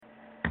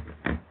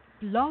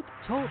Blog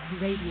Talk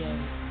Radio.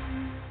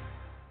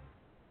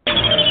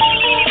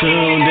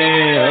 Tuned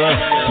in,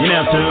 you're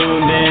now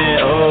tuned in,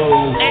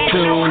 oh,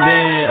 tuned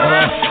in,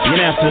 you're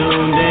now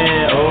tuned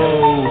in,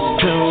 oh,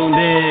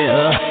 tuned in,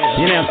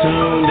 you're now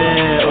tuned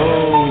in,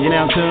 oh, you're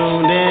now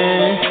tuned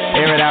in,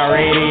 Air It Out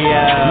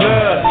Radio,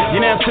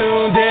 you're now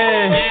tuned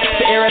in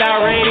to Air It Out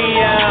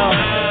Radio,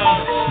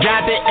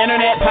 got the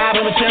internet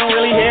poppin', but you don't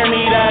really hear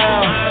me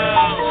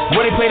though,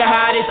 where they play the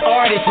hottest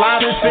artists,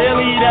 live in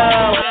Philly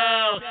though,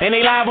 and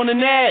they live on the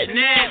net,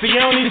 so you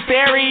don't need a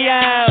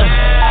stereo.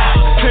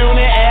 Tune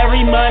in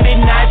every Monday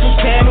night from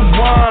 10 to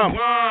 1.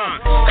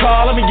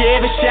 Call them and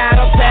give a shout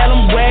out, tell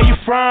them where you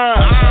from.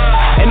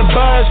 And the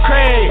buzz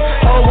Craig,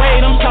 oh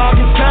wait, I'm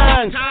talking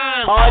tons.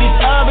 All these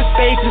other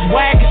stations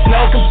whack, it's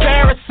no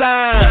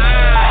comparison.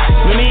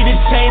 We need to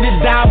change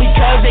it down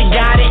because they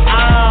got it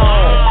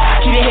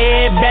on. Keep the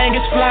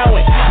headbangers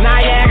flowing,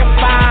 Niagara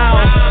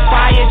Falls.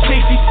 Fire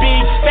chicks, she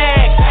speaks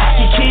facts,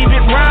 she keep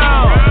it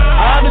wrong.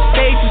 Other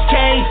stations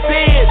can't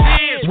see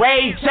it,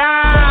 wait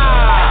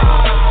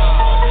time.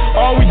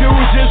 All we do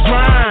is just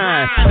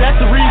grind. That's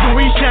the reason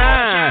we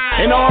shine.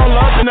 And all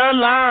up in the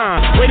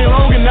line. Waiting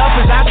long enough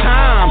is our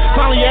time.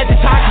 Finally at the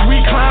top as we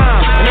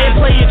climb. And they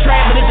play your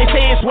track, but if they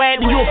say it's whack,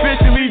 then you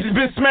officially just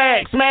been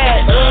smacked. You're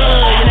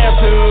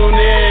now tuned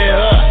in.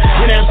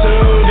 You're now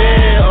tuned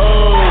in.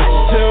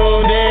 Oh,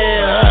 tuned in.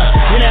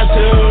 You're now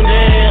tuned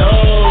in.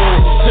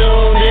 Oh,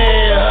 tuned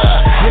in.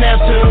 You're now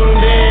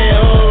tuned in.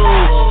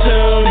 Oh,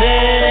 tuned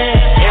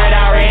in. Air It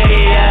Out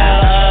Radio.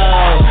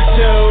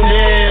 Tuned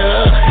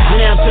in.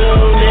 You're now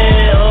tuned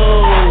in,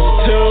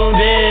 oh, tuned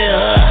in,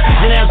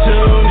 you're now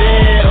tuned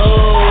in,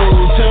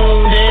 oh,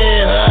 tuned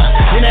in,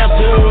 you're now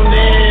tuned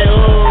in,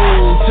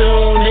 oh,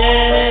 tuned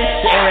in,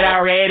 Air It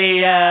Out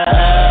Radio.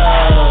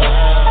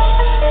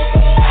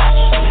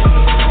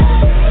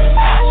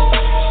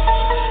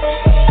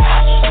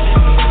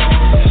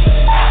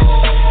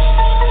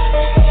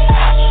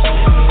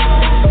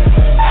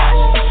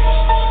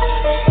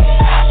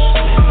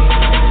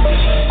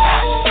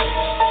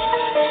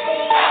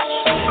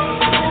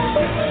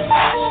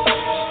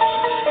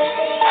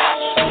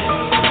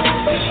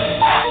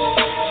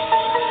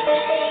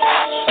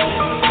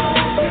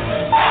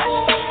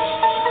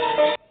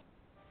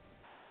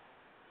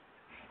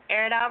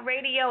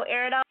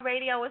 Air It Out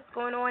Radio, what's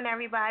going on,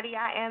 everybody?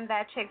 I am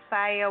that chick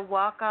Fire.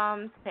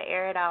 Welcome to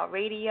Air It Out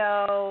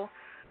Radio.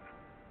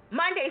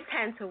 Mondays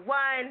 10 to 1.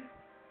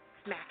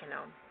 Smacking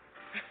them.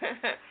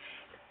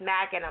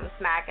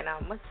 smacking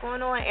them. What's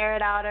going on, Air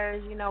It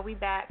Outers? You know, we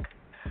back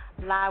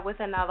live with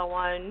another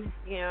one.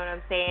 You know what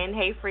I'm saying?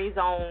 Hey, Free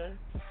Zone.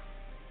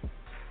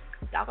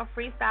 Y'all can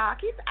freestyle. I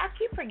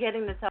keep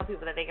forgetting to tell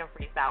people that they can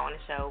freestyle on the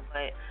show,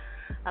 but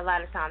a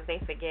lot of times they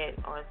forget,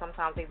 or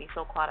sometimes they be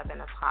so caught up in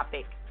a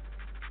topic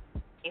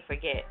they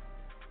forget.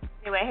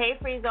 Anyway, hey,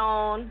 Free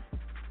Zone.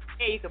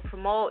 Yeah, you can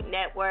promote,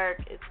 network.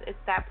 It's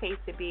that place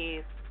to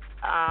be.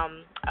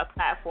 A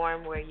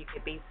platform where you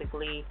could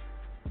basically,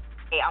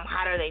 hey, I'm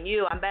hotter than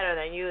you, I'm better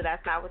than you.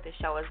 That's not what the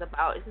show is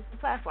about. It's just a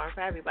platform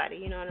for everybody.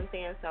 You know what I'm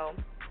saying? So,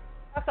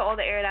 shout out to all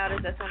the Air It Outers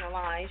that's on the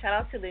line. Shout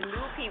out to the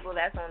new people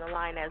that's on the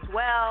line as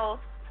well.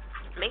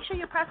 Make sure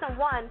you're pressing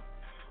 1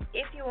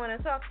 if you want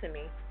to talk to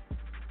me.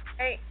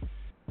 Hey,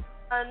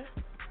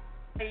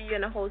 you're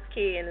in the host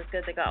key and it's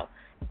good to go.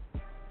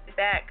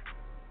 Back,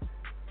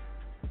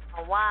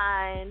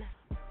 unwind,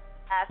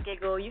 ask,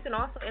 giggle. You can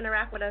also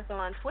interact with us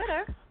on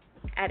Twitter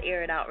at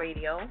Air It Out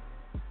Radio,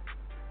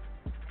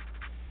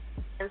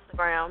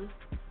 Instagram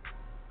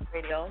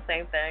Radio,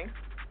 same thing.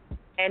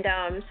 And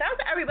shout out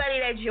to everybody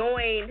that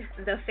joined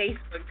the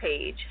Facebook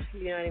page.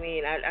 You know what I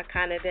mean? I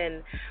kind of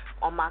been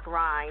on my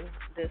grind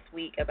this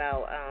week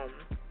about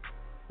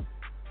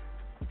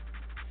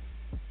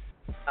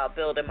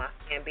building my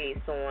fan base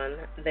on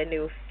the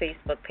new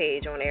Facebook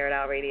page on Air It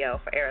Out Radio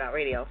for Air It Out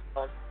Radio.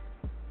 So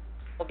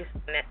focus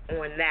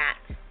on that.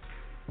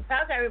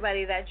 Shout out to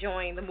everybody that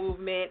joined the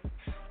movement.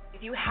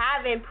 If you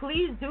haven't,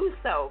 please do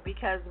so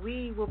because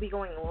we will be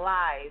going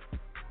live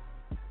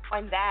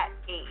on that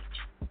page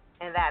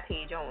and that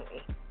page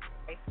only.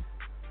 Okay?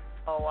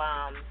 So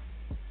I'm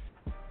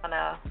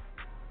gonna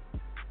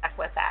back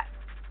with that.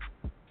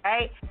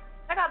 Alright?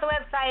 Check out the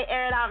website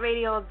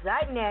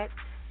airitoutradio.net.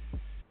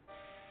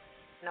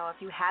 You know, if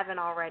you haven't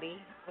already,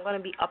 I'm going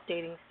to be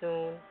updating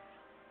soon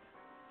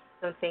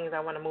some things I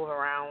want to move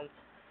around.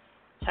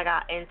 Check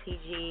out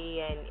NTG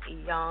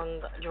and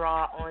Young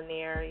Draw on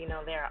there. You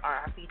know, they're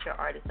our feature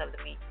artists of the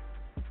week.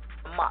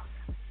 A month.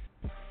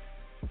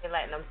 We're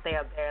letting them stay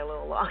up there a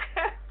little longer.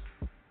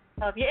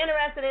 So if you're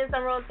interested in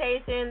some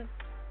rotations,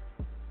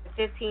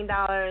 it's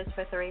 $15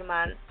 for 3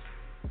 months.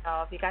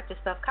 So if you got your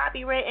stuff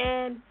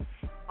copywritten,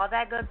 all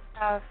that good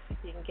stuff,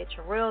 you can get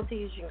your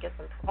royalties, you can get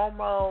some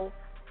promo.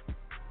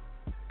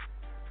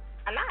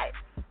 Why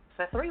not?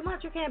 For 3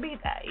 months, you can't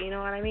beat that. You know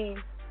what I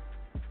mean?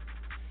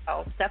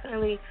 So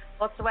definitely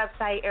go to the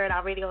website,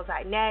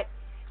 airitoutradio.net,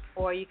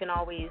 or you can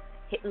always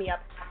hit me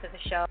up after the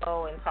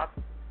show and talk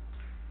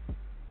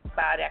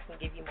about it. I can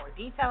give you more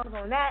details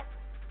on that.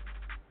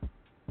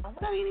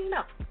 Whatever you need to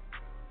know.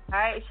 All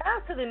right, shout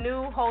out to the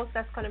new host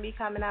that's going to be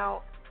coming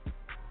out.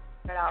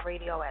 Air It Out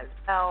Radio as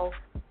well.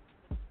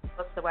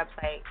 Look at the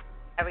website.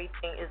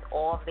 Everything is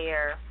all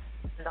there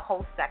in the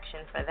host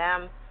section for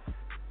them.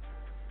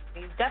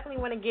 You definitely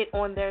want to get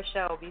on their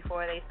show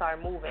before they start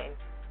moving.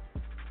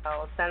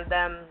 So send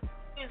them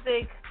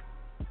music.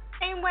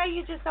 Same way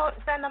you just don't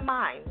send them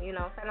mine.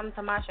 Send them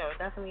to my show.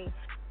 Definitely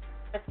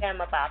with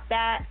them about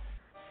that.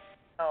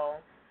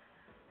 So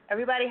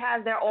everybody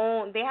has their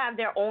own. They have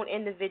their own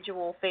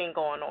individual thing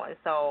going on.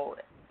 So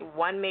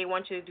one may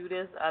want you to do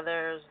this,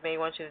 others may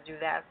want you to do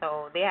that.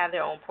 So they have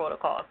their own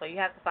protocol. So you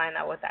have to find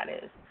out what that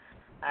is.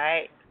 All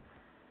right.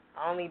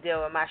 I only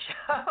deal with my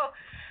show.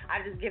 I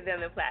just give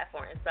them the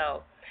platform.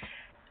 So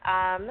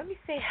let me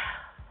see.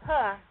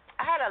 I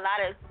had a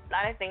lot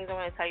of things I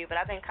want to tell you, but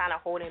I've been kind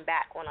of holding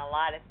back on a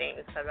lot of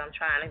things because I'm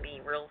trying to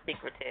be real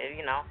secretive.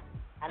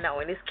 I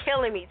know, and it's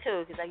killing me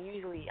too because I'm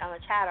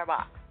a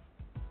chatterbox.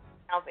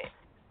 Help it.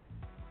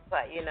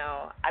 But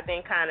I've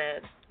been kind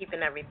of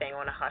keeping everything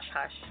on a hush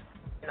hush.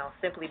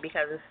 Simply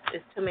because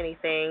it's too many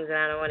things, and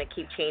I don't want to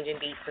keep changing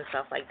beats and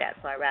stuff like that.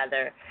 So I'd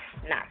rather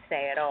not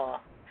say it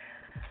all.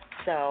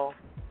 So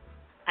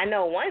I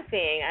know one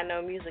thing. I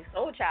know Music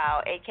Soul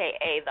Child,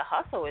 a.k.a. The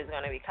Hustle, is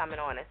going to be coming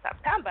on in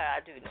September. I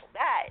do know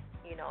that,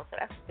 so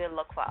that's a good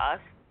look for us.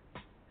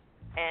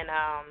 And,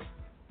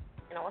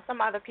 with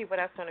some other people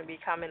that's going to be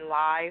coming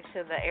live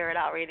to the Air It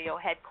Out Radio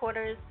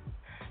headquarters.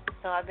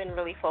 So I've been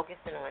really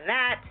focusing on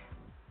that.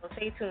 So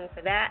stay tuned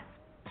for that.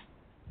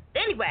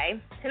 Anyway,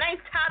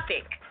 tonight's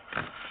topic.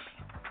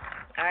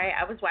 All right,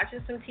 I was watching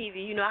some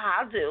TV. You know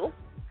how I do.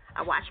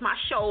 I watch my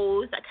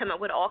shows. I come up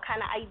with all kind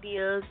of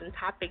ideas and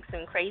topics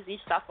and crazy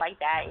stuff like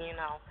that,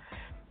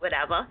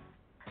 whatever.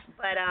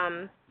 But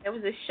there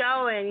was a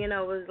show, and, it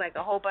was like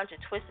a whole bunch of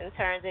twists and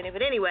turns in it.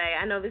 But anyway,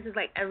 I know this is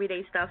like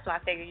everyday stuff, so I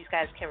figured you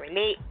guys can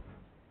relate.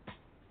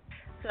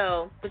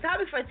 So the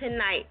topic for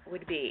tonight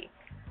would be,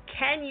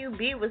 can you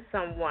be with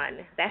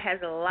someone that has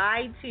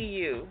lied to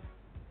you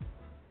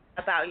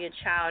about your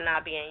child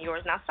not being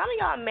yours? Now, some of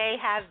y'all may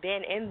have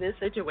been in this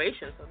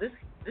situation, so this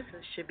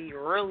should be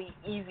really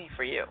easy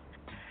for you.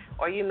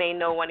 Or you may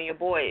know one of your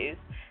boys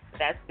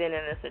that's been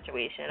in a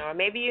situation. Or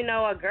maybe you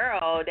know a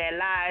girl that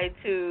lied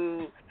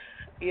to,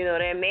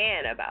 their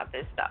man about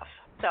this stuff.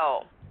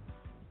 So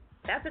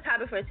that's the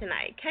topic for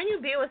tonight. Can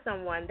you be with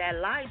someone that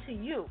lied to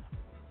you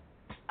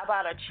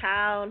about a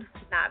child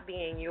not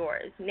being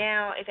yours?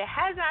 Now, if it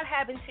has not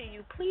happened to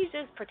you, please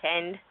just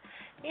pretend.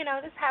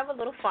 Just have a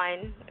little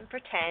fun and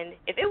pretend.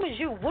 If it was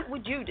you, what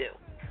would you do?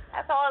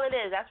 That's all it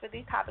is. That's what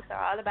these topics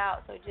are all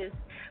about. So just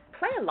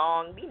play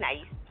along. Be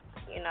nice.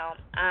 You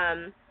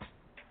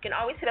can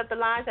always hit up the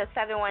lines at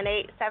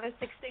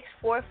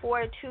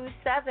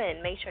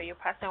 718-766-4427. Make sure you're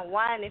pressing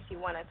 1 if you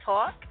want to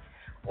talk.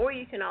 Or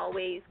you can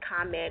always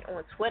comment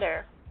on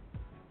Twitter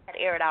at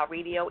Air It Out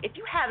Radio. If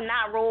you have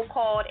not roll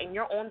called and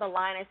you're on the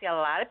line, I see a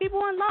lot of people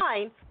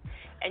online,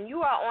 and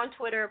you are on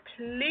Twitter,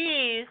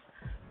 please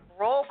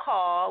roll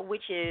call,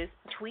 which is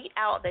tweet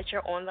out that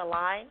you're on the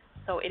line.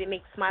 So it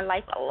makes my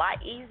life a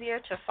lot easier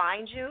to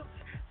find you,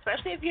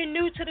 especially if you're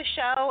new to the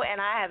show and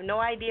I have no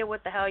idea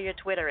what the hell your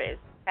Twitter is,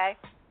 okay?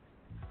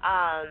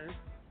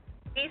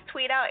 Please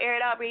tweet out Air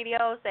It Out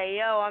Radio. Say,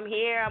 yo, I'm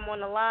here, I'm on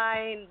the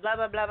line, blah,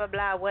 blah, blah, blah,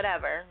 blah,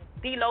 whatever.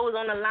 D-Lo's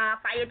on the line,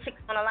 Fire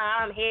Chick's on the line,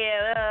 I'm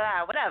here, blah,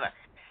 blah, blah, whatever.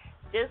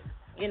 Just,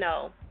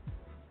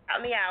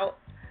 help me out.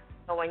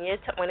 So when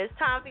it's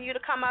time for you to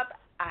come up,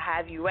 I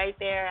have you right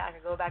there. I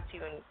can go back to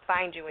you and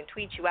find you and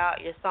tweet you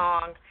out your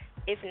song.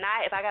 If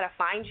not, if I got to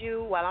find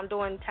you while I'm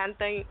doing 10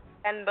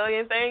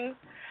 billion things,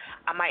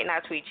 I might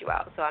not tweet you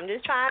out. So I'm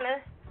just trying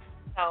to,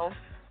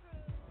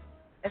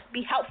 let's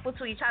be helpful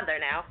to each other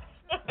now.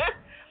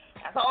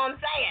 That's all I'm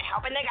saying.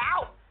 Help a nigga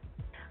out.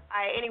 All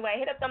right, anyway,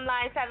 hit up them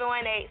lines,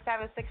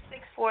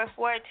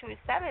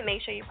 718-766-4427.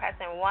 Make sure you're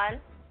pressing 1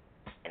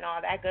 and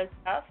all that good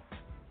stuff.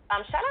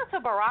 Shout out to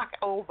Barack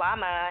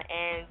Obama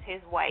and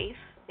his wife.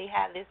 They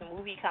have this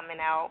movie coming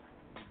out,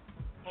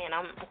 and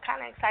I'm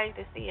kind of excited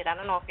to see it. I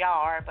don't know if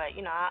y'all are, but,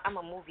 I'm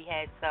a movie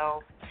head,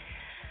 so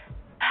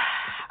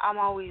I'm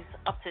always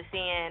up to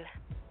seeing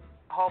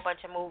a whole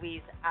bunch of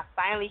movies. I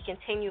finally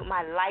continued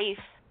my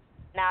life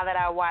now that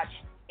I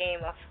watched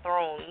Game of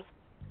Thrones.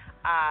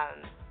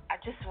 I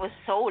just was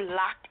so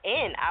locked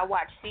in. I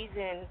watched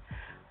season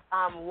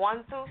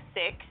 1 through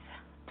 6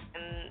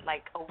 in,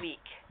 like, a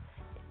week.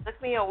 It took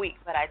me a week,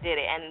 but I did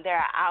it, and they're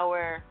an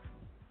hour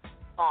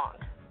long.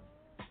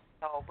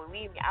 So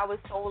believe me, I was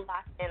so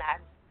locked in,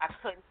 I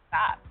couldn't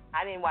stop.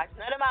 I didn't watch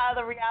none of my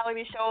other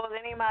reality shows,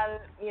 any of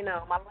my,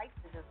 my life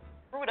was just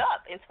screwed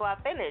up until I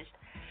finished.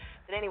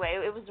 But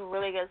anyway, it was a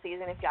really good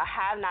season. If y'all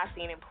have not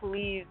seen it,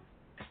 please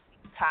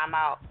time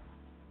out,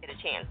 get a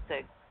chance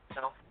to,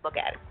 look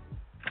at it.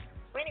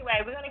 So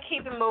anyway, we're going to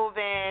keep it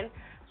moving.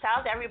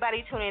 Shout out to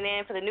everybody tuning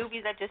in. For the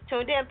newbies that just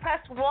tuned in, press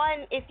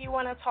 1 if you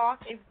want to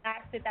talk. If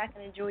not, sit back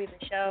and enjoy the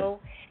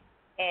show.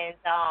 And,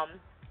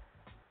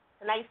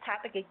 tonight's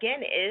topic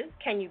again is,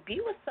 can you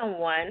be with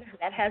someone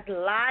that has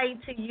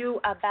lied to you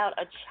about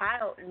a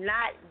child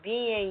not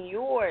being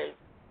yours?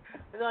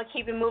 We're going to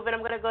keep it moving.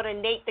 I'm going to go to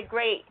Nate the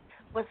Great.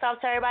 What's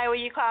up to everybody? Where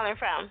you calling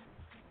from?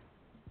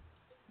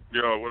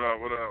 Yo, what up?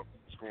 What up?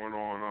 What's going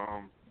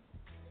on?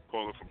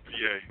 Calling from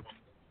PA,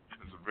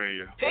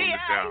 Pennsylvania. Holding it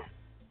down.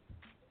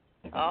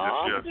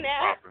 Oh, yes,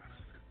 snap. popping.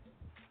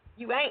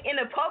 You ain't in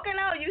the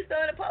Pocono? You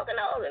still in the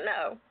Poconos or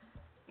no?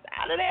 You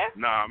out of there?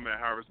 Nah, I'm in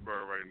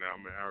Harrisburg right now.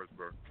 I'm in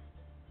Harrisburg.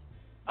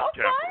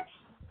 Okay. Capitals.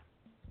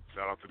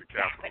 Shout out to the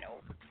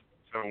Capitals.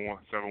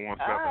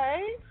 717. All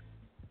right.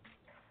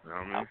 You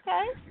know what I mean?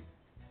 Okay.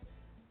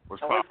 What's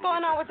So popping? what's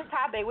going on with the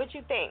topic? What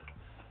you think?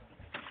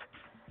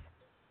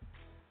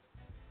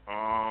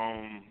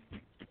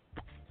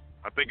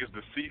 I think it's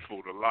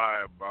deceitful to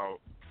lie about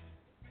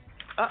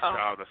a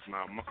child that's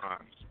not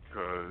mine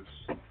because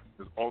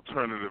there's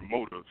alternative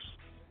motives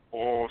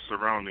all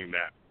surrounding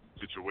that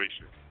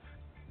situation.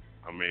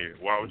 I mean,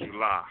 why would you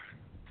lie?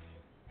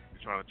 You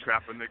trying to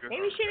trap a nigga?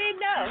 Maybe she didn't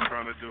know. What you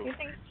trying to do?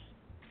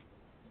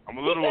 I'm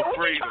a little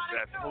afraid of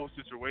that whole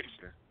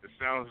situation. It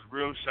sounds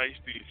real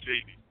shiesty and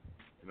shady.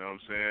 You know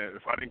what I'm saying?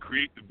 If I didn't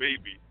create the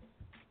baby,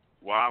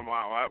 why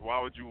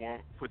would you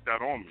want to put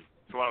that on me?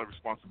 It's a lot of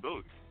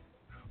responsibility.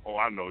 Oh,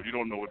 I know. You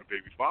don't know where the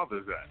baby father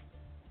is at.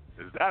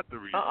 Is that the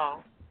reason?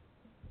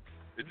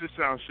 It just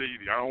sounds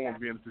shady. I don't want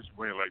to be in a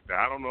situation like that.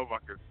 I don't know if I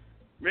could.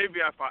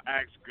 Maybe if I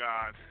ask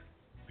God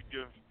to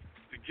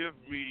give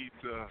me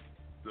the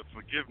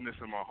forgiveness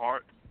in my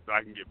heart, so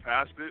I can get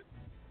past it.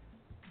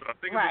 But I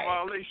think it's a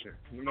violation.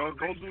 You know,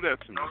 don't do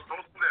that to me.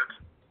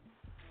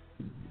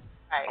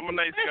 Right. I'm a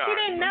nice guy. She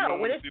didn't know. I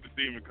want to see the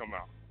demon come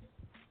out.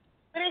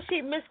 What if she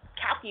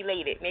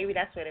miscalculated? Maybe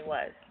that's what it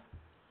was.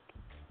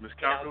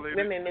 Miscalculated?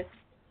 You know, women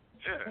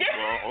Yeah.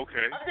 Well,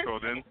 okay.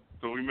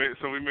 So we made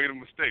a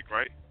mistake,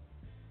 right?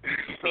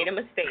 Made a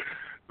mistake.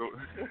 So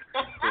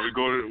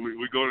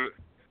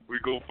we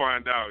go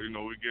find out. You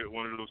know, we get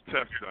one of those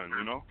tests done.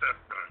 You know.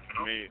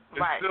 I mean,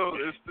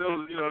 it's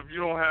still you know, if you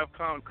don't have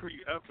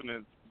concrete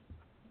evidence,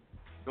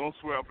 don't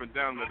swear up and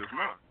down that it's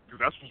mine, because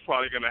that's what's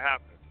probably gonna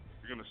happen.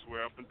 You're gonna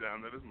swear up and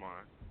down that it's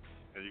mine,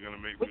 and you're gonna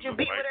make me look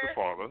like the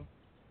father.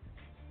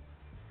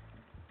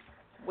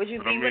 Would you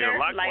be with her?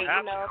 Like,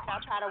 you know, if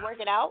y'all try to work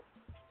it out?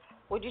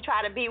 Would you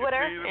try to be with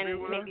her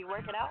and maybe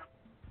work it out?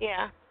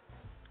 Yeah.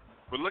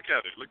 But look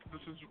at it. Look at the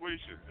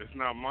situation. It's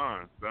not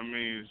mine. That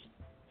means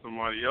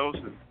somebody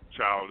else's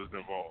child is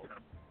involved.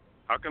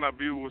 How can I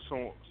be with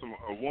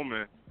a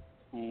woman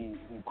who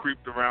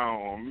creeped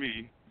around on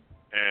me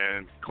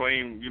and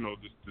claimed, you know,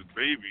 this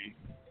baby?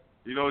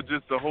 You know,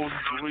 just the whole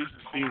situation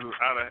seems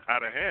out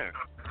of hand.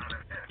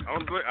 I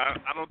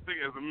don't think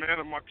as a man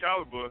of my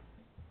caliber,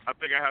 I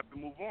think I have to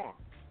move on.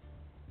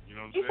 You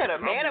know what I'm saying? You said a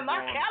man of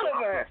my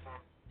caliber.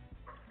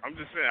 I'm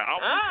just saying, I'll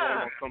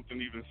move on something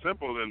even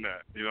simpler than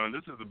that. You know, and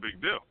this is a big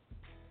deal.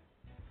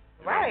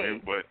 You know what I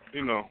mean? But,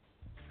 you know,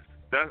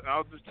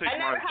 I'll just take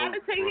my vote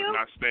for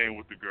not staying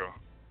with the girl.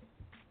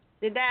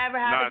 Did that ever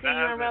happen to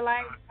you in real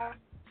life?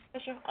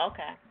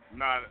 Okay.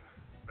 Nah,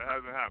 that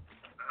hasn't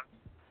happened.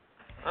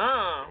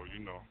 So,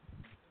 you know.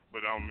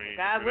 But, I mean,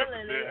 God if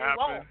willing, it did it happen,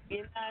 won't.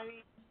 You know what I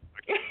mean?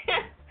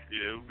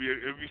 yeah,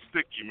 it'll be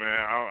sticky, man.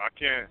 I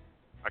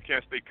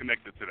can't stay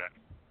connected to that.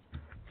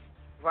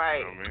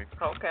 Right. You know what I mean?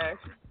 Okay.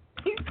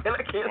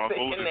 My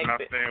vote is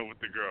not staying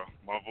with the girl.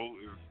 My vote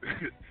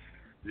is,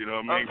 you know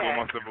what I mean, go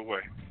myself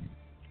away.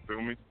 Feel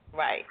me?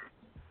 Right.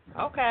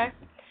 Okay.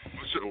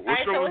 What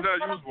show was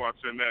that you was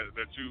watching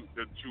that you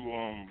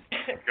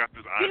got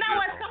this idea? You know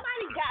what?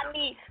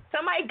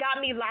 Somebody got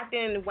me locked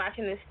in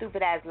watching this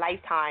stupid ass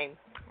Lifetime.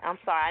 I'm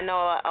sorry, I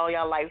know all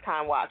y'all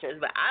Lifetime watchers,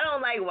 but I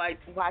don't like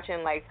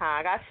watching Lifetime.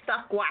 I got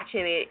stuck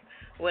watching it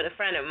with a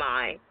friend of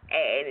mine,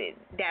 and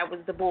that was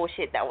the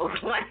bullshit that was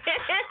playing.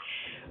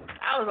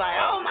 I was like,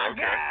 oh my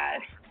God,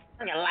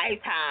 like a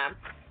Lifetime.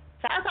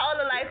 Shout out to all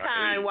the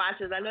Lifetime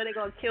watchers. I know they're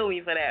gonna kill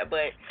me for that,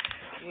 but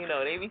you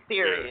know they be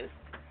serious.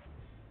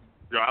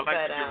 Yeah, I'd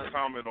like to give a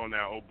comment on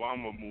that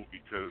Obama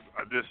movie because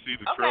I just see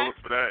the trailer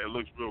for that. It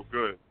looks real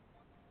good.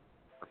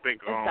 I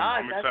think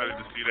I'm excited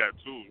to see that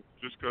too,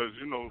 just because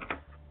you know.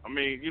 I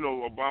mean, you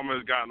know, Obama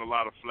has gotten a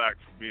lot of flack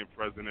for being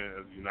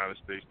president of the United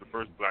States, the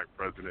first black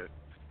president.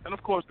 And, of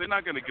course, they're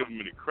not going to give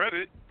him any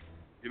credit.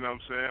 You know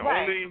what I'm saying?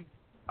 Right. Only,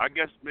 I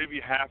guess, maybe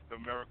half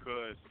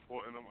America is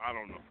supporting him. I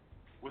don't know.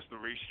 What's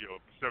the ratio?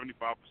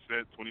 75%,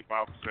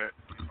 25%?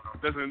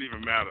 Doesn't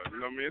even matter.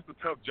 You know what I mean? It's a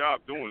tough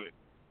job doing it.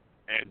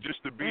 And just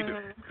to be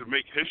to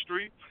make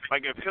history,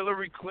 like if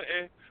Hillary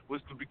Clinton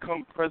was to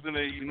become president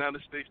of the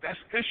United States,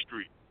 that's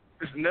history.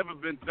 It's never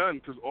been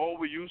done because all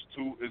we're used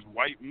to is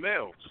white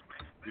males.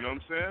 You know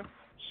what I'm saying?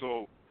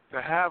 So to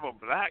have a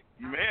black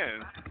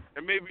man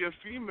and maybe a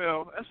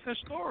female, that's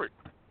historic.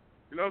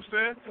 You know what I'm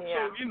saying?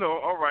 Yeah. So, you know,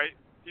 all right.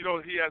 You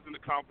know, he hasn't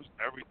accomplished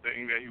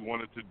everything that he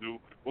wanted to do.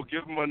 We'll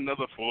give him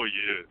another 4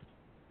 years.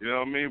 You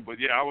know what I mean? But,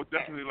 yeah, I would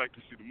definitely like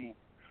to see the movie.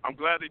 I'm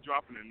glad they're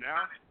dropping it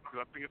now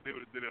because I think if they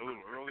would have did it a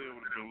little earlier, it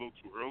would have been a little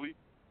too early.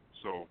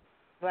 So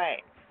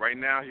right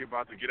now he's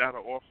about to get out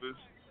of office,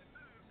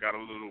 got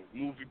a little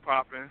movie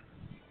popping.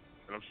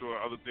 And I'm sure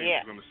other things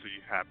we're going to see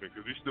happen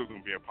because he's still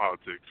going to be in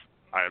politics,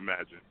 I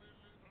imagine.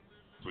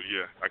 So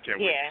yeah, I can't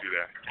wait to see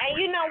that. And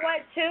you know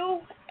what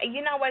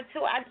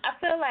too? I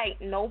feel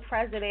like no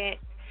president.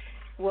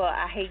 Well,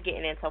 I hate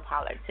getting into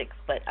politics,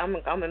 but I'm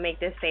gonna make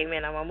this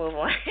statement. I'm gonna move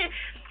on.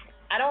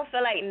 I don't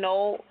feel like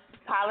no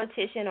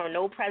politician or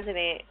no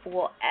president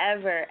will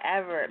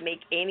ever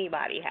make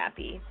anybody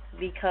happy,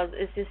 because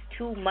it's just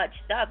too much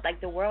stuff. Like,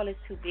 the world is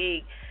too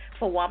big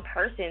for one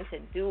person to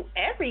do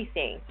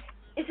everything.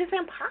 It's just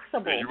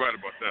impossible. Yeah, you're right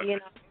about that. You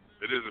know?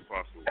 It is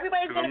impossible.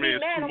 Everybody's gonna be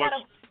mad.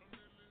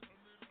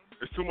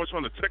 It's too much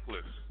on the tick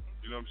list.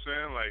 You know what I'm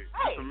saying? Like,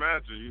 right. Just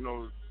imagine, you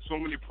know, so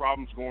many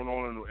problems going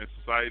on in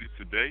society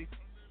today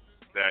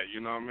that,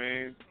 you know what I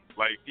mean?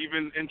 Like,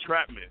 even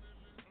entrapment.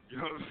 You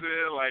know what I'm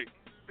saying? Like,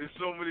 there's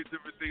so many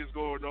different things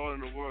going on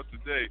in the world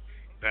today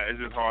that it's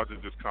just hard to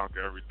just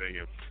conquer everything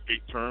in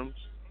 8 terms.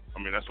 I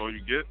mean, that's all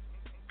you get.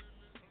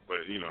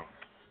 But, you know,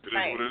 it is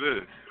what it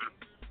is.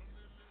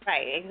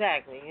 Right,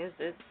 exactly.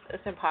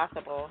 It's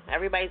impossible.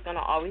 Everybody's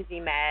gonna always be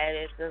mad.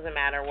 It doesn't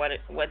matter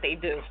what they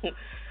do.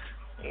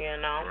 You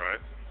know. Right.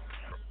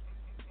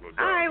 No doubt,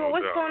 all right. Well,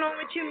 what's doubt. going on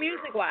with you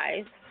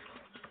music-wise?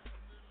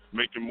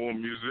 Making more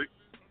music.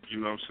 You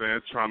know what I'm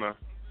saying? Trying to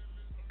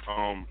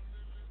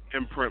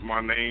imprint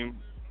my name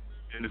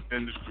in this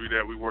industry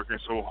that we're working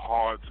so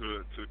hard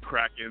to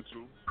crack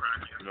into.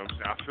 You know what I'm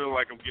saying? I feel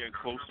like I'm getting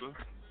closer,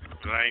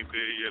 but I ain't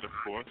there yet, of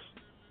course.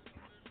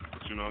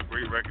 But, you know,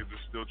 Great Records is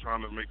still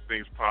trying to make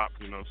things pop,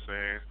 you know what I'm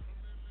saying?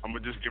 I'm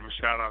going to just give a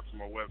shout-out to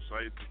my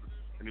website.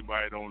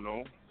 Anybody don't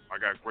know, I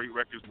got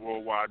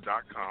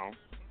greatrecordsworldwide.com.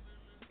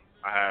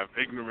 I have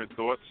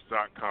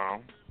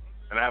ignorantthoughts.com.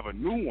 And I have a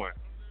new one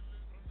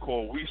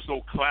called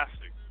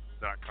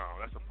WeSoClassic.com.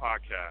 That's a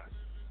podcast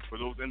for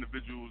those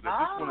individuals that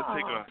just want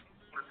to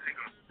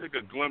take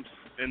a glimpse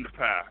in the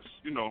past,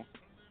 you know,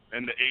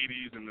 in the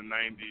 80s and the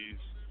 90s,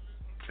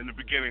 in the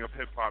beginning of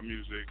hip-hop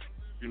music.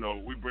 You know,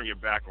 we bring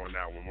it back on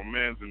that one. My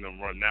man's in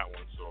them run that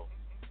one, so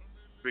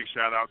big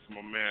shout-out to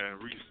my man,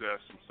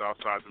 Recess, from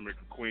Southside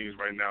Jamaica, Queens,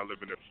 right now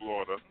living in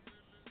Florida.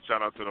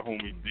 Shout-out to the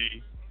homie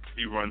D.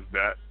 He runs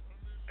that.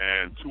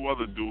 And 2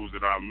 other dudes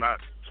that I'm not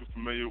too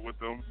familiar with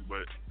them,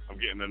 but I'm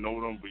getting to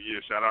know them. But,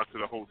 yeah, shout-out to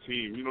the whole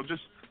team. You know,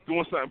 just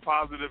doing something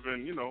positive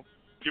and, you know,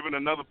 giving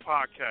another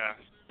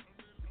podcast.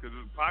 Because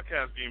the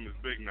podcast game is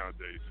big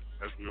nowadays,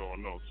 as we all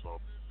know.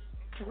 So,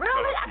 really,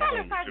 I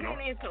gotta start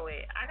getting into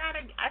it. I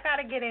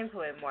gotta get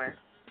into it more.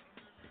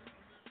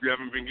 You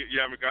haven't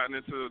gotten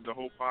into the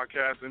whole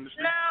podcast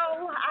industry?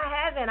 No, I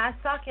haven't. I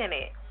suck in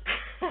it.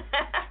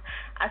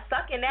 I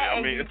suck in that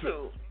and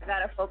YouTube. I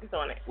gotta focus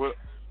on it. Well,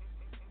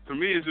 to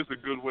me, it's just a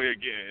good way of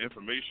getting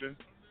information,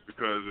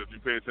 because if you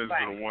pay attention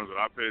to the ones that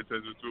I pay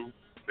attention to,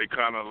 they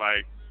kind of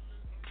like,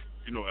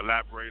 you know,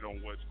 elaborate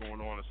on what's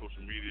going on in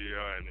social media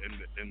and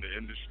in the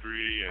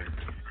industry, and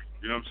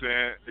you know what I'm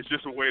saying. It's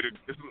just a way to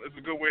it's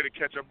a good way to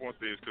catch up on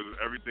things, because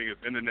everything is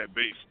internet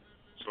based.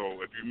 So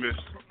if you miss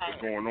what's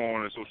going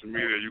on in social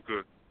media, you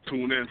could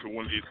tune in to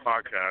one of these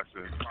podcasts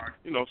and,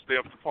 you know, stay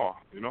up to par.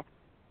 You know.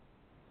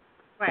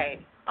 Right.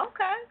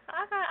 Okay.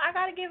 I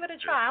gotta give it a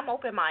try. I'm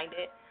open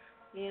minded.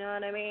 You know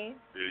what I mean?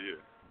 Yeah.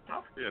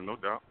 Okay. Yeah, no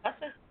doubt. That's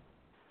it.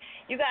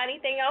 You got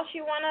anything else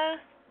you wanna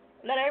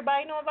let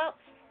everybody know about?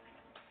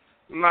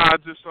 Nah, I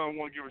just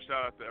want to give a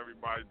shout out to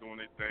everybody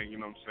doing their thing, you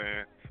know what I'm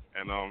saying?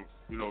 And,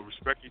 you know,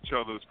 respect each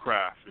other's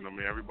craft, you know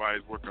what I mean?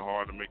 Everybody's working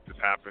hard to make this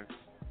happen.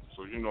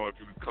 So, you know, if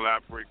you could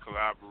collaborate.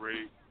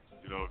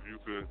 You know, if you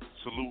could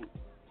salute,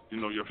 you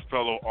know, your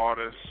fellow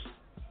artists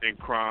in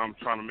crime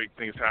trying to make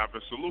things happen,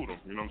 salute them,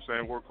 you know what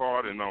I'm saying? Work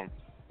hard, and,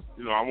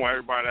 you know, I want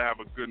everybody to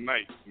have a good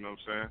night, you know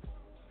what I'm saying?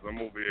 Cause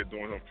I'm over here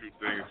doing a few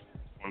things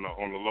on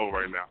the low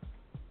right now.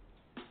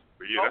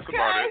 But, yeah, that's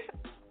about it.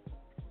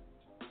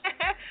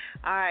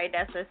 All right,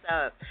 that's what's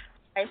up.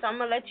 All right, so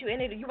I'm gonna let you in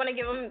it. You want to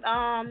give them?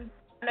 I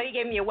know you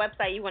gave me your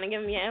website. You want to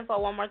give them your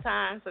info one more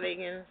time so they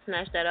can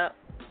snatch that up?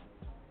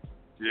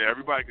 Yeah,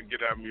 everybody can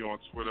get at me on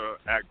Twitter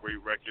at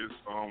Great Records.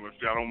 If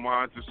y'all don't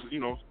mind, just,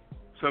 you know,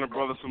 send a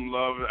brother some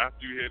love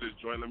after you hear this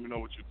joint. Let me know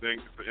what you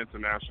think. It's an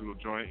international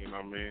joint. You know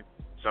what I mean?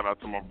 Shout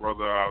out to my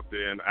brother out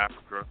there in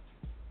Africa.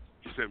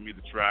 He sent me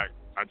the track.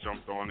 I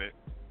jumped on it,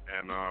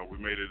 and we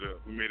made it a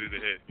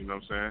hit. You know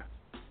what I'm saying?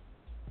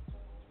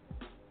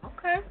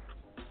 Okay.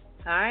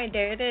 All right,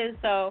 there it is.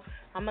 So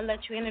I'm going to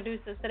let you introduce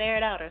us to the Air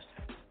It Outers.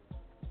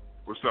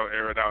 What's up,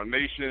 Air It Out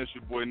Nation? It's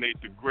your boy Nate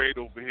the Great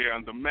over here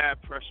under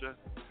mad pressure,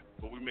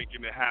 but we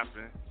making it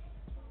happen.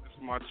 This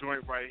is my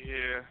joint right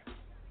here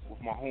with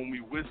my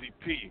homie Wizzy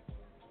P,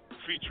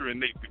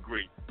 featuring Nate the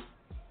Great,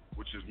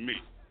 which is me.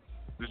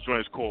 This joint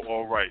is called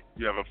All Right.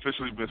 You have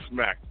officially been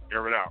smacked.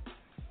 Air it out.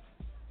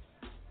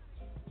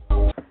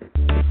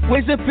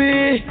 Wizzy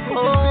P,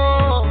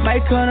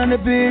 Mike on the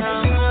beat.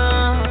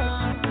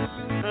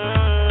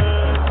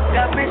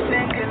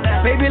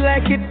 Baby,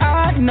 like it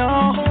hard,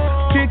 no.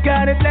 You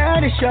gotta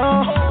let it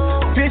show.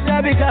 Please, I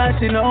be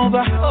casting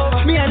over.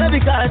 Me, I be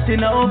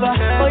casting over.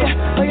 Oh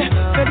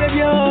yeah, baby,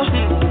 yo.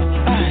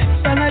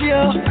 Son of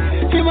yo.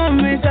 See my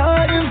me,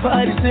 starting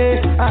party,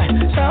 say.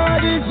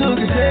 Starting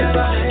to say,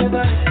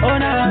 oh,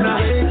 no.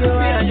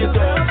 Me and you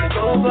girl, take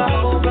over.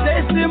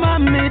 Say, see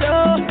my me,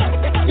 though.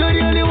 You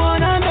the only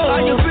one I know. How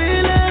you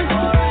feeling?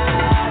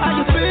 How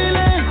you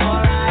feeling?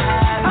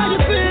 How you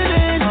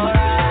feeling?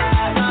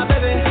 My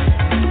baby.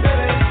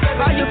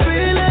 How you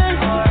feeling?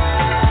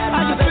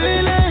 How you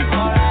feeling?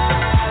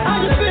 How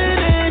you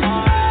feeling?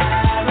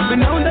 We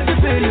know that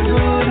you're feeling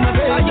good, my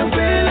baby. How you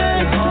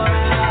feeling?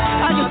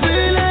 How you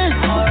feeling?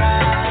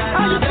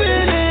 How you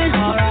feeling?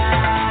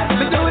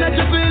 We know that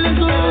you're feeling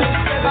good.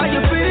 How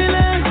you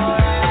feeling?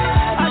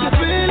 How you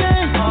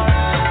feeling?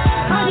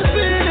 How you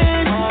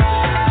feeling?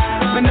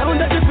 We know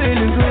that you're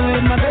feeling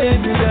good, my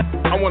baby.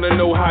 I wanna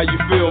know how you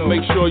feel,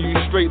 make sure you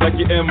straight like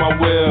you're in my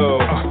will.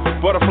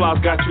 Butterflies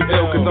got you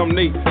ill, cause I'm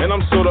Nate, and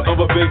I'm sorta of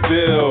a big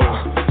deal.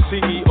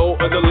 CEO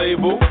of the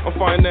label, I'm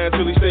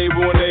financially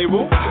stable and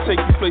able to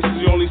take you places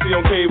you only see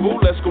on cable.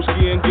 Let's go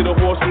skiing, get a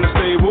horse from the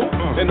stable,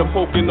 and the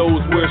Poconos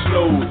where it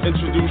snows.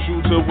 Introduce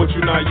you to what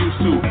you're not used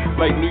to,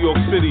 like New York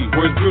City,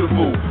 where it's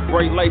beautiful.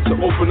 Bright lights to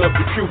open up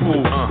your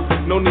pupils.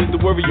 No need to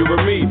worry, you're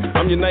with me.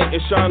 I'm your knight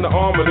and shine the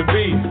armor to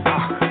be.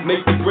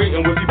 Nate the Great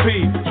and Whippy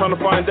P, trying to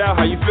find out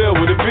how you feel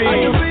with it be. How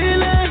you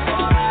feeling?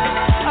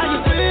 How you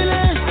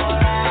feeling?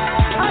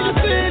 How you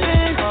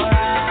feeling?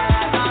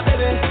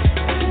 Baby,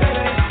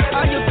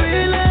 how you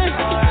feeling?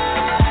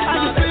 How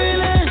you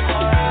feeling?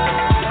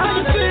 How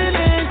you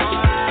feeling?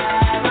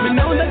 We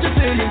know that you're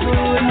feeling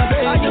good, my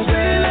baby. How you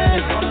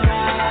feeling?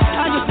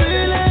 How you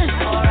feeling?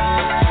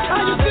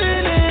 How you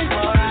feeling?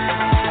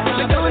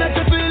 We know that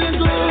you're feeling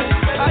good.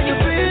 How you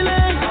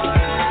feeling?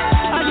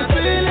 How you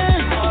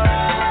feeling?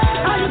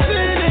 How you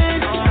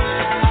feeling?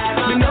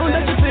 We know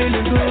that you're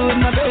feeling good,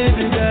 my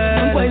baby girl.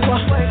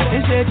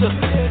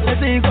 I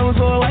say you come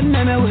for one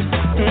name away.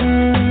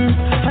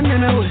 One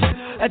name away.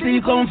 I say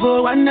you come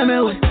for one name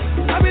away.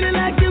 I really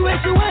like the way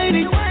she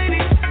whining,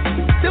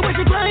 the way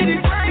she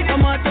grinding.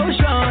 I'm not so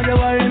sure they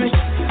worry me.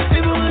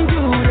 People want to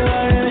they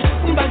worry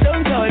me, but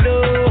don't tell you.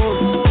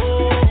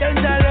 Don't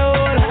tell you,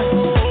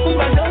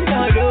 but don't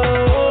tell you.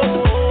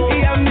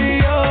 Yeah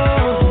me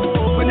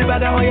yo. When the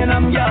bad boy and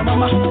I'm your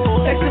mama,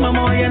 sexy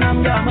mama and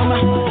I'm your mama.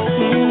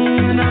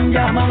 And I'm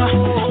your mama,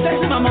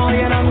 sexy mama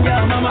and I'm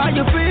your mama. How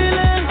you feeling?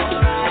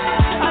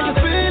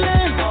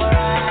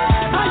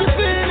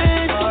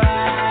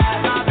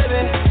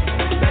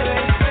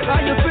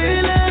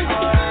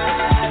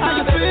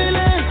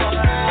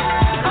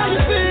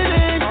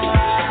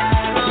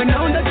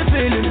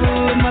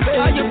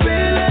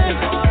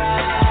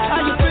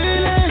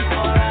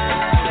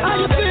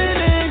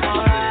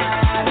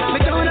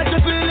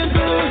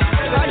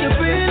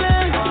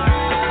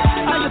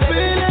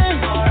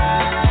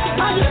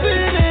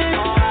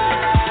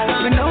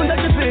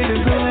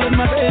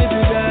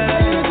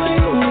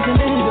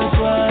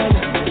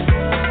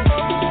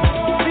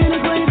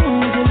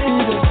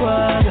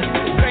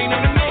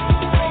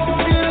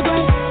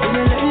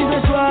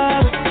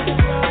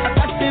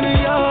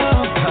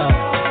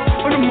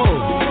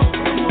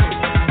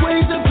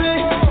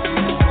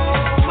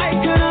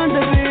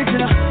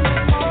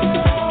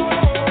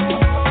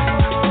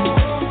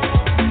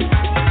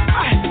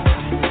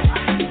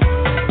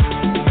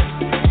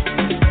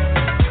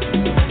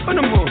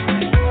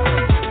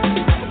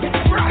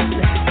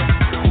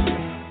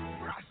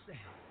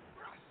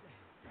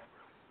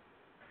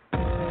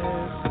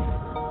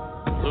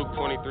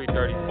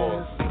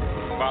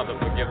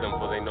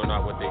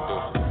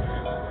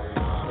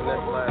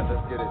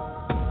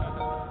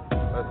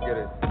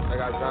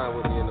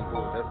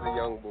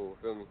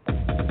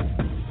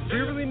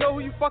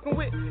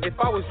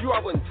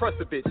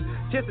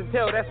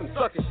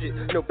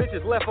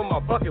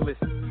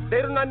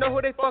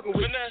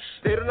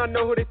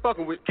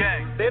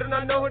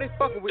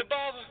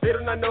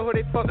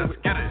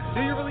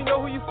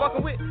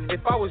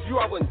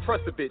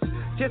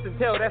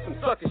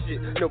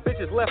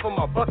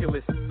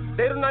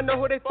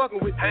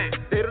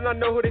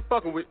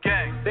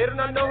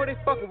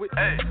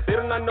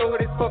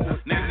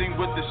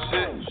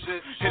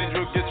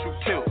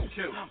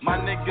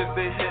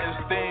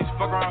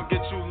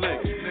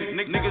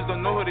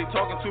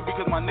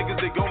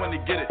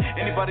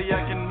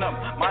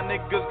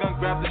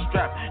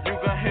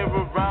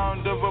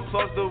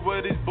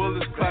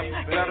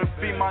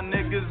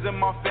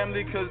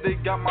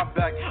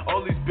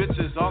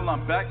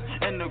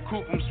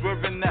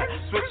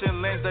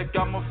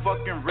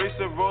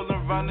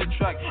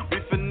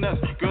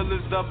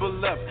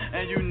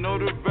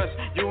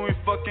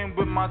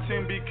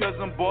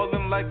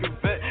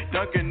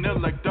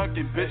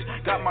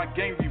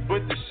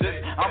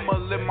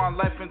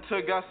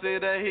 I say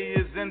that he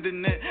is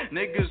ending it.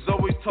 Niggas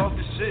always talk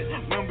the shit.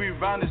 When we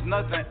round, it's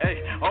nothing,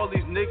 ayy. All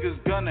these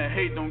niggas gonna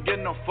hate. Don't get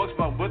no fucks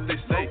about what they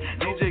say.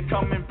 DJ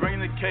come and bring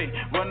the K.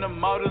 Run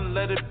them out and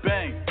let it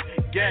bang.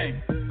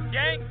 Gang.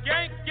 Gang,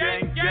 gang,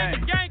 gang,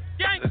 gang, gang,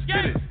 gang, let's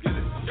get it.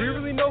 Do you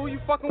really know who you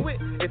fucking with?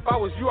 If I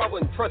was you, I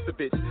wouldn't trust a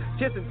bitch.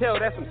 Kiss and tell,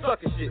 that's some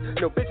sucker shit.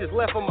 No bitches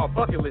left on my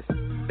bucket list.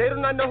 They do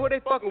not know who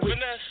they fucking with.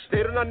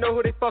 They do not know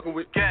who they fucking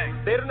with.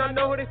 They do not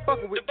know who they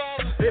fucking with.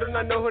 They do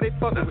not know who they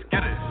fucking with.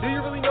 Do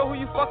you really know who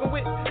you fucking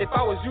with? If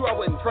I was you, I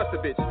wouldn't trust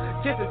a bitch.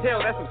 Kiss and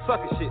tell, that's some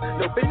sucker shit.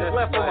 No bitches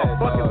left on my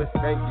bucket list.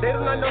 They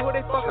do not know who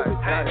they fucking with.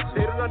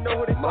 They do not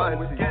know who they fucking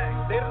with.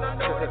 They do not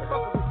know who they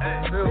fucking with.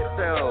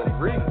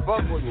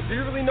 Fuck with me. Do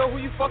you really know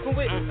who you fucking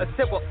with? A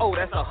simple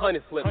that's a honey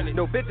slip.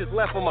 No bitches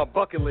left on my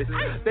bucket list.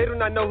 They do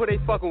not know who they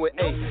fucking with.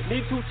 Ayy,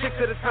 need 2 chicks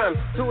at a time,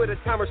 2 at a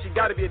time, or she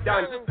gotta be a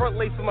dime. Front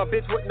lace for my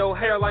bitch with no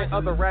hairline.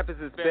 Other rappers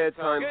is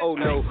bedtime. Oh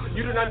no,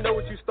 you do not know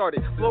what you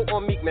started. Flow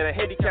on Meek, man, a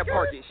handicap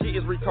market. She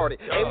is retarded.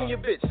 Aiming your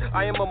bitch,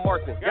 I am a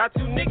marksman. Got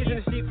 2 niggas in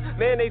the sheets,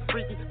 man, they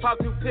freaky. Pop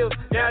 2 pills,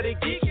 now they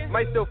geeky.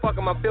 Might still fuck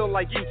 'em, I'm feeling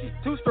like Geeky.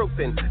 2 strokes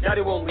in, now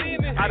they won't leave.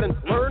 I done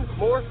learned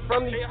more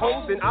from these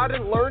hoes than I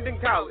done learned in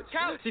college.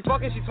 She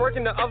fucking, she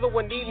twerking, the other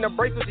one needing a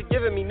break, so she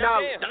giving me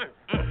knowledge.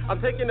 I'm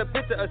taking a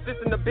picture,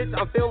 assisting the bitch,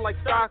 I'm feeling like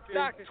Stockton.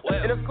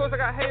 And of course I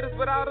got haters,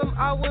 without them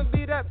I wouldn't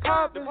be that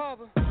poppin'. Oh,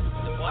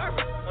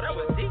 that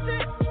was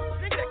DJ?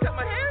 Nigga that cut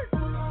my hair?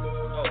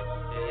 Oh,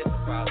 yeah, it's a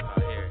problem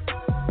out here.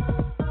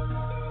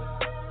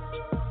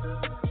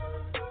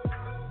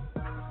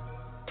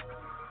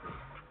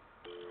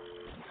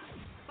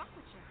 Fuck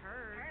what you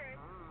heard.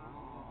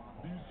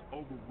 These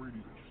other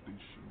radio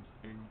stations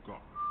ain't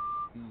got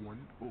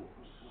one us.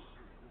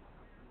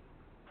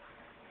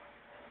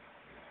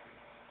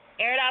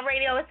 Air It Out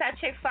Radio is that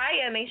chick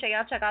fire. Make sure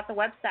y'all check out the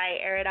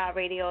website,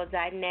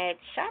 airitoutradio.net.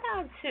 Shout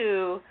out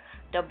to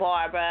Da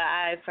Barbara.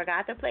 I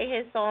forgot to play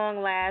his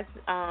song last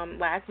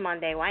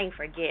Monday. Well, I ain't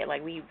forget.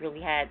 Like, we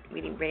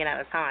didn't bring it out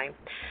of time.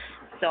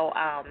 So,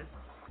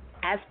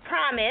 as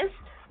promised,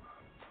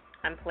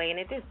 I'm playing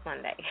it this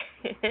Monday.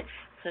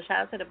 So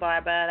shout out to Da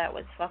Barbara. That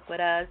was Fuck With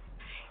Us.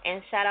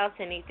 And shout out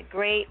to Nate the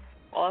Great.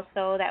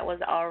 Also, that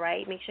was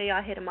alright. Make sure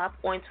y'all hit him up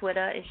on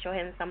Twitter and show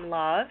him some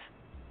love.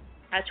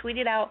 I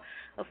tweeted out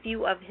a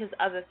few of his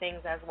other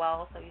things as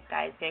well, so you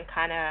guys can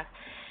kind of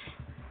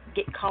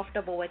get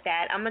comfortable with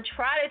that. I'm going to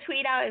try to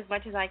tweet out as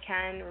much as I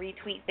can,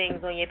 retweet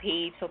things on your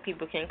page so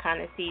people can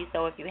kind of see.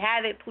 So if you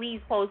have it,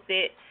 please post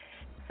it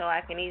so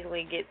I can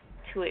easily get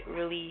to it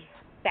really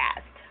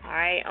fast. All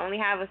right? I only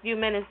have a few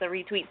minutes to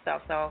retweet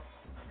stuff, so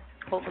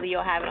hopefully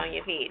you'll have it on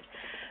your page.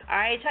 All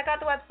right, check out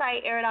the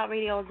website,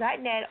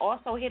 airitoutradio.net.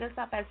 Also, hit us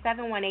up at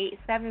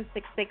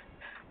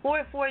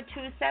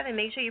 718-766-4427.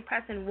 Make sure you're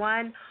pressing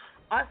 1.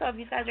 Also, if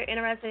you guys are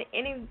interested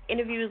in any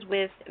interviews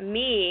with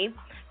me,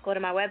 go to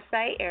my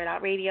website, Air It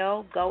Out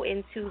Radio. Go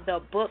into the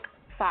Book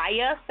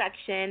Fire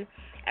section.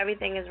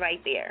 Everything is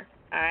right there.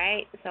 All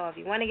right? So if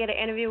you want to get an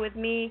interview with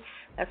me,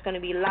 that's going to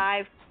be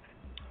live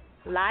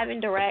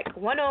and direct,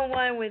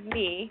 one-on-one with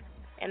me,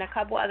 and a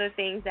couple other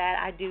things that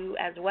I do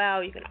as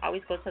well. You can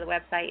always go to the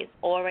website. It's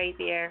all right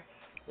there.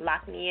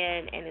 Lock me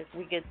in, and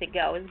we good to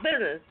go. It's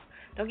business.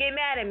 Don't get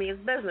mad at me. It's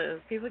business.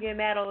 People get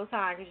mad all the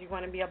time because you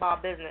want to be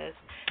about business.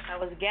 If I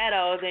was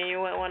ghetto, then you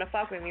wouldn't want to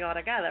fuck with me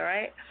altogether,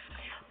 right?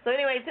 So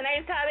anyway,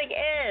 tonight's topic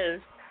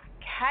is,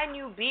 can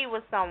you be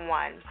with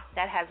someone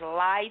that has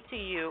lied to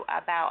you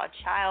about a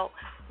child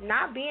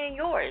not being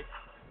yours?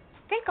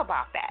 Think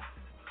about that,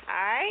 all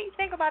right?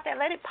 Think about that.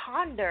 Let it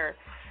ponder,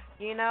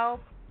 you know?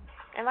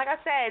 And like I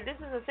said, this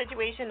is a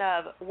situation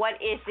of what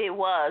if it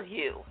was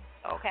you,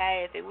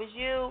 okay? If it was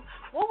you,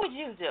 what would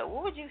you do?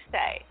 What would you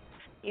say?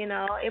 You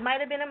know, it might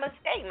have been a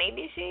mistake.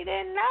 Maybe she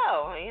didn't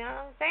know. You know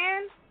what I'm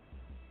saying?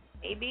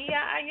 Maybe,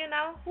 you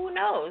know, who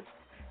knows?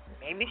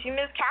 Maybe she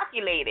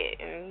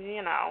miscalculated, and, you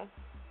know,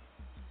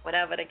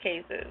 whatever the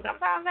case is.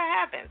 Sometimes that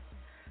happens.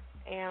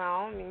 You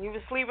know, I mean, you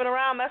were sleeping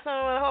around messing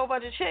with a whole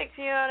bunch of chicks,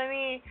 you know what I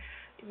mean?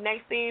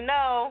 Next thing you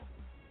know,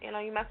 you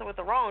messing with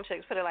the wrong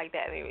chicks, put it like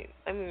that.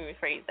 Let me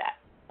rephrase that.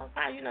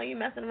 Sometimes, you know, you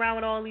messing around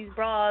with all these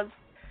broads,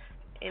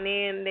 and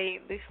then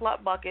they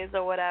slut buckets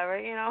or whatever,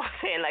 you know what I'm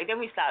saying? Like, let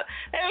me stop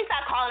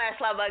calling that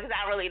slut bucket because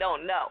I really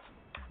don't know.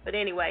 But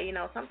anyway, you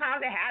know,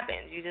 sometimes it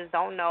happens. You just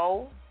don't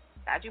know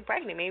that you're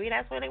pregnant. Maybe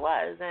that's what it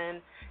was.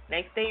 And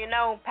next thing you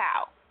know,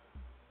 pow.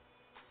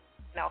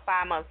 You know,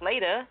 5 months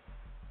later,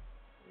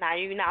 now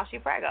she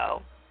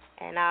preggo.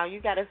 And now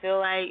you got to feel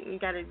like you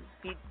got to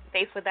be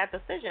faced with that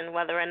decision,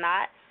 whether or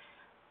not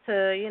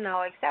to, you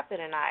know, accept it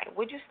or not.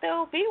 Would you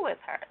still be with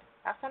her?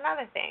 That's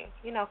another thing,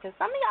 you know, because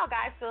some of y'all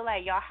guys feel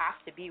like y'all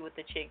have to be with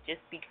the chick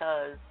just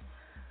because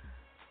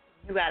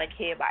you got a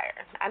kid by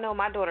her. I know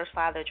my daughter's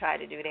father tried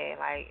to do that,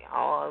 like,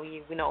 oh,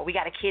 we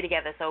got a kid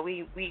together, so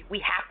we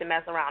have to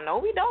mess around. No,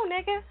 we don't,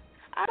 nigga.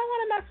 I don't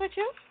want to mess with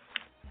you.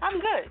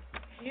 I'm good.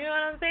 You know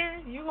what I'm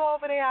saying? You go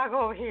over there, I'll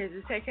go over here.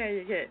 Just take care of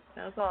your kid.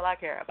 That's all I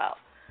care about.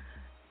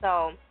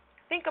 So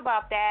think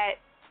about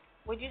that.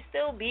 Would you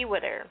still be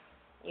with her?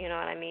 You know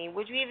what I mean?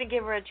 Would you even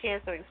give her a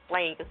chance to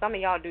explain? Because some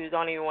of y'all dudes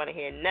don't even want to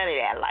hear none of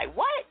that. Like,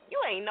 what? You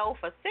ain't know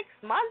for 6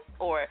 months?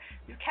 Or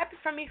you kept it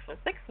from me for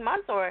 6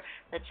 months? Or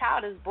the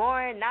child is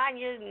born 9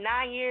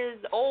 years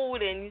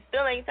old and you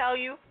still ain't tell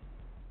you?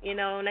 You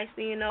know, next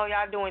thing you know,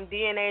 y'all doing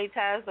DNA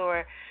tests,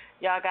 or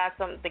y'all got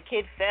the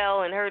kid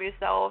fell and hurt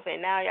himself,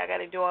 and now y'all got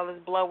to do all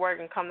this blood work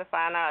and come to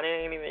find out it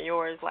ain't even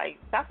yours. Like,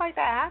 stuff like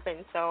that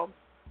happens. So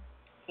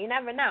you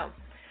never know.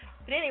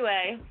 But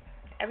anyway,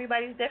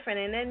 everybody's different.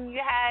 And then you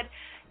had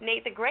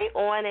Nate the Great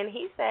on, and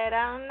he said,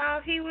 I don't know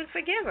if he would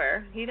forgive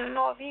her. He don't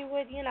know if he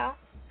would,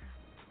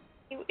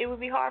 it would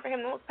be hard for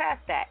him to look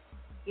past that.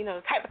 The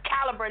type of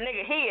caliber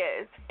nigga he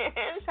is.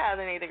 Shout out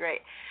to Nate the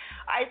Great.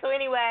 All right, so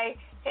anyway,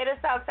 hit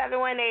us up,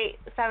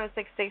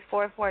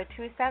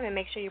 718-766-4427.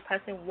 Make sure you're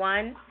pressing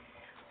 1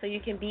 so you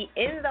can be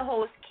in the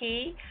host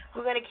key.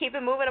 We're going to keep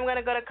it moving. I'm going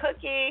to go to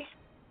Cookie.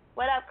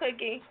 What up,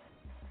 Cookie?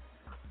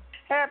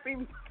 Happy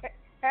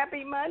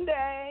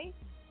Monday.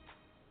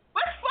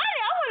 What's funny?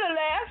 I want to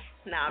laugh.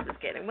 No, I'm just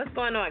kidding. What's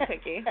going on,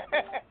 Cookie?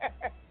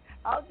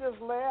 I was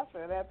just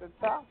laughing at the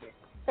topic.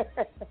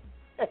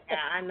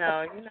 Yeah, I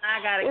know.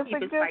 I got to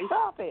keep it spicy. It's a good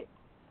topic.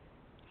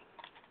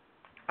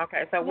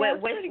 Okay, so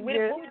what would you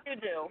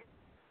do?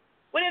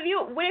 What if you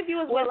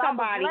was with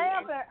somebody?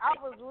 I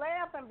was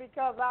laughing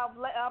because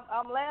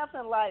I'm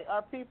laughing like,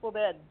 are people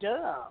that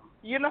dumb?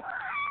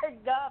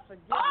 God forgive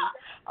me.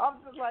 I'm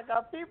just like,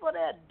 are people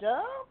that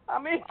dumb? I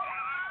mean,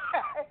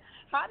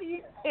 how do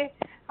you?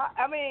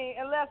 I mean,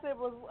 unless it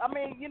was. I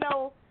mean,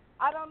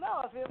 I don't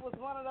know if it was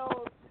one of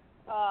those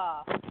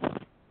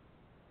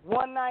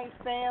one night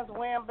stands,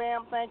 wham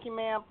bam, thank you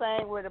ma'am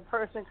thing, where the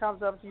person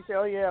comes up to you and say,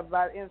 oh yeah,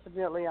 but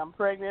incidentally I'm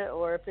pregnant,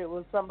 or if it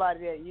was somebody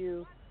that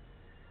you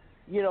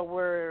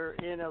were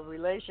in a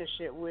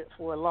relationship with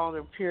for a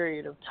longer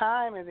period of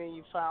time, and then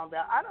you found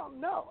out. I don't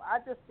know. I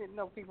just didn't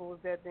know people was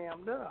that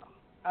damn dumb.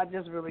 I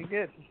just really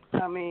didn't.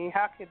 I mean,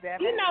 how could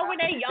that happen? When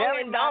they young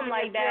and dumb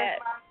like that.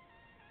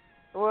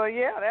 Well,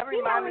 yeah, that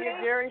reminds me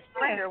of Jerry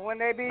Springer when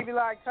they be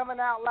like coming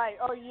out like,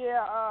 oh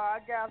yeah, I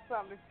got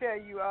something to tell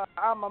you.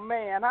 I'm a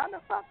man. How the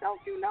fuck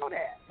don't you know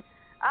that?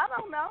 I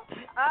don't know.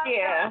 I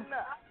don't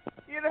know.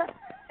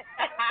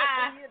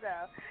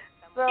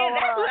 So,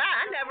 yeah,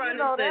 I never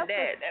understood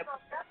that.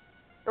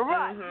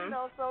 Right.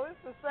 So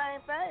it's the same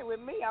thing with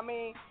me. I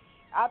mean,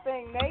 I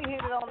think Nate hit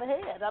it on the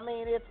head. I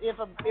mean, if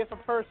a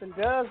person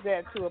does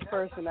that to a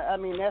person, I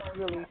mean that's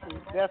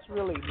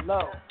really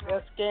low.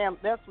 That's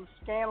some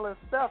scandalous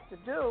stuff to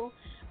do.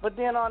 But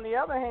then on the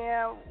other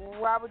hand,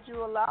 why would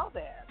you allow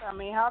that? I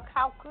mean,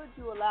 how could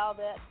you allow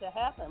that to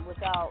happen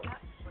without,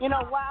 why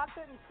I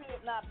couldn't see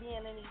it not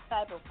being any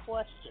type of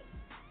question.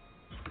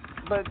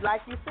 But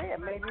like you said,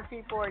 maybe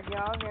people are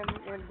young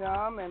and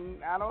dumb,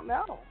 and I don't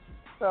know.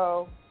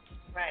 So,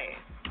 right.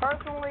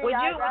 Personally, would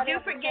you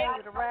forgive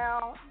it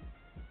around?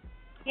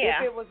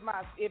 Yeah. If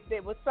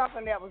it was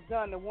something that was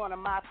done to one of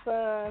my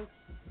sons,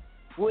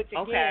 which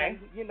again,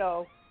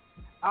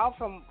 I'm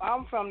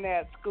from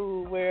that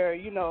school where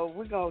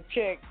we're gonna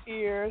check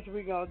ears,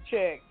 we're gonna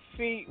check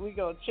feet, we're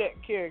gonna check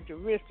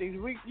characteristics.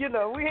 Right.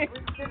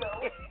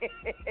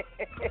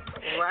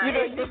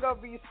 You gonna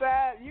be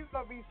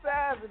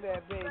sizing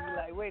that baby.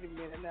 Like, wait a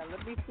minute now,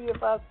 let me see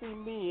if I see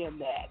me in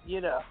that.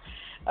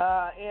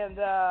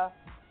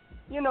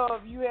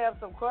 If you have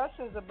some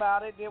questions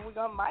about it, then we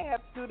might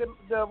have to do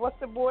the what's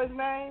the boy's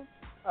name?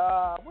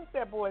 What's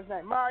that boy's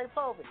name? Maury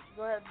Povich.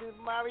 We're gonna have to do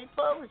the Maury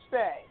Povich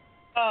thing.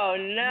 Oh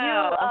no!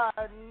 You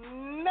are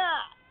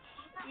not.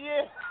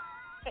 Yeah.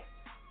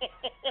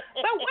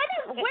 But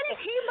what if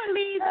he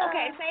believes?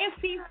 Okay, say if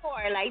C4,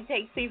 like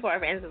take C4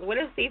 for instance. What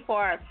if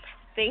C4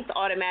 thinks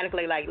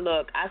automatically like,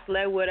 look, I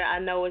slept with her, I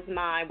know it's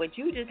mine, but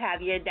you just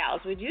have your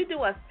doubts. Would you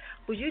do a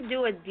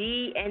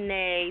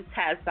DNA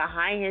test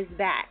behind his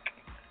back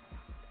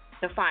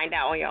to find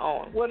out on your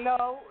own? Well,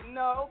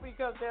 no,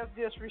 because that's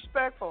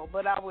disrespectful.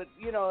 But I would,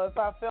 if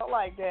I felt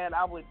like that,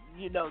 I would,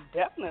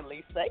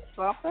 definitely say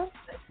something.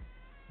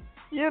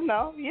 Yeah. He ain't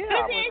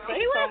trying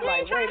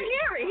to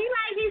hear it.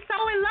 He's so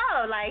in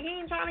love, like he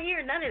ain't trying to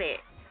hear none of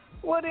that.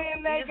 Well,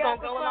 then they got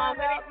to find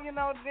out,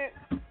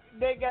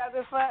 they got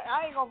to find.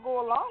 I ain't gonna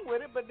go along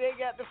with it, but they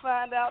got to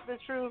find out the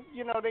truth.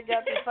 They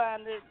got to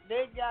find it.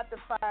 They got to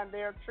find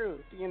their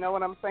truth. You know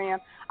what I'm saying?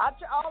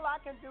 All I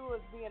can do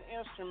is be an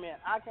instrument.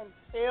 I can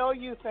tell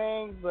you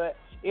things, but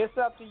it's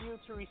up to you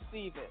to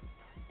receive it.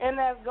 And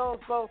that goes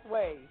both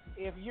ways.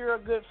 If you're a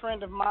good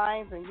friend of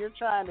mine and you're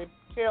trying to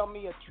tell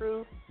me a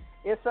truth,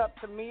 it's up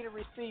to me to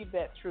receive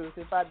that truth.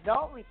 If I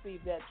don't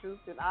receive that truth,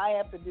 then I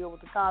have to deal with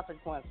the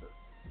consequences.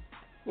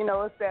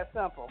 It's that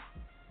simple.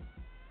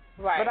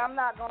 Right. But I'm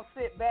not going to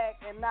sit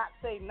back and not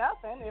say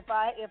nothing. If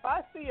I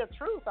see a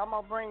truth, I'm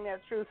going to bring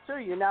that truth to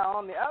you. Now,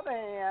 on the other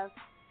hand,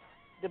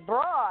 the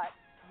broad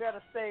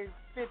better stay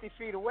 50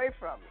 feet away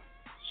from me.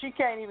 She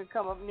can't even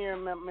come up near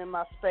me in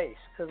my space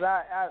because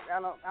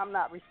I'm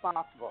not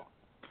responsible.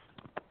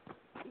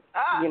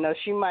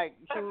 She might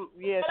come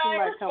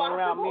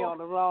around me on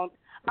the wrong.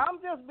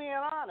 I'm just being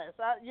honest.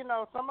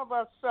 Some of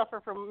us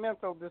suffer from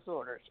mental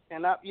disorders,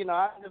 and I'm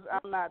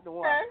not the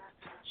one.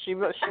 She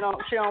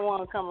don't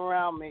want to come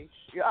around me.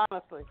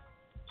 Honestly,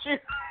 she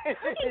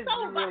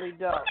really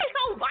does. Why is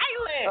so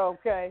violent?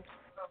 Okay.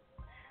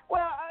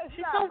 Well,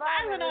 she's so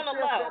violent on the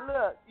low.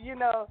 Look,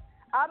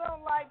 I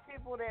don't like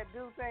people that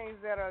do things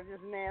that are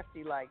just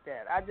nasty like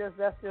that.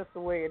 That's just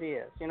the way it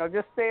is.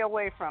 Just stay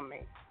away from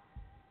me.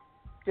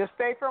 Just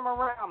stay from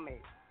around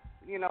me.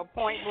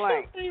 Point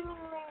blank.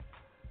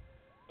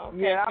 Okay,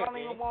 yeah, I don't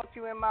even want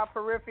you in my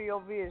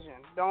peripheral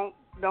vision. Don't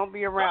Don't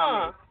be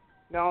around me.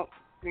 Don't.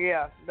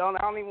 I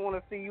don't even want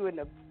to see you in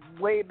the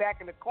way back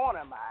in the corner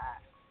of my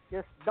eye.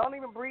 Just don't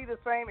even breathe the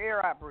same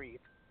air I breathe.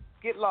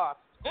 Get lost.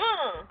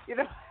 You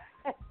know.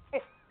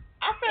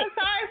 I feel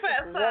sorry for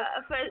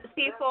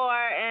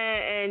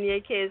C4 and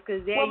your kids,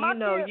 because well, my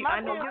kids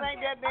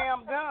ain't that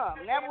damn dumb.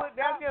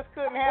 That just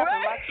couldn't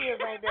happen. My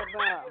kids ain't that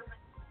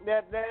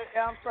dumb.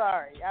 I'm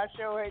sorry. I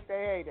sure hate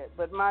they hate it,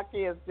 but my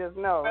kids just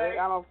know.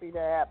 I don't see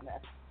that happening.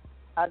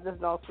 I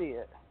just don't see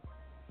it.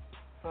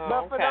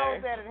 But for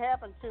those that it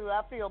happened to,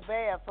 I feel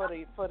bad for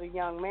the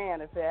young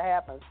man if that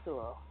happens to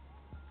him.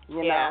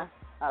 You know,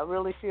 I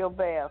really feel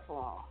bad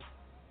for him.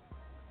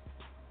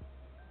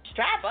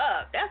 Strap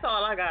up. That's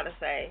all I gotta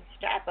say.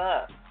 Strap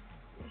up.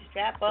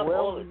 Strap up.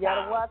 Well, you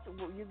gotta watch.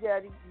 You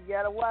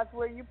gotta watch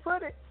where you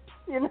put it.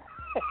 You know.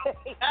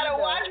 Gotta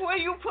watch where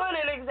you put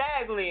it.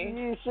 Exactly.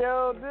 You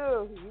sure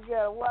do. You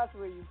gotta watch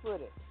where you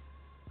put it.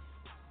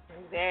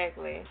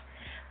 Exactly.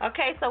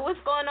 Okay, so what's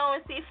going on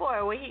with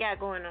C4? What he got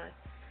going on?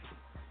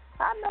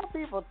 I know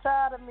people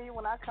tired of me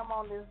when I come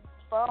on this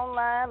phone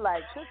line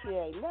like Cookie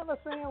ain't never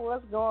seen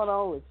what's going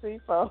on with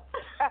C4.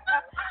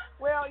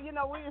 Well, you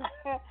know,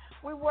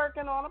 we're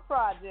working on a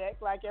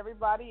project like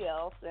everybody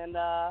else, and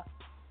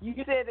you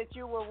said that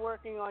you were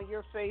working on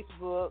your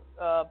Facebook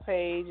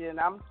page, and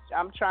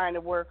I'm trying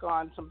to work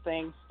on some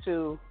things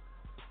too,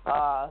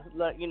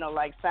 you know,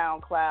 like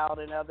SoundCloud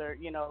and other,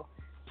 you know.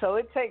 So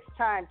it takes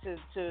time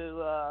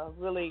to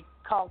really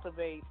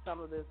cultivate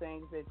some of the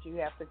things that you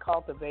have to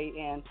cultivate,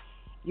 and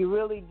you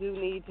really do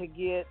need to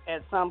get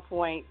at some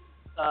point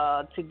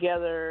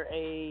together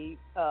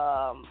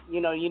you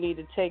know, you need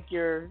to take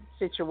your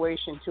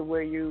situation to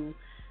where you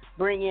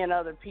bring in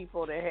other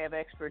people that have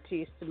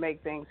expertise to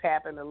make things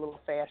happen a little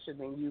faster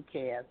than you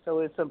can. So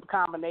it's a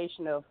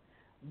combination of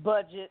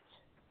budget,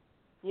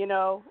 you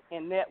know,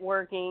 and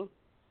networking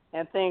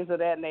and things of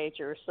that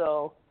nature.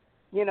 So,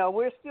 you know,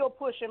 we're still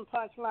pushing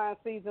Punchline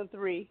Season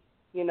 3.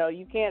 You know,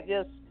 you can't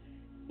just,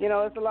 you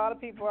know, there's a lot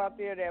of people out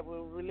there that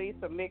will release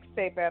a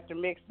mixtape after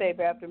mixtape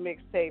after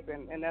mixtape,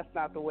 and that's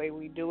not the way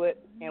we do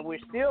it. And we're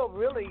still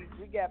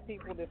we got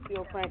people that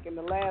still cranking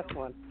the last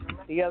one,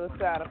 The Other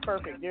Side of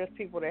Perfect. There's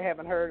people that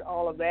haven't heard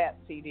all of that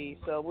CD.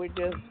 So we're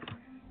just,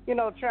 you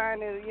know, trying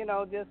to, you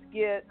know, just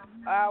get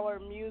our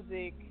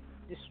music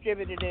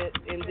distributed it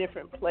in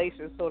different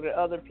places so that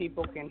other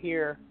people can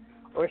hear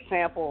or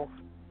sample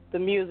the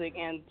music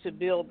and to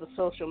build the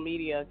social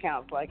media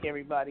accounts like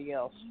everybody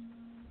else.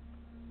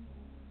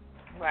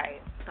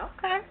 Right.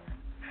 Okay.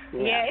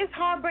 Yeah, it's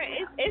hard.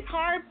 It's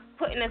hard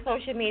putting the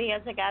social media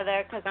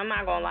together because I'm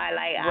not gonna lie.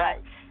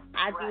 Like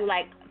I do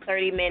like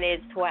 30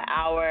 minutes to an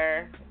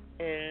hour,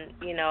 and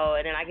you know,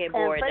 and then I get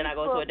bored. Then I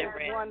go to a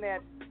different.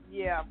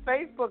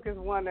 Facebook is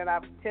one that I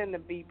tend to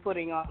be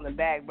putting on the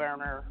back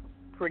burner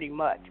pretty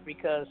much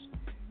because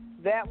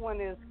that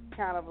one is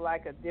kind of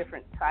like a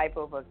different type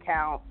of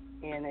account,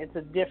 and it's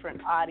a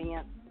different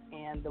audience,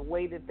 and the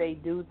way that they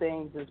do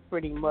things is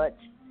pretty much.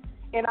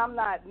 And I'm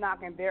not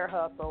knocking their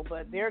hustle,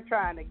 but they're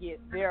trying to get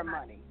their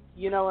money.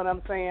 You know what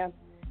I'm saying?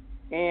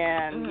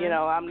 And you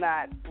know, I'm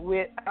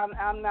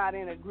not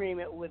in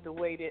agreement with the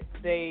way that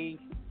they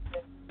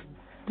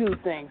do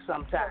things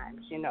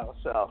sometimes. You know,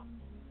 so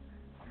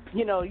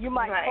you know, you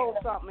might post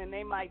something and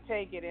they might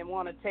take it and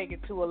want to take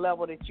it to a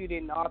level that you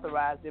didn't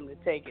authorize them to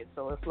take it.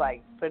 So it's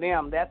like for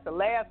them, that's the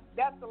last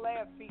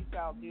piece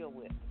I'll deal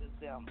with is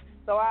them.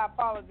 So I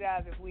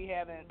apologize if we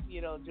haven't,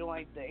 you know,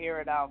 joined the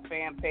Air It Out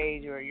fan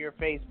page or your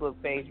Facebook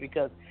page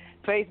because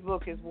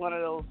Facebook is one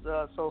of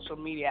those social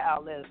media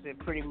outlets that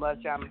pretty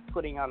much I'm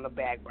putting on the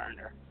back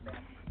burner.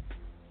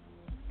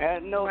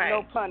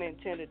 No pun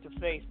intended to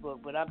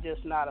Facebook, but I'm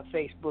just not a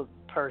Facebook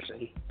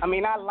person. I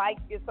mean,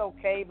 it's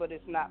okay, but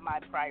it's not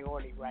my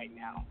priority right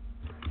now.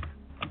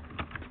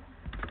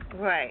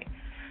 Right.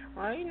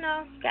 Well, you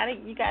know,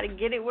 you gotta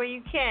get it where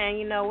you can.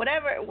 You know,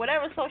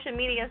 whatever social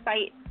media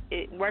site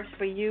it works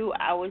for you,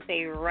 I would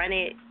say run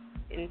it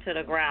into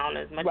the ground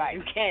as much as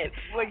you can.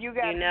 Well, you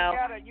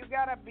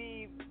gotta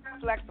be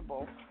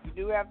flexible. You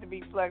do have to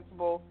be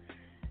flexible,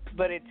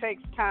 but it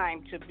takes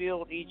time to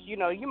build each. You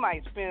know, you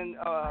might spend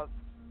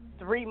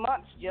 3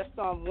 months just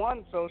on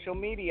one social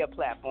media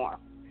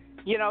platform.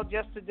 You know,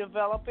 just to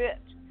develop it.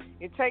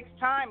 It takes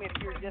time if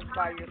you're just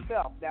by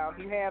yourself. Now, if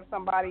you have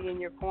somebody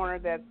in your corner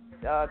that's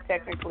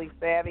technically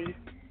savvy,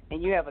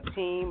 and you have a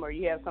team or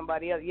you have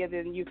somebody else,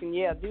 then you can,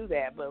 do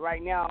that. But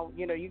right now,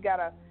 you know, you got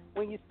to,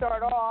 when you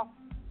start off,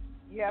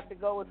 you have to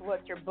go with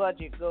what your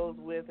budget goes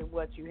with and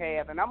what you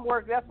have. And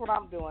that's what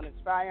I'm doing. It's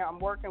fine. I'm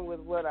working with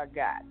what I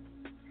got.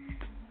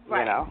 Right.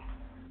 You know?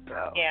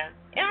 So. Yeah.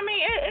 I mean,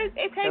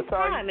 it takes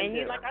time.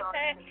 And like I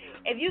said,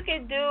 if you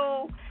could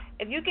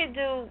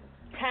do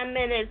 10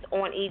 minutes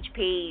on each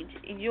page,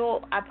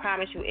 I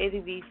promise you,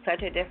 it'll be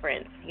such a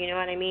difference. You know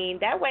what I mean?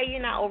 That way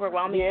you're not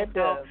overwhelming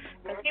yourself.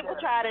 Because people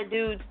try to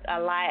do a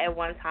lot at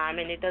one time,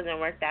 and it doesn't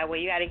work that way.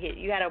 You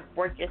gotta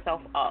work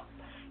yourself up.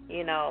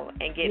 you know,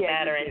 and get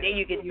better. And then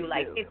you could do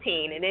like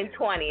 15 and then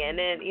 20 and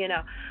then, you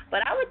know.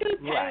 But I would do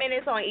 10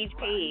 minutes on each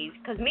page.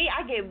 Because me,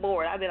 I get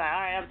bored. I'd be like, all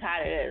right, I'm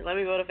tired of this. Let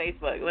me go to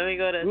Facebook. Let me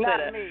go to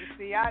Twitter. Not me.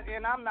 See,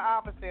 I'm the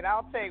opposite.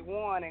 I'll take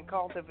one and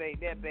cultivate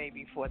that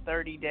baby for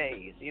 30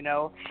 days, you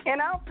know.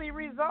 And I'll see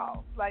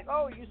results. Like,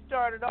 oh, you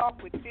started off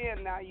with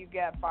 10, now you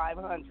got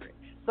 500.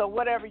 So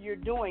whatever you're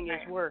doing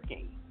is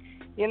working.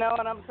 You know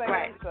what I'm saying?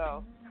 Right.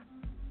 So.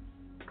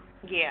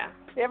 Yeah.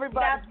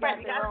 Everybody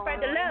you gotta spread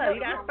the love.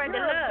 You gotta spread the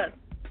love.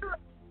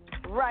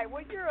 Right.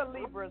 Well, you're a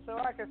Libra, so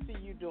I can see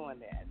you doing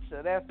that.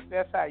 So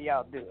that's how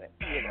y'all do it,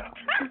 you know.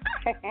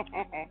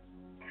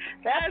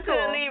 That's cool.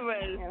 The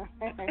Libras.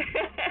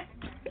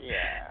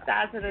 Yeah.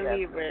 Shout to the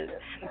Libras.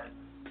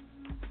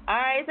 All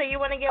right, so you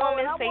want to give them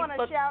his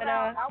Facebook?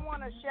 I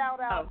want to shout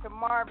out to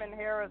Marvin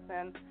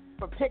Harrison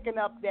for picking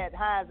up that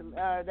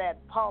that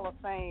Hall of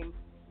Fame.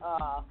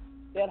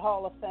 That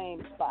Hall of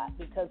Fame spot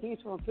because he's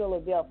from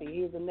Philadelphia.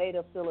 He's a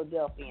native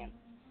Philadelphian.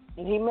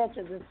 And he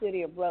mentioned the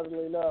city of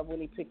brotherly love when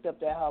he picked up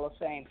that Hall of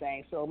Fame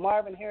thing. So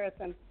Marvin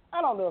Harrison,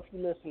 I don't know if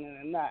you're listening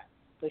or not,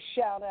 but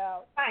shout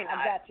out. I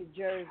got your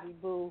jersey,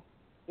 boo.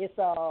 It's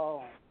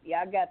all,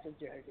 I got your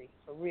jersey.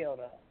 For real,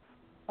 though.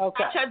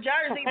 Okay. Got your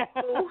jersey,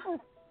 boo.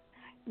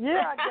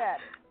 Yeah, I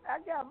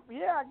got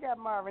it. I got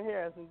Marvin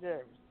Harrison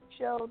jersey.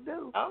 Sure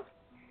do. Oh.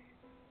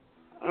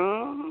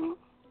 Mm-hmm.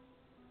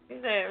 He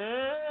said,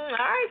 all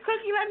right,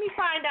 Cookie, let me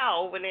find out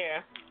over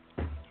there.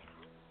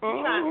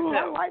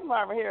 I like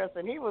Marvin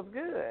Harrison. He was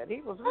good.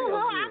 He was real good.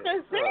 I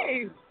can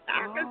see.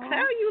 I can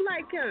tell you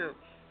like him.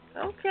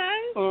 Okay.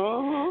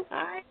 All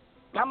right.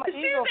 I'm an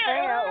Eagle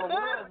fan, or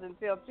was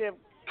until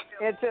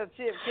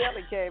Chip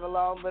Kelly came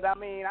along. But I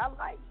mean, I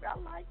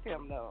liked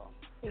him though.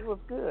 He was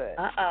good.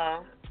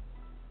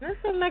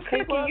 Listen, look,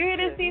 Cookie, you hear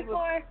this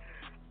before?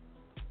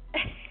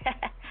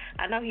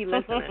 I know he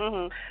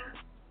listening.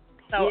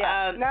 So,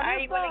 now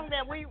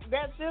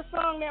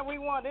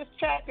this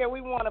track that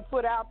we want to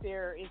put out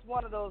there is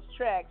one of those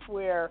tracks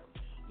where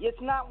it's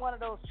not one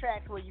of those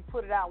tracks where you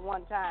put it out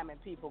one time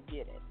and people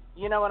get it.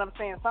 You know what I'm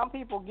saying? Some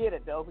people get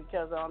it though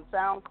because on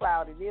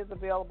SoundCloud it is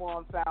available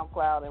on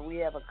SoundCloud and we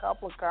have a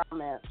couple of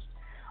comments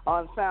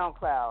on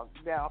SoundCloud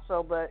now.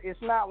 So, but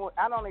it's not.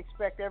 I don't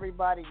expect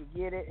everybody to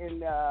get it,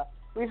 and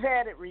we've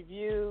had it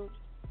reviewed,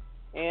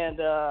 and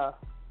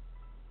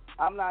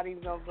I'm not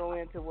even gonna go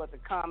into what the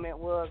comment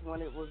was when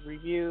it was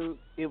reviewed.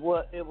 It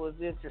was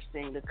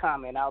interesting, the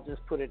comment. I'll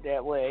just put it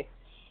that way.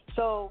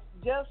 So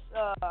just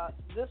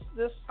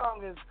this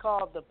song is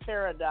called The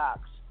Paradox.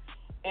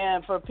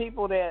 And for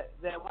people that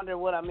wonder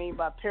what I mean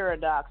by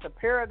paradox, a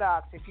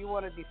paradox, if you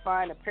want to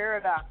define a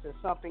paradox, is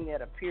something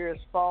that appears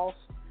false,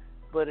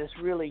 but it's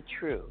really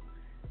true.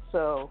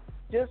 So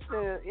just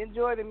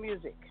enjoy the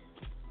music.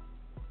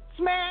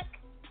 Smack!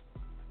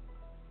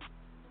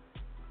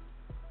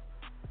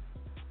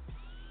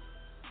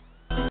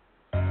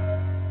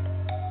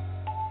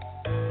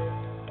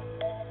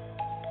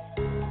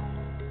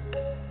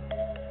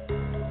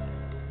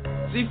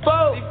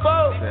 C4.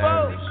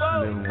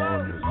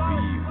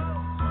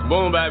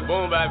 Boom back.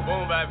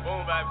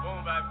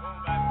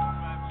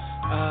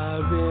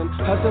 I've been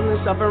hustling,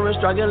 suffering,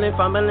 struggling,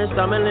 fumbling,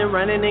 stumbling,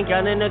 running and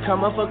gunning to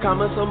come up for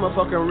commas. So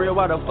motherfucking real.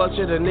 Why the fuck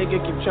should a nigga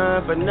keep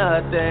trying for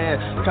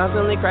nothing?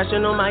 Constantly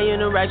crashing on my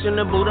interaction.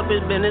 The boot up his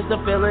business, the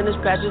feeling is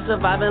passion,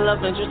 surviving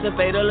love interest and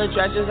fatal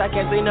attractions. I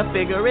can't seem to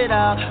figure it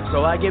out,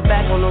 so I get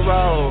back on the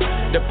road.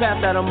 The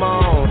path that I'm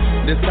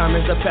on, this time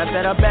is the path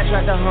that I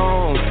backtrack to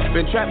home.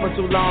 Been trapped for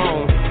too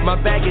long, my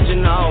baggage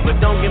and all,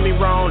 but don't get me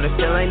wrong, there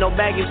still ain't no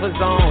baggage for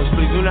zones.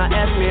 Please do not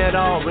ask me at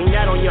all, bring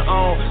that on your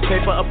own.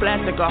 Paper or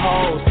plastic or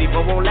hole.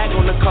 People won't lack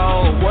on the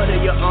code. What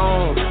are your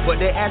own? What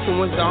they asking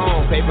was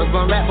on. Papers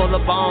run rap full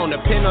of bone.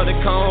 The pin or the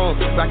cone.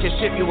 Rocket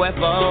ship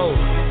UFO.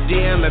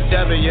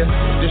 DMFW.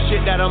 The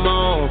shit that I'm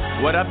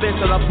on. What I've been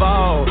till I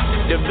fall.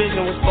 The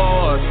vision was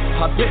forged.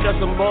 I picked up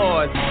some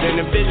boards.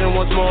 Then the vision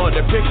was more.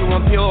 The picture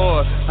was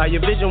pure. How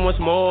your vision was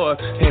more.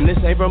 And this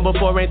ain't from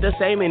before ain't the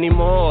same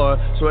anymore.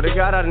 Swear to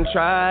God I done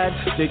tried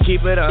to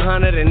keep it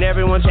 100 and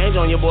everyone change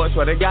on your board.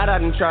 Swear to God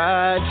I done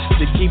tried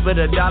to keep it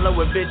 $1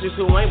 with bitches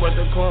who ain't worth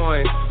a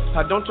coin.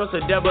 I don't trust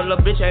a devil, a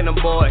bitch ain't a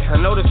boy. I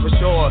know this for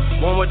sure.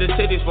 One with the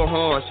titties for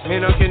horns,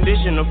 in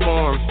unconditional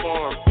form.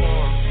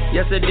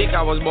 Yes, a dick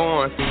I was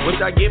born, which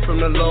I get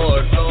from the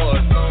Lord.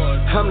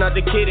 I'm not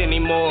the kid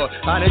anymore.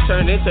 I done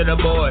turned into the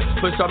boy.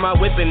 Push on my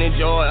whip and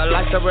enjoy a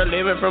lifestyle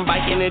living from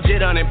biking and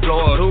jet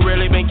unemployed. Who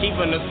really been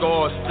keeping the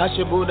scores? I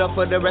should boot up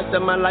for the rest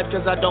of my life,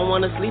 cause I don't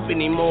wanna sleep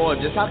anymore.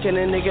 Just how can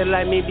a nigga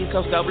like me be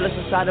so selfless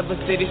inside of a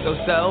city so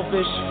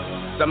selfish?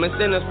 Some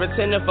incentives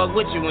pretend to fuck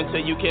with you until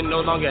you can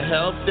no longer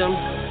help them.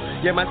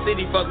 Yeah, my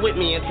city fuck with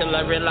me until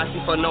I realize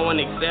before no one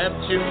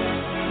accepts you.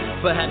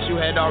 Perhaps you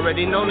had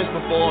already known this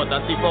before.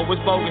 Thought C4 was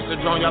bogus, a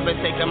drone. Y'all been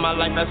taking my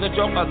life as a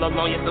joke all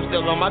along. Yes, I'm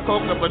still on my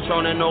coke,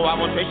 Patron, and no, I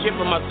won't trade shit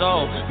for my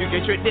soul. You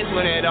can trick this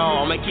one at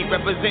all. I'ma keep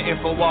representing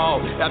for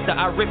Wall. After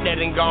I rip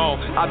that and gone,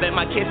 I bet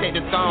my kids hate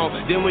the song.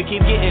 Then we keep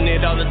getting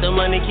it all. Let the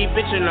money keep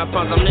bitching our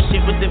funds. I'm the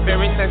shit with the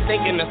very sense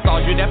thinking the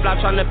stars. You that fly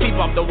trying to peep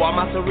off the wall.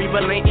 My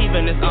cerebral ain't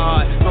even, it's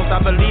odd. Don't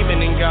stop believing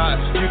in God.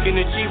 You can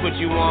achieve what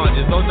you want.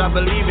 Just don't stop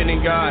believing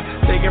in God.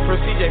 Take it from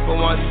CJ for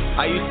once.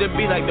 I used to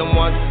be like them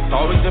once.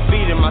 Always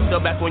defeating myself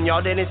back when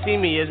y'all didn't see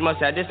me as much.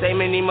 Had the same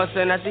many months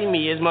and not see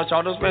me as much.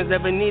 All those friends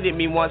never needed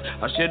me once.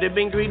 I should have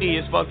been greedy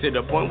as fuck to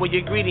the point where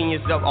you're greeting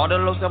yourself. All the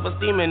low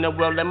self-esteem in the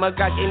world. Let my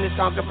God in this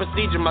time to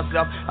procedure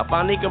myself. I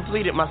finally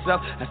completed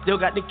myself. I still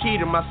got the key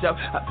to myself.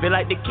 I feel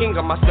like the king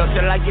of myself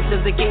till I get to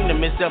the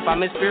kingdom itself.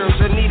 I'm in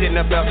spiritual need in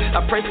the belt.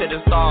 I pray to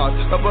the stars,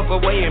 up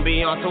away and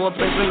beyond. To a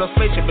place where no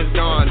spaceship is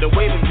gone. The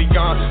wave is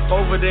gone.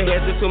 Over the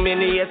heads of too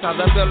many years. I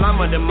feel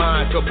I'm on the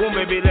mind. Kaboom,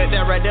 baby, let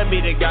that right there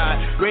be the guy.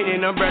 Great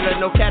in umbrella,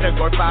 no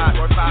category 5.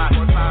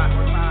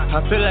 I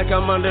feel like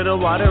I'm under the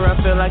water. I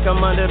feel like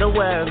I'm under the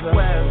weather.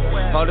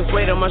 All this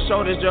weight on my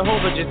shoulders,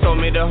 Jehovah just told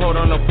me to hold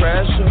on, no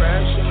pressure.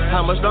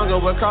 How much longer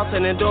we're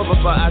crossing the door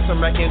before I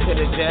come back into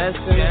the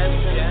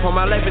Jetson? All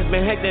my life has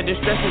been hectic,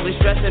 distressingly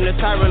stressing, the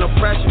tyrant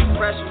oppression.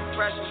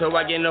 So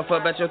I get no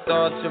fuck about your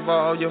thoughts of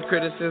all your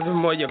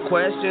criticism or your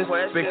questions.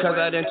 Because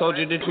I done told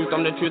you the truth,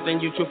 I'm the truth,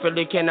 and you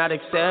truthfully cannot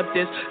accept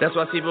this. That's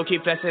why people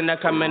keep flexing. I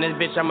come in this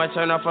bitch, I'ma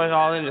turn off for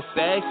all in the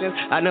sections.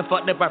 I done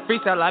fucked up my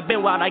freestyle, I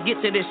been wild. I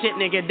get to this shit,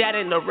 nigga, that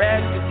in the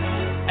rest.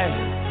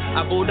 Ay.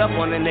 I booed up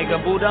on the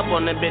nigga, booed up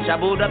on the bitch. I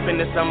booed up in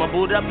the summer,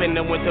 booed up in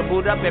the winter,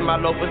 booed up in my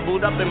loafers,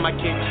 booed up in my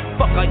kick.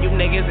 Fuck all you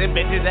niggas and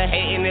bitches that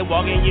hating and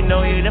walking, you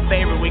know he the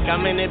favorite. We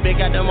come in and big,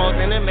 got the most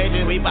in the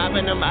major. We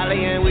poppin' the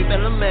molly and we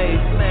feel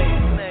amazed.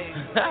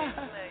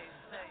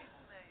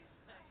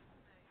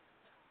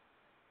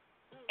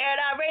 Air It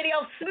Out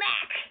Radio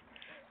Smack.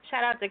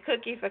 Shout out to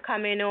Cookie for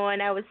coming on.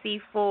 That was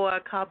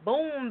C4.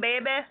 Kaboom,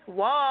 baby.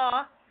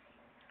 Wall.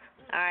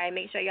 Alright,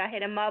 make sure y'all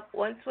hit him up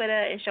on Twitter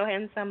and show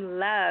him some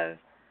love.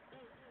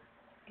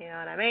 You know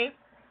what I mean?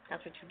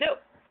 That's what you do.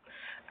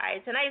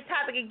 Alright, tonight's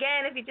topic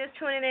again, if you're just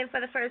tuning in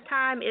for the first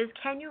time, is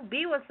can you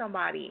be with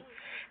somebody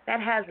that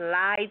has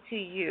lied to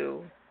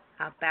you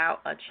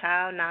about a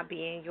child not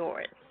being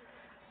yours?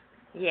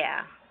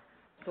 Yeah,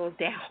 goes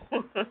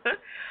down.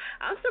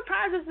 I'm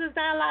surprised there's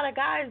not a lot of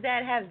guys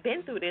that have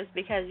been through this,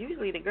 because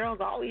usually the girls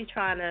are always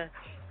trying to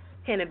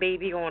pin a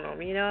baby on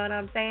them, you know what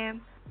I'm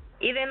saying?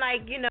 Even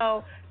like, you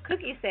know,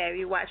 Cookie said,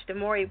 you watch the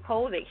Maury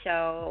Povich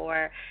show,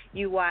 or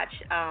you watch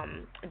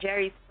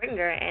Jerry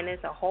Springer, and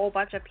there's a whole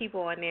bunch of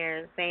people on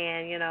there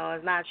saying, you know,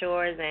 it's not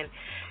yours, and,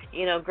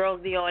 you know,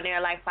 girls be on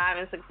there like 5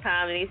 and 6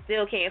 times, and they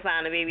still can't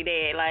find the baby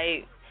dead.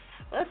 Like,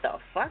 what the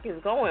fuck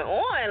is going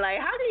on? Like,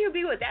 how can you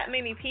be with that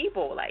many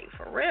people? Like,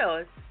 for real,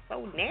 it's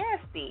so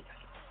nasty.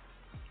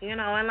 You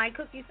know, and like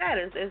Cookie said,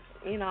 it's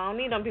you know, I don't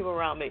need them people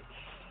around me.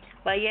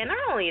 But yeah, not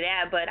only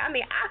that, but I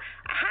mean, I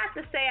have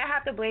to say, I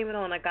have to blame it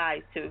on the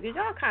guys too, because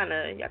y'all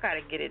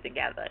gotta get it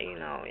together. You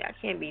know, y'all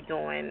can't be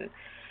doing.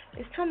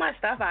 There's too much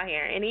stuff out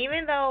here, and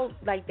even though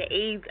like the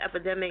AIDS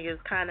epidemic is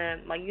kind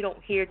of like you don't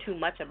hear too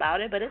much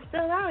about it, but it's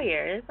still out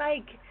here. It's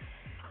like,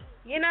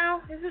 you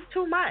know, it's just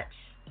too much.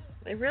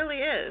 It really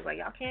is. Like,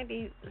 y'all can't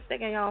be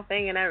sticking y'all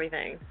thing and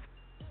everything. You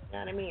know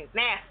what I mean? It's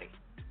nasty.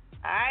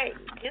 All right,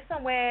 get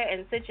somewhere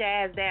and sit your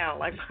ass down,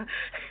 like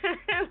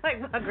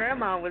my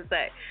grandma would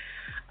say.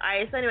 All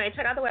right, so anyway,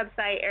 check out the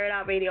website,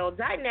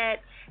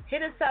 airitoutradio.net.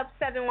 Hit us up,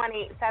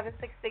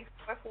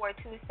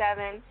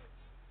 718-766-4427.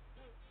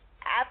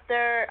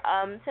 After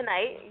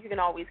tonight, you can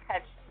always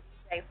catch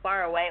DJ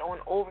Far Away on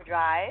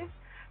Overdrive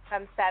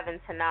from 7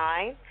 to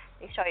 9.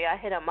 Make sure y'all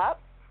hit him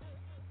up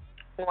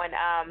on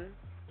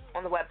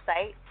the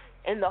website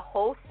in the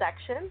host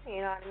section.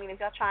 You know what I mean? If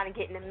y'all trying to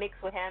get in the mix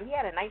with him, he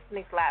had a nice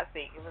mix last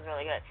week. It was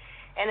really good.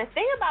 And the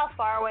thing about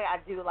Faraway, I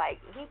do like,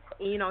 he's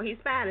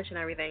Spanish and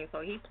everything,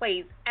 so he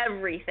plays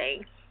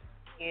everything.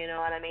 You know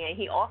what I mean? And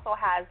he also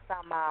has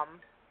some,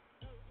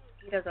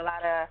 he does a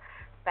lot of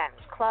Spanish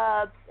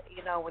clubs,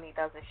 you know, when he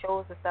does the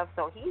shows and stuff.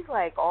 So he's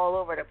like all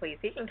over the place.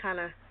 He can kind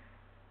of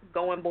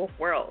go in both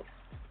worlds.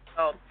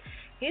 So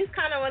he's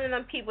kind of one of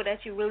them people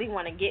that you really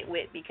want to get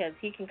with, because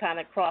he can kind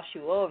of cross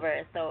you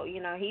over. So, you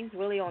know, he's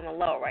really on the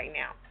low right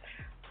now.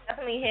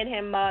 Definitely hit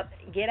him up,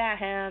 get at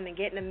him, and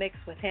get in the mix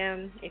with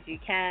him if you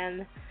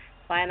can.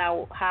 Find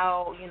out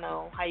how you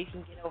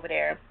can get over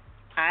there.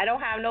 I don't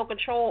have no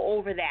control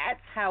over that.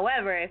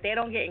 However, if they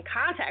don't get in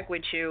contact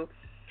with you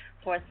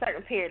for a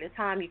certain period of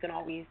time, you can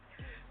always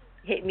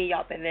hit me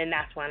up, and then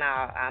that's when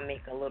I'll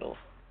make a little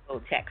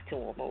text to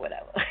them or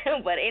whatever.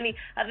 But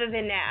other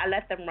than that, I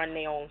let them run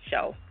their own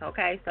show.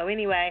 Okay, so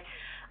anyway,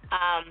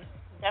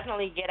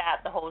 definitely get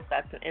out the whole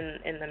stuff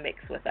in the mix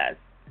with us.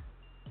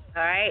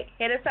 All right,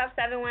 hit us up,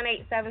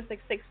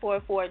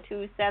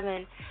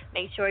 718-766-4427.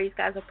 Make sure you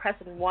guys are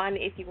pressing 1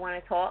 if you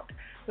want to talk.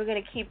 We're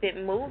going to keep it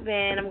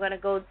moving. I'm going to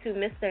go to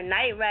Mr.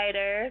 Night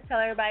Rider. Tell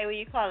everybody where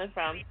you're calling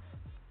from.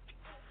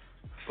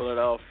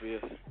 Philadelphia,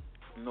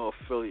 North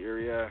Philly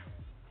area.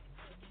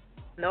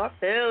 North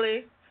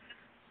Philly.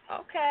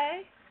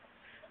 Okay.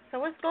 So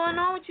what's going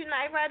on with you,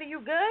 Knight Rider? You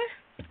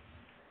good?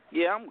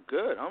 Yeah, I'm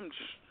good. I'm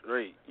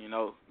straight,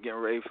 getting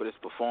ready for this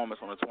performance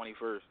on the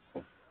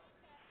 21st.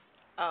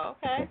 Oh,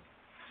 okay.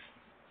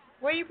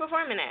 Where are you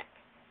performing at?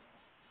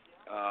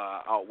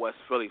 Out West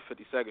Philly,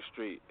 52nd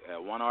Street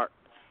at One Art,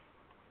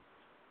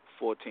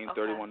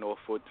 1431 North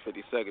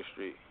 52nd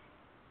Street.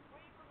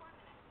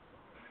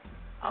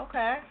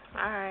 Okay.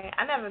 All right.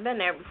 I've never been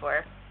there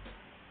before.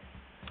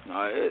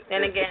 No, it's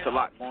a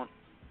lot going.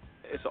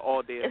 It's an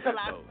all-day event,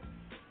 though.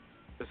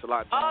 It's a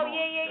lot going on. Oh,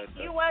 yeah.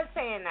 You was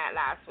saying that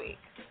last week.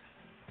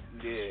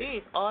 Yeah.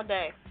 Jeez, all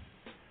day.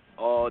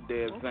 All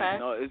day event. Okay.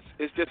 No,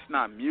 it's just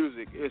not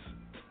music. It's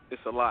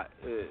a lot.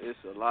 It's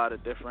a lot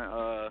of different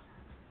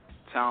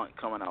talent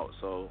coming out.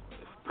 So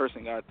if a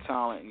person got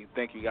talent and you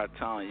think you got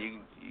talent,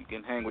 you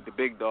can hang with the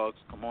big dogs.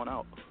 Come on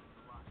out.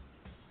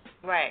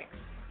 Right.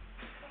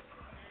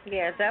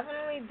 Yeah,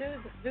 definitely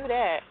do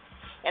that.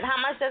 And how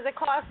much does it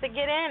cost to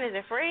get in? Is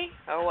it free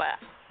or what?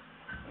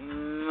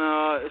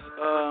 No, it's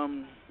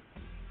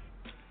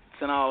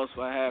 $10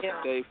 for a half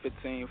a day,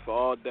 $15 for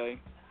all day.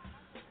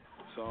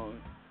 So.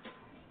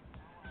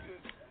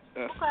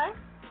 Yeah. Okay.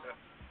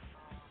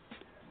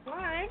 All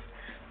right.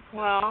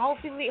 Well,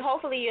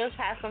 hopefully you'll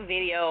have some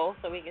video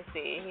so we can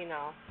see,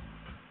 Oh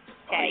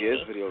yeah,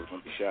 this video is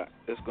gonna be shot.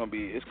 It's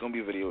gonna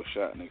be video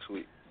shot next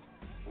week.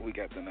 We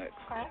got the next.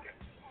 Okay.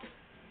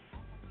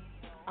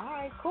 All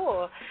right,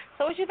 cool.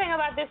 So what you think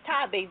about this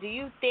topic? Do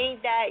you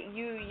think that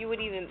you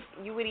would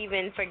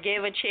even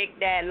forgive a chick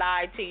that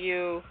lied to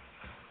you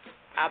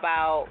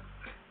about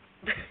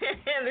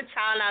the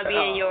child not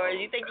being yours?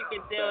 You think you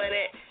can deal with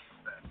it?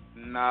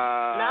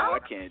 Nah, no? I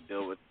can't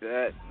deal with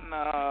that.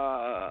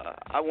 Nah,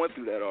 I went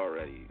through that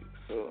already.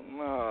 So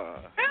nah.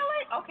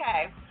 Really?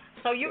 Okay.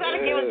 So you gotta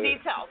give us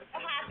details.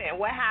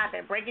 What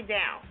happened? Break it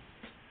down.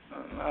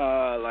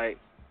 Like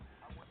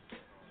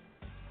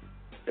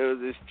it was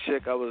this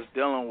chick I was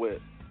dealing with.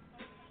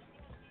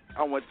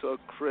 I went to a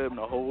crib and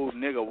a whole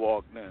nigga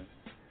walked in.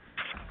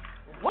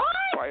 What?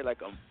 Probably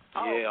like a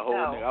whole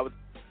nigga.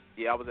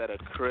 I was at a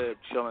crib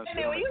chilling,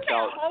 sitting on the couch. When you say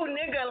a whole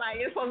nigga, like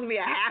it's supposed to be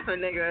a half a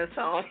nigga or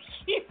something.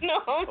 You know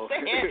what I'm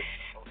saying?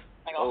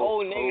 Like a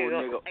whole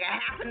nigga. Like a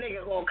half a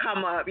nigga gonna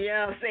come up. You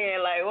know what I'm saying?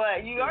 Like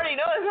what? You already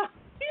know it's.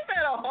 He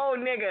said a whole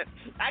nigga.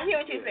 I hear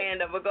what you're saying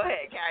though, but go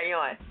ahead, carry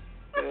on.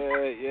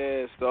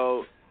 Yeah.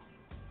 So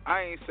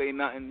I ain't say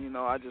nothing.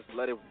 I just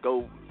let it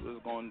go. What it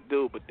was gonna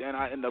do, but then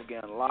I ended up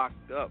getting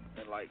locked up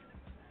and like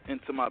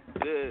into my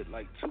bed,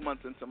 like 2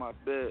 months into my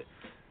bed.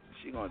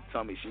 She gonna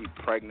tell me she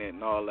pregnant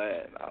and all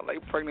that. And I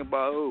like, pregnant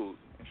by who?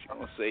 And she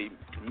gonna say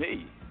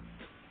me.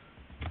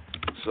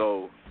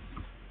 So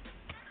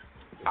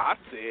I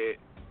said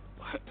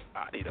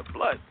I need a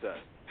blood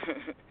test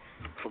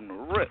from the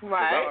rip.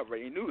 Right. I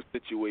already knew the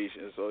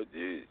situation. So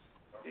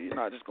you're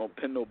not just gonna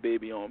pin no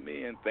baby on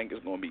me and think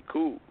it's gonna be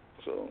cool.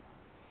 So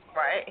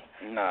right.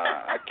 Nah,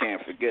 I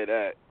can't forget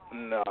that.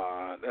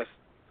 Nah,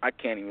 I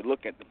can't even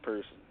look at the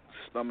person's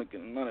stomach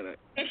and none of that.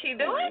 Did she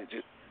do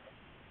it?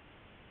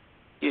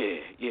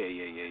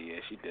 Yeah,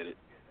 she did it.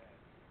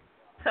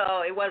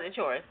 So it wasn't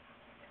yours?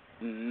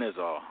 That's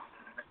all.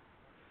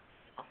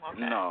 Okay.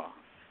 No.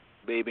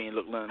 Baby ain't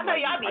look nothing I know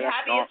like y'all be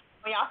happy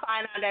when y'all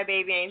find out that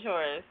baby ain't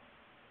yours.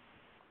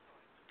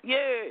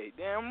 Yeah,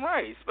 damn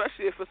right.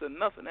 Especially if it's a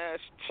nothing-ass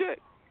chick.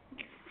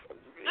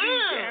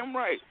 Damn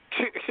right.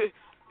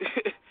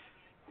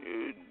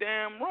 You're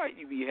damn right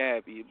you be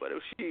happy. But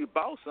if she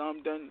about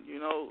something, then,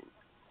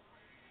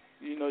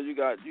 you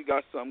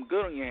got something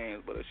good on your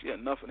hands. But if she a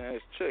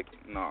nothing-ass chick,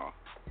 nah.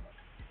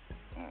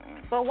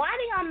 But why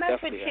do y'all mess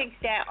with chicks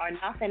that are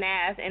nothing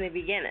ass in the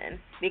beginning?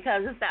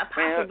 Because it's that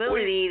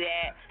possibility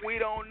that we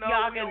don't know.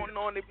 Y'all we don't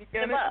know in the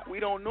beginning. We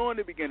don't know in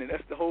the beginning.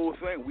 That's the whole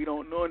thing. We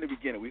don't know in the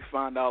beginning. We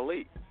find out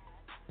late.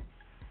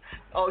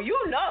 Oh, you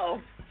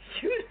know.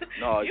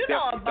 No, you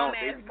know a bum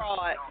ass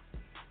broad.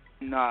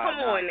 Nah,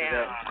 come on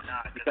now.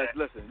 Because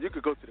listen, you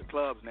could go to the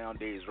clubs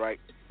nowadays, right?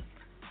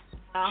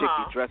 Uh-huh. Chick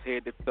be dressed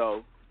head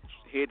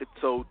to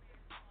toe,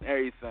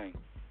 everything.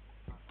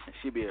 And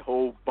she be a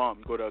whole bum.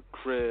 You go to a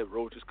crib,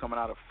 roaches coming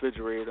out of the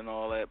refrigerator and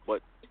all that.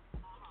 But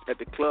at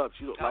the club,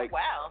 she look like.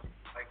 Wow.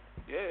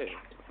 Yeah,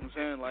 I'm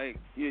saying, like,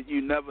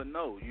 you never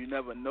know. You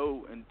never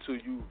know until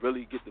you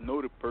really get to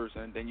know the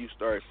person. Then you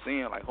start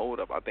seeing, like, hold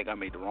up, I think I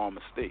made the wrong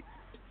mistake.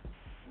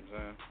 You know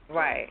what I'm saying?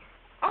 Right.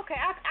 Okay,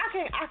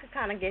 I could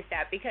kind of get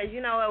that because,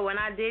 you know what, when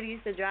I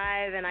used to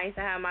drive and I used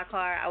to have my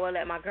car, I would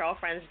let my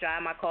girlfriends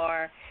drive my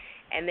car.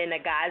 And then the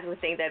guys would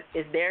think that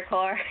it's their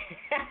car.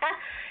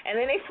 And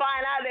then they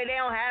find out that they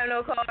don't have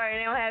no car and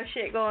they don't have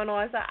shit going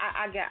on. So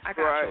I got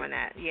right. you on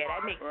that. Yeah,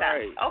 that makes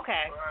right. sense.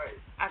 Okay. Right.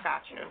 I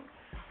got you.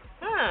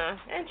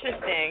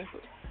 Interesting.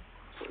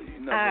 So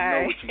you never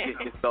know what you get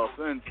yourself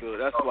into.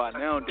 That's why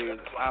nowadays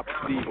I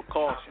proceed with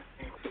caution.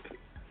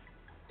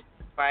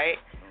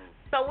 Right.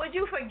 So would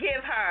you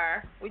forgive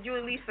her? Would you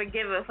at least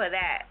forgive her for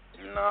that?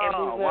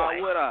 No, why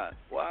would I?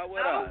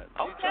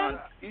 Okay.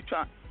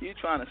 You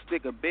trying to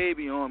stick a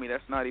baby on me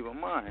that's not even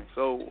mine.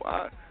 So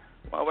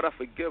why would I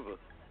forgive her?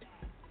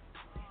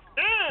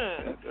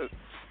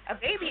 A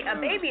baby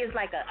is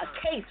like a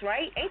case,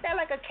 right? Ain't that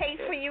like a case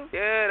for you?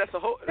 Yeah, that's a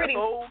whole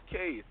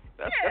case.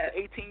 That's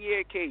an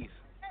 18-year case.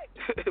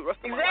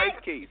 Rest of my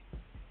life case.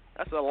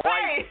 That's a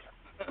life.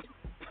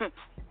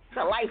 It's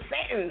a life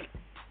sentence.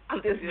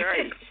 I'm just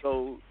right.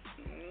 So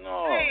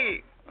no.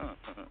 Hey.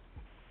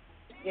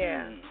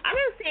 Yeah, I've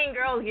been seeing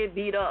girls get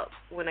beat up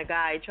when a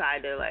guy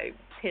tried to like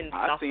pin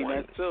stuff on. I seen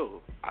that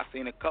too. I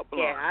seen a couple.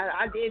 Yeah,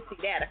 I did see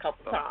that a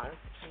couple times.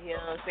 You know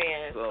what I'm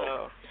saying?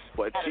 So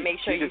but gotta make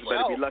sure she you just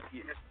better be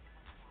lucky.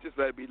 Just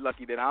better be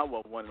lucky that I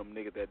wasn't one of them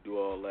niggas that do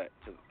all that.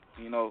 Cause,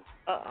 you know,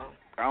 I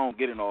don't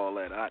get in all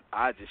that.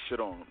 I just shit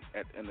on him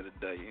at the end of the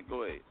day.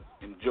 Go ahead,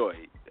 enjoy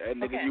it. That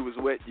nigga you was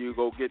with, you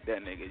go get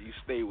that nigga. You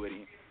stay with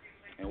him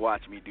and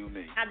watch me do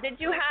me. Now, did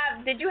you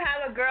have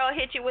a girl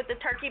hit you with the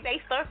turkey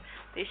baster?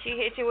 Did she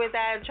hit you with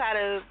that and try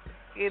to,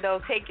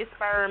 take your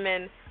sperm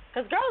and?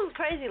 Cause girls is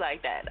crazy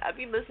like that. I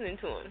be listening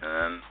to them.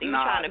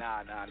 Nah.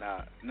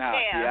 Yeah. See,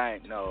 I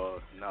ain't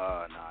no.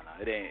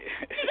 It ain't.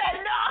 You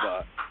said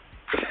no.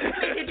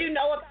 Did you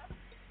know about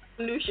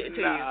new shit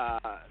to you?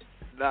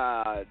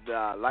 Nah.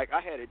 Like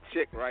I had a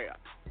chick, right?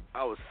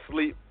 I was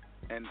asleep,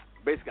 and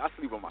basically I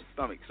sleep on my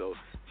stomach, so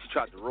she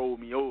tried to roll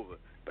me over,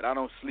 but I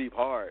don't sleep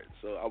hard,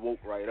 so I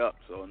woke right up.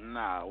 So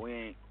nah,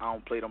 I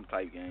don't play them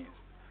type games,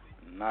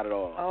 not at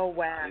all. Oh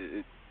wow.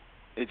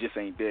 It just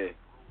ain't there.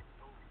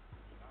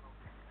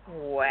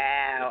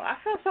 Wow, I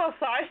feel so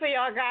sorry for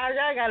y'all guys.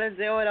 Y'all gotta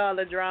deal with all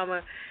the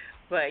drama,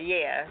 but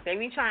yeah, they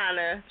be trying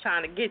to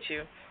get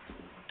you.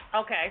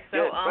 Okay,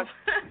 so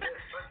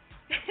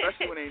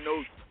especially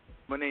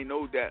when they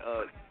know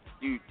that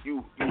you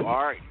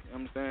alright. You know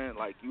what I'm saying?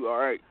 Like you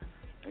alright,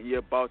 and you're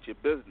about your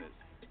business.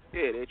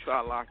 Yeah, they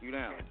try to lock you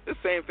down. The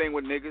same thing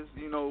with niggas,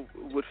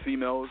 with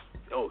females.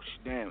 Oh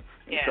damn,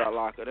 they try to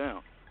lock her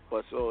down.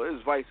 But so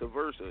it's vice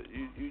versa.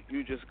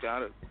 You just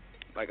gotta,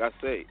 like I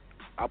say,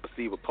 I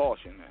perceive a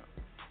caution now.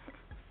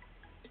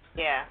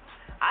 Yeah.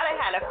 I done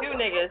had a few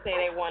niggas say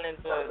they wanted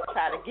to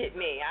try to get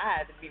me. I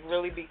had to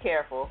really be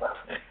careful.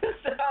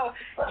 So,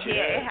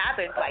 yeah, it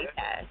happens like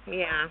that.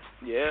 Yeah.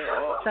 Yeah.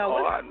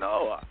 I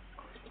know.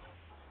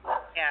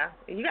 Yeah.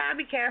 You got to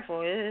be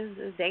careful.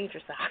 It's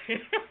dangerous out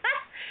here.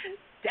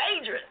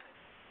 Dangerous.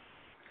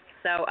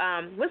 So,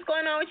 what's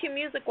going on with you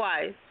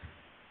music-wise?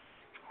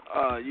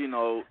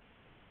 I'm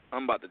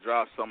about to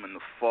drop something in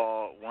the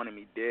fall, Wanted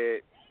Me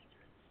Dead.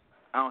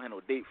 I don't have no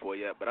date for it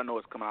yet, but I know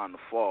it's coming out in the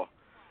fall.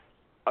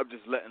 I'm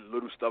just letting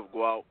little stuff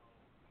go out,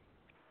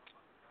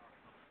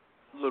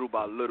 little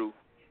by little.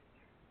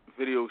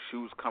 Video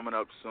shoots coming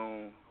up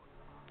soon.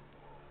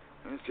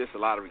 And it's just a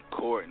lot of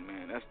recording,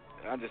 man.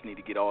 I just need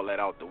to get all that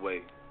out the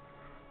way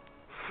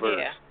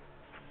first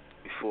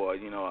before,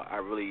 I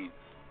really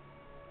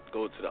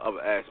go to the other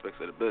aspects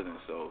of the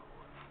business. So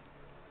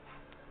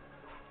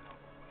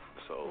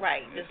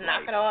right, just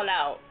knock it all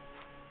out.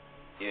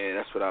 Yeah,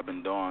 that's what I've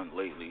been doing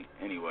lately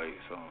anyway,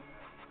 so.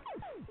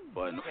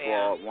 But in the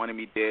fall, Wanted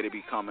Me Dead to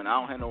be coming. I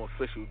don't have no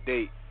official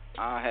date.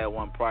 I'll have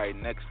one probably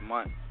next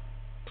month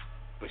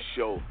for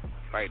sure.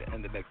 Probably the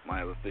end of next month, I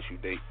have an official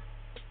date.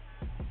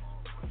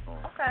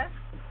 Okay.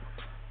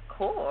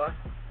 Cool. All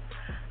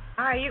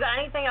right, you got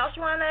anything else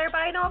you want to let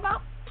everybody know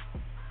about?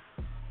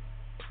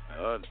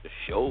 The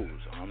shows.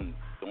 I'm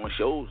doing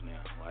shows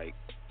now. Like,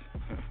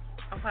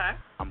 okay.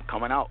 I'm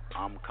coming out.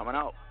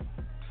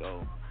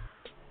 So.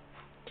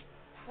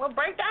 Well,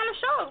 break down the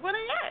shows. Where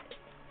they at?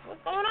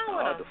 What's going on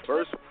with them?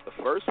 The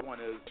first one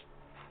is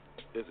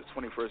the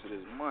 21st of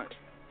this month,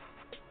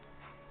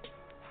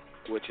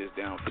 which is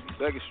down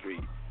 52nd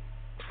Street,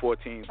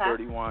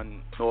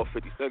 1431 North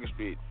 52nd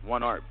Street,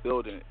 One Art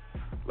Building.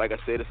 Like I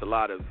said, it's a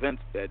lot of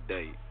events that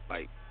day.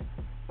 Like,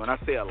 when I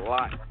say a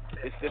lot,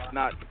 it's just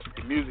not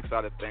the music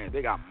side of things.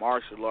 They got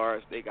martial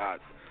arts, they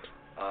got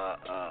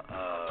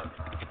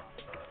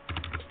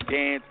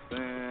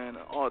dancing,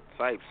 all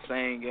types,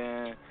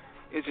 singing.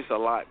 It's just a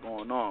lot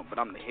going on, but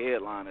I'm the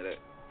headliner that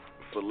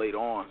for later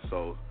on.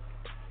 So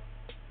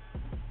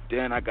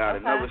then I got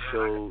another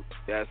show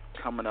that's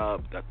coming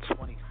up the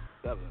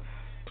 27th.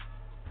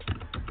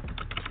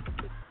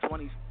 The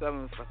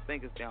 27th, I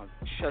think it's down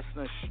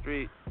Chestnut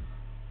Street.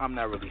 I'm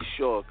not really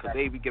sure because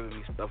they be giving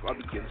me stuff. I'll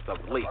be getting stuff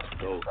late,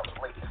 so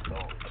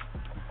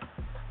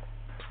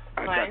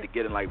I got to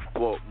get in like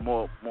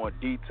more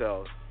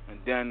details. And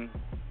then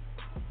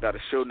got a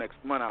show next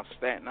month out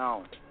Staten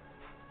Island.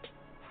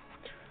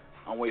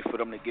 I'm waiting for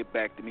them to get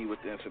back to me with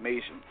the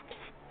information.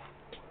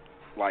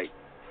 Like,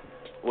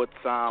 what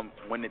time,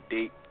 when the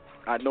date.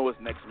 I know it's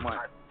next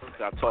month.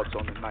 I talked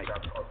on the night.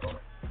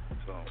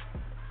 So, all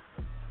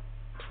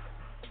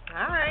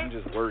right. I'm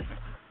just working.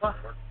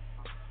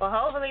 Well,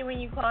 hopefully when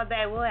you call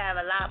back, we'll have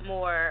a lot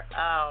more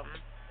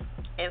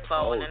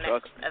info in the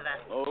next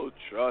event. Oh,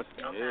 trust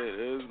me. Okay. Yeah,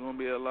 there's going to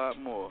be a lot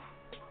more.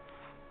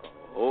 A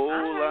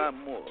whole lot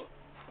more.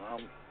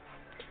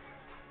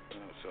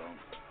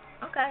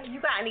 Okay. You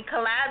got any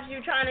collabs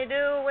you trying to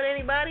do with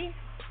anybody?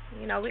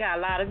 We got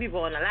a lot of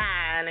people on the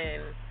line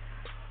and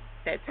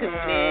that tune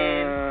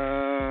in.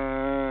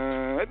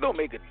 It don't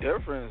make a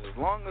difference as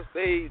long as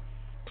they,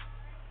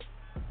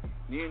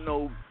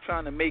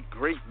 trying to make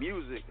great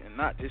music and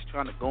not just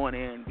trying to go in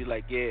there and be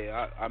like,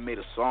 yeah, I made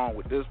a song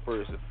with this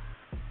person.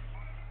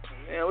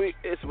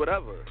 It's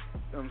whatever. You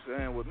know what I'm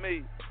saying? With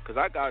me, because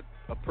I got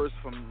a person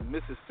from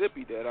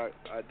Mississippi that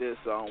I did a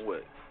song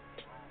with.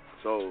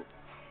 So,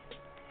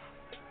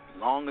 as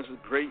long as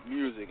it's great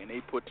music and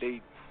they put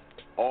they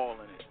all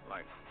in it,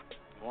 like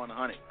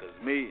 100. Because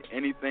me,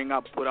 anything I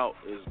put out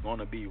is going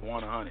to be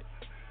 100.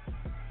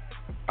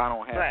 I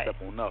don't have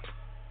step on nothing.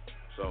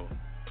 So.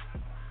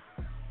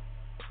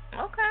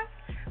 Okay.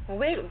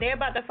 Well, they're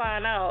about to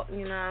find out,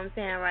 you know what I'm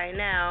saying, right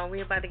now.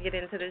 We're about to get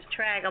into this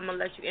track. I'm going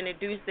to let you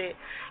introduce it.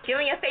 Give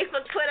me your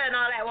Facebook, Twitter, and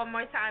all that one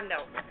more time,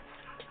 though.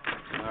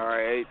 All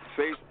right.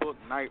 Facebook,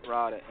 Night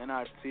Rider,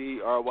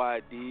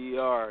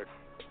 NITRYDER.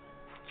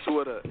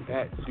 Twitter,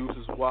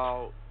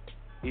 @DeucesWild,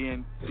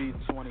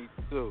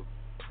 ENT22.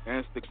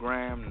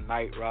 Instagram,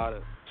 Night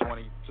Rider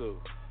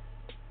 22.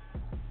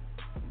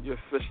 You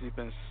officially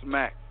been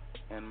smacked,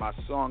 and my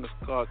song is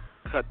called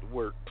Cut the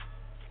Work.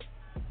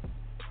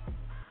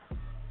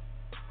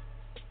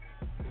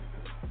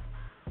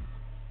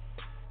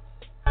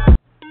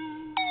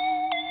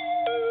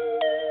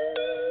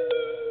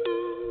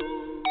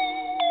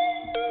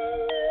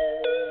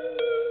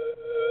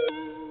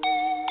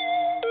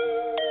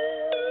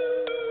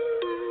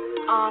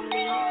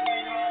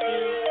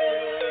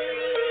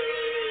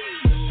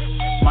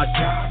 My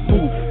job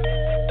moving,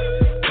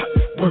 cut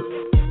work,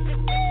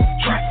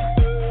 track,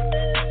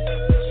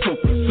 so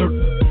berserk.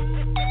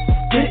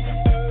 Get it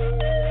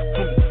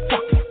from the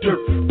fucking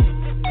dirt.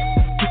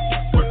 Get the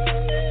work,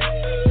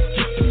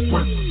 get the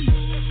work.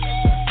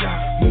 My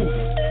job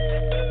moving,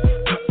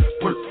 cut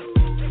work,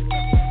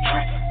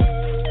 track,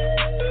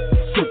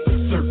 so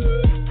berserk.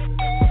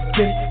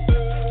 Get it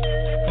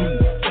from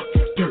the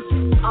fucking dirt.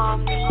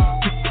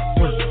 Get the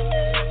work,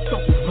 so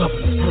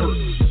loving her.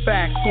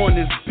 Back on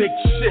this big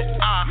shit.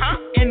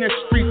 In the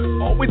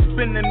streets, always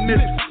been a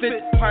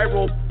misfit.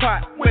 Pyro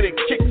pot with a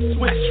kick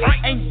switch.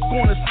 Ain't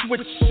gonna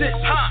switch shit.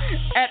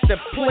 At the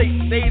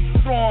plate, they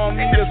throwing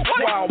me this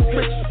wild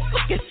bitch.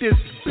 Look at this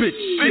bitch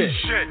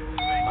shit.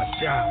 My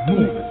job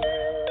moving,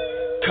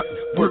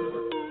 cutting work,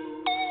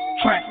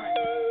 track,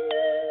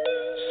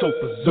 so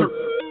berserk.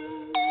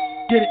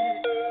 Get it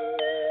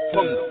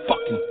from the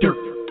fucking dirt.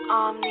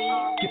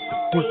 Get the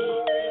work,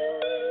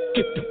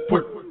 get the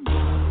work.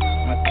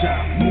 My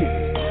job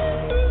moving,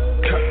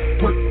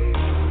 cutting work.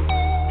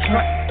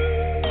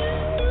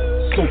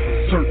 So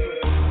berserk.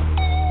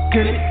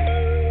 Get it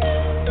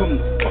from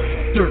the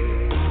fucking dirt.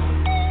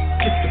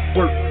 Get the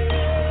work.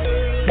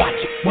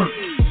 Watch it work.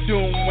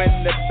 Doing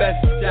the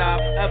best job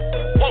ever.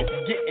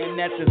 Getting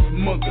at this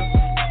mugger.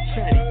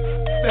 Chatty,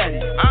 fatty.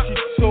 She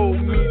told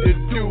me to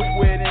do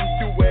it and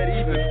do it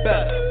even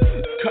better.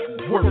 Cut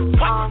work.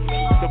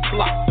 The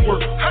block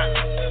work.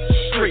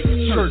 Straight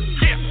shirt.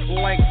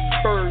 Like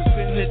birds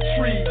in the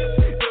trees.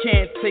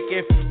 Can't take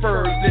it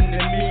further than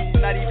me.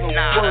 Not even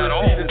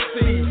worthy to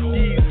see.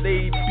 These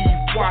they be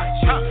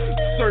watching.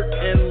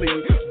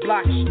 Certainly,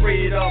 block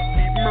straight up.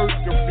 Be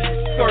Mercury,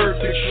 3rd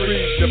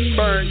degree. To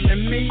burn to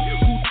me,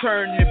 who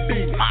turn to be?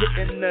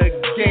 Hitting the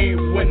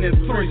game, winning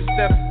 3.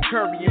 Steph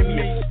Curry and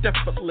me,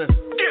 effortless.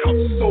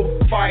 I'm so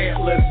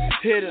fireless.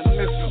 Hit and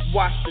miss.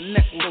 Watch the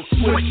neck little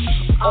switch.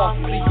 Off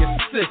the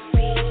assist,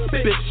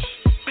 bitch.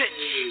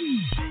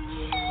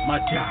 My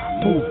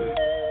job moving,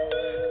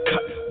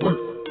 cut work.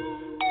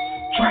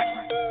 Track,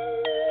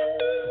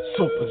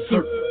 so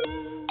berserk.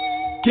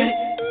 Get it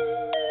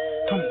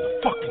from the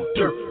fucking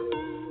dirt.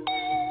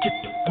 Get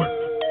the work,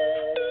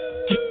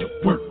 get the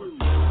work.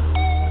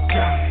 My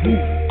job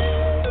moving,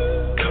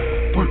 cut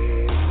work.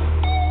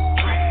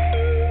 Track,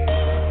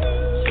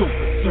 so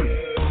berserk.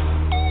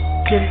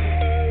 Get it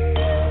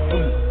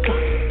from the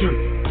fucking dirt.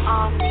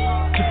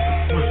 Get the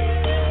work,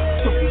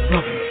 so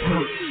loving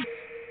hurt.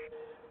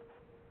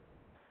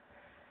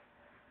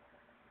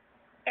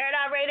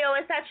 Radio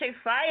is touching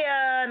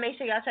fire. Make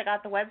sure y'all check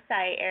out the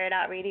website,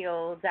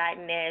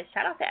 airitoutradio.net.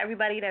 Shout out to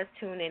everybody that's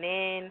tuning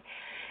in.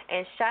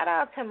 And shout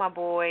out to my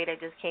boy that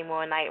just came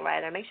on, Night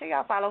Rider. Make sure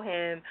y'all follow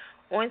him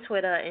on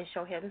Twitter and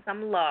show him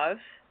some love.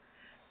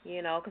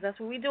 You know, because that's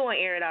what we do on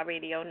Air It Out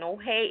Radio. No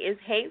hate.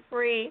 It's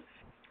hate-free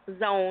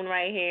zone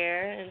right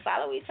here. And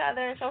follow each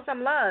other and show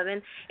some love.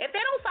 And if they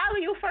don't follow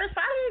you first,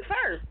 follow them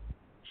first.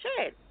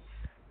 Shit.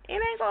 It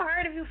ain't going to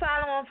hurt if you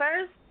follow them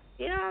first.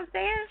 You know what I'm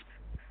saying?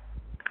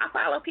 I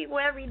follow people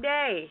every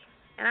day,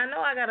 and I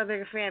know I got a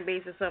bigger fan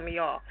base than some of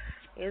y'all.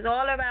 It's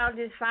all about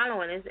just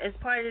following. It's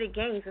part of the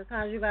game.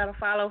 Sometimes you got to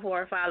follow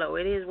for a follow.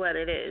 It is what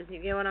it is. You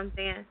get what I'm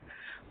saying?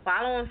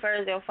 Follow them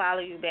first, they'll follow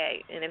you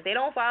back. And if they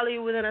don't follow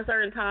you within a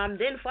certain time,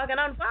 then fucking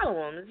unfollow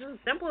them. It's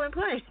just simple and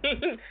plain.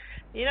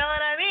 You know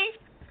what I mean?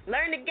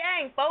 Learn the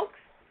game, folks.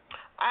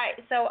 All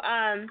right, so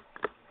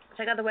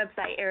check out the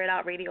website,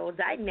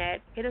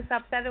 airitoutradio.net. Hit us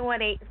up,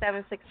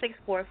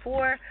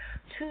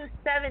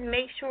 718-766-4427.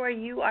 Make sure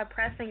you are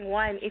pressing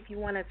 1 if you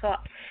want to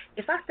talk.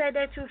 If I said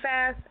that too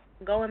fast,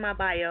 go in my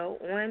bio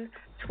on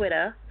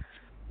Twitter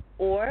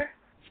or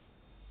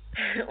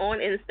on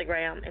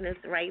Instagram, and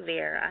it's right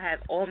there. I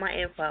have all my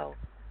info.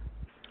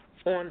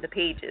 on the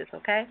pages,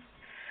 okay?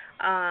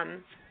 I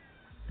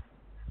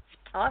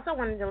also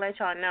wanted to let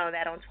y'all know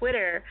that on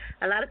Twitter,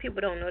 a lot of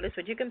people don't know this,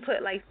 but you can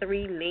put like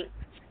 3 links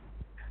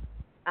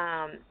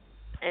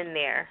in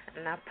there,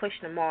 and I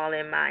pushed them all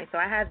in mine. So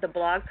I have the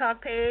Blog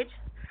Talk page,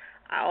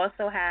 I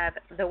also have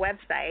the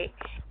website,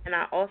 and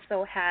I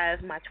also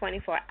have my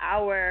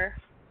 24-hour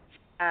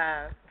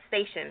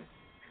station.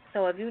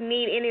 So if you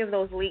need any of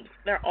those links,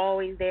 they're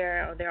always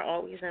there, or they're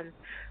always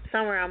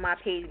somewhere on my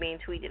page being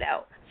tweeted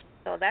out.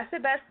 So that's the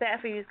best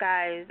bet for you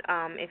guys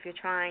if you're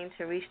trying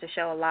to reach the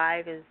show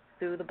live, is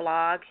through the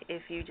blog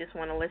if you just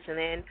want to listen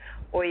in,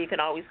 or you can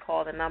always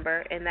call the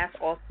number, and that's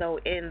also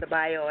in the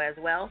bio as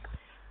well.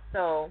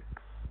 So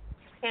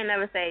can't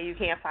never say you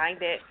can't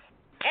find it.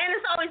 And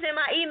it's always in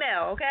my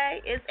email, okay?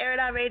 It's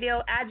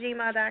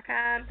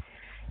air.radio@gmail.com.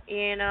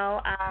 You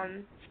know,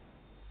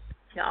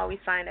 you'll always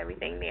find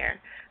everything there.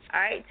 All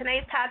right,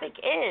 today's topic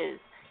is,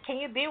 can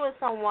you be with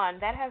someone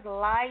that has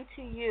lied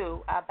to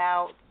you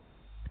about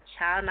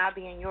child not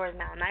being yours?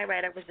 Now, Night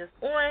Rider was just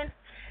on,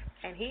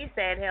 and he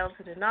said, hell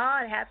to the no,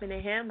 it happened to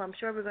him. I'm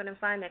sure we're going to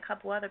find a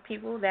couple other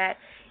people that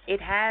it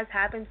has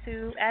happened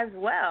to as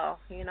well,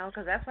 you know,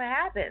 because that's what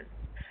happens.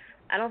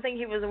 I don't think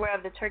he was aware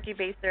of the turkey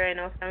baster. I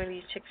know some of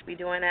these chicks be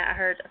doing that. I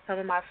heard some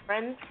of my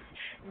friends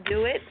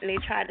do it, and they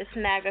tried to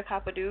snag a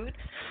couple dudes.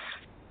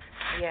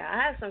 Yeah, I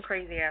have some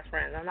crazy-ass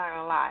friends. I'm not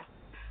going to lie.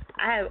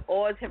 I have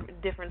all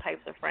different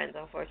types of friends,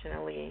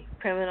 unfortunately.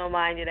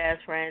 Criminal-minded-ass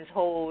friends,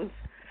 hoes.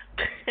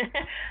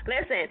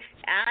 Listen,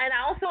 and I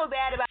don't feel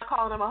bad about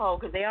calling them a hoe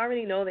because they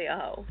already know they're a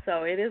hoe.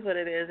 So it is what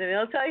it is, and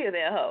they'll tell you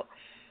they're a hoe.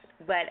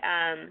 But,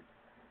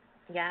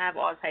 yeah, I have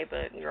all type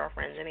of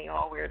girlfriends, and they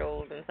all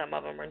weirdos, and some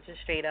of them are just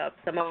straight up.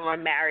 Some of them are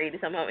married.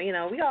 Some of them, you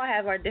know, we all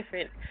have our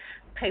different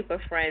type of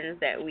friends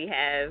that we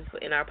have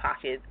in our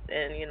pockets,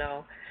 and, you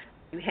know,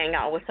 we hang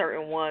out with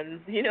certain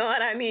ones, you know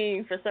what I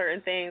mean, for certain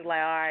things.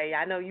 Like, all right,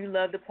 I know you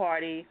love to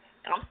party.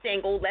 I'm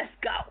single. Let's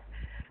go,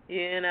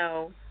 you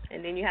know.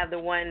 And then you have the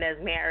one that's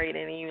married,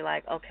 and then you're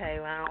like, okay,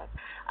 well,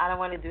 I don't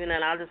want to do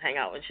nothing. I'll just hang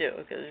out with you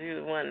because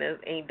you're the one that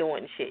ain't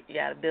doing shit. You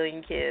got a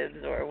billion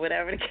kids or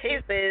whatever the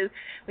case is.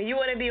 When you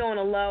want to be on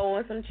the low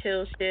on some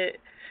chill shit,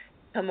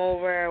 come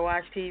over,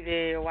 watch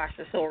TV, or watch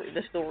the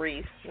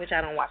stories, which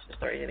I don't watch the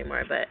stories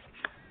anymore. But,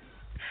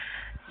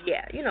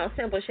 yeah, you know,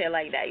 simple shit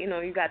like that. You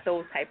know, you got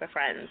those type of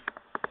friends.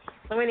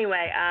 So,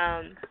 anyway,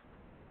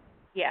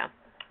 yeah.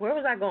 Where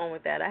was I going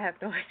with that? I have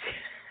no idea.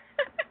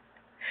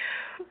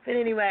 But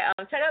anyway,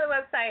 check out the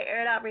website,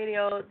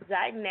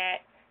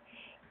 air.radio.net,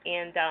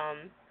 and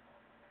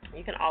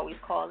you can always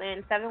call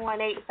in,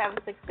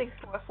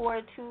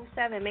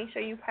 718-766-4427. Make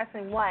sure you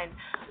pressing 1.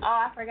 Oh,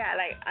 I forgot,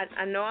 like,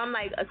 I know I'm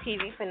like a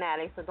TV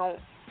fanatic, so don't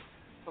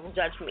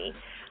judge me.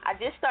 I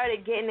just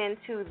started getting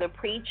into The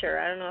Preacher.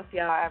 I don't know if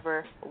y'all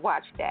ever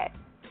watched that.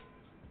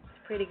 It's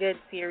a pretty good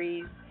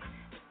series.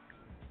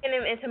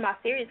 Getting into my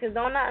series, because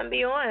don't nothing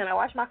be on. I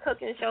watch my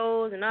cooking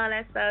shows and all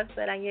that stuff,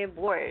 but I get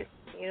bored.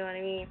 You know what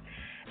I mean?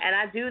 And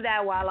I do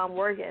that while I'm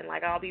working.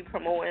 Like, I'll be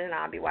promoting and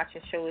I'll be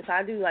watching shows. So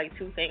I do, like,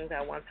 2 things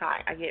at one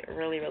time. I get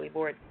really, really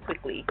bored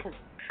quickly because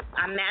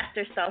I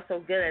master stuff so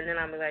good, and then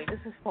I'm like, this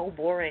is so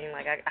boring.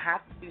 Like, I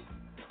have to do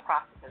the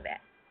process of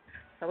that.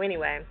 So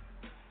anyway,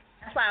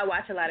 that's why I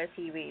watch a lot of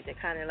TV to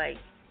kind of, like,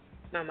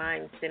 my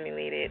mind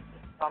stimulated.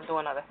 So I'm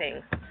doing other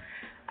things.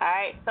 All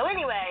right. So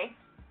anyway,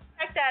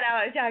 check that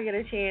out if y'all get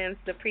a chance.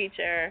 The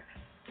Preacher.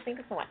 I think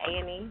it's on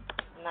A&E.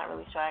 I'm not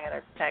really sure. I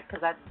gotta check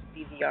because I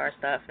do DVR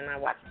stuff and I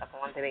watch stuff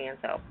on demand.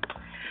 So,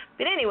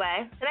 but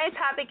anyway, today's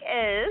topic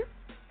is: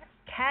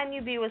 can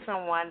you be with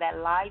someone that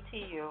lied to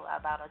you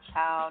about a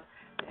child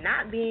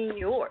not being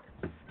yours?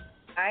 All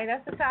right,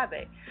 that's the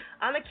topic.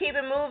 I'm gonna keep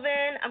it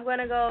moving. I'm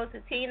gonna go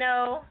to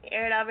Tino.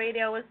 Air It Out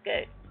Radio. What's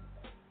good?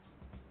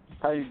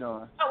 How you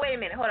doing? Oh, wait a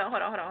minute. Hold on.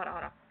 All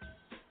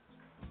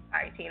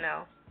right,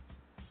 Tino.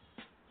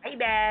 Hey,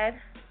 Dad.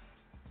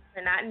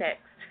 They're not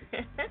next.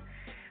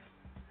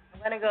 I'm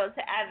going to go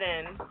to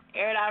Evan.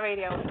 Air It Out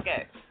Radio. What's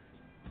good?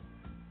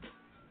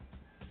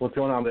 What's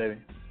going on, baby?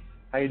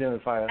 How you doing,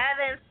 Fire?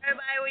 Evan,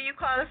 everybody, where you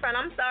calling from?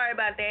 I'm sorry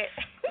about that.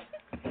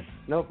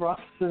 No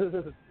problem.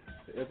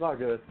 It's all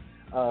good.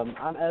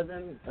 I'm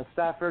Evan, a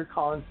Stafford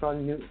calling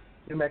from New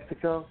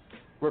Mexico,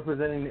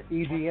 representing the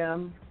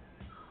EDM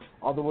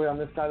all the way on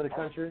this side of the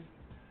country.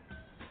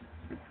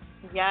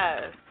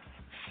 Yes.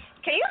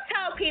 Can you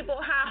tell people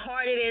how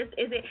hard it is?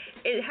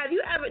 Have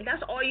you ever?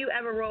 That's all you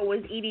ever wrote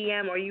was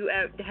EDM, or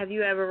have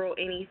you ever wrote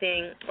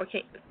anything or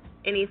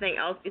anything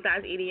else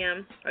besides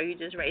EDM, or you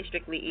just write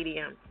strictly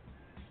EDM?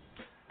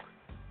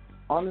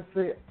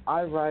 Honestly,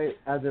 I write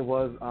as it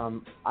was.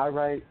 I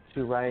write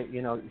to write,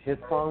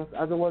 hit songs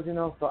as it was,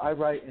 So I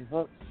write in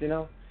hooks,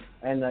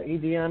 And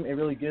EDM, it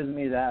really gives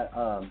me that,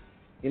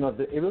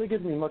 it really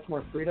gives me much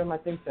more freedom, I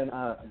think, than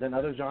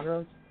other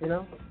genres,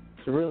 to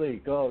really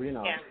go,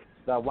 Yeah.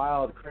 That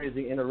wild,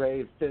 crazy, inner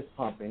rave, fist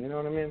pumping. You know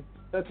what I mean?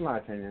 That's my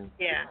opinion.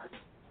 Yeah.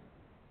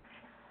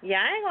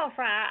 Yeah, I ain't gonna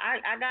fry.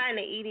 I got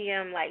into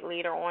EDM like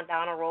later on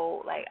down the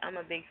road. Like, I'm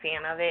a big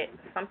fan of it.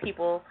 Some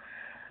people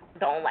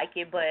don't like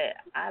it, but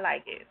I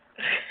like it.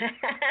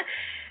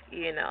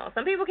 You know,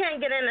 some people can't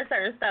get into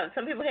certain stuff.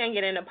 Some people can't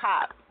get into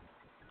pop.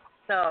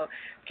 So,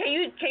 can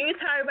you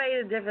tell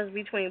everybody the difference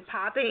between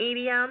pop and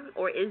EDM,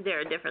 or is there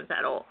a difference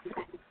at all?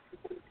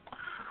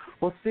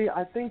 Well, see,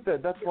 I think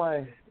that's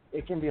why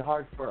it can be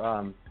hard for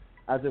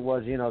as it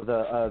was,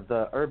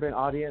 the urban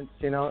audience,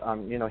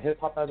 hip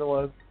hop as it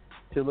was,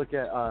 to look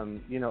at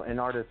an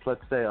artist,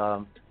 let's say,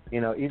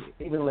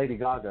 even Lady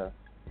Gaga.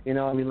 We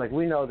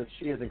know that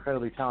she is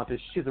incredibly talented.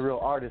 She's a real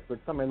artist, but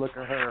somebody look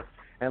at her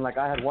and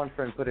I had one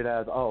friend put it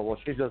as, oh, well,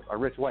 she's just a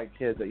rich white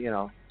kid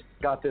that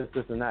got this,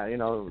 and that.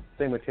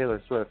 Same with Taylor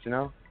Swift.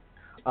 So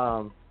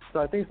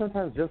I think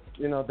sometimes just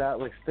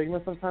that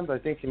stigma sometimes I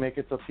think can make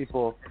it so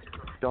people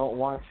don't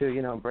want to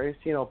embrace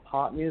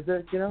pop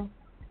music.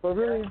 But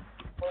really,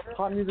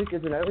 pop music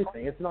isn't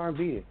everything. It's an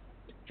R&B.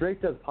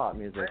 Drake does pop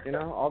music,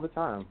 all the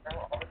time.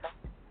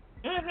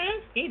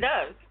 He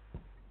does.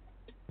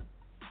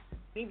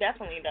 He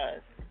definitely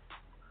does.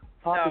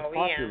 Pop is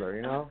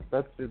popular,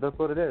 That's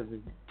what it is.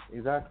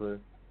 Exactly.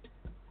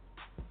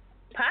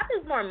 Pop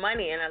is more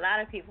money, and a lot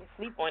of people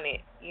sleep on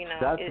it.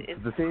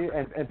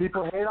 And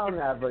people hate on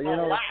that, but if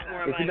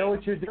you know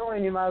what you're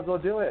doing, you might as well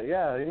do it.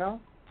 Yeah,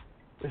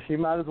 you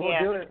might as well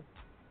do it.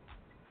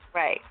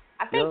 Right.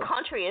 I think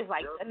country is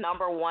the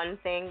number one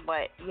thing,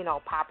 but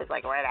pop is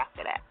right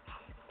after that.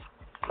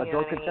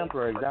 Adult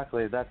contemporary,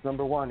 exactly. That's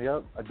number one.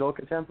 Yep. Adult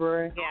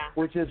contemporary,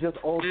 which is just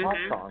old pop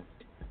songs.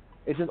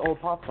 It's just old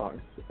pop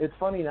songs. It's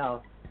funny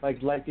now,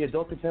 like the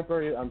adult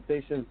contemporary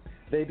stations,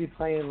 they be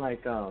playing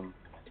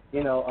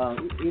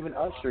even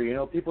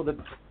Usher. People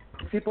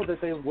that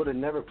they would have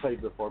never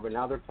played before, but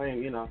now they're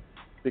playing.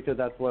 Because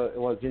that's what it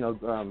was.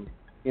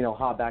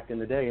 Hot back in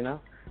the day.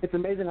 It's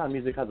amazing how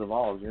music has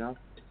evolved.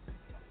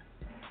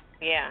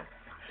 Yeah,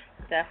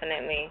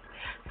 definitely.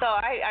 So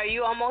are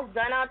you almost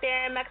done out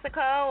there in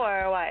Mexico,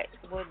 or what?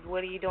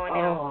 What are you doing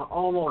now?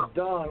 Almost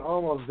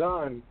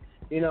done.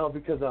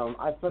 Because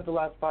I spent the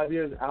last 5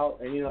 years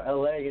out in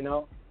LA.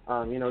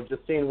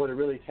 Just seeing what it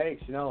really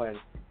takes. And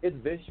it's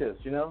vicious.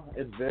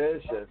 It's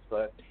vicious,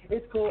 but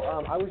it's cool.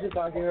 I was just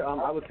out here.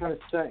 I was kind of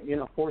sent,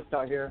 forced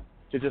out here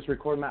to just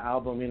record my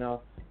album.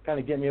 Kind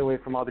of get me away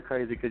from all the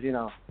crazy, because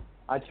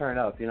I turn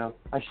up.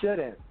 I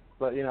shouldn't,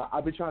 but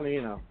I've been trying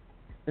to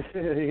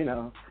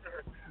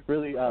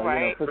really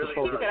put the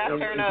focus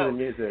into the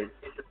music.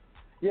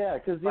 Yeah,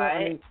 because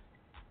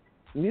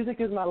music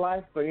is my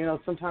life, but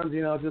sometimes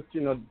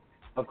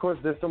of course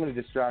there's so many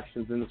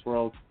distractions in this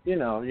world.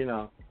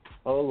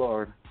 Oh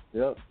Lord,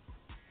 yep.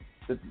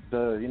 The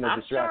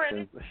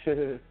distractions.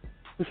 Sure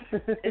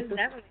it's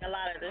definitely a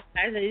lot of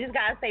distractions. You just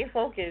gotta stay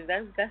focused.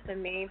 That's the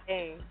main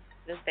thing.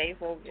 Just stay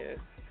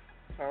focused.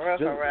 For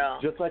real.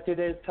 Just like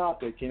today's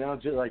topic,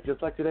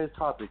 just like today's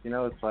topic,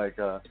 it's like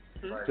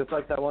just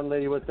like that one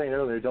lady was saying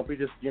earlier, don't be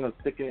just,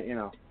 sticking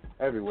it,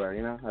 everywhere,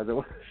 as it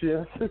was.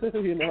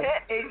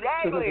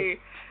 Exactly.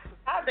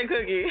 Not the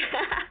cookie.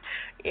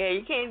 Yeah,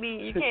 you can't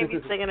be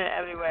sticking it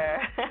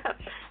everywhere.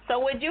 So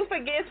would you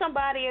forgive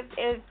somebody if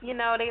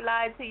they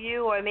lied to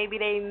you, or maybe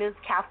they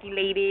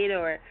miscalculated,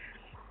 or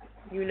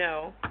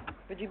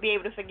would you be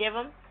able to forgive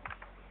them?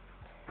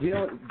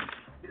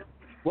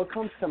 What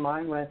comes to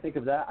mind when I think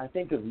of that? I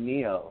think of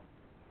Neo.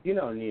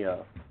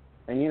 Neo.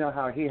 And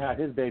how he had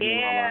his baby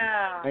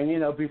mama.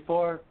 And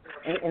before,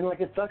 and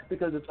it sucks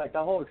because it's that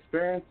whole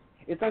experience,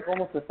 it's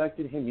almost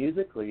affected him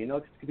musically,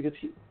 because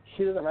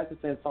he doesn't write the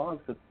same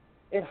songs, because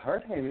it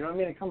hurt him,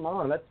 Come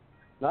on,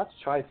 that's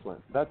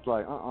trifling. That's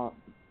Yeah,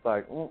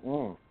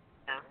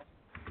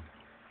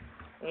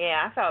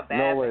 I felt bad.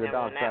 No way to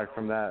bounce back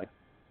from that.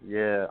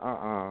 Yeah,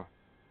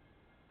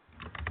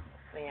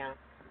 Yeah,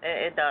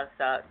 it does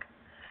suck.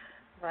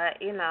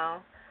 But,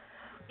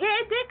 yeah,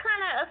 it did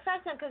kind of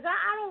affect him, because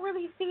I don't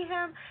really see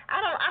him.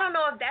 I don't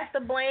know if that's the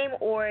blame,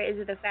 or is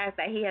it the fact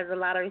that he has a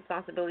lot of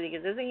responsibility,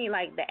 because isn't he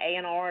the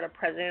A&R, the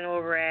president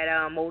over at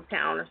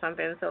Motown or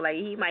something? So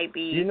he might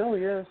be.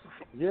 Yes,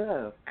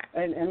 yeah.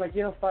 And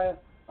Faya,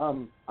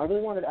 I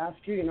really wanted to ask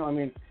you.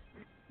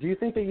 Do you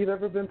think that you've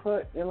ever been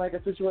put in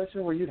a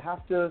situation where you'd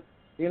have to, as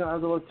it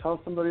was, tell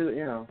somebody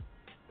that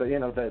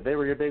that they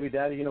were your baby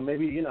daddy?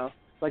 Maybe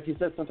like you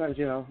said, sometimes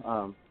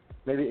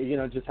maybe,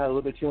 just had a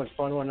little bit too much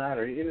fun one night,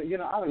 or, I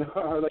don't know,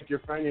 or your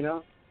friend, Do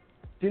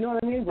you know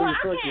what I mean? Where you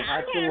feel you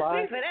have to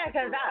lie? For that,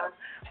 because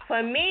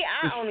for me,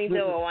 I only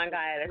deal with one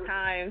guy at a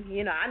time.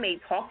 I may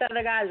talk to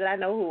other guys, but I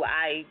know who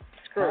I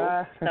screw.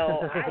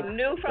 So I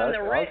knew from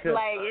the rip,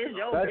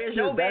 it's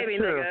your baby,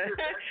 nigga.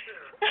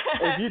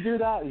 If you do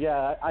that,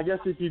 yeah, I guess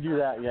if you do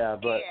that, yeah,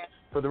 but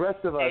for the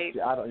rest of us,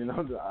 I don't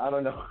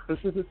know.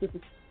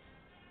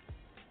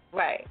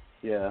 Right.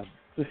 Yeah.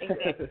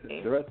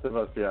 Exactly. The rest of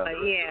us, yeah.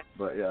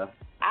 But yeah.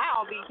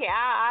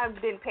 I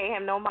didn't pay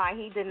him no mind.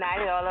 He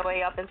denied it all the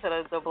way up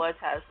into the blood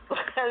test.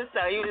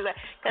 So he was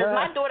because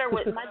my daughter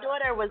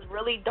was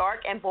really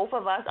dark, and both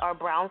of us are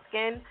brown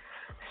skinned.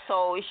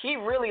 So she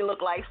really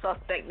looked like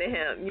suspect to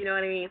him. You know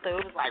what I mean? So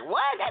it was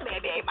what? That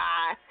baby ain't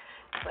mine.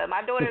 But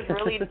my daughter's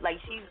really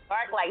she's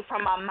dark,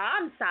 from my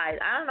mom's side.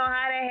 I don't know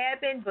how that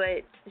happened,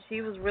 but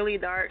she was really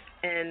dark,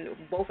 and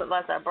both of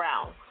us are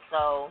brown.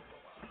 So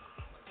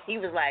he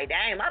was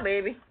dang, my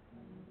baby.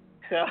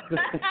 So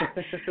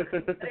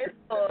it's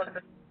cool.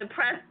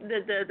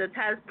 The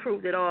test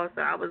proved it all,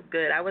 so I was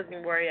good. I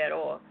wasn't worried at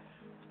all.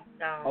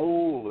 So.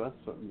 Oh,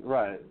 that's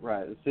right.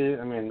 See,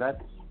 I mean,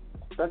 that's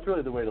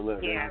really the way to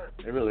live. Yeah.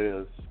 You know? It really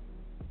is.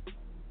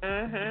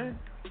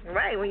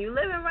 Right. When you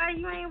living right,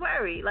 you ain't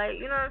worried. Like,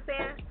 you know what I'm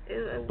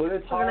saying? But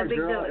it's hard,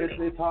 girl.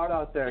 It's hard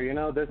out there. You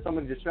know, there's so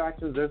many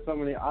distractions. There's so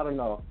many. I don't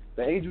know.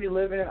 The age we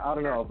live in, I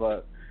don't know,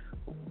 but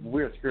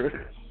we're screwed.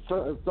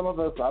 Some of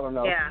us, I don't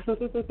know. Yeah.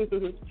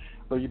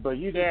 but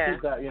you just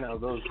keep that. You know,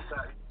 those.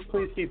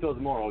 Please keep those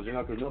morals. You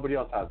know, because nobody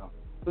else has them.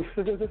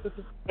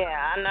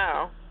 Yeah, I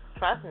know.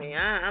 Trust me,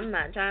 I'm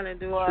not trying to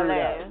do all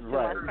that.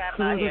 Right. Crap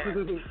out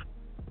here.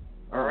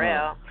 For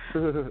real.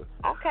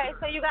 Okay,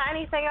 so you got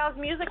anything else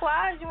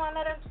music-wise you want to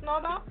let us know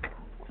about?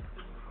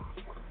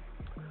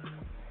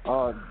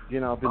 You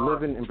know, I've been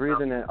living and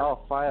breathing it.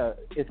 Oh, fire!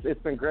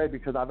 It's been great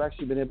because I've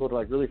actually been able to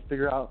like really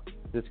figure out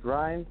this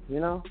grind. You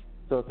know,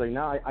 so it's like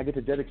now I get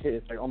to dedicate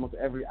it's like almost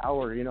every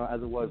hour. You know,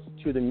 as it was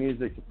to the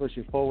music to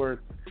pushing forward,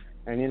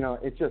 and you know,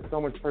 it's just so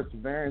much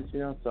perseverance. You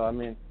know, so I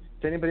mean,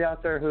 to anybody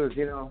out there who's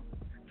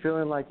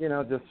feeling like,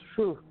 just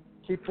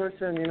keep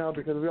pushing,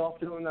 because we all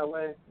feeling that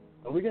way.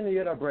 But we're going to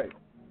get our break.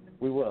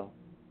 We will.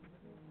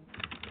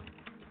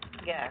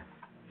 Yeah.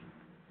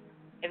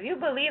 If you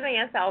believe in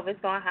yourself, it's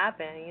going to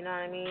happen. You know what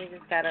I mean? You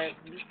just got to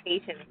be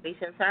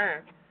patient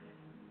turn.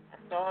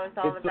 That's all it's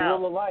all about. It's the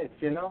rule of life,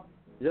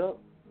 Yep.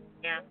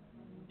 Yeah.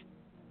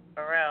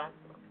 For real.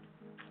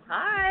 All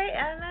right,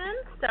 Evan.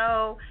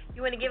 So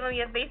you want to give them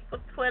your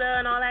Facebook, Twitter,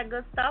 and all that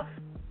good stuff?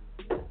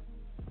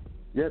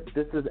 Yep,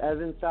 this is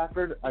Evan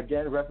Safford,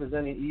 again,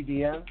 representing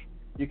EDM.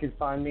 You can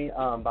find me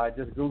by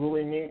just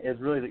Googling me.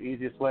 It's really the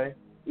easiest way.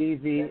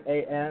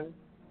 EVAN,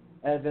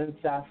 Evan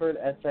Safford,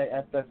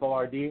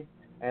 SAFFORD.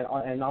 And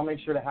I'll make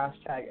sure to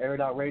hashtag Air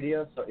It Out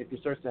Radio. So if you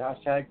search the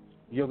hashtag,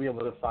 you'll be able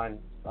to find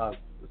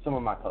some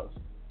of my posts.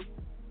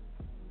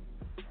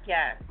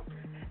 Yes.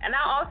 And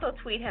I'll also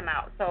tweet him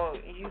out, so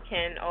you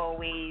can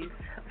always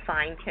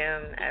find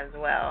him as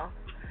well.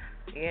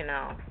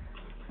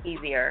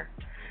 Easier.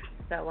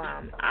 So,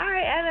 all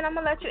right, Evan, I'm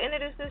going to let you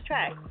introduce this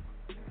track.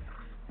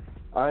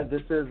 All right,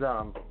 this is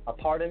A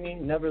Part of Me,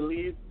 Never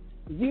Leave.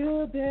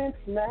 You've been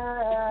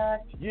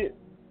smacked. Yeah.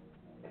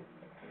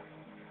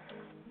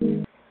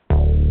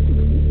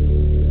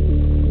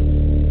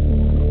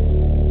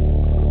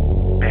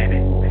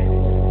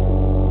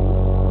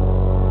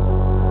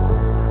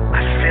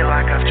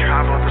 I've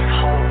traveled this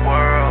whole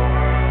world,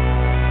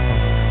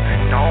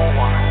 and no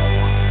one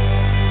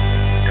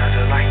does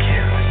it like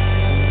you.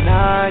 When I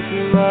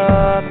grew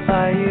up,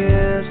 I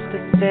used to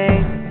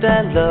think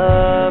that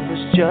love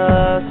was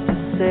just a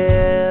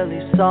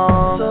silly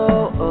song, so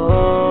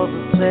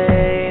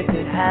overplayed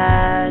it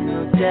had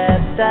no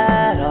depth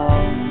at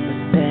all. But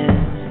then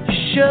you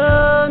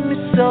showed me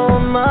so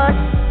much.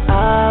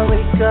 I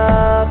wake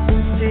up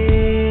and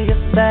see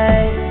your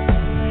face.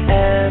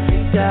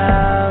 Every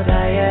doubt I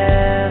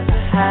ever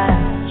had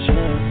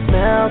just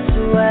melts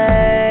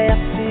away. I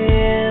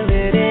feel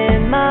it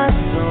in my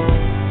soul.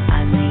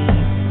 I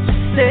need to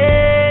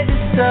say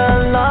this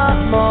a lot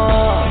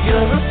more.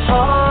 You're a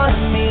part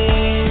of me.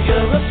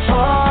 You're a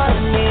part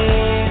of me.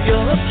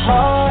 You're a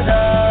part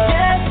of.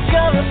 Yes,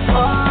 you're a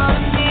part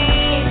of me.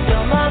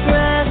 You're my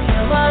breath.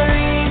 You're my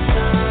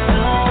reason.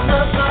 You're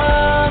the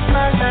love of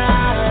my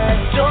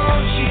life.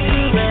 Don't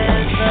you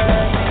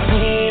ever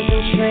leave the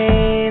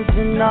trains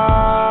and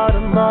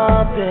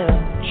automobiles.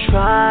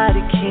 Try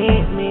to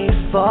keep me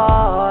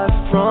far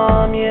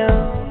from you.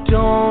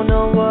 Don't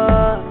know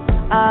what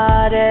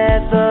I'd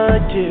ever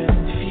do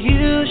if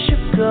you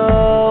should go.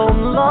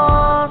 I'm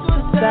lost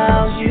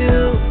without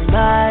you,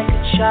 like a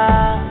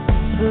child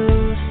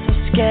who's so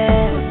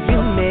scared. You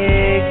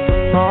make the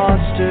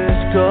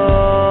monsters go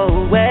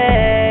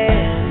away.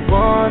 And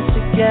once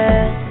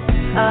again,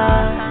 I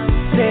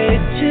say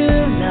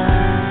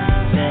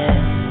tonight, let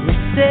me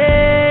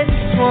say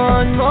this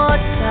one more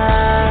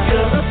time.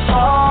 You're a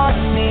part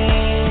of me.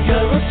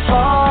 You're a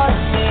part of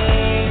me.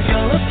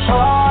 You're a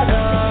part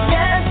of.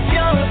 Yes,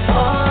 you're a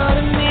part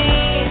of me.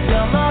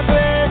 You're my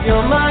breath.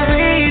 You're my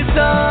reason.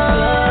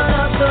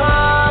 Love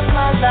of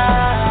my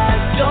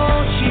life.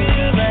 Don't you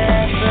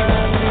ever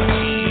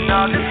leave.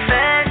 I'll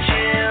defend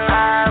you.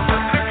 I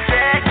would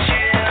protect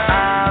you.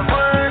 I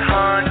would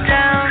hunt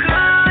down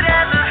who'd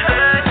ever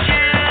hurt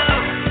you.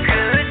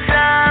 Good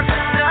times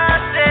are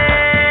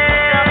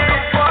nothing. I'm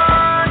the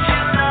one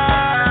you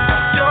love.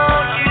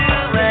 Don't you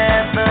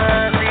ever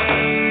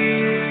leave.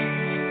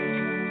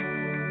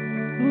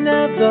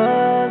 Never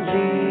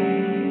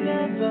leave.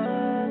 Never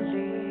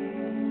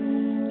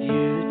leave.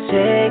 You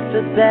take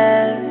the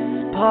best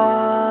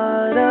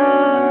part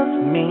of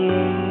me.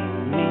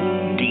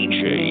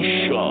 DJ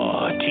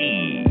Shaw T.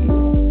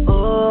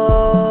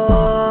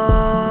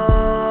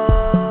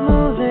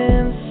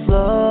 Moving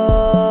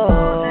slow.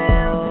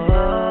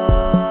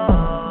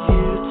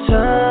 You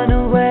turn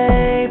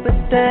away, but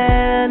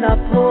then I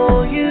pull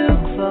you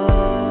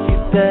close. You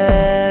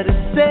better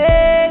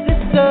say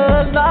this a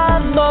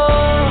lot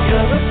more.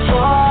 You're a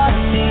part of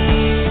me.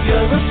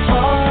 You're a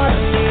part of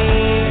me.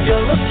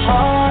 You're a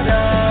part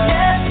of.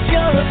 Yes,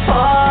 you're a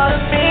part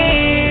of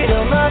me.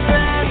 You're my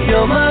best,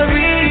 you're my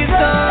reason.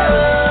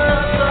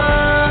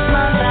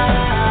 My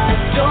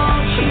life,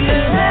 don't you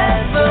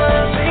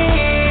ever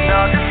leave.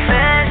 I'll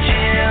defend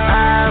you,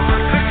 I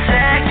would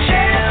protect you,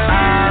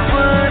 I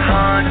would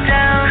hunt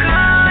down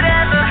who'd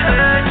ever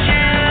hurt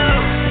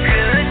you.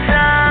 Good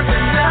times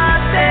and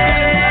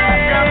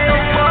nothing. I'm the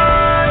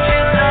one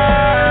you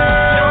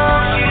love.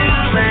 Don't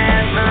you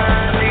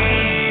ever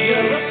leave.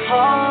 You're a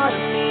part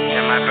of me.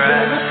 You're my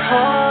breath. You're a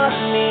part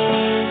of me.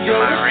 You're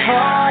a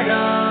part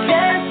of.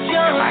 Yes, you're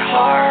a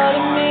part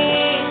of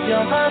me.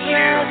 You're my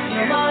breath.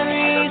 You're my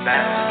reason.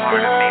 The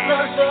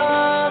love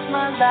of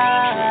my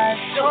life.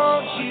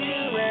 Don't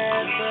you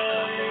ever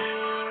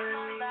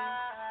leave.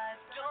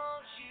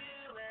 Don't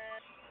you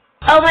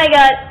ever. Oh my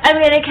God,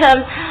 I'm gonna come.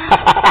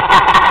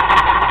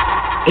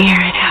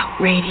 Air It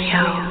Out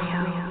Radio.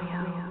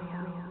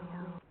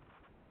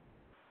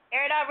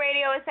 Air It Out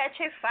Radio is at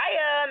your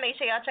fire. Make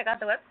sure y'all check out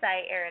the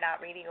website,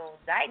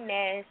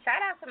 airitoutradio.net.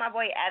 Shout out to my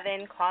boy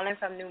Evan calling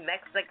from New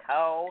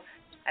Mexico.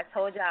 I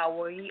told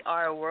y'all we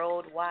are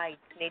worldwide,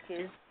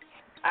 snitches.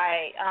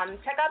 Alright,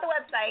 check out the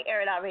website,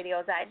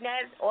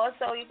 airitoutradio.net.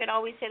 Also, you can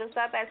always hit us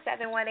up at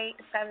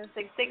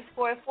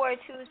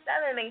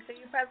 718-766-4427. Make sure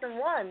you press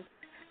 1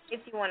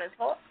 if you want to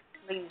talk,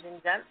 ladies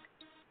and gents.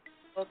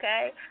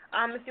 Okay?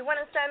 If you want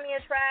to send me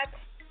a track,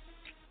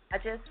 I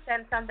just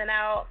sent something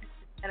out.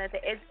 And it's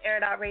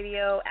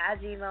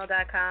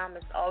airitoutradio@gmail.com.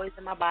 It's always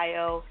in my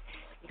bio.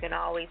 You can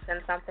always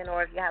send something,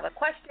 or if you have a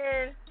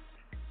question,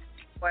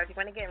 or if you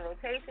want to get in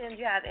rotations,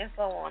 you have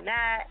info on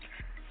that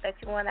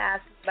you want to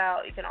ask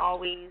about, you can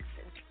always do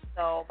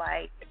so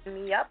by hitting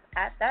me up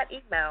at that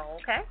email,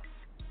 okay?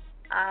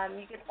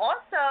 You can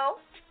also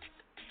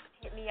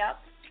hit me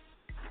up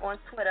on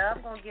Twitter.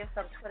 I'm going to give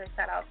some Twitter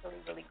shout-outs really,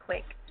 really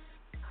quick,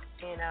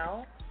 you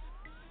know.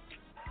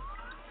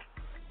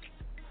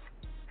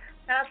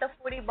 Shout out to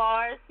 40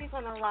 Bars. He's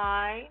on the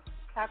line.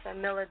 Shout out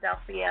to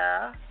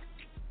Philadelphia.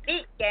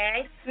 Meat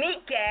Gang.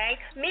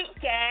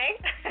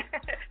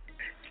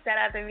 Shout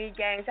out to Meat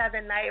Gang. Shout out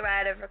to Night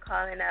Rider for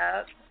calling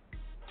up.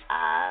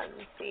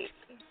 Let's see.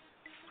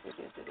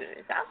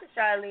 Shout out to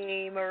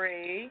Charlene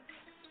Marie,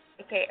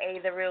 a.k.a.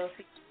 The Real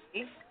C.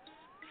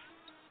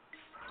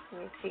 Let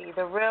me see.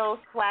 The Real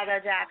Swag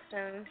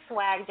Jackson.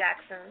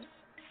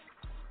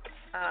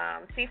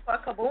 C for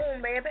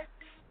Kaboom, baby.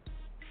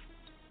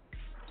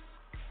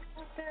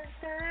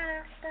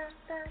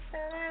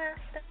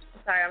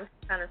 Sorry, I'm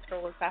trying to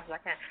scroll as fast as I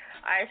can.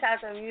 Alright,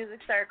 shout out to Music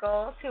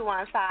Circle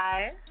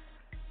 215,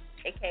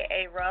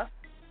 a.k.a. Ruff.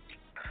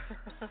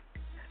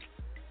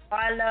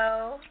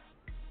 Arlo,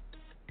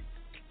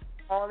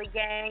 Holy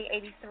Gang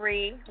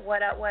 83,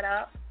 what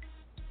up?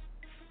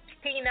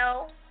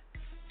 Tino,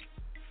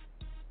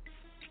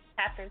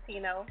 Captain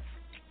Tino,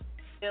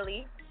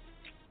 Billy,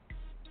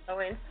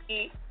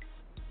 Lewinsky.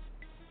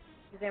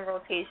 He's in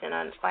rotation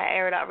on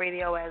Air It Out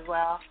Radio as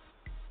well.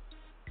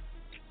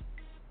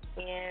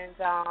 And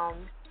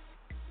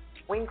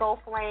Wingo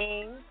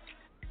Flames,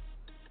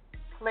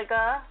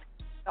 Fligger,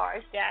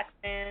 Doris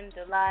Jackson,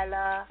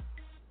 Delilah.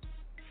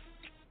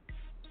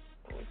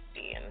 Let me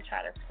see. I'm going to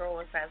try to scroll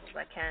as fast as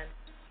I can.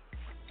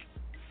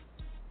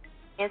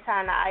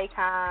 Anton the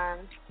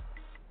Icon,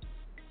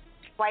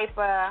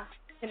 Swiper,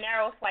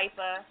 Gennaro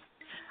Swiper.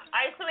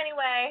 Alright, so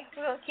anyway,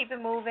 we're going to keep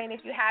it moving.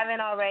 If you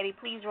haven't already,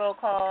 please roll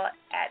call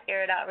at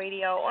Air It Out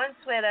Radio on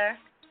Twitter.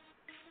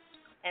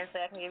 And so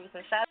I can give you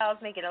some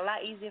shout-outs, make it a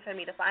lot easier for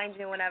me to find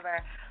you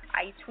whenever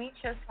I tweet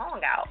your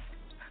song out.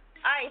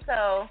 Alright,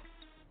 so,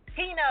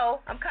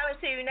 Tino, I'm coming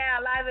to you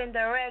now, live and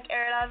direct,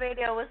 Air It Out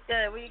Radio. What's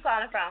good? Where you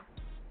calling from?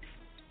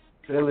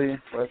 Philly,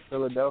 West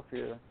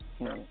Philadelphia.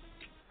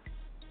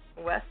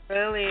 West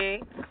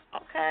Philly.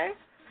 Okay.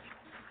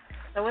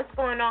 So what's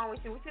going on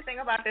with you? What you think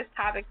about this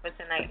topic for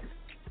tonight?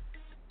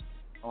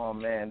 Oh,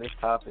 man, this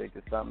topic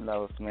is something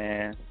else,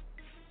 man.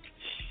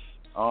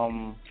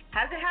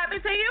 Has it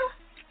happened to you?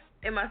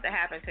 It must have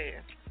happened to you.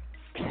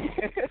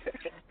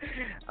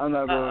 I'm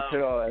not going to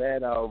put all of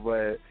that out,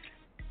 but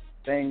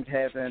things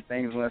happen,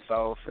 things went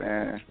south,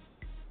 and,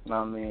 you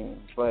know what I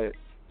mean? But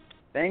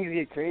things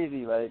get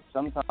crazy. Like,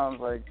 sometimes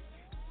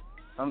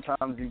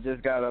you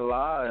just got to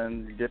lie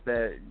and get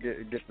the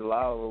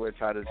lie over with,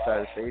 try to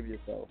save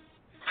yourself.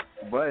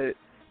 But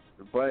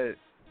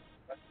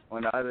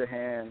on the other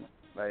hand,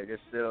 like,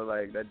 it's still,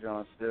 like, that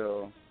John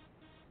still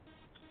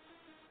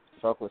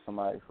fuck with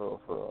somebody for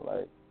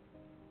like,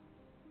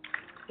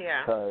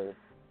 yeah. Cause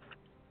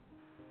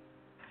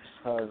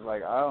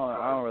like,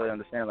 I don't really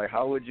understand, like,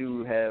 how would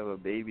you have a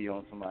baby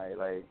on somebody,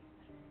 like,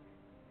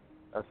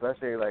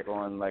 especially, like,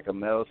 on, like, a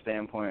male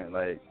standpoint,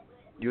 like,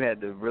 you had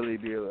to really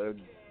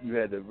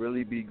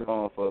be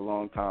gone for a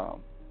long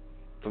time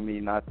for me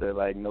not to,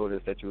 like,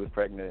 notice that you was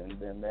pregnant,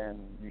 and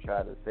then you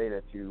try to say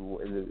that you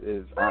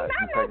is well,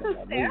 not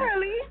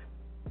necessarily.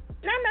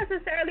 Not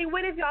necessarily.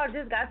 What if y'all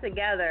just got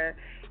together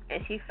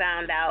and she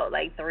found out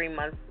like 3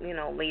 months,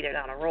 later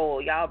down the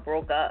road? Y'all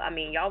broke up. I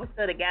mean, y'all were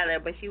still together,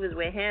 but she was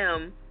with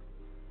him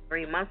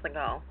 3 months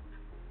ago.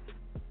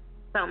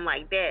 something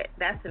like that.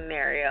 That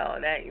scenario,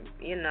 that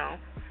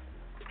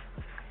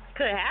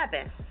could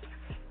happen.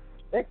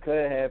 It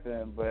could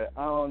happen, but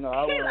I don't know.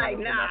 I wouldn't like,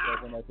 put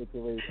myself in that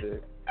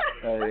situation.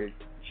 Like,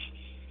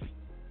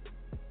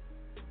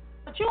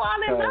 but you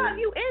all in love,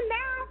 you in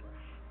now.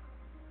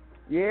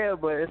 Yeah,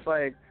 but it's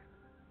like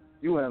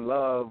you in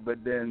love,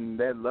 but then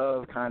that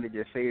love kind of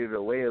gets faded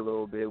away a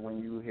little bit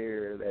when you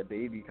hear that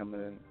baby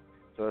coming in.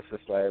 So it's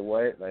just like,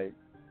 what? Like,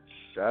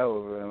 shut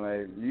over. And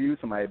like, you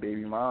somebody's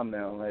baby mom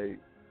now. Like,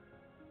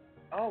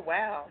 oh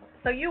wow.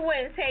 So you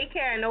wouldn't take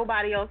care of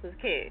nobody else's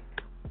kid?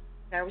 Is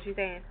that what you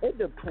saying? It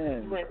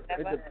depends. It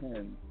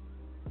depends.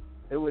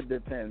 It would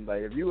depend.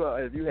 Like if you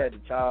had the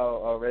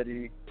child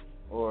already,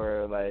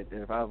 or like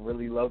if I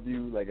really love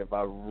you, like if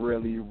I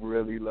really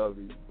really love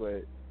you,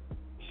 but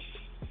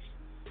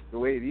the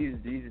way these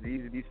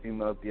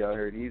females be out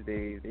here these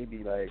days, they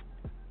be like,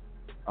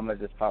 I'm gonna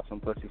just pop some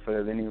pussy for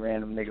any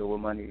random nigga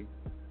with money.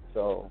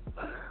 So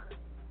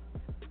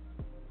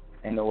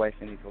ain't no wife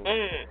any clothes.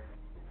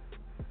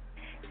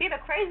 See, the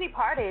crazy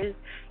part is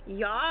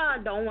y'all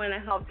don't want to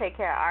help take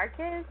care of our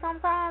kids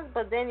sometimes,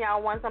 but then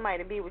y'all want somebody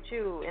to be with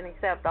you and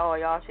accept all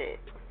y'all shit.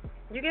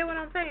 You get what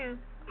I'm saying?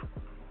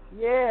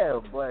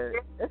 Yeah, but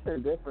it's a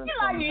difference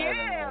from having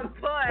a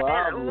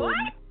problem what?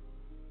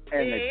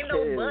 and yeah, a ain't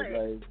kid. No but.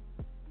 Like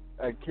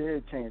a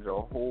kid changes a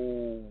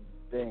whole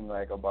thing,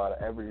 like about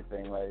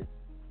everything. Like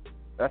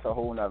that's a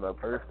whole nother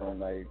person.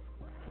 Like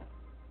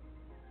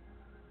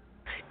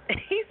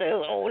he says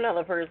a whole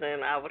nother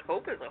person. I would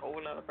hope it's a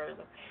whole nother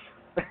person.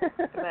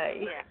 But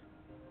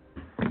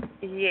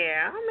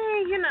yeah, I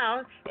mean,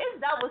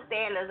 it's double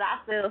standards. I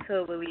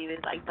still believe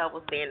it's like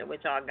double standard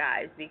with y'all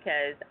guys,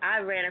 because I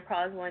ran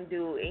across one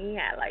dude and he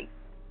had like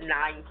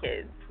 9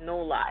 kids, no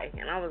lie,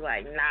 and I was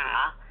like,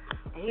 nah.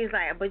 And he's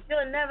like, but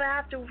you'll never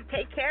have to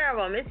take care of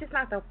them. It's just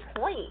not the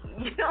point.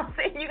 You know what I'm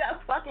saying? You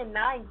got fucking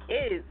 9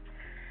 kids.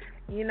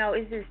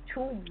 It's just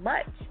too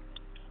much.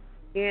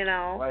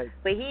 Right.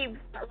 But he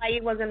felt like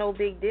it wasn't no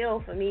big deal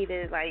for me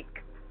to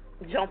like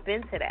jump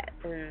into that,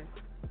 and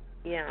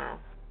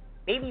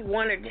maybe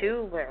 1 or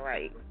 2, but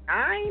like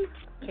 9,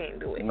 can't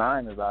do it.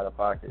 9 is out of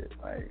pocket.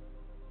 Like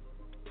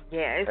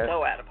yeah, it's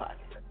so out of pocket.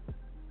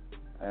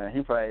 And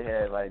he probably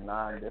had like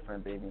 9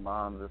 different baby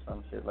moms or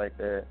some shit like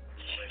that.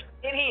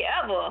 Did he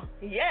ever?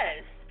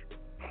 Yes.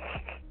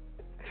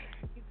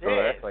 So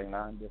that's like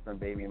 9 different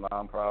baby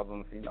mom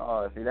problems. See,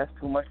 that's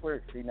too much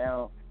work. See,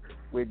 now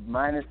with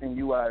minusing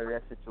you out of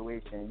that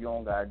situation, you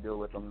don't gotta deal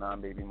with them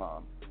 9 baby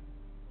moms.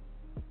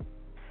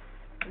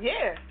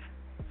 Yeah.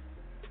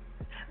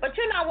 But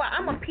you know what?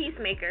 I'm a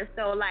peacemaker,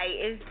 so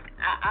like,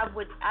 I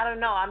don't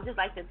know. I'm just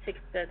like the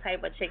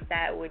type of chick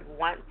that would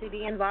want to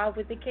be involved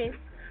with the kids,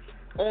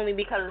 only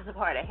because it's a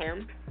part of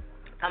him.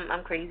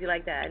 I'm crazy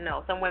like that.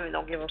 No, some women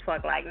don't give a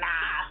fuck. Like,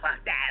 nah, fuck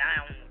that. I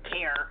don't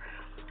care.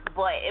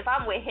 But if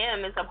I'm with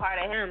him, it's a part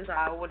of him, so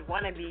I would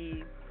want to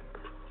be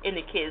in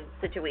the kids'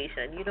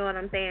 situation. You know what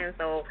I'm saying?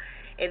 So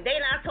if they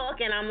not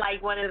talking, I'm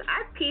like,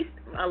 I pieced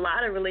a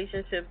lot of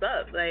relationships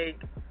up.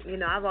 Like,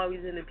 I've always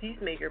been the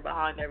peacemaker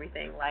behind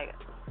everything, like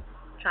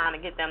trying to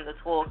get them to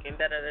talk and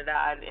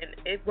da-da-da-da, and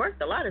it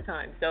worked a lot of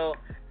times. So,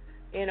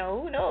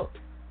 who knows?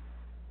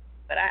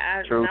 But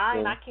I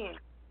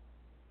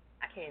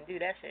can't do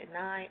that shit.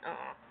 9,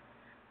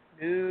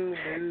 No.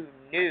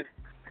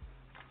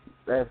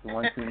 That's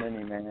one too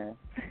many, man.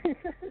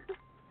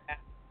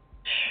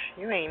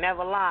 You ain't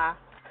never lie.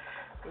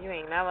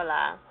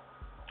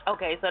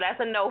 Okay, so that's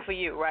a no for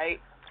you,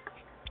 right?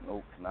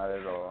 Nope, not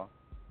at all.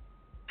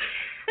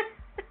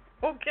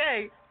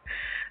 Okay.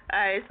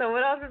 Alright, so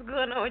what else is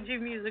going on with you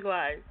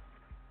music-wise?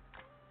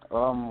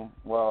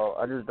 Well,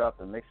 I just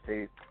dropped a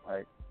mixtape,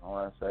 like, I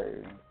want to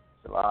say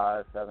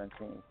July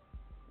 17th.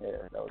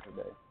 Yeah, that was the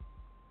day.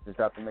 Just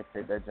dropped a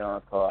mixtape. That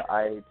John's called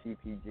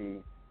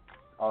IATPG,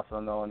 also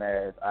known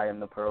as I Am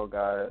the Pearl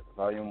God,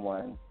 Volume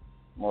 1.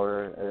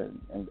 More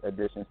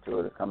additions to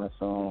it are coming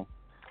soon.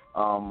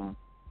 I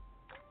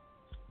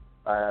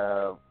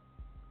have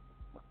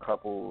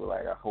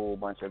a whole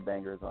bunch of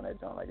bangers on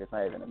that joint. Like, it's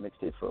not even a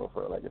mixtape for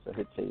like, it's a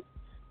hit tape.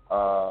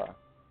 I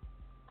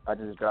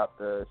just dropped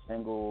a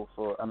single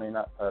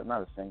not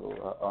a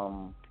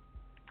single,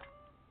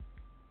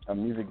 a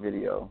music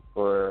video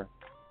for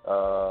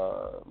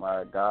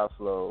my God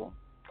Flow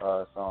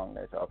song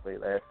that y'all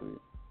played last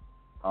week.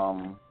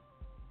 I'm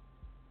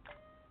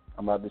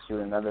about to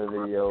shoot another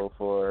video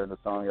for the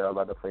song y'all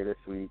about to play this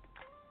week.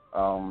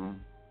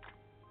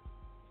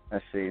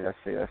 Let's see.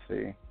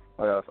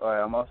 What else? All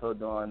right, I'm also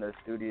doing the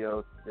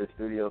studio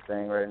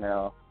thing right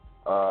now,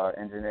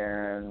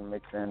 engineering,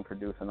 mixing,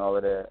 producing, all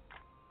of that.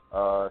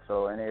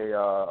 So any of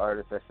y'all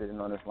artists that's sitting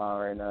on this line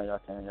right now, y'all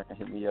can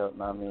hit me up.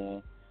 Know what I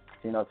mean?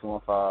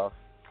 Tino215.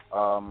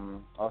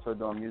 Also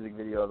doing music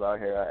videos out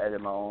here. I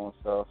edit my own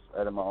stuff,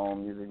 edit my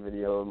own music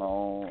videos, my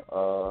own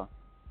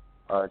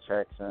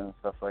tracks and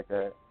stuff like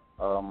that.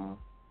 And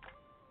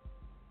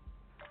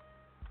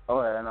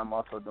I'm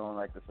also doing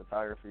like the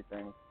photography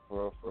thing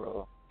for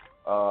real.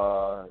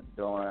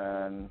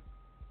 Doing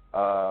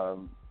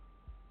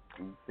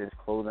this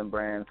clothing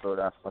brand, so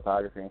that's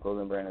photography and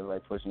clothing brand is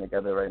like pushing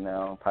together right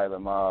now. Pilot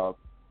Mob.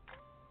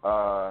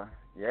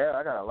 Yeah,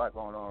 I got a lot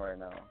going on right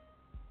now.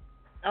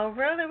 Oh,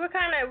 really? What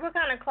kind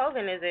of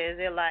clothing is it? Is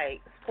it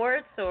like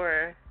sports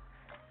or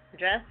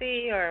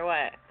dressy or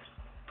what?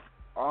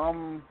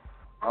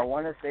 I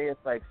want to say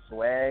it's like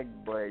swag,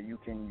 but you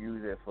can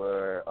use it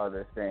for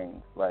other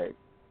things, like,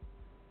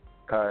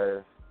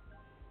 cause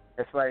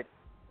it's like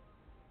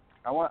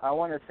I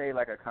want to say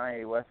like a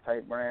Kanye West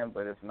type brand,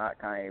 but it's not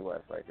Kanye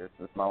West. Like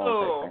it's my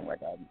own type thing.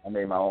 Like I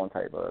made my own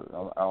type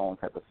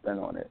of spin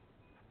on it.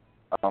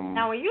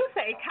 Now, when you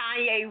say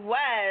Kanye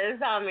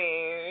West, I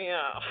mean, you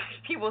know,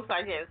 people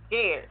start getting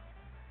scared.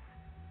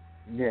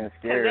 Getting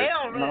scared. They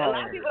don't really. A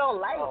lot of people don't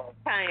like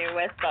Kanye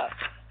West stuff.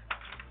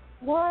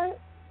 What?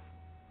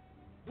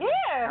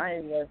 Yeah.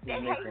 Kanye West is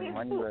making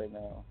money right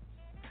now.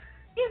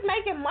 He's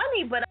making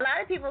money, but a lot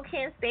of people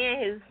can't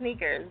stand his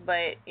sneakers.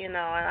 But, you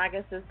know, and I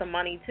guess it's the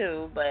money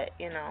too. But,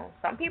 you know,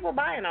 some people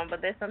buying them, but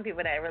there's some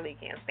people that really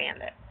can't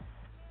stand it.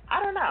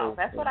 I don't know.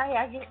 That's what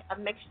I get a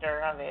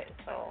mixture of it.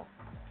 So.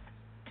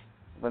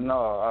 But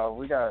no,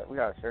 we got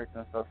shirts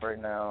and stuff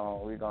right now.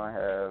 We're gonna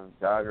have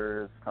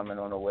joggers coming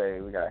on the way.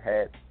 We got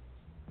hats.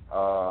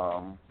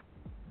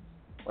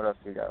 What else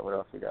we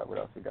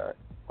got?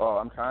 Oh,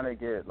 I'm trying to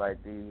get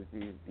like these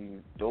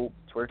dope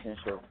twerking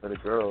shirts for the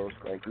girls.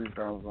 Like these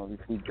girls gonna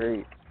be too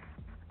great.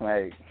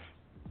 Like,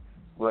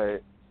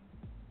 but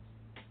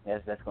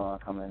yes, that's gonna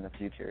come in the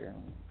future.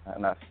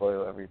 And not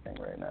spoil everything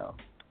right now.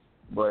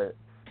 But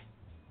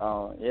yeah.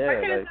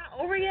 Twerking like, is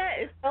not over yet.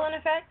 It's still in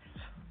effect.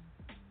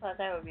 I thought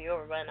that would be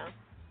over by now.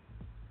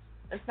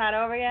 It's not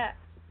over yet?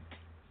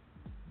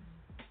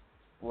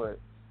 What?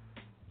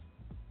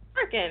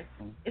 Twerking.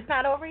 It's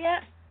not over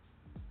yet?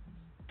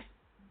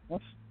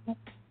 What?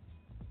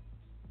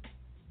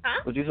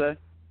 Huh? What'd you say?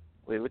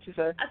 Wait, what you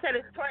say? I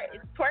said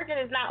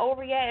twerking is not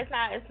over yet. It's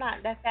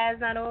not that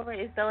fad's not over.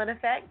 It's still in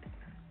effect.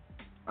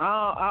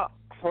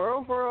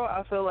 For real,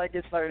 I feel like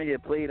it's starting to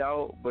get played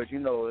out, but you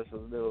know, it's a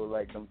little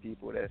like some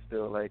people that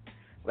still like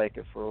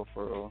it for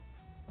real.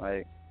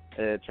 Like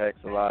it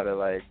attracts a lot of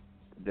like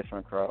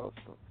different crowds.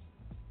 So.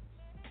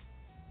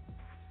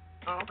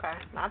 Oh, okay.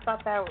 I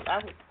thought I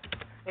would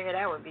figure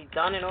that would be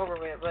done and over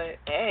with, but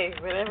hey,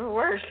 whatever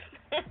works.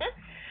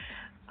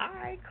 All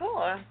right,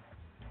 cool.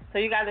 So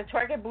you got the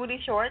twerking booty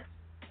shorts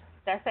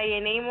that say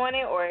your name on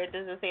it, or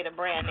does it say the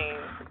brand name?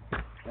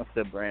 That's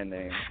the brand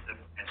name.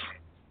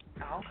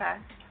 Oh, okay.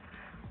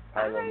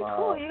 All right,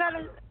 cool. You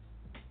gotta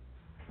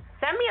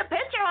send me a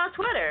picture on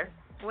Twitter.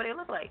 What they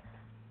look like.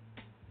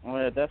 Oh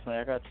yeah, definitely.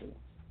 I got you.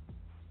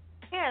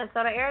 Yeah,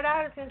 so the air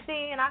artists can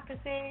see and I can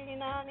see, you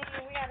know what I mean?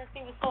 We gotta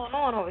see what's going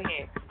on over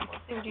here.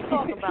 See what you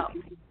talking about.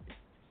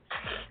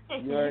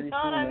 You know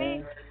what I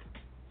mean?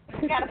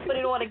 We gotta put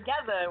it all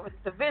together with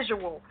the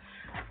visual.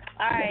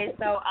 Alright,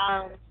 so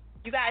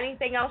you got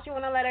anything else you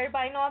wanna let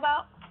everybody know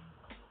about?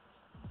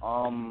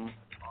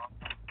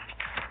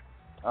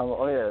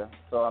 Oh yeah.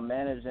 So I'm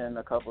managing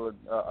a couple of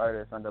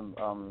artists under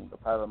the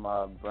Pilot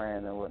Mob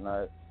brand and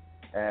whatnot.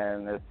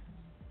 And it's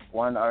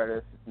one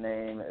artist's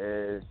name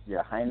is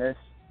Your Highness.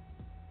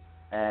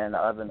 And the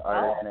other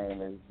artist's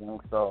name is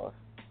Young Sauce.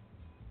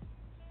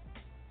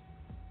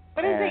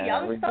 What is it,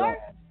 Young Sauce?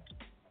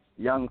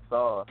 Young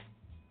Sauce.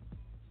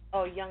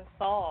 Oh, Young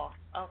Sauce.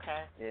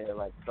 Okay. Yeah,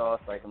 like sauce,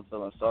 like I'm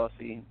feeling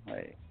saucy.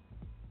 Like.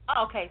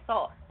 Oh, okay,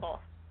 sauce. Okay,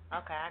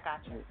 I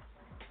got you.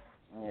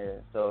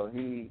 Yeah, so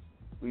me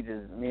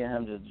and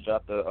him just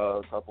dropped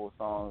a couple of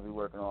songs. We're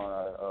working on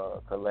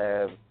a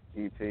collab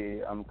EP.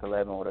 I'm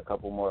collabing with a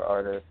couple more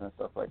artists and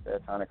stuff like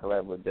that, trying to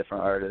collab with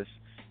different artists.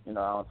 You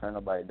know, I don't turn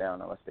nobody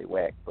down unless they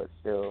whack, but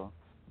still.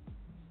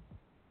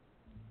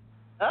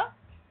 Oh,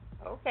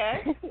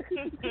 okay.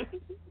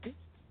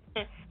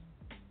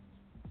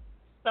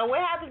 So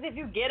what happens if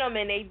you get them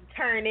and they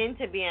turn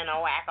into being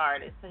a whack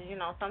artist? Because, you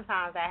know,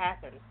 sometimes that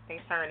happens. They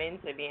turn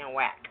into being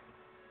whack.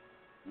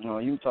 You know,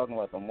 you talking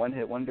about them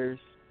one-hit wonders?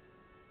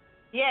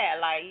 Yeah,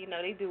 like, you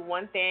know, they do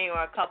one thing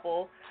or a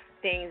couple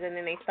things and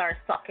then they start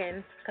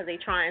sucking because they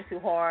trying too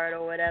hard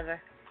or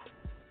whatever.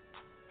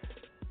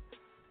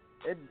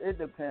 It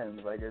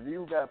depends. Like, if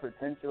you got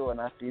potential and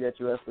I see that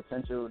you have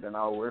potential, then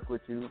I'll work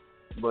with you.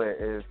 But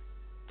if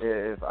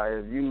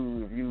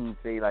you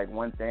say like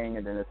one thing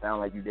and then it sounds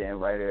like you didn't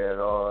write it at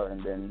all,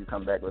 and then you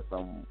come back with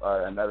some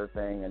another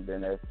thing, and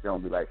then it's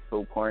gonna be like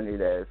so corny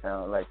that it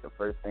sounds like the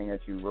first thing that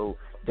you wrote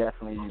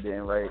definitely you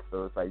didn't write.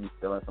 So it's like you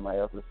stealing somebody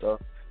else's stuff.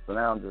 So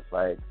now I'm just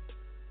like,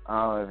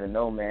 I don't even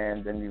know,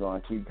 man. Then you're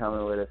gonna keep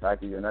coming with it. If I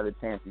give you another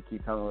chance, you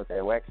keep coming with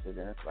that whack shit,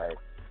 and it's like,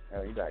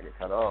 yo, you gotta get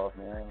cut off,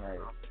 man. Like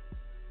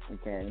you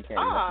can't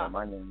use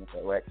my name with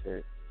that whack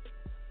shit.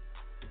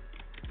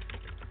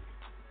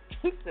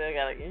 You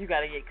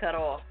gotta get cut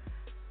off.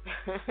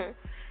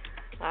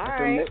 All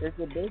right. It's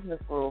a business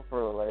for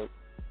like.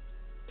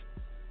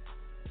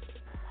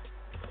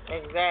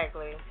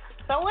 Exactly.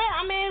 So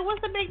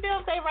what's the big deal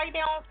if they write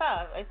their own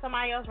stuff? If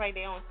somebody else write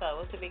their own stuff,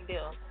 what's the big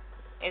deal?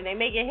 If they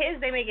make it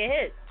his, they make it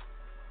his.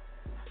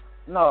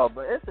 No,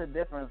 but it's a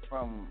difference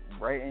from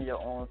writing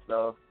your own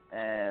stuff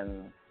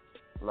and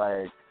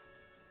like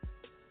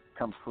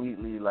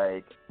completely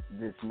like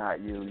this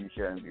not you. You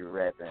shouldn't be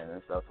rapping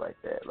and stuff like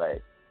that.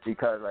 Like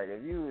because like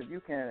if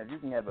you can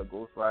have a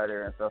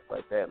ghostwriter and stuff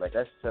like that, like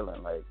that's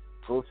chilling. Like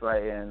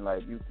ghostwriting,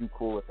 like you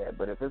cool with that.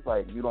 But if it's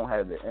like you don't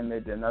have the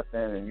image or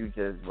nothing and you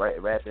just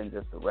rapping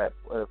just to rap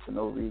for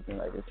no reason,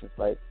 like it's just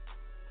like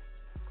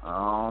I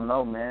don't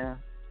know, man.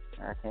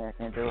 I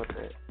can't deal with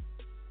it.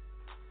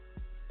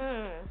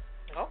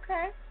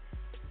 Okay.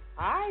 All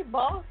right,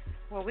 boss.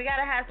 Well, we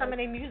gotta have some of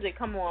their music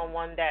come on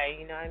one day.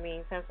 You know what I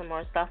mean? Send some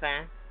more stuff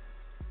in.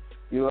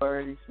 You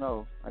already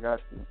know. I got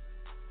you.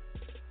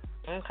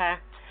 Okay.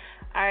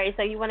 All right.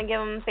 So you want to give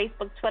them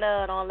Facebook, Twitter,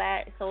 and all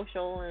that,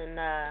 social, and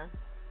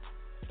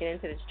get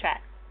into this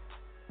track.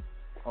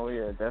 Oh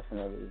yeah,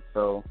 definitely.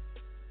 So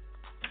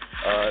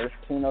it's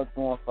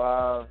Tino215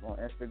 on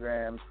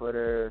Instagram,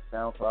 Twitter,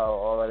 SoundCloud,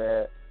 all of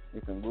that.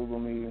 You can Google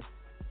me.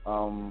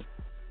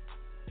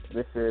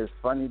 This is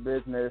Funny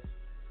Business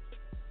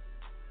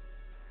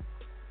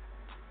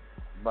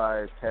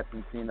by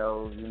Captain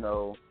Tino. You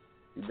know,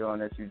 you're doing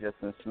this, you just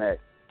been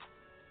smacked.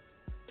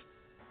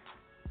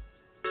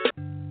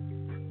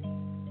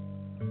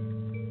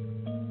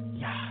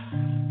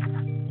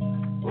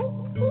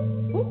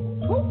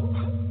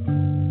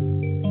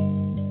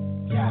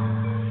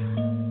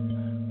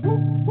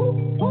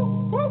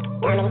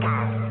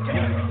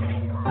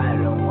 I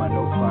don't want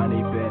no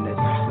funny business,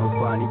 no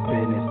funny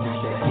business.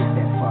 Get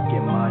that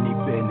fucking money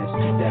business,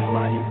 that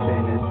money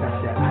business. I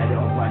said I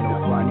don't want no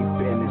funny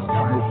business,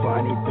 no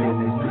funny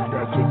business.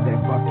 Get that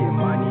fucking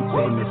money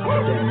business,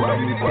 that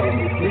money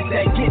business. This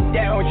that get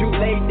down, you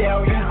lay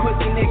down, you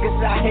pussy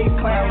niggas, I hate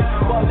clowns.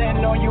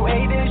 Falling on you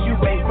haters, you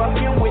ain't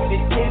fucking with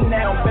it, kid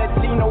now.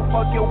 Bettino,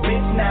 fuck your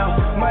bitch now.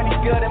 Money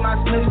good and my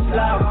slips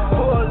loud.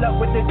 Pull up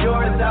with the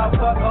doors out,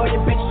 fuck all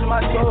your bitches,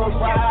 my soul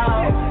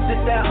wow.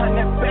 Just that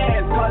 100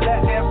 bands, call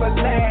that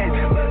Everland.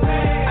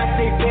 I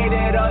stay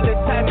faded all the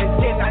time and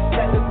then I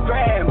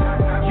telegram.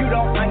 You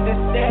don't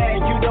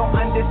understand, you don't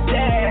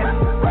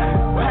understand.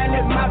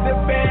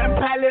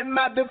 Pilot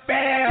mother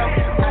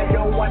fam. I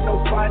don't want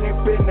no funny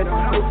business,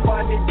 no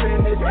funny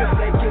business. Just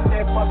they get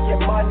that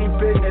fucking money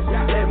business,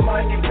 that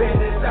money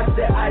business. I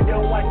said I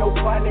don't want no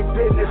funny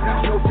business,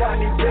 no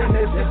funny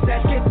business. Just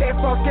that get that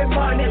fucking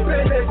money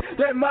business,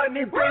 that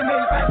money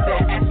business. I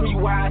said ask me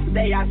why I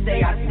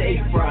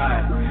stay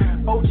fried.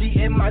 OG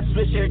in my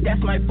swisher,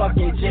 that's my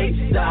fucking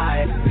J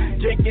side.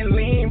 Drinking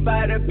lean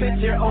by the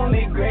picture,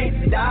 only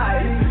great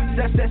die.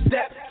 Step to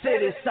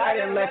the side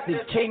and let the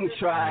king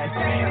try.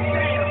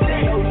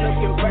 No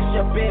looking fresh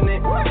up in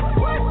it.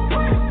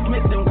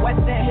 Smith and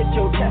Wesson hit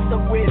your chest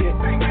up with it.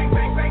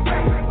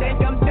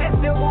 Think I'm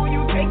testing who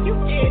you think you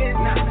get it.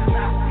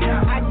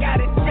 I got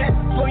a test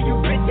for you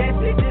bitch ass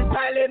bitches.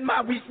 Pilot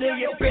my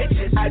resilient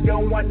bitches. I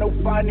don't want no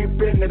funny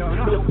business,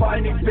 no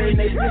funny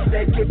business. Just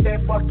that get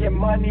that fucking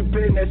money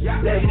business,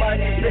 that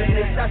money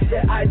business. I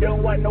said I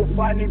don't want no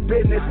funny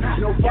business,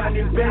 no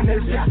funny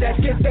business. Just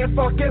that get that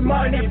fucking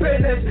money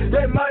business,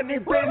 that money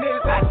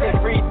business. I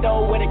said free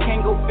throw when it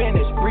can't go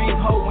finish. Breathe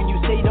ho when you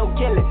say don't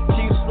kill it.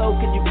 Chew slow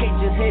cause you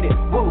can't just hit it.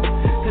 Woo,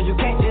 cause you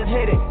can't just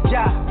hit it.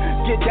 Ja,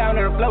 get down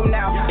to the flow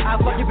now. I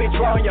fuck your bitch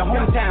raw in your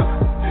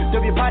hometown.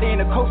 Dub your body in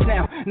the coast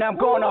now. Now I'm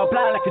going all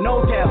blind like an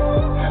old gal.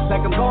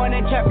 Like I'm going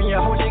and capping your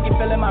whole shit,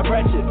 feeling my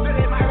branches.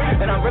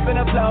 And I'm ripping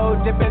the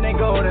flow, dipping in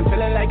gold and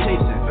feeling like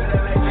Jason.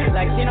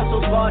 Like Tino so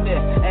smart there,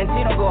 and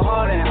Tino go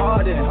harder and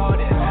harder.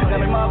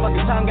 Got me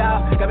motherfucking tongue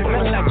out, got me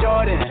feeling like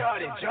Jordan.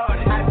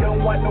 I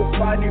don't want no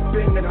funny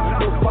business,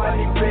 no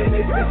funny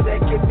business. Just that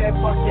get that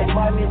fucking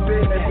money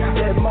business,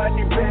 that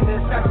money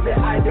business. I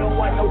said I don't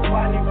want no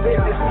funny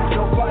business,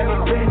 no funny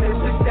business.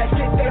 Just that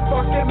get that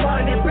fucking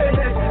money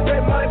business,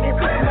 that money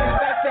business.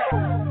 That's it.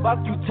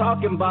 Fuck you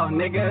talking about,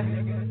 nigga.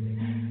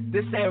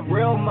 This ain't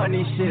real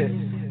money shit.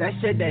 That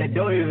shit that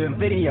don't even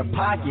fit in your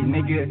pocket,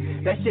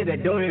 nigga. That shit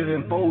that don't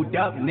even fold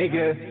up,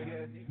 nigga.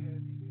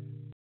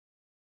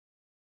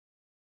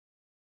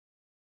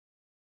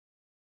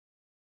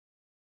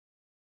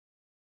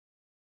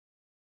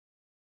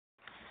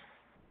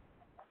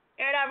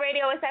 Air It Out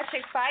Radio is at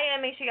 6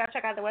 p.m. Make sure y'all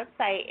check out the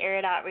website,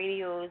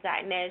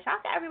 airitoutradio.net. Shout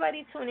out to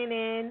everybody tuning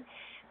in.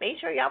 Make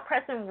sure y'all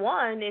pressing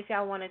 1 if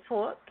y'all want to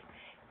talk.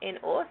 And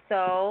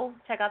also,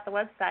 check out the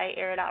website,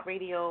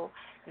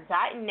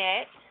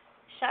 airitoutradio.net.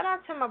 Shout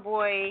out to my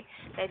boy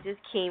that just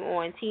came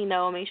on,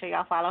 Tino. Make sure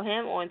y'all follow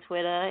him on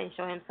Twitter and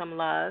show him some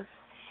love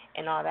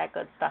and all that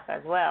good stuff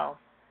as well.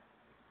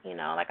 You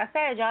know, like I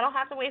said, y'all don't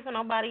have to wait for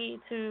nobody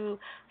to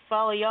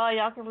follow y'all.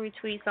 Y'all can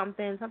retweet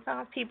something.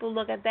 Sometimes people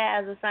look at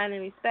that as a sign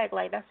of respect,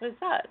 like that's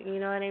what's up. You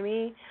know what I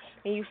mean?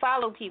 And you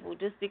follow people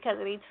just because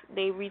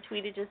they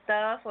retweeted your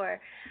stuff, or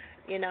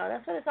you know,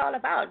 that's what it's all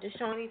about. Just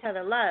showing each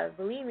other love.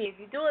 Believe me, if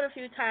you do it a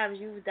few times,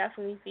 you will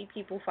definitely see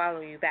people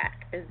follow you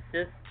back. It's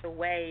just the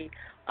way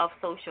of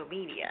social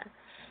media.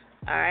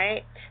 All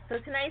right. So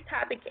tonight's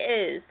topic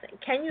is: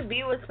 can you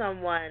be with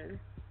someone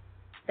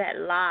that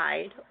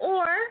lied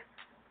or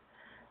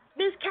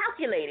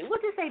miscalculated?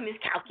 What did they say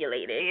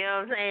miscalculated? You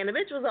know what I'm saying? The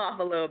bitch was off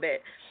a little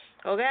bit,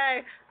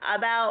 okay,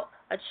 about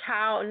a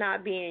child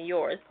not being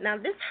yours. Now,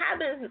 this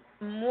happens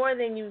more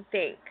than you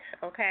think,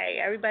 okay?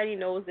 Everybody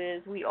knows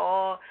this. We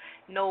all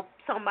know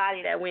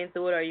somebody that went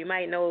through it, or you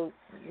might know,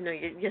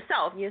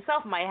 yourself.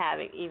 Yourself might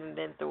haven't even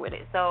been through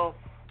it. So,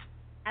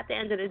 at the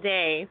end of the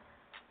day,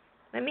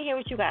 let me hear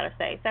what you got to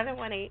say.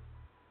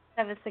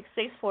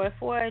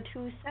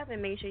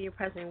 718-766-4427. Make sure you're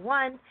pressing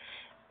 1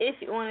 if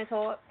you want to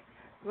talk.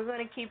 We're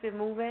going to keep it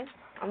moving.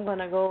 I'm going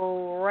to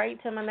go right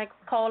to my next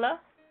caller.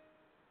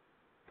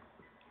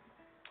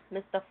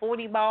 Mr.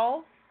 40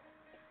 Balls,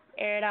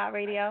 Air It Out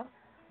Radio.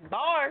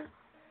 Bars.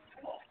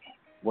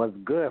 What's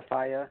good,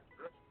 Fire?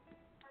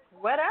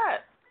 What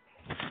up?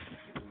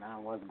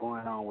 Now, what's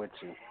going on with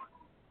you?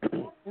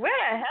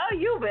 Where the hell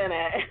you been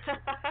at?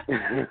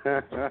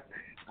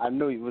 I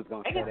knew you was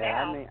going to say that.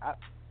 Down.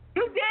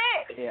 You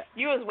did? Yeah.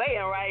 You was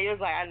waiting, right? You was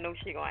like, I knew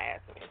she going to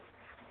ask me.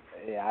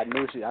 Yeah, I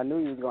knew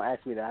you was going to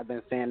ask me that. I've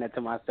been saying that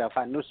to myself.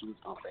 I knew she was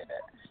going to say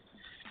that.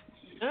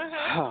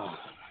 Mm-hmm.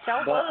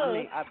 But,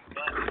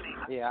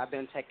 I've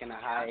been taking a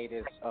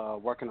hiatus,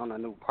 working on a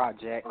new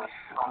project.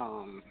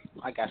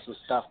 I got some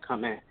stuff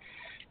coming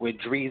with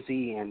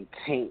Dreezy and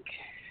Tink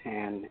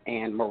and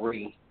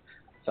Marie.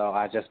 So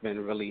I just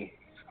been really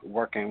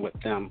working with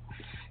them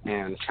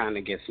and trying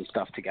to get some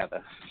stuff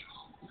together.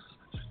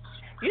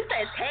 You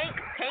said Tank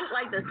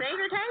like the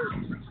singer Tank?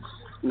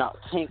 No,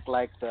 Tink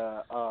like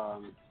the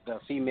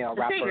female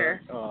the rapper.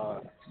 Singer.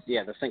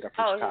 The singer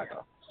from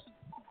Chicago.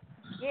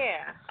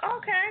 Yeah.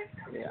 Okay.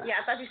 Yeah.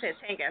 I thought you said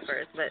Tank at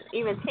first, but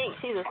even Tank,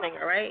 she's a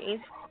singer,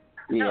 right?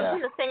 Yeah. No,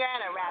 she's a singer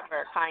and a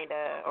rapper,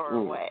 kinda,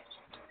 or what?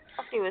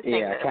 She was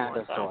singer. Yeah,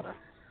 kinda, sorta.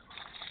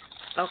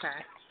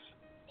 Okay.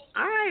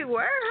 All right,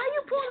 word. How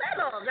you pull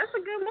that off? That's a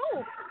good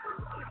move.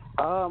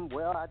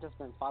 Well, I just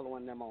been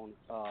following them on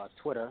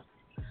Twitter,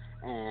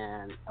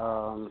 and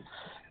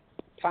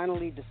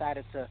finally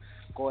decided to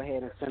go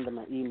ahead and send them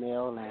an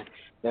email, and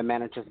their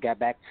managers got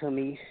back to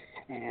me,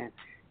 and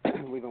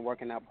we've been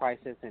working out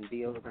prices and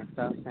deals and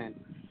stuff, and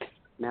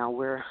now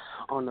we're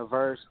on the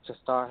verge to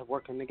start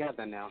working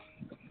together now.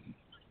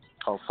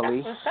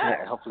 Hopefully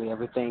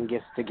everything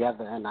gets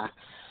together and I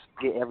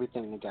get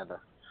everything together.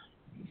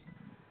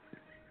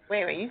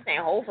 Wait, you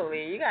saying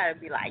hopefully? You gotta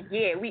be like,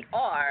 yeah, we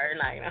are.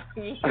 Like,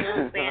 you know what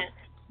I'm saying?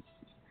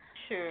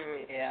 Sure.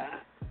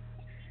 Yeah.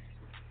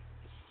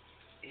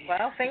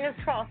 Well, fingers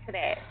crossed for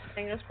that.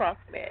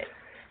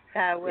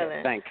 God willing.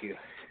 Yeah, thank you.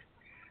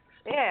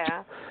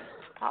 Yeah.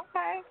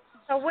 Okay.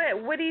 So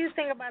what do you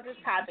think about this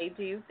topic?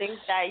 Do you think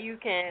that you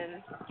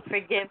can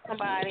forgive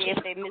somebody if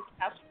they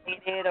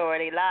miscalculated or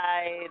they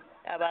lied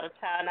about a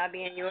child not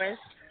being yours?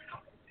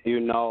 You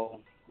know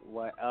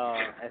what?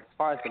 As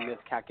far as the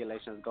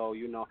miscalculations go,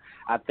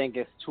 I think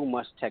it's too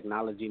much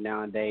technology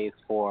nowadays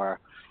for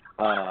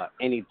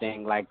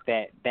anything like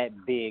that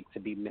big to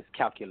be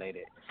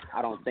miscalculated.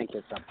 I don't think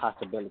it's a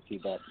possibility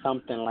that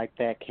something like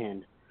that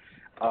can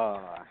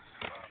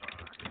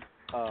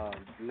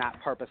not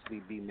purposely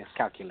be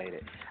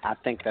miscalculated. I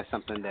think that's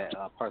something that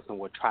a person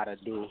would try to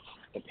do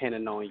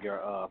depending on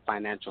your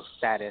financial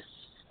status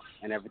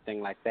and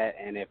everything like that.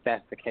 And if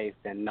that's the case,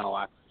 then no,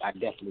 I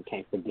definitely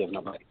can't forgive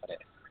nobody for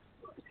that.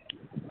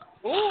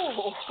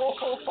 Ooh,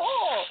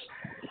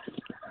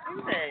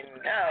 you said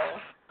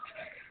no.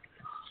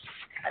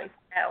 I like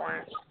that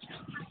one.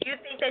 Do you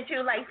think that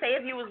you, like, say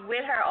if you was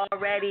with her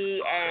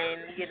already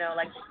and,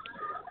 like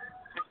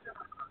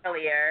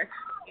earlier,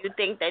 you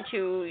think that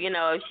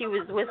if she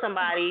was with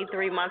somebody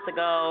 3 months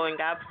ago and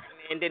got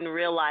pregnant and didn't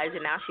realize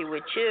it, now she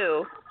with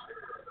you,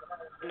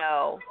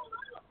 do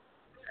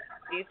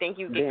you think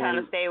you could kind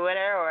of stay with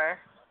her, or?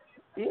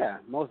 Yeah,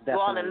 most definitely.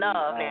 We're all in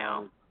love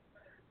now.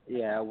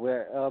 Yeah,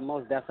 we're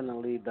most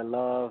definitely the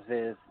love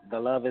is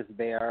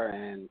there,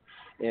 and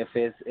if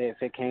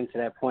it came to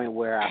that point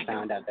where I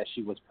found out that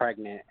she was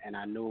pregnant and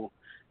I knew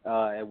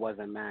it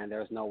wasn't mine,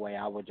 there's no way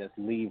I would just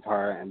leave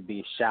her and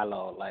be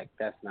shallow. Like,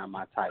 that's not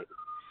my type.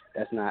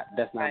 That's not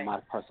right. My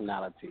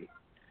personality.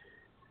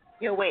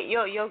 You'll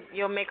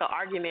make an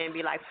argument and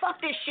be like,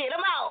 fuck this shit,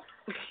 I'm out.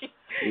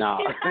 No.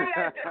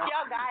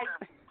 Y'all guys.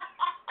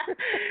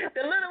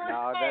 The little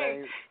one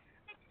thing.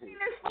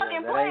 This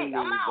fucking place,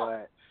 I'm out.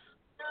 But...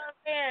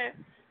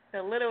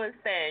 The little one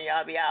saying,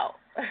 y'all be out.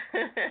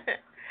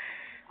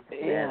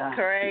 Yeah.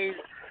 Crazy.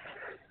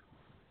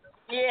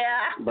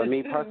 Yeah. But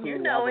me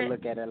personally, I would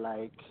look at it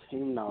like,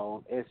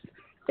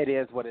 it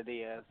is what it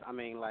is. I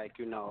mean, like,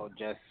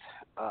 just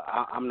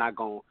I'm not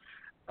gonna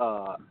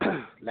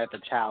let the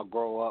child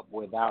grow up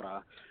without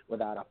a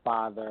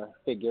father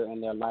figure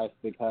in their life,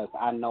 because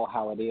I know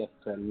how it is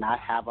to not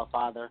have a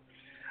father.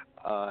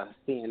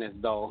 Seeing as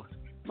though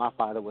my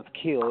father was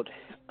killed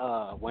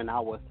when I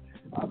was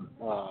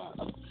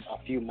a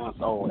few months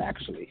old,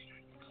 actually.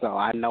 So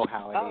I know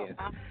how it is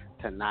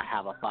to not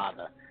have a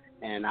father,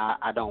 and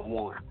I don't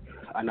want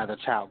another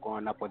child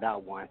growing up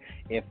without one.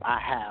 If I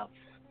have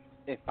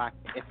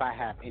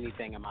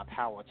anything in my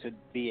power to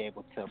be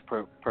able to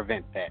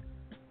prevent that.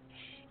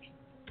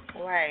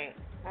 Right.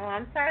 Well,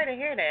 I'm sorry to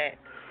hear that.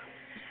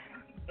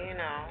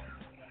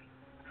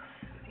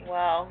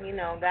 Well,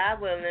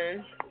 God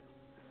willing,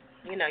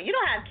 You know, you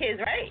don't have kids,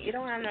 right? You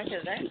don't have no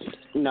kids, right?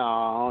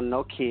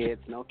 No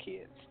kids.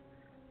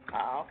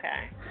 Oh,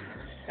 okay.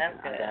 That's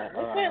good.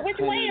 Got, what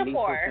you waiting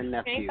for?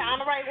 Ain't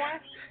found the right one?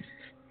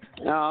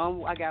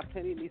 No, I got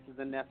plenty of nieces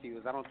and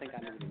nephews. I don't think I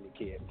need any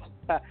kids.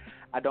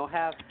 I don't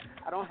have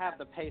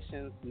the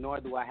patience, nor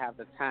do I have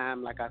the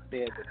time. Like I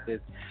said, with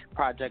this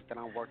project that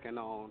I'm working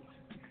on,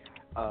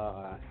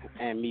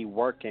 and me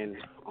working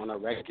on a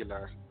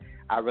regular,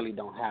 I really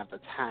don't have the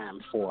time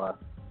for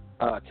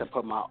to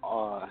put my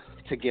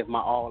to give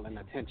my all and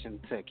attention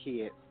to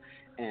kids,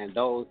 and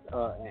those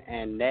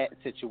and that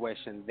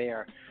situation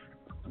there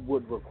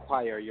would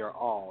require your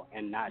all,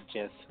 and not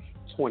just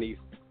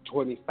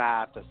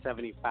 25 to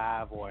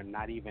 75 or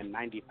not even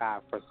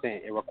 95%.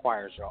 It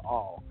requires your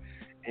all,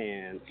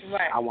 and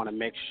I want to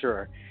make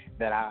sure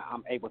that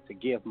I'm able to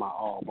give my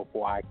all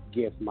before I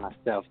give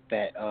myself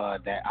that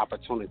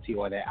opportunity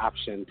or that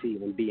option to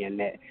even be in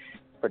that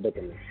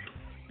predicament.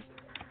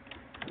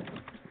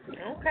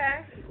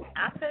 Okay,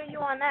 I feel you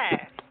on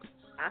that.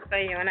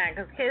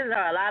 Because kids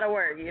are a lot of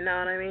work. You know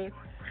what I mean?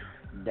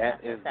 That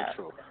is the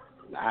truth.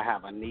 I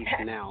have a niece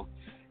now.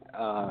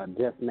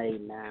 Just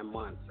made 9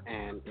 months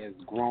and is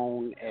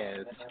grown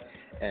as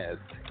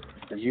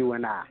you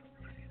and I.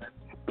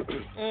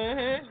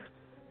 Mhm.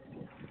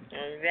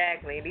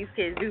 Exactly. These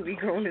kids do be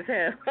grown as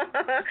hell.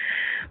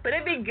 But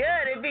it'd be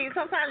good.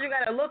 Sometimes you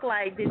gotta look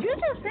like, did you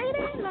just say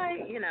that?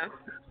 Like, you know.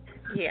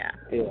 Yeah.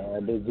 Yeah.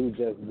 Did you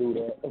just do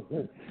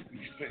that?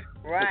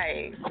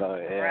 Right. So,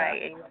 yeah.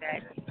 Right.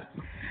 Exactly.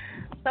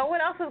 So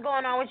what else is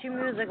going on with you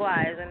music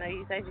wise? I know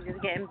you said you're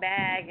just getting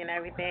back and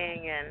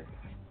everything and.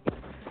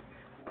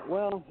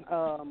 Well,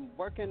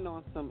 working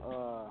on some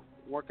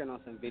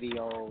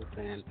videos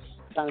and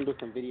trying to do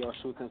some video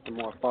shoots and some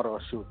more photo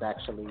shoots.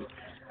 Actually,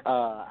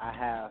 I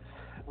have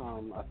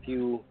a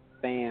few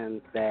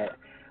fans that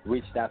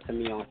reached out to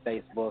me on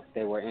Facebook.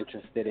 They were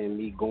interested in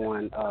me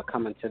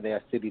coming to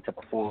their city to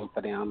perform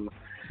for them,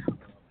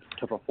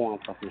 for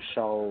some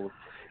shows.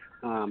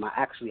 I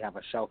actually have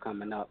a show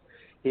coming up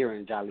here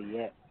in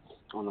Joliet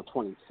on the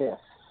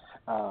 25th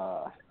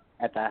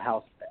at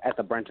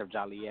the branch of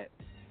Joliet.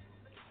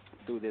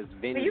 Through this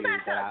venue. But you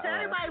gotta tell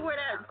everybody where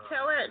that.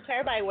 Tell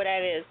everybody where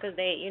that is, because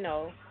they, you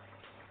know,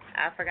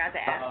 I forgot to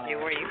ask you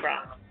where you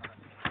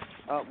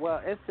from. Well,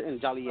 it's in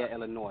Joliet,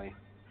 Illinois.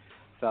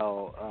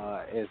 So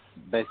it's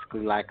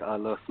basically like a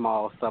little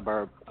small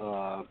suburb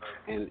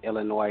in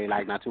Illinois,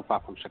 like not too far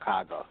from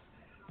Chicago.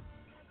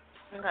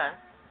 Okay.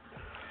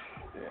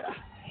 Yeah.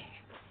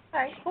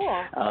 Okay,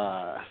 cool.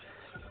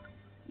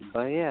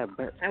 But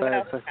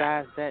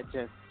besides that,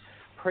 that's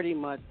pretty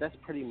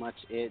much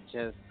it.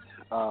 Just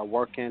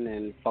working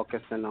and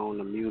focusing on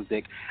the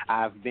music.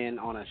 I've been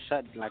on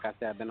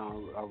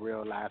a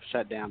real live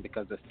shutdown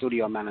because the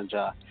studio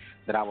manager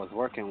that I was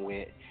working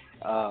with,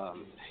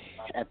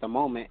 at the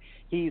moment,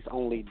 he's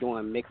only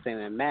doing mixing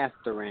and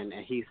mastering,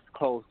 and he's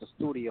closed the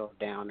studio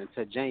down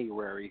until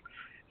January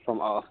for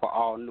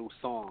all new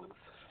songs.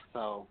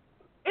 So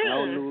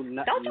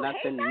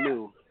nothing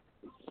new.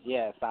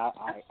 Yes,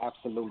 I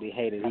absolutely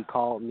hate it. He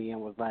called me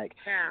and was like,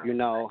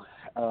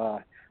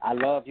 I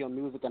love your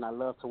music and I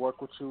love to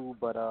work with you,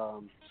 but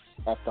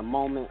at the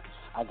moment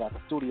I got the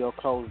studio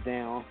closed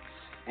down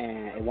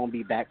and it won't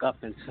be back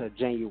up until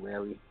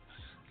January.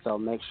 So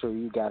make sure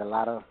you got a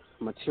lot of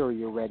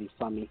material ready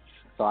for me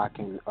so I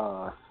can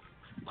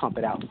pump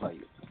it out for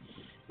you.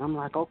 And I'm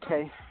like,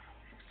 okay.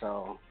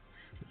 So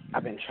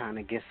I've been trying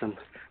to get some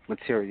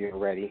material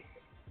ready.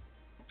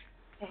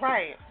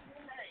 Right.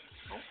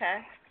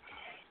 Okay.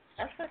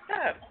 That's what's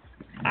up.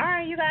 All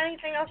right, you got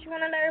anything else you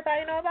want to let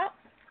everybody know about?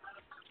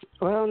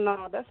 Well,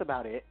 no, that's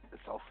about it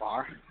so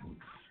far.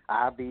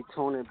 I'll be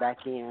tuning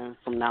back in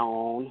from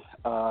now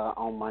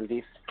on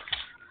Mondays.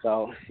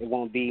 So it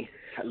won't be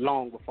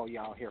long before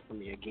y'all hear from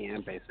me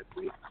again,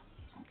 basically.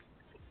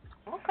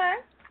 Okay.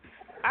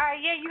 All right,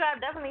 yeah, you got to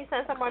definitely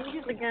send some more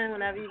music in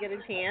whenever you get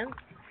a chance.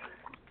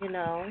 You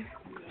know.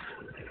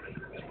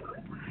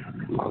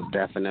 Most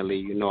definitely.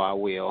 You know I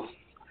will.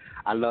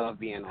 I love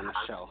being on the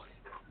show.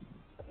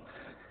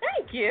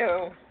 Thank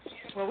you.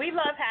 Well, we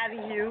love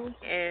having you,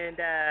 and,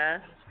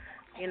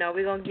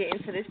 we're going to get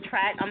into this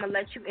track. I'm going to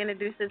let you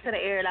introduce it to the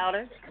Air It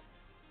Outers.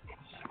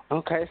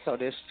 Okay, so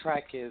this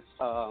track is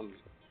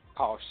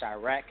called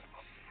Chirac.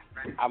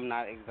 I'm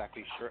not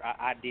exactly sure.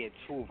 I did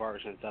 2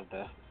 versions of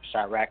the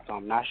Chirac, so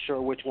I'm not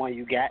sure which one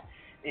you got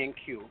in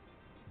queue,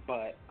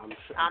 but I'm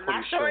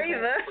not sure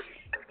either.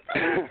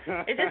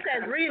 It just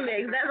says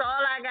remix. That's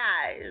all I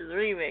got is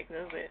remix.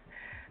 That's it.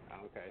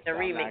 Okay. The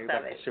remix I'm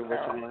not of it. Sure which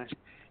one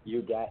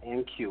you got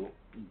in queue,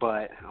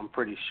 but I'm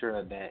pretty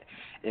sure that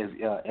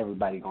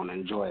everybody gonna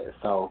enjoy it.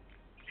 So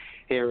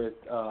here is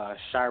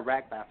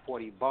Chirac by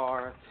 40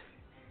 Bars.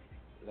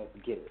 Let's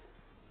get it.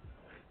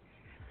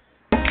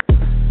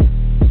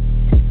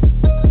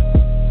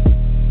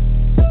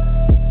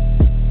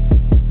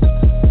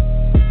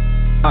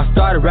 I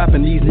started rapping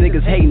And these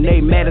niggas hating, they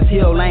mad as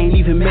hell. I ain't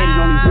even mad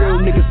on these real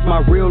niggas.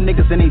 My real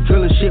niggas, and they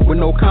drilling shit with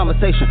no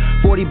conversation.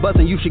 40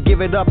 buzzing, you should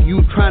give it up.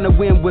 You trying to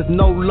win with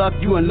no luck.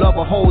 You in love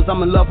with hoes,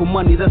 I'm in love with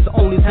money. That's the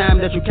only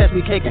time that you catch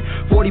me caking.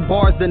 40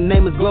 bars, the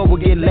name is global.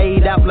 Get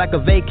laid out like a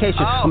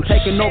vacation. I'm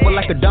taking over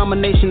like a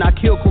domination. I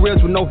kill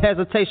careers with no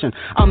hesitation.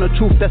 I'm the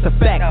truth, that's a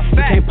fact. You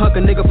can't punk a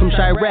nigga from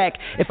Chirac.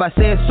 If I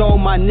said so,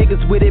 my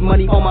niggas with it.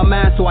 Money on my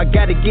mind, so I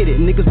gotta get it.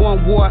 Niggas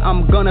want war,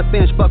 I'm gonna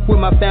finish. Fuck with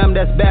my fam,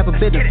 that's bad for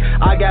business.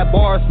 I got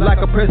bars like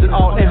a prison,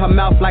 all in her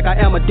mouth like I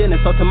am a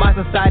dentist. So to my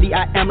society,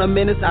 I am a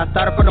menace. I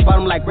started from the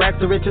bottom like rags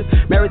to riches.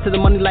 Married to the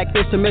money like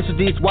instruments.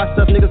 These watch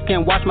stuff niggas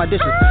can't wash my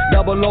dishes.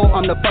 Double O,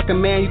 I'm the fucking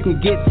man. You can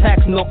get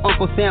taxed, no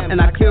Uncle Sam. And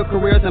I kill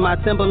careers in my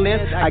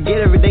Timberland. I get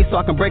every day so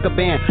I can break a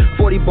band.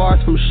 40 bars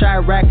from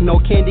Chirac, no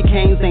candy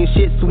canes, ain't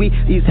shit sweet.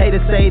 These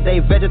haters say they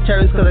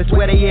vegetarians cause they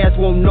swear they ass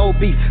won't no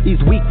beef. These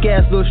weak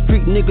ass little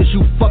street niggas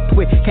you fucked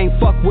with, can't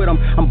fuck with them.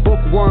 I'm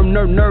bookworm,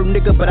 nerd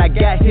nigga, but I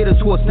got hitters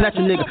who will snatch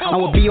a nigga.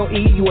 I'm a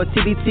BOE, you a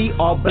TBT,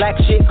 all black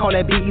shit, call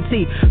that BET.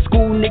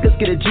 School niggas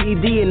get a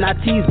GED and I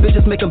tease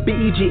bitches make them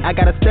BEG. I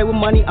gotta stay with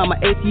money, I'm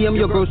an ATM,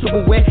 your girl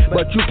super wet,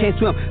 but you can't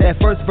swim. That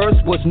first verse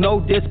was no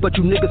diss, but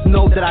you niggas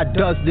know that I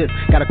does this.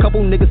 Got a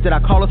couple niggas that I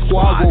call a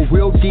squad, go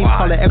real deep,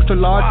 call it extra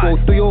large, go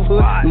through your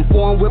hood, and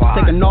foreign whips,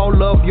 taking all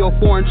of your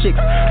foreign chicks.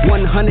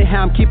 100,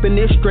 how I'm keeping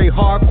this straight,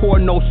 hardcore,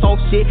 no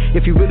soft shit.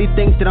 If you really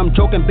think that I'm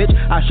joking, bitch,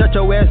 I shut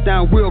your ass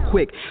down real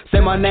quick. Say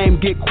my name,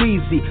 get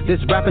queasy. This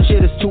rapping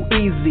shit is too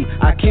easy.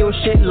 I kill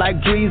shit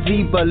like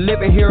Dreezy, but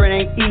living here it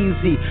ain't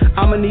easy.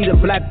 I'ma need a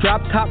black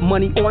drop top,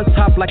 money on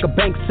top like a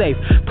bank safe.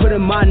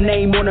 Putting my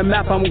name on the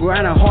map, I'm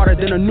grinding harder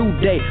than a new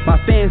day. My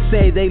fans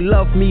say they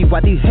love me,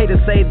 while these haters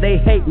say they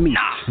hate me.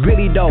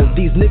 Really though,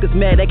 these niggas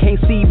mad, they can't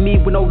see me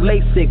with no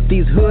LASIK.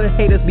 These hood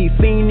haters be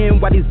fiending,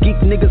 while these geek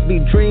niggas be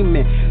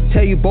dreaming.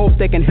 Tell you both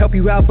they can help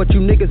you out, but you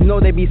niggas know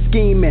they be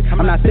scheming.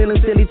 I'm not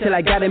feeling silly till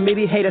I got a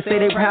MIDI. Haters say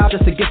they proud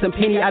just to get some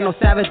penny. I know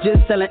savages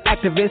selling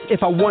activists.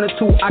 If I wanted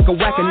to, I could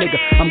whack a nigga.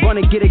 I'm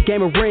gonna get a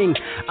game of ring.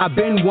 I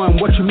been one,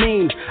 what you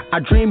mean? I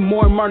dream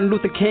more Martin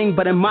Luther King,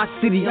 but in my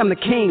city, I'm the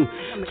king.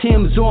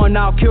 Tim's on,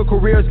 I'll kill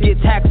careers,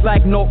 get taxed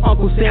like no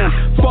Uncle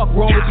Sam. Fuck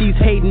wrong with these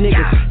hate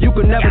niggas. You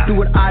can never do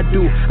what I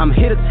do. I'm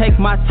here to take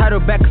my title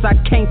back, cause I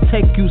can't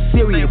take you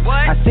serious.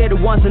 I said it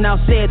once and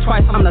I'll say it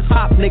twice. I'm the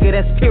top nigga,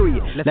 that's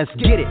period. Let's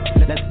get it.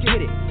 Let's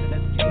get it.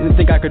 You didn't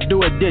think I could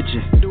do it, did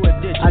you?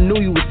 I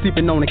knew you was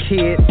sleeping on a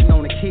kid.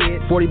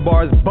 40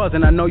 bars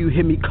buzzing, I know you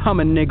hear me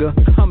coming, nigga.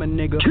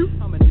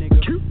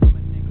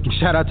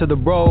 Shout out to the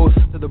bros,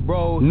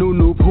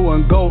 Nunu, Pooh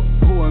and Goat,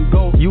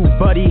 you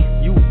buddy.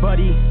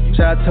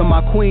 Shout out to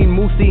my queen,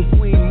 Moosey.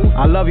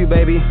 I love you,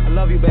 baby.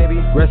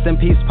 Rest in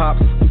peace,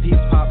 pops.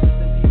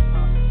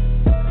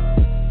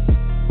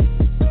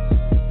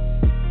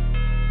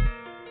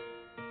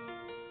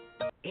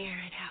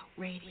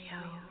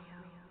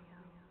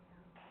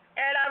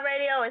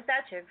 It's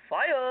that chick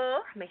for you.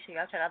 Make sure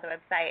y'all check out the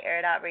website,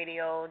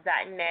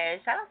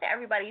 airitoutradio.net. Shout out to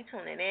everybody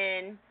tuning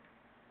in.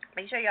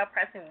 Make sure y'all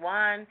pressing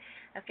 1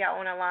 if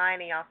y'all on the line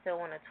and y'all still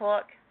want to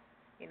talk.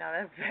 You know,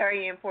 that's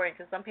very important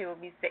because some people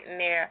be sitting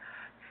there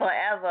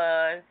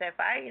forever and say,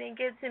 "Fire, you didn't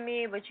get to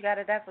me," but you got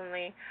to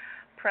definitely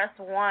press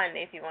 1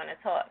 if you want to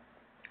talk.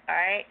 All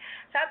right?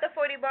 Shout out to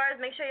 40 Bars.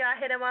 Make sure y'all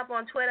hit him up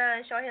on Twitter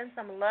and show him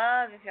some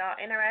love if y'all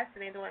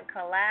interested in doing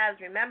collabs.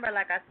 Remember,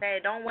 like I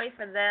said, don't wait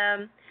for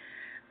them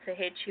to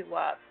hit you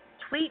up.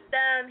 Tweet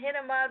them, hit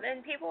them up,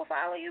 and people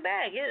follow you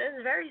back.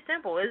 It's very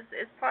simple. It's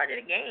part of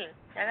the game.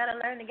 I gotta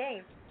learn the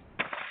game.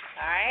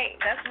 Alright?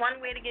 That's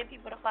one way to get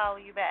people to follow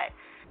you back.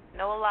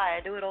 No lie,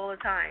 I do it all the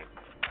time.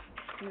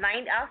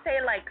 I'll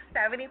say like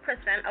 70%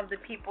 of the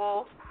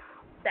people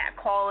that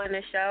call in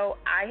the show,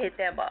 I hit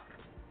them up.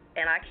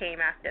 And I came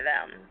after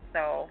them.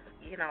 So,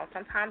 you know,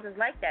 sometimes it's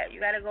like that.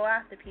 You gotta go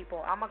after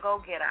people. I'm a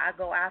go-getter. I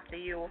go after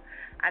you.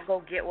 I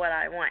go get what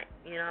I want.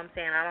 You know what I'm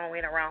saying? I don't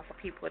wait around for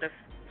people to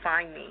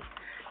find me.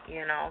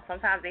 You know,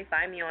 sometimes they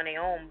find me on their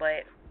own,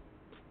 but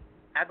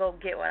I go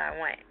get what I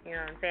want. You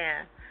know what I'm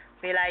saying?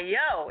 Be like,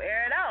 yo,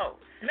 air it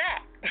out,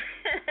 smack,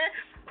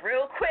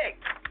 real quick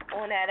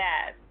on that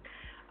ass.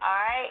 All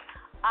right.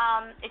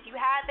 If you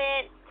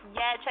haven't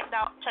yet, check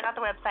out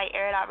the website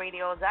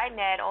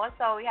airitoutradio.net.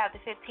 Also, we have the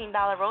 $15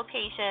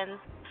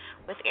 rotations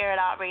with Air It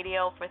Out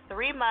Radio for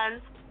 3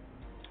 months.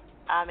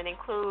 It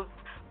includes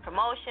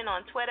promotion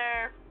on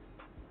Twitter.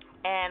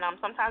 And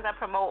sometimes I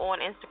promote on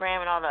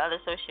Instagram and all the other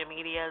social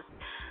medias.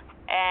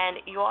 And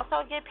you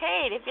also get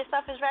paid if your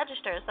stuff is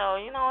registered. So,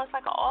 you know, it's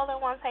like an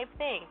all-in-one type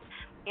thing.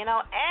 You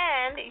know,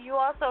 and you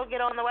also get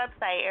on the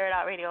website,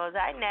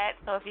 airitoutradio.net.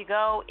 So if you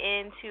go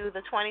into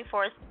the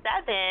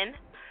 24/7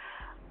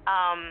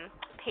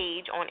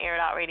 page on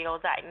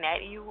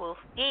airitoutradio.net, you will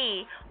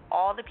see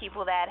all the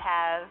people that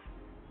have,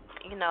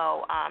 you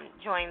know,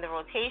 joined the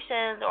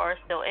rotations or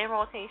still in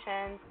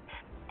rotations.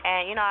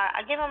 And, you know,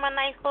 I give them a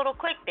nice little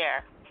click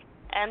there.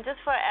 And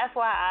just for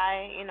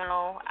FYI, you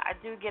know, I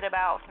do get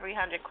about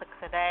 300 clicks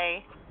a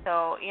day.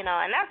 So, you know,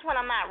 and that's when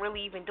I'm not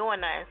really even doing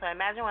nothing. So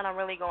imagine when I'm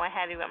really going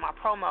heavy with my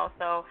promo.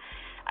 So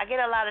I get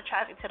a lot of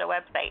traffic to the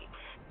website,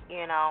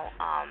 you know.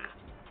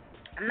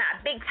 I'm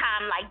not big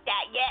time like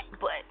that yet,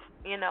 but,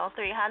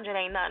 300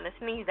 ain't nothing to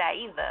sneeze at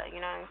either, you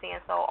know what I'm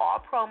saying? So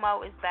all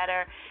promo is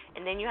better,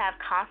 and then you have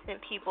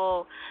constantly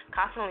people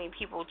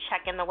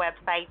checking the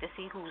website to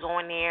see who's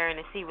on there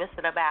and to see what's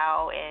it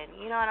about, and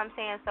you know what I'm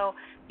saying? So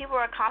people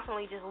are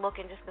constantly just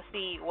looking just to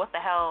see what the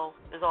hell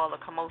is all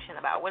the commotion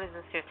about. What is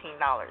this $15?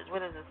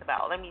 What is this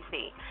about? Let me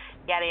see.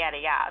 Yada,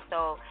 yada, yada.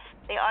 So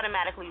they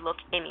automatically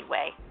look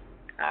anyway.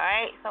 All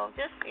right? So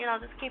just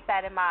keep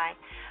that in mind.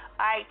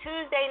 All right,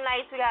 Tuesday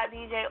nights we got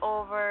DJ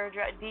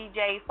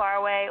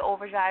Faraway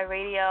Overdrive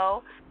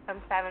Radio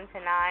from 7 to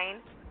 9.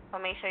 So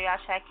make sure y'all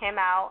check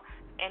him out.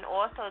 And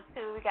also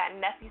too, we got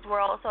Neffy's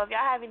World. So if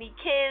y'all have any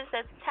kids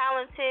that's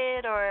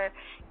talented, or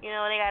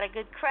they got a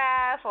good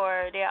craft,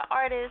 or they're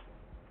artists,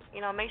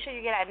 make sure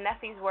you get at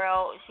Neffy's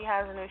World. She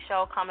has a new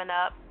show coming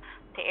up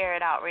to Air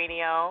It Out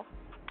Radio,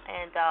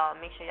 and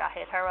make sure y'all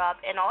hit her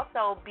up. And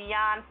also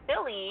Beyond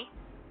Philly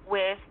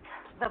with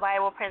the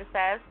Bible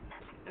Princess,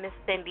 Miss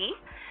Cindy.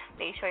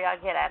 Make sure y'all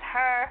get at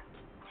her.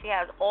 She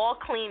has all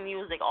clean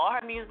music. All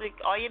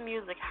your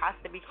music has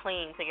to be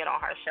clean to get on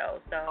her show.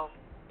 So,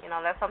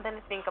 that's something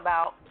to think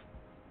about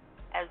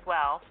as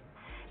well.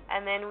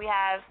 And then we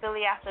have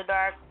Philly After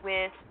Dark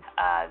with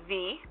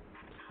V.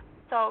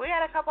 So we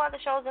got a couple other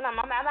shows, and I'm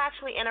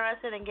actually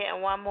interested in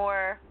getting one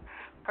more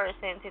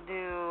person to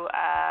do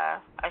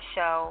a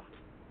show.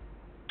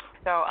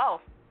 So,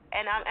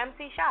 and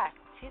MC Shy.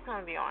 She's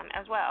going to be on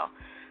as well.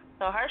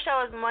 So her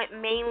show is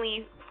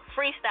mainly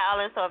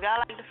freestyling, so if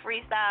y'all like to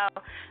freestyle,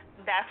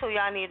 that's who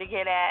y'all need to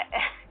get at.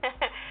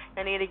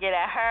 I need to get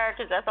at her,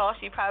 because that's all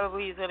she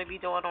probably is going to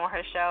be doing on her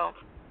show.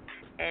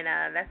 And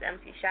that's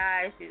MC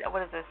Shy. She's,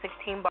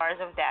 16 Bars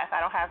of Death.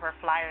 I don't have her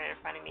flyer in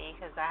front of me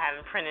because I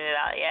haven't printed it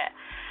out yet.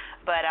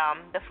 But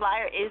the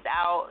flyer is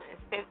out.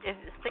 It's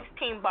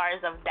 16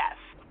 Bars of Death.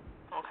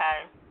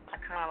 Okay?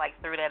 I kind of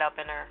threw that up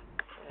in her,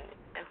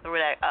 and threw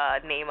that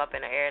name up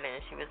in the air, and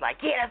she was like,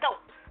 yeah, that's dope.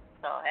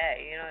 So,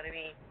 hey, you know what I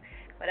mean?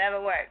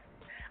 Whatever works.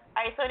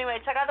 Alright, so anyway,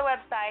 check out the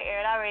website,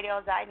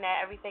 airitoutradio.net.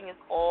 Everything is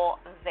all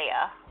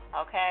there.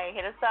 Okay?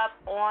 Hit us up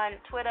on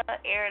Twitter,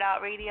 Air It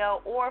Out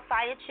Radio, or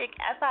Fire Chick,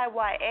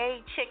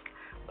 SIYA, Chick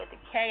with a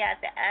K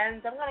at the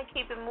end. I'm going to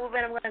keep it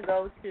moving. I'm going to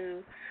go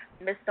to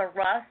Mr.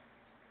 Russ.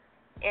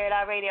 Air It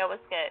Out Radio,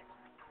 what's good?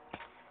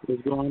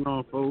 What's going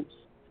on, folks?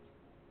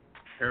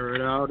 Air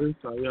It Outers,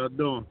 how y'all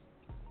doing?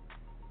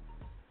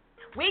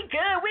 We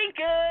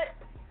good.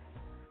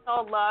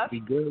 No love. We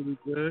good.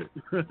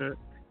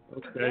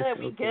 Okay.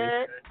 We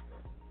good.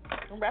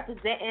 I'm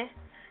representing.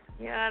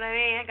 You know what I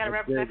mean? I got to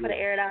represent for the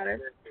Air It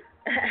Outers.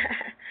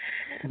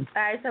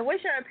 Alright, so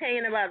what's your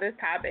opinion about this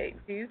topic?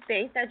 Do you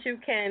think that you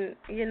can,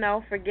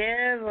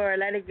 forgive or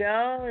let it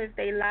go if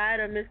they lied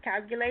or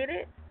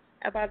miscalculated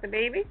about the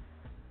baby?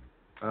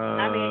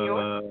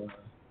 Yours?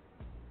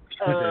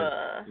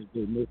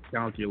 They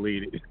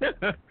miscalculated.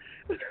 Well,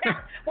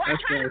 I'm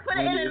trying to put it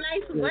in a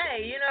nice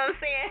way, you know what I'm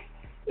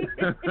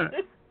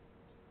saying?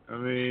 I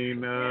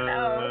mean,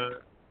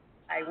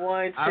 like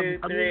 1, 2,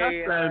 3.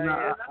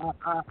 I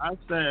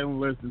sat and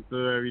listened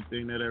to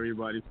everything that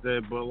everybody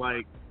said, but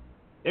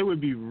it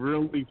would be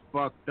really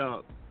fucked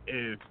up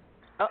if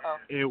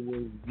it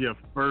was your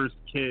first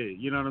kid.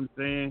 You know what I'm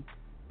saying?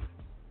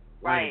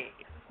 Right.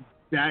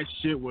 That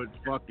shit would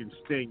fucking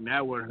sting.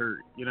 That would hurt.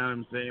 You know what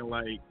I'm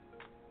saying?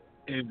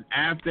 And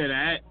after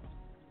that,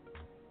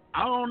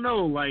 I don't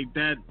know.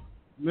 That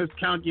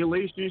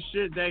miscalculation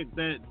shit.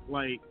 That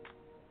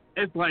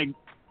it's like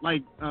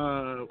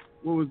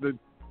what was the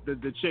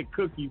chick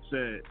Cookie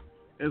said?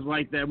 It's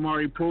like that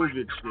Maury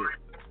Povich shit.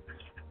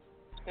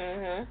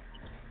 Mhm.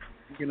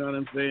 You know what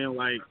I'm saying?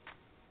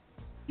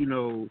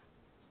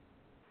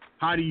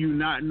 How do you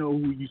not know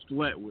who you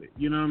slept with?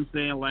 You know what I'm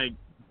saying?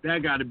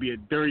 That got to be a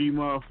dirty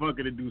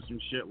motherfucker to do some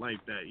shit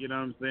like that. You know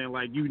what I'm saying?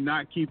 You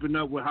not keeping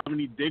up with how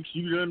many dicks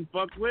you done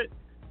fucked with.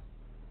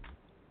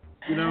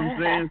 You know what I'm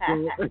saying?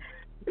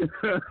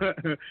 So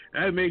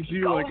that makes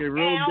you a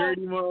real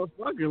dirty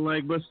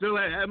motherfucker. But still,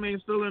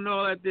 still in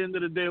all, at the end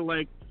of the day,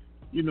 we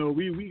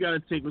got to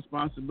take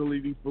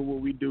responsibility for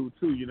what we do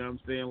too. You know what I'm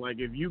saying?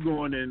 If you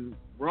going in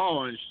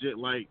raw and shit,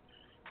 nigga,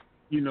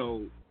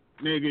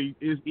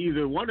 it's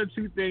either one or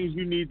two things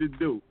you need to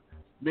do.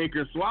 Make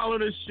her swallow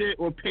the shit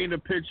or paint a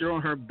picture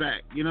on her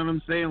back. You know what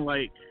I'm saying?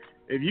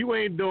 If you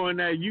ain't doing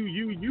that,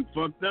 you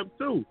fucked up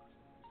too.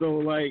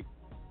 So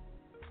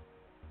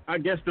I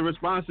guess the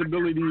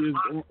responsibility is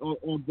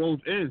on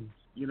both ends.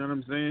 You know what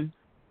I'm saying?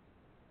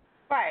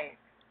 Right.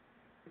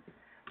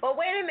 But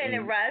wait a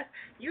minute, Russ.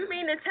 You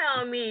mean to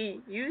tell me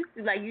you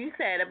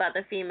said about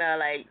the female,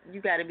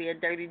 you got to be a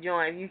dirty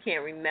joint if you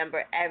can't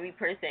remember every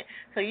person.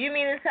 So you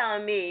mean to tell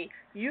me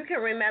you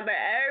can remember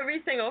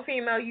every single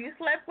female you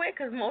slept with?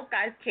 Because most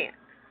guys can't.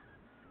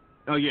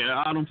 Oh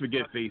yeah, I don't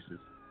forget faces.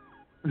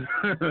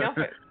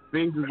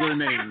 Faces are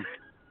names.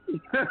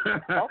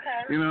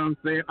 Okay. You know what I'm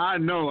saying? I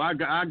know. I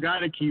got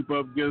to keep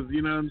up because,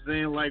 you know what I'm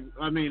saying?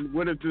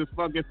 What if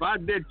I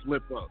did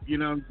slip up? You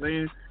know what I'm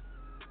saying?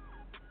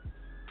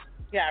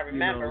 Yeah, I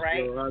remember,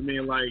 right? So,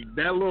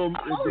 that little...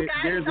 Most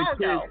guys don't,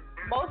 though.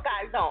 Most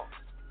guys don't.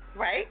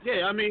 Right?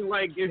 Yeah, I mean,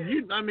 like, if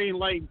you, I mean,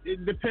 like,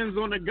 it depends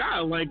on the guy.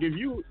 Like, if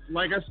you,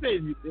 like I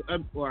said,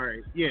 all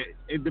right, yeah,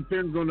 it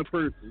depends on the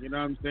person. You know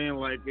what I'm saying?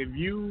 Like, if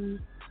you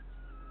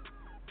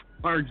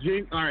are,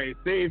 all right,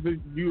 say if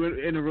you were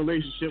in a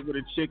relationship with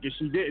a chick and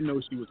she didn't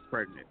know she was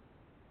pregnant.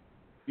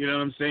 You know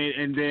what I'm saying?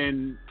 And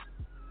then,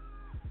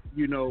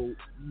 you know,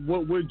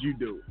 what would you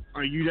do?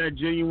 Are you that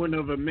genuine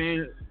of a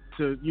man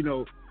to, you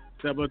know,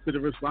 step up to the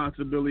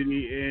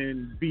responsibility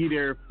and be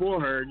there for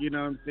her, you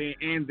know what I'm saying,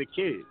 and the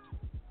kids?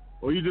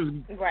 Or you just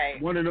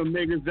one of them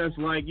niggas that's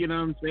like, you know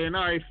what I'm saying,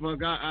 all right,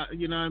 fuck, I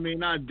you know what I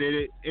mean, I did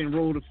it, and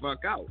roll the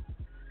fuck out.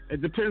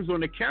 It depends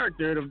on the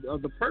character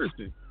of the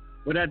person.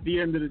 But at the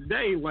end of the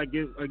day, like,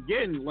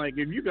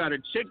 if you got a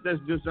chick that's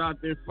just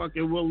out there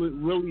fucking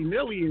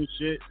willy-nilly and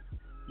shit,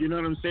 you know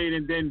what I'm saying,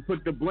 and then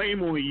put the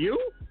blame on you?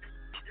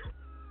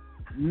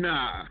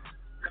 Nah.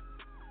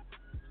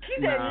 He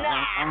said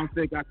nah. I don't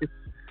think I could.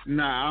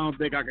 Nah, I don't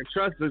think I can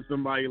trust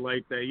somebody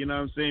like that. You know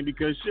what I'm saying?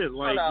 Because shit,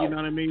 like, you know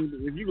what I mean?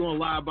 If you gonna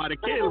lie about a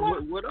kid,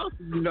 what else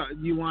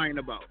you lying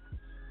about?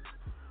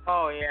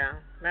 Oh yeah,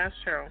 that's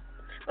true.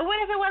 But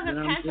what if it wasn't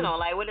intentional?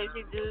 Like, what if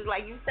you do,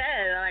 like you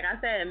said, like I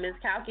said,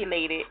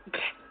 miscalculated?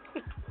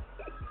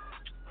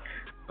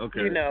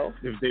 Okay. You know.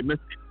 If they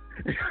that's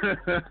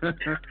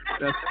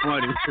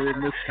funny. They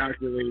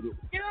miscalculated.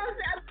 You know what I'm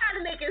saying? I'm trying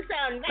to make it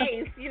sound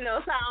nice, you know,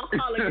 so I don't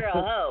call a girl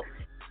a hoe.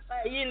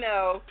 But you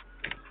know,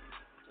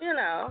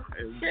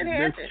 shit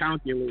happens.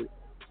 Miscalculate.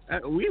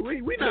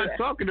 We not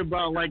talking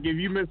about like if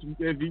you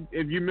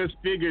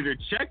misfigured a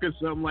check or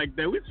something like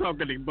that. We're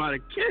talking about a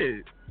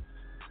kid.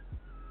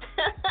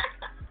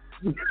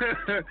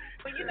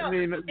 But you know, I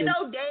mean,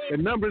 the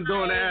numbers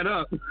don't add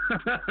up.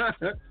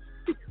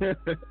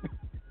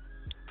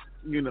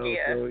 You know,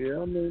 so yeah,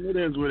 I mean, it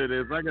is what it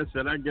is. Like I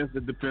said, I guess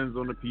it depends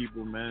on the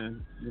people,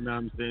 man. You know what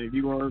I'm saying? If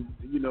you want,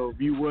 you know,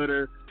 be with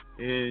her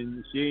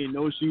and she ain't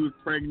know she was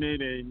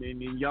pregnant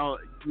and y'all,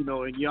 you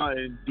know, and y'all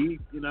in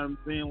deep, you know what I'm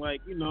saying?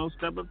 Like, you know,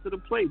 step up to the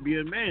plate, be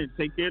a man,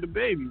 take care of the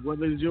baby,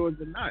 whether it's yours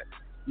or not.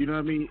 You know what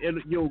I mean?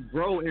 You'll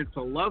grow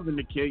into loving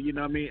the kid, you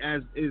know what I mean,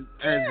 as it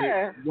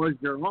was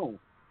your own.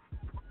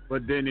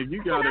 But then if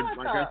you got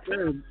like I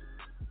said,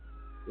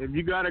 if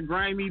you got a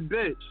grimy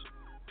bitch,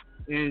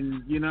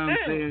 and you know what I'm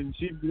saying,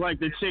 she's like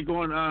the chick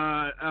on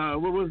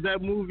what was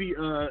that movie?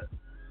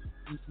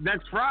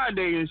 Next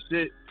Friday and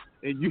shit.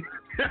 And you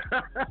who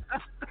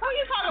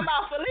you talking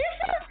about,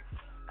 Felicia?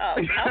 Oh,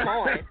 come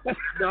on.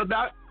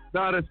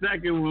 No, the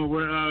second one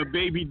where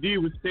Baby D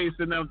was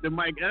chasing up the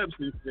Mike Epps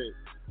and shit.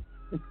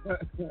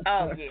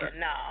 Oh yeah,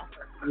 no.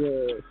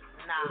 Yeah.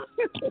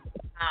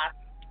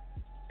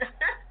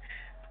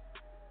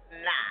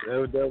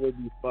 Nah. That would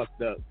be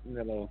fucked up, you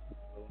know.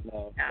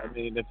 No. I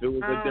mean, if it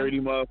was a dirty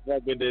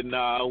motherfucker, then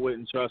nah, I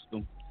wouldn't trust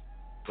him.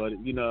 But,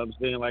 you know what I'm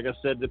saying? Like I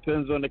said,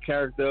 depends on the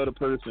character of the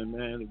person,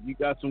 man. If you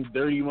got some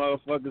dirty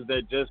motherfuckers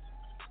that just,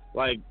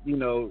 like, you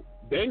know,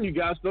 then you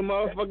got some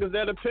motherfuckers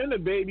that'll pin a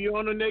baby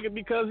on a nigga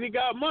because he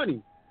got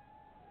money.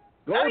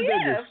 Gold yeah,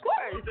 diggers. Of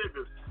course.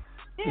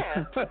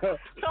 Yeah.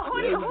 So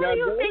who do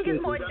you think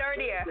is more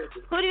dirtier?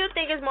 Who do you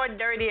think is more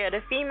dirtier,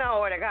 the female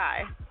or the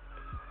guy?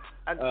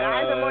 A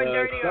guy's more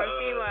dirty or a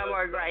female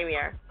more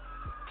grimier?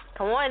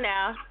 Come on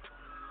now.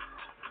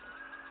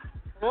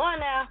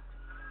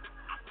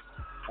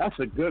 That's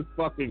a good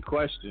fucking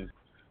question.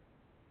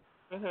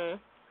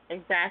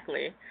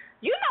 Exactly.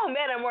 You know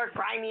men are more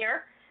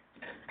grimier.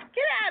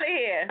 Get out of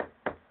here.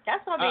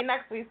 That's gonna be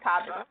next week's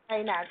topic.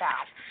 Hey, now,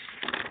 guys.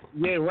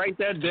 Yeah, write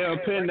that down,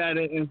 pin that,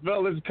 and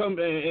fellas, come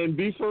and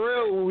be for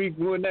real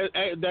when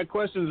that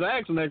question's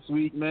asked next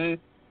week, man.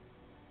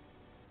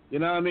 You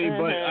know what I mean?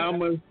 But I'm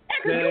gonna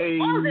say. You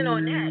pausing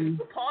on that.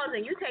 You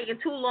pausing. You taking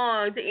too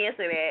long to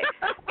answer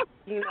that.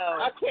 You know,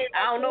 I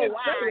don't know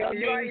why.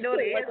 You already know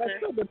the answer. Like I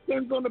said, it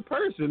depends on the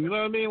person. You know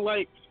what I mean?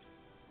 Like,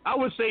 I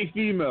would say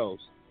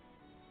females.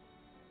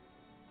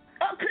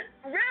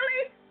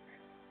 Really?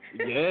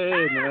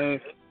 Yeah,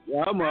 man.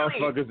 Y'all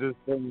motherfuckers is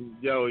some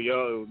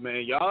yo,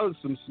 man. Y'all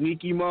some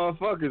sneaky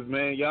motherfuckers,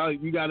 man.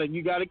 You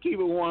gotta keep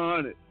it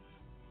 100.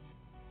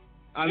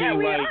 I mean,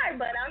 we like, are,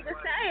 but I'm just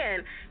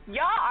saying,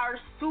 y'all are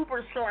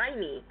super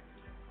slimy.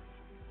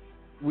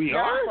 We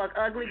y'all are? Fuck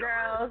ugly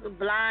girls,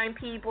 blind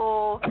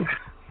people,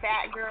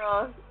 fat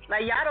girls.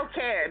 Like, y'all don't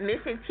care.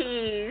 Missing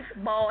teeth,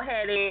 bald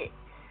headed.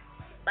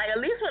 Like, at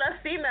least with us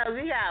females,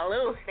 we got a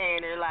little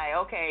standard. Like,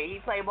 okay, he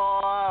play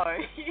ball, or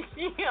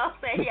you know what I'm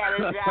saying, he got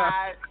a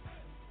job.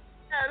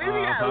 At least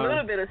we got a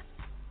little bit of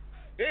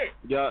shit.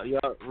 Yeah,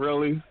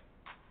 really?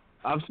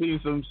 I've seen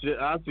some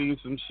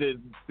shit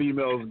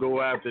females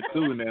go after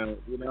too now.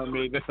 You know what I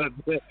mean?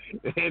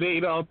 It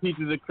ain't all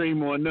peaches and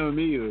cream on them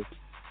either.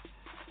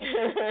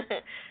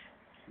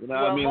 You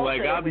know what I mean?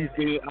 Like, I be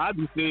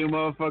seeing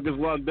motherfuckers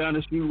walk down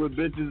the street with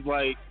bitches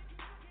like,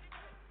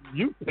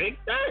 you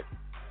picked that?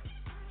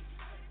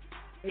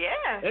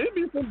 Yeah. And it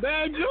be some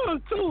bad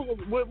joints too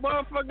with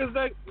motherfuckers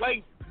that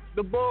like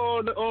the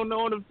boy on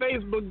the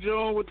Facebook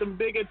joint with them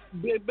big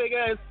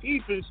ass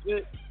teeth and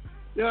shit.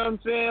 You know what I'm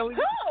saying?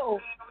 Who?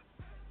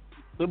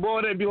 The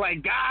boy that be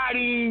like, got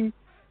him.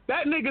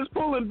 That nigga's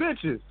pulling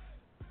bitches.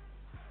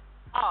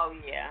 Oh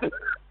yeah.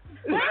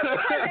 Listen,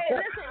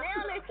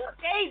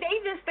 they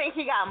just think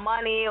he got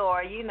money,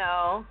 or you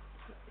know,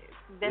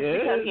 that's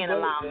because he in the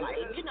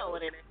limelight. You know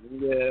what it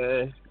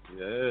is.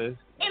 Yeah.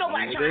 Ain't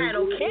nobody trying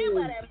to care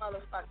about that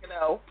motherfucker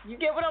though. You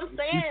get what I'm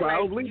saying? You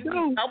probably like,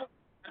 do.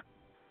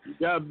 You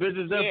got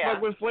bitches that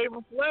fuck with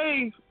Flavor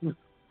Flav.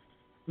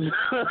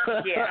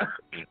 Yeah.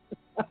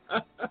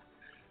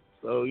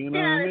 So you know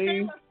what I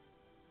mean?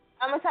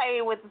 I'm gonna tell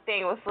you what the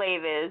thing with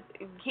Flav is.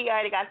 He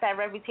already got that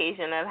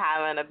reputation of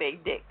having a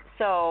big dick,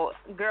 so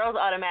girls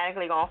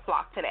automatically gonna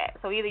flock to that.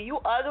 So either you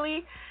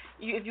ugly,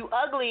 if you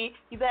ugly,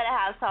 you better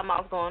have something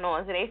else going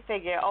on. So they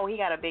figure, oh, he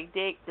got a big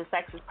dick, the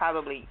sex is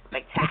probably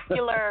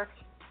spectacular.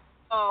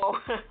 So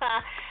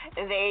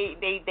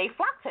they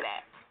flock to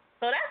that.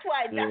 So that's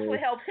what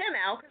helps him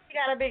out, because he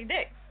got a big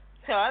dick.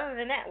 So other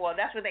than that, well,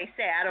 that's what they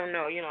say. I don't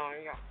know, you know.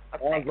 I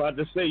was about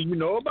to say, you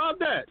know about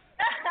that.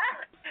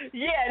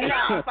 Yeah,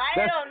 no, if I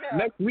don't know.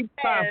 Next week's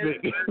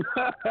topic.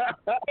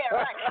 Yeah,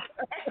 right.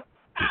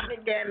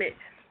 Topic, damn it.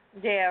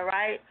 Yeah,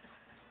 right.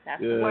 That's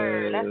the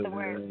word. That's the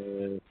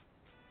word.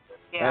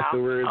 Yeah. That's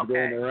the word okay.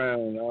 going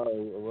around.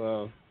 Oh,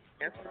 well.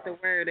 That's what the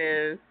word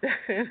is.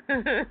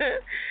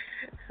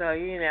 So,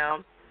 you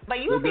know. But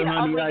you would be the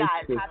ugly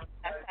guy to have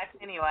sex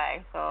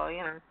anyway. So,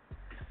 you know.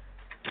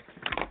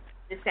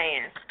 Just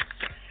saying.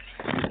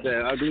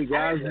 Yeah, ugly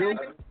guys do? I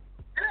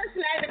done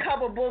snagged a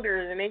couple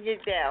boogers and they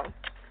get down.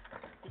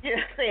 You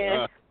know what I'm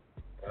saying?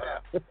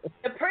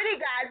 The pretty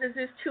guys is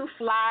just too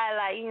fly,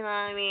 like, you know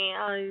what I mean?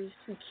 Oh, he's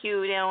too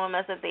cute. They don't want to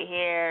mess up their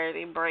hair,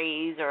 their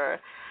braids, or,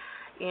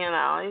 you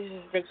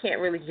know, they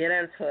can't really get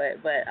into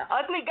it. But an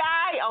ugly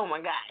guy, oh my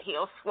God,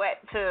 he'll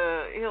sweat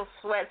to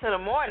the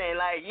morning.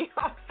 Like, you know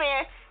what I'm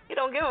saying? He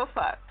don't give a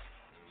fuck.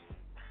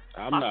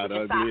 I'm not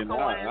ugly, and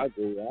I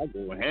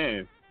go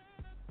ham.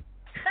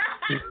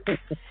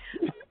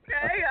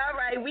 Okay, all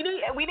right. We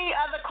need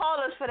other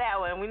callers for that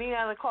one. We need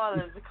other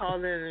callers to call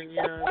in and,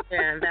 you know,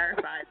 and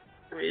verify the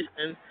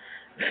situation.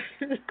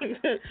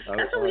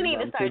 That's what we need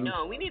to start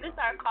doing. We need to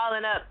start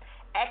calling up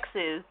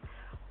exes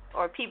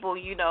or people,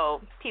 you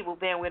know, people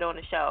been with on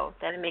the show.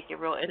 That'll make it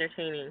real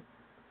entertaining.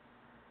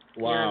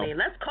 Wow. You know what I mean?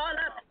 Let's call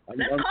up. I'm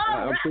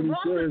pretty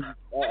sure.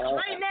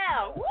 Right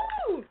now.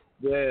 Woo!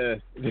 Yeah,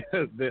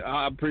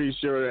 I'm pretty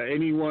sure that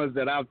any ones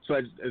that I've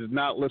touched is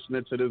not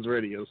listening to this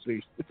radio.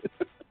 See.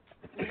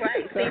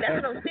 Right. See,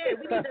 that's what I'm saying.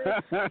 We need to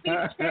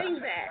change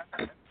that.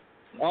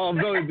 Oh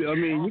no! I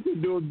mean, you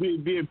can do it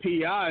be a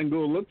PI and go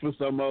look for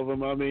some of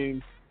them. I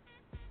mean.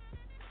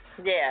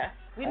 Yeah,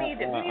 we need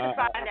to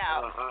find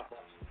out.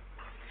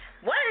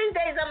 One of these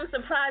days, I'm gonna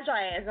surprise your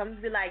ass. I'm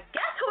gonna be like,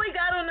 guess who we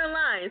got on the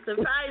line?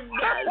 Surprise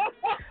guys.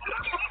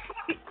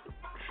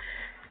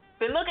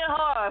 Been looking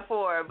hard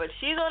for her, but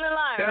she's on the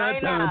line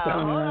right now.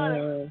 Hold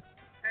on.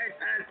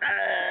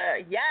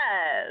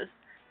 Yes,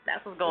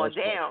 that's what's going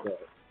down.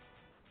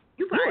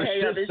 You probably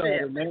hate up this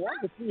shit. Man. I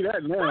can see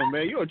that now,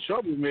 man. You're a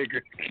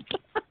troublemaker.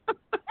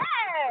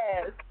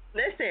 Yes.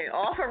 Listen,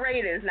 all for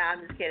ratings. Nah,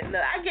 I'm just kidding.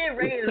 Look, I get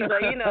ratings,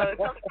 but you know,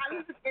 sometimes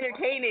it's just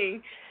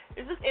entertaining.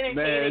 It's just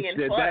entertaining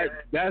and fun.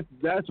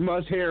 That's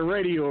must hear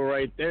radio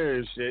right there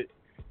and shit.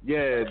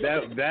 Yeah,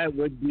 that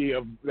would be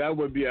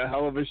a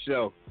hell of a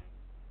show.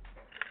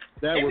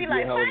 That would be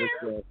a hell of a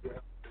show.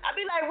 I'd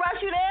be like,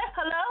 Russ, you there?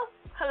 Hello?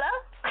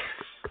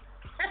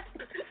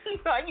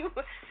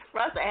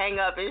 Russ will hang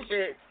up and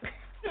shit.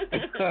 Could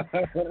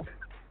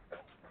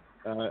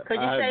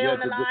you stay on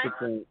the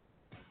line?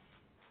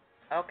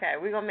 Okay,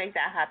 we're gonna make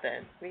that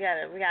happen. We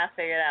gotta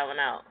figure that one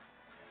out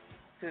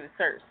through the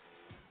search.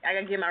 I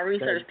gotta get my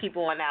research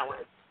people on that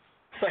one.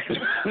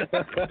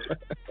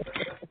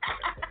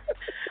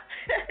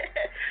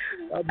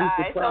 I'd be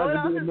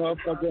surprised to be a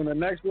motherfucker on the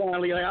next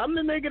line. Like, I'm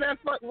the nigga that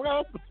fuck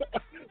well.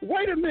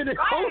 Wait a minute,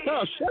 hold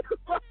on, shut the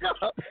fuck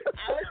up.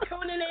 I was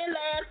tuning in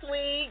last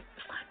week,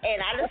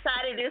 and I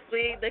decided this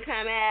week to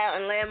come out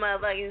and let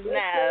motherfuckers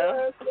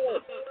know.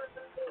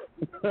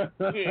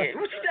 Yeah,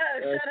 what you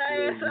done? Shut her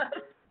ass up.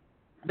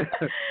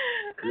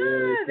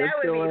 That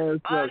would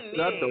be funny.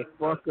 Shut the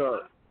fuck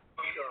up.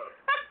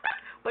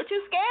 What you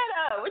scared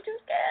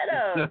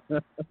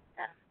of?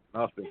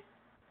 Nothing.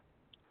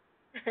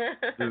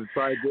 Just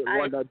try to get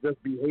one that just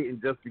be hating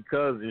just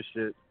because and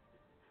shit.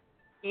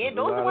 Yeah,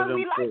 those are ones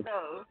we like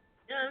though.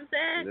 You know what I'm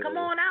saying? Yeah. Come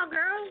on out,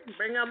 girl.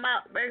 Bring them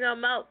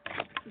out.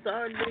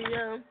 Sorry,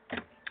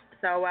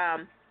 So,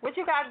 what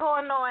you got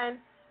going on,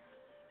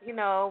 you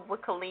know,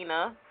 with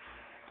Kalina?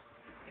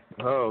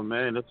 Oh,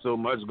 man, there's so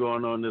much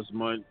going on this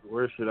month.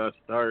 Where should I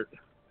start?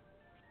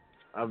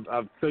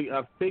 I've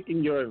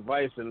taken your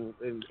advice and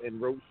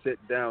wrote shit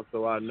down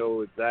so I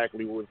know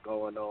exactly what's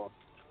going on.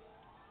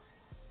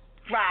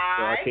 Right.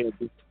 So I can't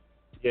do,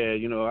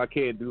 I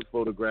can't do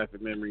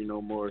photographic memory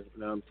no more. You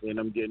know what I'm saying?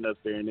 I'm getting up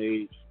there in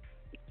age.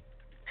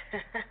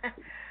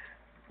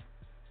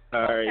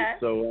 All right,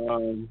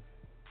 so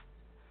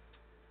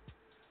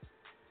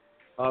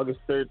August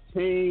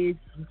 13th,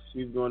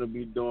 she's going to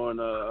be doing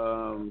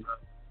a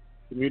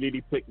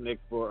community picnic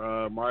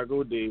for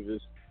Margot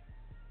Davis.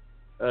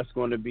 That's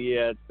going to be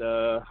at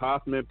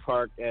Hoffman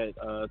Park at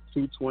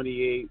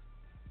 228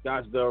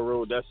 Scottsdale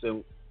Road. That's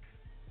in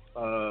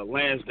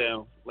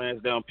Lansdowne,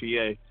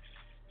 PA.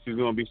 She's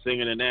gonna be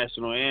singing the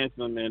national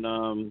anthem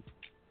and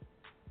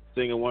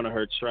singing one of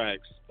her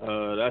tracks.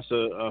 That's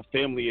a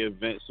family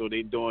event, so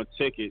they doing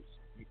tickets.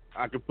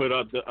 I can put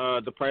up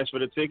the price for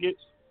the tickets.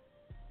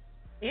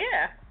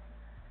 Yeah.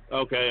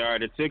 Okay, all right.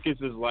 The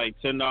tickets is like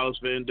 $10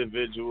 for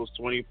individuals,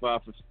 $25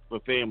 for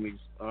families.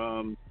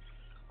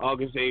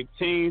 August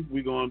 18th,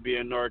 we're gonna be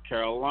in North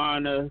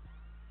Carolina.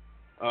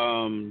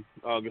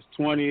 August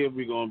 20th,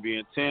 we're gonna be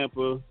in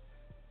Tampa.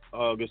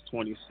 August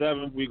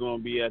 27th, we're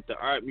gonna be at the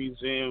Art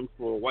Museum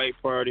for a white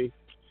party.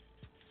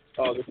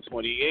 August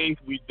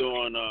 28th, we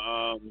doing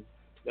a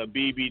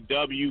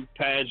BBW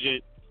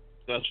pageant.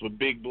 That's for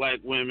big black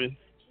women.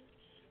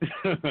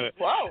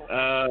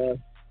 Whoa.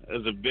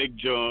 It's a big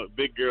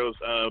girls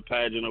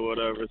pageant or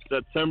whatever.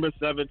 September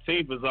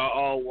 17th is our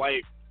all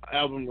white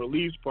album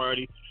release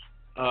party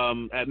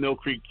at Mill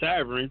Creek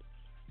Tavern.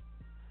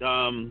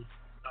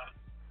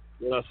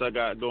 What else I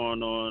got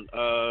going on?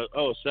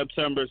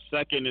 September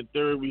 2nd and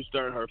 3rd, we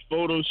start her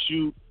photo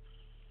shoot.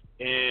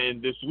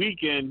 And this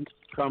weekend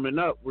coming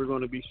up, we're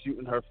going to be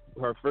shooting her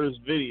first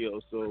video.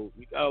 So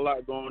we got a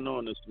lot going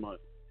on this month.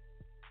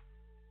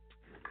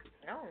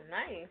 Oh,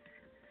 nice.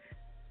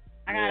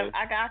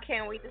 I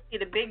can't wait to see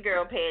the big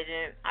girl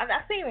pageant. I've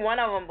seen one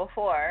of them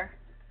before,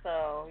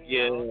 so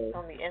you know, it's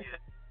gonna be interesting.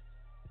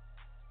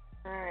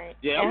 All right.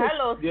 Yeah, and her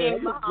little skinny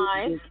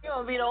behind. She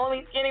gonna be the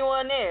only skinny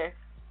one there.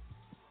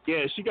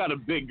 Yeah, she got a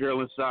big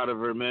girl inside of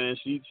her, man.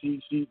 She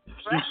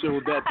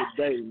showed that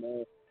today,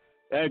 man.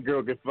 That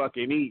girl can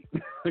fucking eat.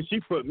 She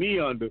put me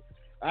under.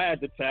 I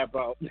had to tap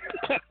out.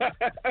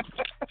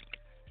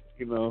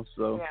 You know,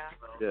 so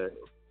yeah.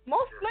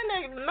 Most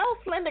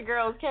slender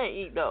girls can't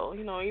eat though.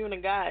 You know, even the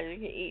guys, you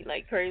can eat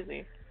like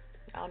crazy.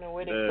 I don't know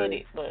where they put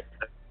it, but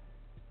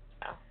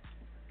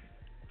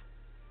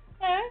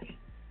yeah.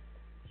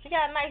 She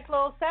got a nice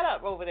little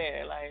setup over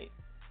there, like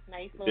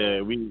nice little.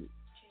 Yeah,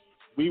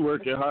 we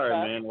working hard,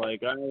 man.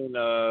 Like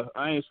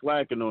I ain't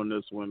slacking on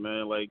this one,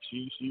 man. Like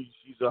she's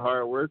a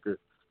hard worker.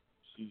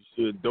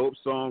 She's a dope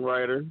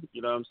songwriter.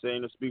 You know what I'm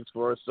saying? It speaks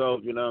for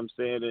herself. You know what I'm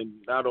saying?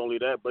 And not only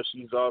that, but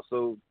she's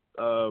also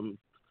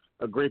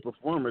a great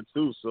performer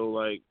too. So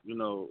like, you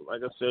know,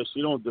 like I said,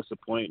 she don't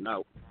disappoint,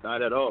 not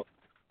at all.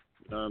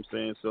 You know what I'm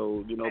saying?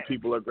 So, you know,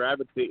 people are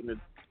gravitating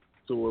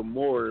to her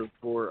more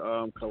for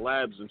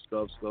collabs and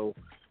stuff. So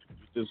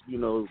just, you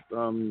know,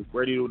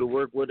 ready to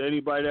work with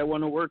anybody that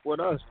want to work with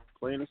us.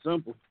 Plain and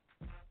simple.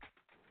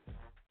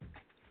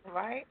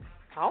 Right.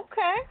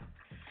 Okay.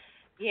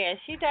 Yeah,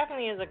 she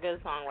definitely is a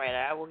good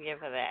songwriter. I will give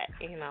her that.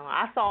 You know,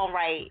 I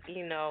songwrite,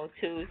 you know,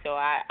 too, so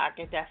I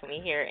can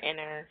definitely hear it in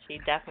her. She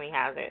definitely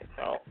has it.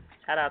 So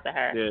shout out to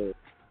her.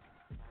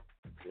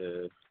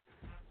 Yeah.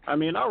 I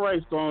mean, I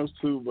write songs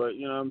too, but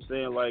you know what I'm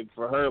saying? Like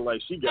for her,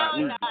 like she got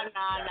me.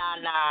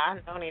 Nah.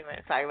 Don't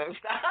even say let me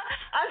stop.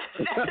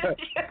 He was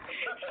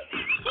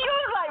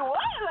like,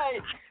 what?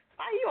 Like,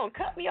 are you gonna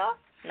cut me off?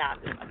 Nah,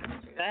 go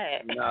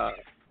ahead. Nah.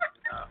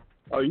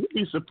 Oh, you'd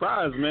be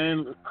surprised,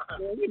 man.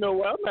 You know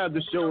what? I'm gonna have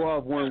to show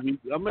off one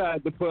week. I'm gonna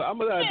have to throw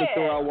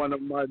out one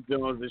of my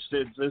Jones and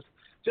shit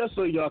just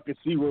so y'all can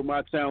see what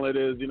my talent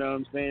is. You know what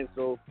I'm saying?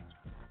 So,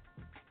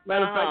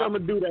 matter of fact, I'm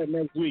gonna do that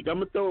next week.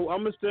 I'm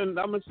gonna send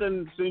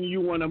you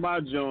one of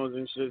my Jones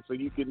and shit so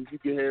you can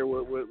hear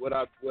what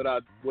I've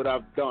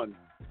done.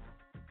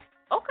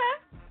 Okay.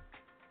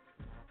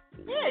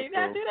 Yeah, you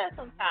gotta do that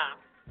sometime.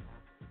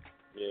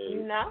 Yeah.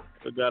 You know?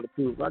 I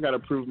gotta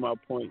prove my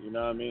point. You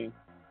know what I mean?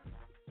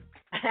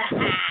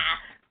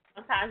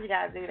 Sometimes you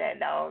gotta do that,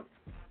 dog.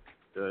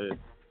 Good.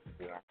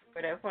 Yeah,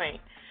 for that point.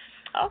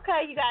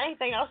 Okay, you got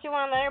anything else you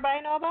want to let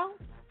everybody know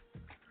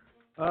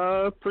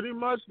about? Pretty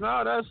much.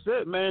 No, that's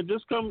it, man.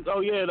 Just come.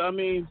 Oh yeah, I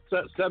mean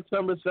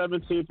September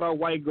 17th, our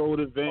White Gold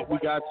event. We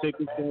got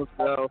tickets on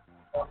sale.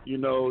 You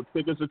know,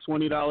 tickets are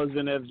 $20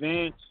 in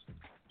advance,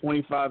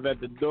 $25 at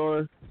the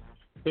door.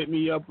 Hit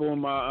me up on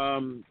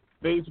my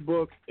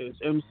Facebook. It's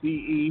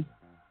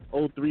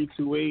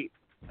MCE0328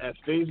 at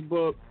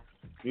Facebook.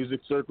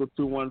 Music Circle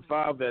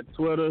 215 at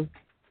Twitter.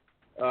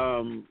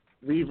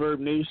 Reverb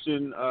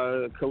Nation,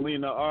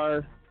 Kalina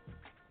R.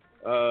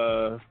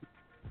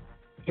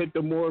 Hit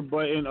the more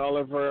button. All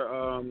of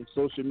her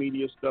social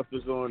media stuff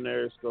is on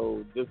there.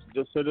 So just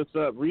hit us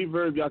up.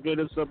 Reverb, y'all get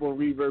us up on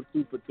Reverb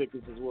too for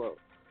tickets as well.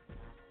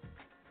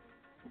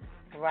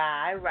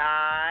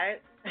 Right.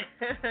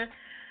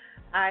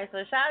 All right,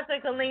 so shout out to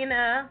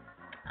Kalina.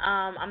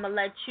 I'm going to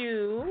let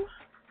you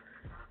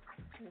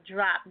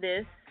drop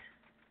this.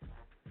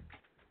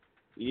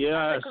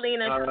 Yes.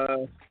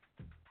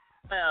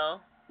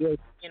 Well, yes.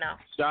 You know.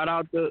 Shout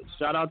out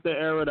to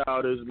Air It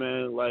Outers,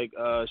 man. Like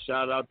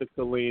shout out to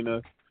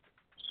Kalina.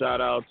 Shout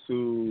out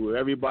to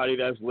everybody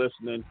that's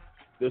listening.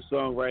 This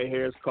song right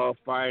here is called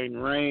Fire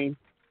and Rain.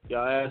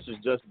 Y'all ass has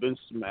just been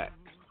smacked.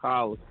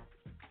 Holla.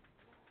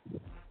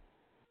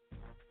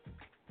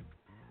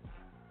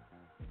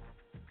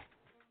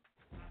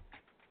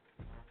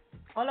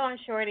 Hold on,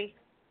 shorty.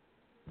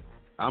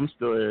 I'm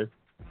still here.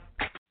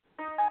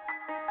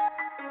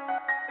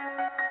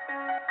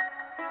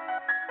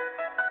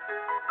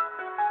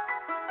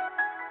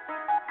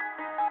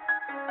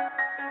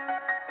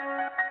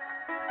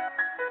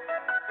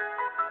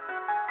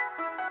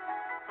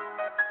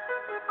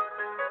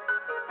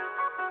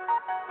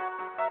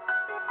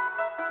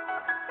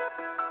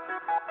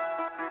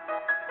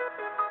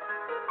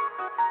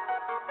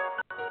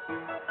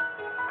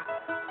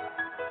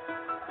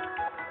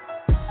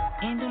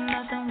 Can't do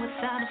nothing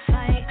without a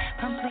fight.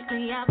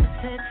 Completely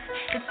opposites.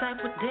 It's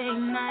like we're day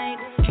and night.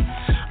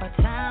 Our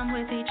time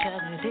with each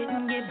other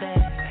didn't get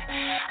better.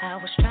 I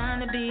was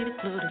trying to be the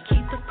glue to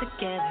keep us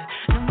together.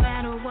 No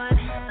matter what,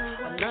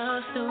 our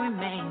love still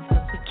remains.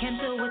 But we can't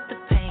deal with the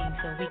pain,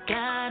 so we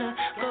gotta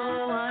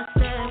go our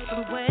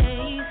separate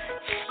ways.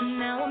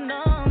 Now I'm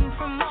numb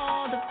from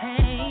all the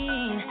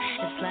pain.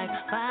 It's like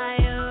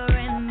fire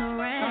in the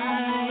rain.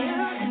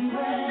 Fire and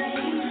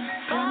rain.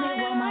 Tell me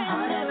will my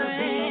heart ever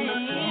beat?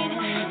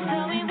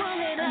 Tell me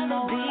will it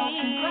ever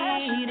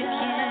beat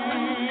again?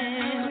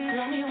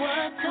 Tell me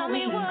what can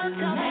we do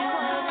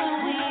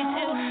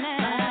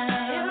now?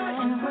 Fire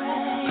and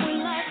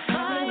rain. Like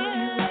fire. Will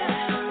you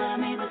ever love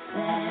me the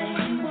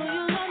same? Will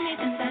you love me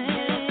the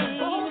same?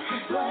 Who's to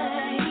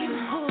blame?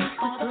 Who's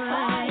to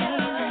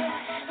blame?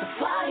 The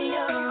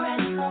fire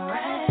and the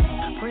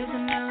rain.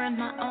 Prisoner in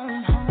my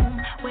own home.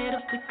 Where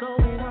did we go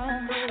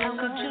wrong? How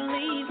could you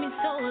leave me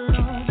so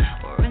alone?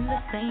 We're in the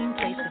same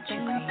place, but you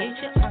create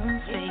your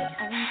own space.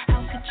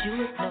 How could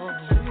you ignore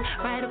me?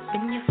 Right up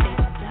in your face.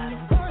 And I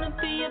don't wanna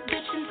be a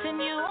bitch and send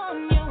you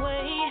on your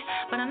way,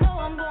 but I know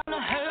I'm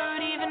gonna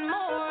hurt even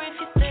more if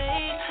you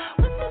stay.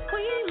 When did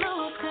we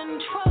lose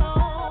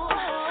control?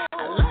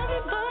 I love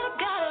you, but I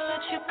gotta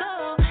let you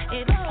go.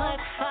 It's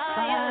like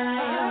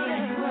fire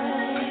and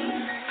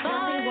rain.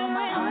 Tell me will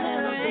my heart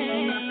ever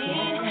beat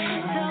again?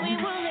 Tell me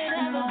will it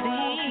ever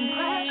beat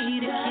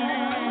again?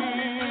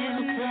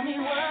 Tell me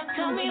what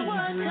can we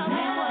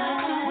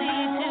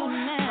do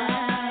now?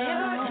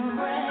 Fire and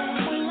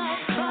rain.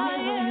 Like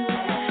fire. Will you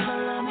ever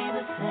love me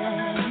the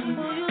same?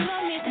 Will you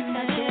love me the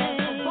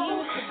same?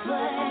 Who's to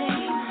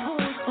blame?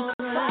 Who's to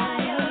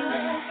blame?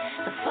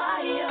 The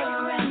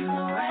fire and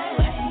the rain.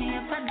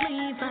 If I'd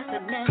leave, I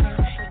said never.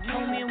 You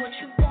told me what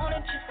you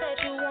wanted. You said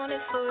you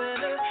wanted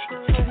forever. You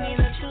told me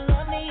that you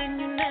love me and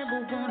you never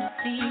wanna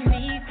see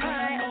me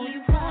cry. All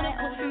you wanted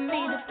was for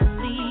me to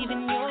believe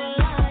in your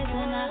lies,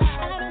 and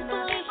I don't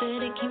believe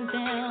that it came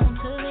down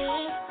to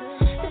this.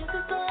 This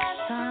is the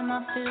last time I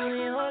feel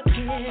your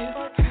kiss.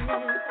 How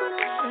could we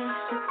let us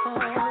just fall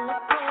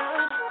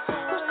apart?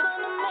 Who's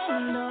gonna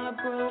mend our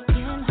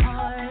broken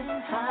hearts?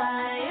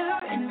 Fire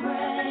and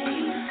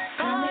rain.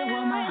 Tell me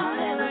will my heart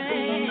ever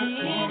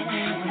beat?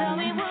 Tell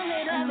me will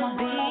it ever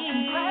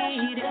beat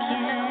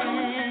again?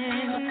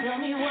 Tell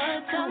me what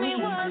can we do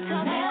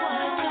now?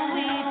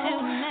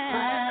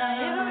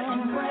 Fire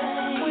and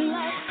rain.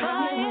 Like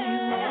fire. Will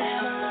you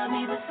ever love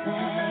me the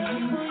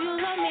same? Will you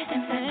love me the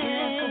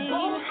same?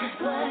 Who's to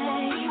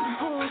blame?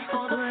 Who's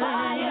for the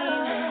fire?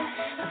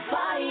 The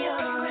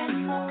fire and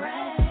the rain.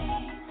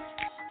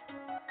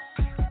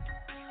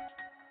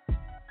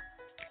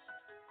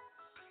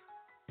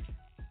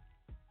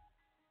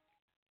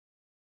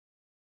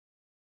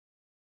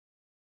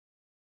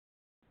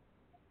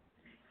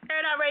 Air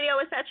It Out Radio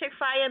is that chick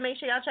fire. Make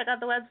sure y'all check out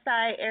the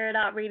website,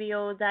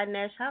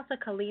 airitoutradio.net. Shout out to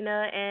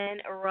Kalina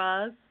and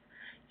Russ,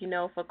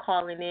 for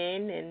calling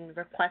in and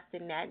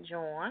requesting that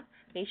join.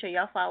 Make sure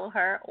y'all follow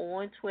her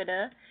on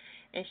Twitter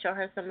and show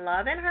her some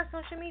love and her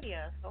social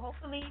media. So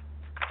hopefully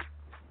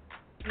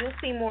you'll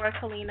see more of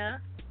Kalina.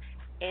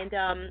 And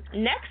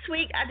next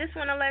week, I just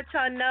want to let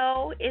y'all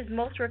know is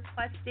most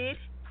requested.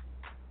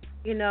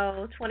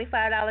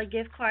 $25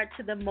 gift card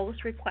to the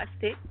most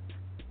requested.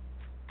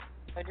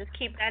 So just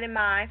keep that in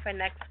mind for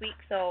next week.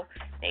 So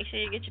make sure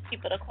you get your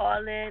people to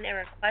call in and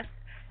request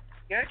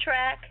your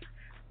track.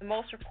 The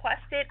most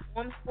requested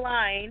on the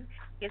line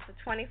gets a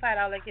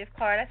 $25 gift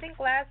card. I think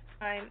last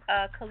time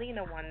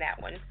Kalina won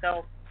that one.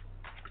 So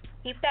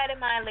keep that in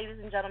mind, ladies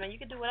and gentlemen. You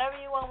can do whatever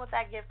you want with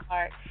that gift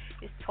card.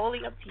 It's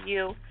totally up to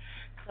you.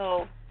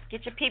 So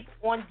get your people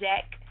on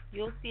deck.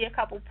 You'll see a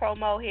couple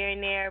promo here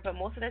and there, but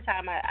most of the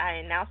time I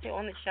announce it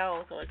on the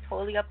show. So it's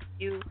totally up to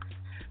you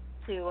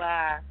to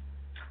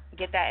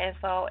get that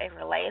info and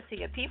relay it to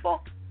your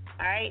people.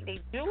 All right? They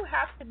do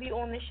have to be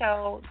on the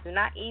show. Do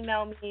not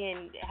email me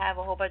and have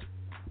a whole bunch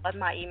of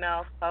my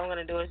emails. All I'm going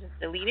to do is just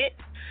delete it.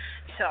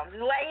 So I'm just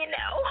letting you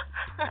know.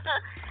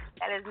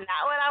 That is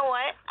not what I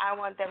want. I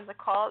want them to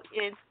call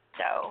in the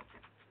show.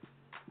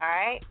 All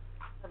right?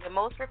 So the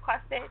most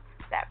requested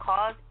that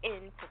calls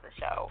into the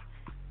show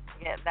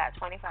get that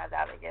 $25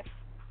 gift.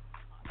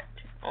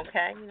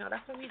 Okay?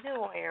 That's what we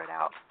do on Air It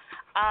Out.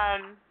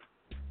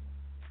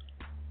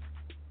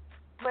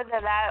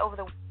 Whether that over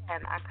the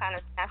weekend, I kind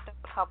of snatched up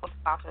a couple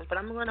sponsors, but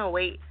I'm going to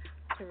wait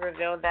to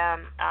reveal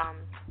them.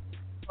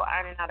 Still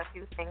ironing out a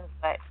few things,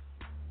 but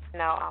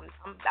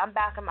I'm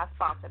back in my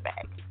sponsor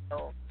bag,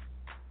 so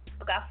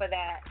look out for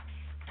that.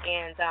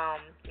 And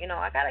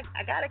I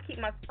gotta keep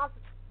my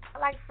sponsors. I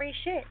like free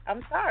shit.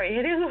 I'm sorry,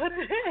 it is what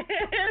it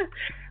is.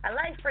 I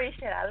like free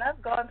shit. I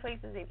love going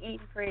places and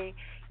eating free,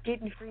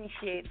 getting free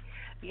shit.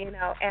 And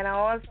I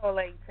also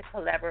like to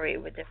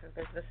collaborate with different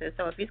businesses.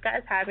 So if you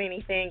guys have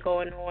anything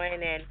going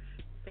on and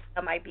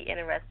I might be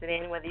interested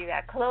in, whether you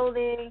got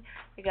clothing,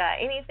 you got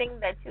anything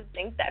that you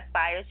think that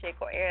Fire Chick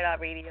or Air It Out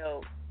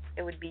Radio,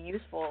 it would be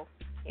useful.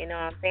 You know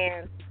what I'm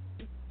saying?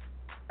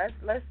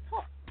 Let's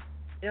talk.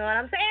 You know what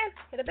I'm saying?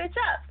 Hit a bitch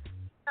up.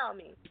 Tell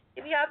me.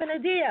 If you have an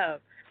idea.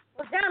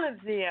 What's down in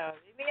the DM?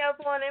 Hit me up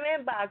on an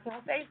inbox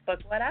on Facebook,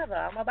 whatever.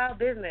 I'm about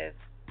business.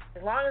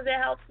 As long as it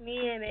helps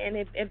me and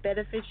it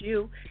benefits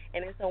you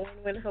and it's a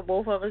win-win for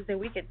both of us, then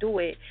we can do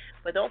it.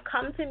 But don't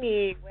come to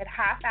me with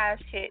half-ass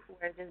shit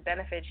where it just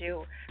benefits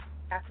you.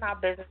 That's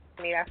not business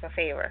to me. That's a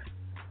favor.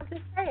 I'm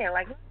just saying,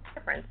 like, what's the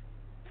difference?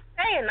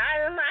 I'm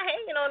not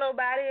hating on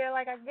nobody.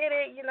 Like, I get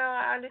it. You know,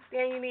 I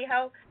understand you need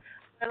help.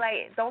 But,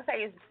 like, don't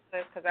say it's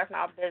business because that's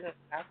not business.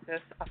 That's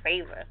just a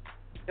favor.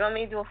 You want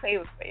me to do a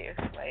favor for you?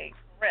 Like,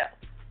 for real.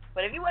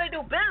 But if you want to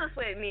do business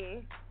with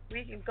me,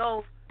 we can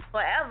go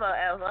forever,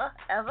 ever.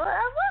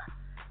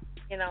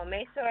 You know,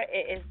 make sure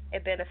it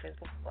benefits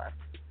both of us.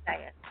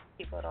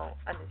 People don't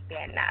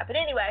understand that. But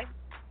anyway,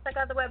 check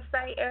out the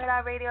website,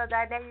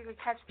 airitoutradio.net. You can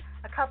catch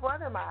a couple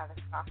other marvelous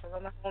sponsors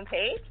on the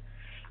homepage.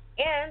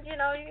 And, you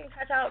know, you can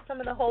check out some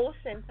of the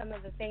hosts and some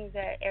of the things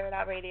that Air It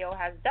Out Radio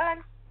has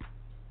done.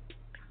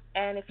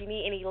 And if you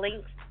need any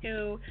links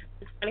to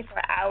the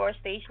 24-hour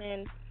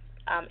station,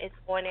 it's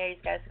on there. You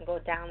guys can go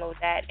download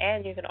that.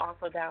 And you can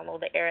also download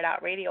the Air It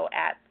Out Radio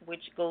app,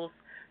 which goes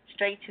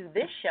straight to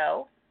this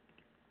show.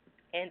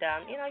 And,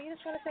 you know, you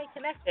just want to stay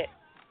connected.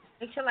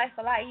 Makes your life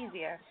a lot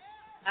easier.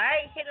 All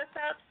right, hit us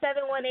up,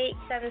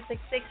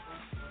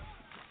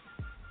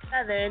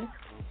 718-766-7.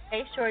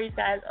 Make sure you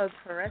guys are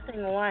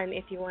pressing 1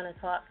 if you want to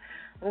talk.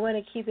 I'm going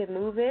to keep it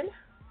moving.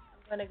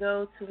 I'm going to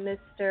go to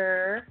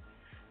Mr.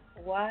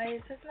 Why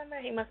is his number?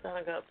 He must have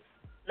hung up.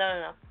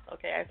 No.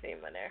 Okay, I see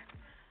him in there.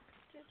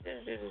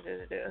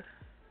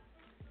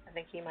 I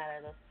think he might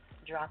have just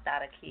dropped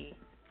out of key.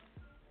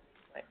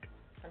 Like,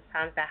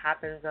 sometimes that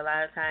happens a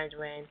lot of times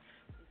when you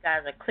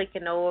guys are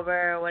clicking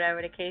over or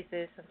whatever the case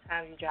is.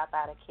 Sometimes you drop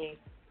out of key.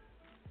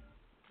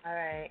 All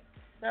right.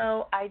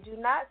 So I do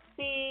not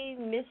see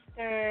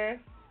Mr.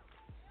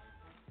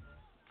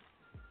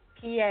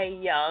 P.A.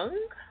 Young.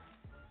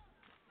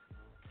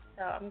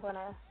 So I'm going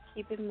to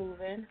keep it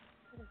moving.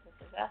 What is this?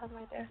 Is that him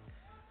right there?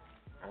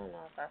 I don't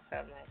know if that's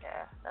him right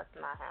there. That's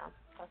not him.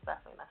 That's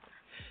definitely not him.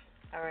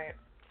 All right.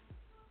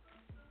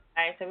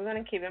 All right, so we're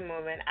going to keep it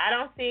moving. I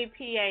don't see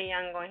P.A.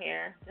 Young on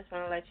here. Just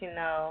want to let you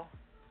know,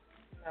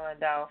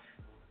 Philadelphia.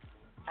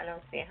 I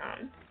don't see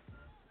him.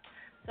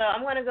 So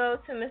I'm going to go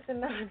to Mr.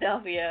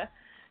 Philadelphia.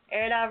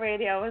 Air It Out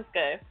Radio, what's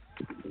good?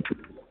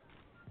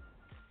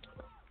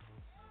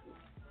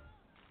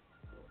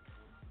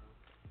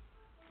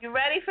 You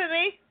ready for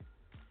me?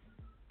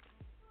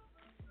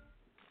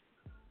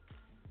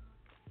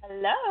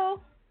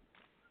 Hello?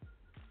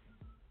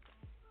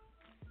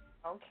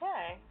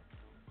 Okay.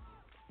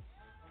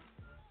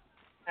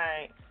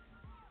 Alright.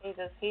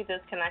 He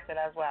disconnected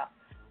as well.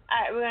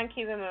 Alright, we're going to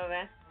keep it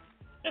moving.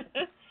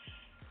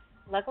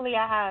 Luckily,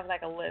 I have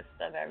like a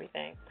list of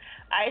everything.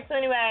 Alright, so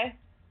anyway,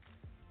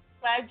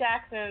 Swag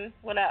Jackson,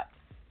 what up?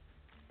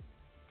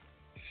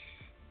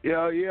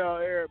 Yo,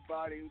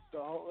 everybody, the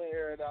whole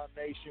Air It Out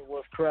Nation,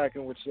 what's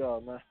cracking with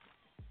y'all, man?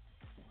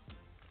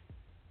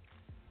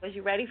 Was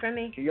you ready for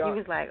me? He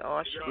was like,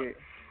 oh, shit.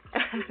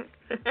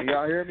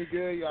 Y'all hear me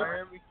good? Y'all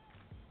hear me?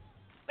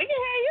 We can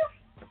hear you.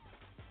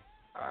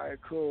 All right,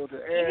 cool. The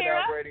Air It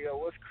Out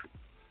Radio,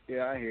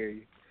 yeah, I hear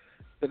you.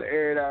 To the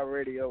Air It Out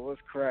Radio,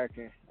 what's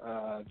cracking?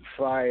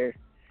 Fire.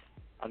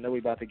 I know we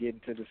about to get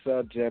into the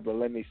subject, but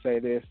let me say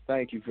this.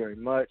 Thank you very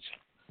much.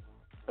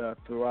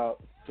 Throughout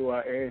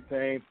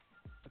everything,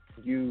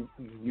 you've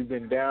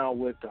been down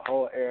with the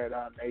whole Air It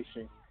Out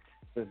Nation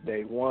since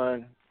day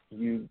one.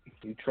 You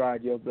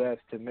tried your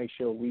best to make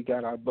sure we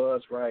got our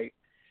buzz right,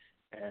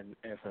 and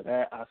for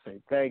that I say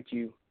thank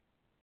you.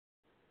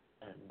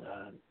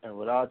 And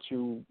without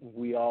you,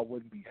 we all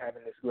wouldn't be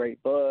having this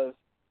great buzz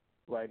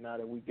right now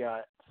that we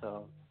got.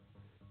 So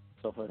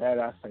for that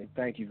I say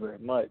thank you very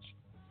much,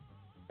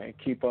 and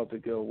keep up the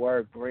good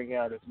work. Bring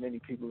out as many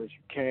people as you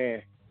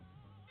can.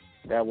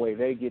 That way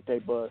they get their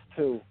buzz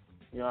too.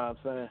 You know what I'm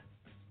saying?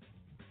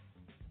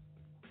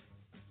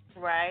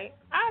 Right.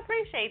 I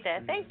appreciate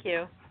that. Thank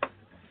you.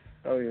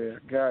 Oh, yeah.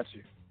 Got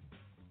you.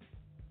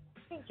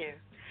 Thank you.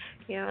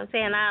 You know what I'm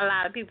saying? Not a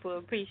lot of people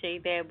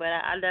appreciate that, but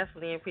I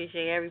definitely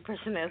appreciate every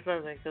person that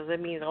says it because it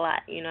means a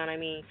lot. You know what I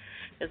mean?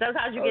 Because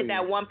sometimes you get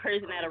that one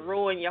person that'll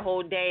ruin your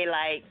whole day,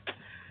 like,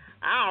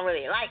 I don't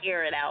really like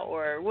Air It Out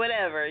or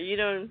whatever. You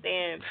know what I'm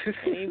saying?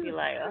 And you be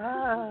like,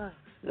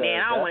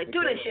 man, I don't want to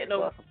do this shit no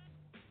more.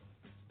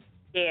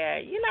 Yeah,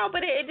 you know,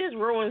 but it just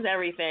ruins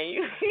everything.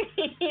 You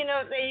know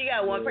what I'm saying? You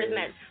got one person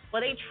that,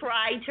 they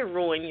try to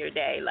ruin your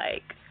day.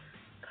 Like,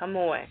 come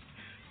on.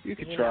 You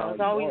can try. It's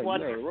always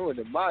one. You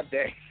ruined my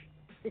day.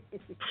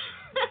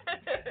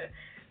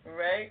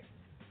 Right?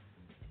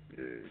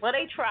 Yeah. Well,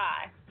 they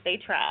try.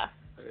 Yeah.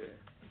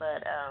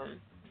 But,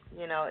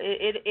 you know,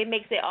 it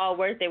makes it all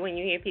worth it when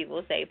you hear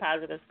people say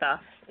positive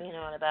stuff, you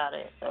know, about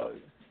it. So.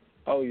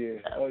 Oh, yeah.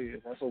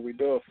 That's what we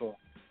do it for.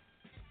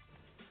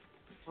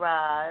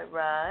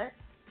 Right.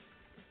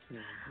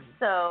 Mm-hmm.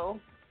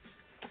 So,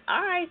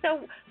 all right.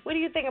 So, what do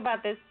you think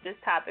about this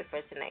topic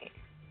for tonight?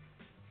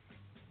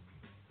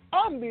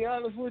 I'm gonna be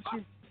honest with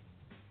you.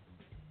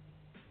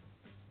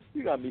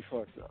 You got me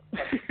fucked up. And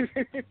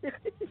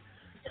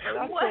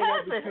I what say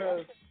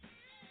happened?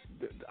 that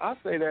I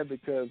say that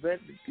because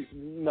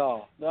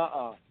no,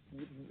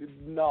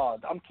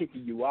 I'm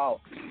kicking you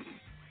out.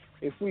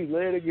 If we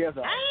live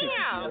together, I'm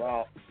kicking you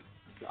out.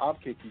 I'm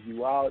kicking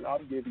you out.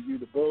 I'm giving you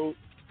the boot.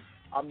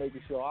 I'm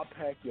making sure I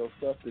pack your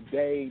stuff the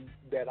day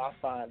that I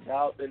find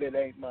out that it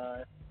ain't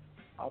mine.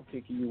 I'm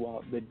kicking you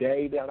out the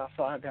day that I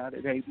find out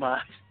it ain't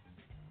mine.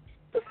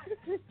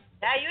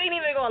 Now you ain't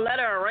even gonna let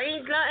her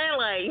arrange nothing,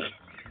 like.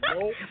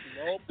 Nope.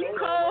 You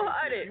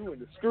cold-hearted. You in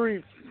the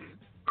streets.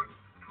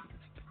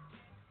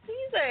 He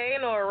said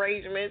ain't no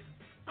arrangements.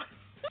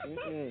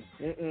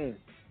 Ain't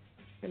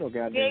no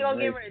goddamn. You ain't gonna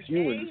give her a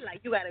arrangements. day? Like,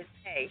 you got a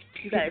day.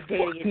 You got a day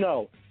to get.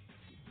 No.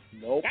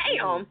 Nope.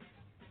 Damn.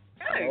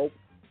 Hey. Nope.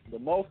 The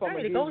most I'm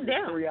gonna give you is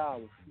 3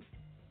 hours.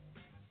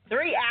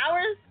 3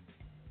 hours?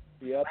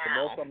 Yep. Wow. The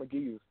most I'm gonna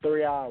give you is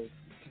 3 hours.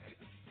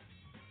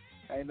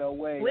 Ain't no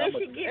way. What if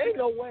she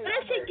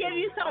give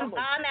you some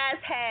bomb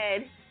ass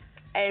head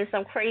and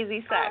some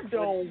crazy sex? I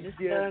don't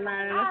care.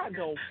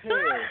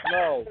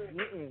 No.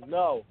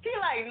 No. She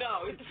like,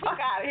 no, get the fuck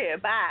out of here.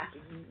 Bye.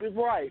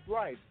 Right.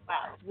 Wow.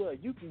 Well,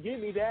 you can give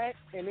me that,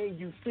 and then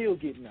you still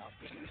getting out.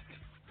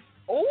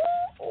 Ooh,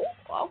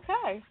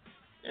 okay.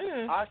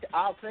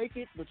 I'll take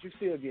it, but you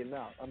still getting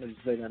out. I'm gonna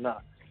just say that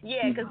now.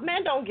 Yeah, because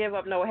men don't give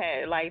up no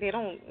head. Like, they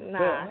don't,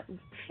 nah.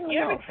 Did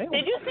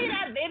you see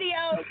that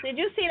video? Did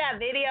you see that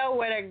video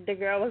where the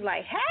girl was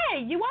like, hey,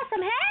 you want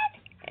some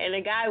head? And the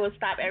guy would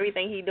stop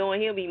everything he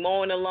doing. He'll be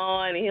mowing the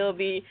lawn, and he'll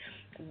be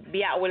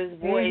out with his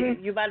boys.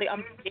 I'm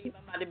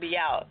about to be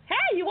out.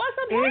 Hey, you want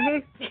some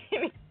head?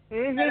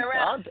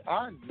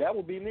 That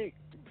would be me.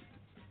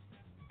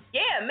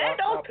 Yeah, men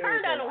don't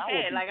turn down no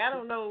head. Like, I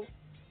don't know.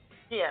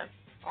 Yeah.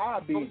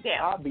 I'll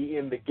be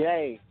in the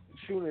game.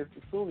 As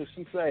soon as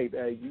she say,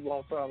 hey, you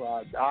want something,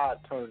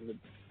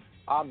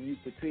 I'll mute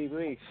the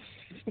TV.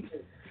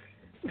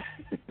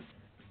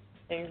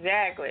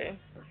 Exactly.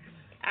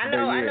 I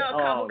know a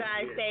couple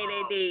guys say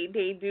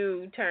they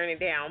do turn it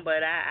down,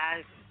 but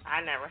I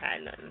never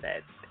had nothing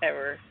that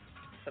ever,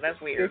 so that's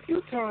weird. If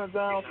you turn it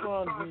down,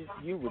 son,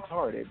 you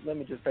retarded. Let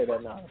me just say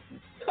that now.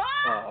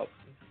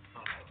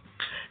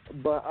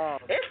 But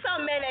there's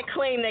some men that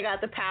claim they got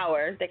the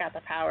power. They got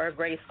the power of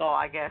Grace Skull,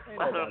 I guess.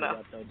 I don't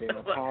know. Got no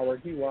damn power.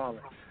 He wrong.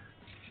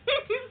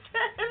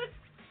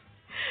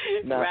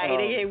 Right,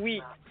 they get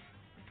weak.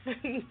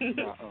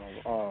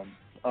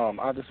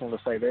 I just want to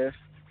say this.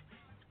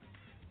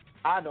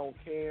 I don't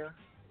care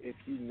if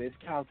you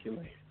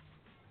miscalculate.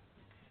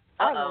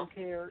 I don't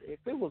care if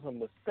it was a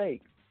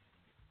mistake.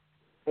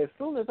 As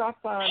soon as I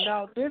find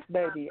out this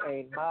baby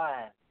ain't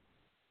mine,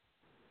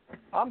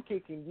 I'm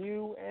kicking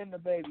you and the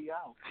baby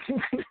out.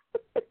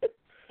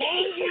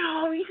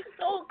 Damn, he's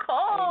so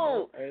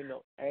cold.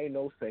 Ain't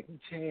no second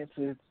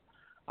chances.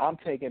 I'm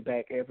taking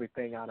back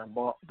everything I done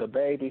bought the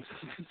baby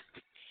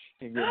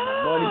and getting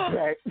my money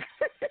back.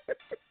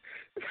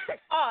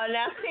 Oh,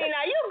 now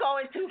you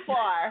going too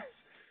far.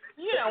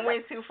 You done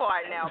went too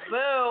far now,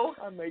 boo.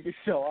 I'm making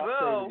sure I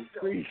say the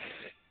truth.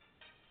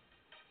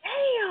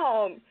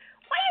 Damn.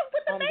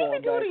 What the baby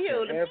do to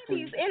you? The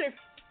baby's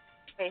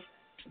innocent.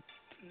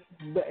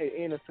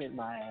 Innocent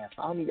my ass.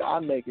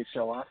 I'm making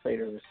sure I say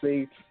the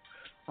receipt.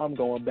 I'm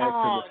going back to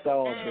the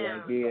store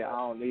and be like, yeah, I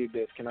don't need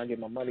this. Can I get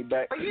my money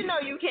back? Well, you know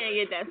you can't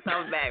get that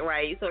stuff back,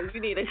 right? So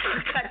you need to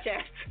cut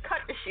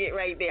the shit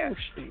right there.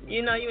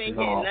 You know you ain't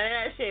getting none of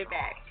that shit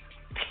back.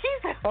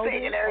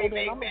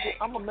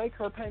 I'm gonna make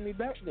her pay me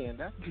back then.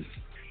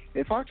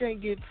 If I can't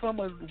get some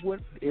of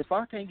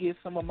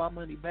my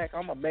money back,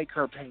 I'm gonna make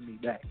her pay me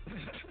back.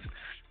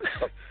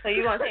 So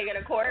you gonna take it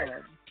to court?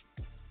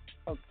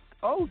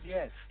 Oh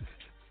yes,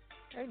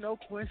 ain't no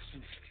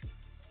question.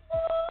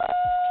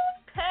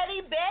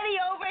 Petty Betty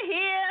over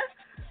here.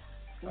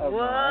 What? No,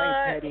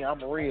 I ain't petty.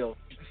 I'm real.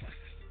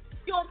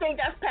 You don't think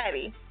that's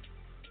petty?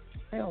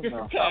 Hell just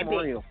no, I'm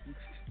real.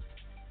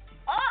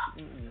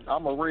 Oh.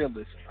 I'm a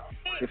realist.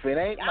 If it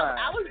ain't mine,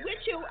 I was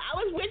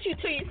with you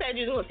till you said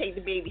you was gonna take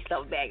the baby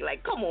stuff back.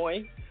 Like, come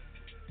on.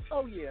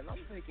 Oh yeah, and I'm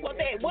taking.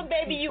 What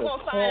baby you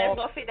gonna find that's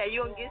gonna fit that?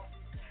 You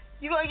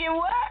gonna get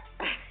what?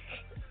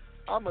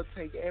 I'm gonna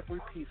take every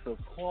piece of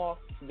cloth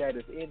that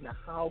is in the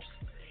house,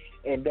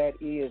 and that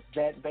is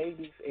that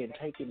baby's, and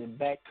taking it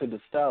back to the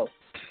stove.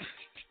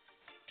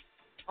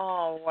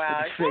 Oh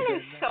wow, that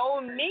is so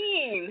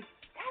mean.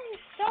 That is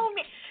so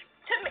mean.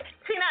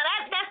 See, now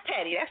that's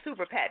petty. That's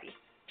super petty.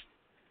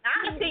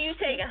 I can see you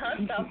taking her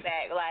stuff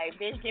back. Like,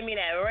 bitch, give me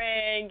that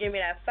ring, give me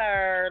that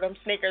fur, them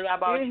Snickers I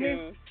bought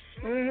you.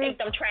 Take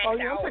them trash out.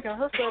 I'm taking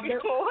her stuff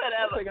back.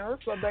 Whatever. I'm taking her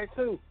stuff back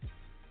too.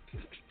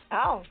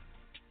 Oh,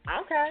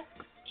 okay.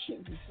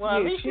 Well,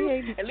 at least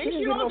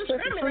you don't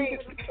discriminate.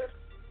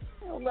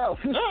 Hell no.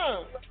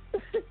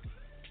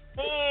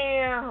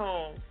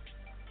 Damn.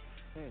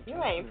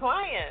 You ain't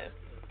playing.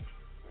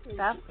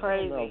 That's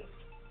crazy.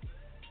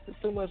 There's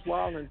too much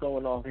wilding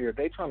going on here.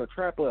 They trying to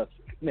trap us,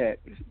 Nat.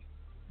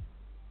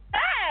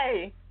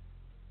 Hey!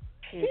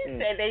 He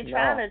said they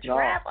trying to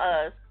trap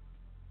us.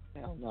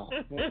 Hell no.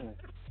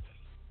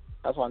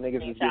 That's why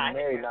niggas is getting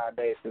married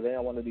nowadays, because they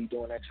don't want to be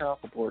doing that child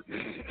support.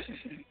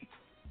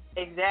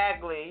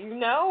 Exactly. You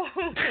know?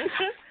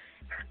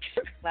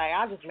 Like,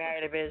 I'll just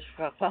marry the bitch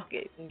for fuck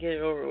it and get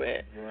it over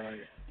with. Right.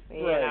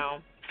 You know.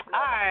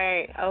 All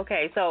right.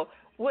 Okay. So,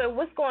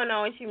 what's going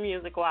on with you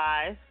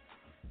music-wise?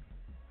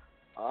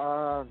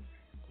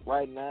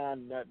 Right now,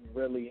 nothing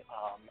really.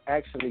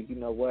 Actually, you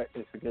know what?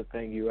 It's a good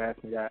thing you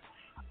asked me that.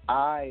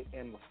 I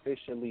am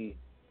officially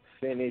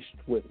finished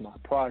with my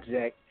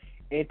project,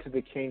 Into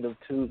the Kingdom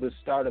 2, the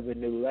start of a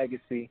new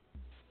legacy.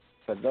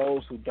 For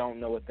those who don't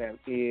know what that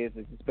is,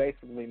 it's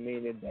basically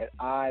meaning that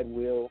I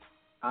will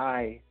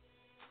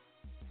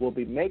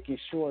be making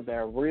sure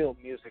that real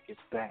music is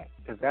back,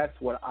 because that's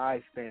what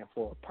I stand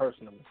for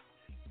personally.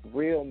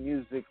 Real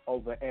music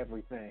over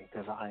everything,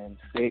 because I am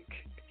sick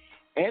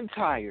and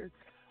tired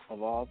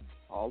of all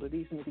of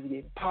these niggas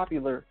getting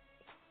popular,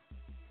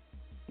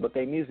 but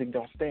their music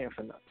don't stand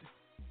for nothing.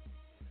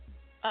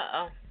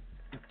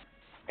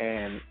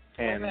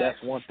 And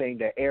that's one thing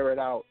that Air It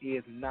Out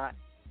is not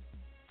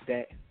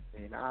that,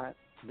 and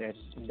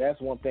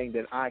that's one thing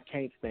that I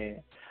can't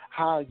stand.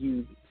 How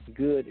you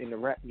good in the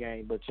rap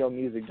game, but your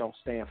music don't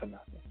stand for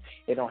nothing.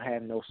 It don't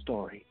have no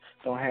story,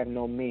 don't have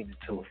no meaning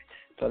to it.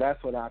 So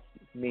that's what I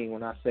mean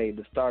when I say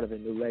the start of a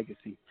new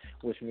legacy,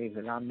 which means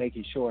that I'm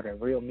making sure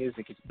that real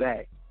music is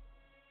back.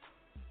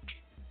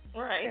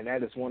 Right. And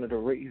that is one of the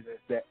reasons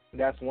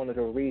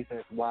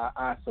why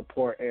I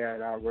support Air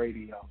It Out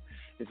Radio,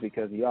 is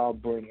because y'all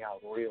bring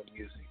out real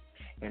music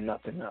and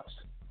nothing else.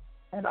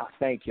 And I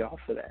thank y'all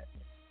for that.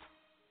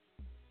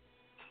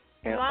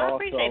 And well, I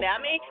appreciate that.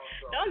 I mean,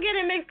 don't get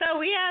it mixed up.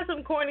 We have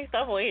some corny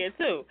stuff on here,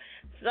 too,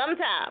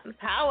 sometimes.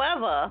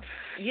 However,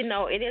 you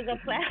know, it is a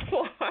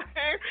platform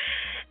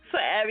for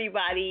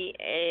everybody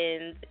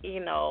and,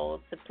 you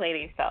know, to play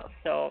their stuff.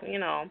 So, you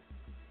know,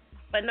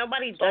 but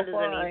nobody judges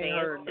anything.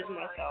 It's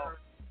more so.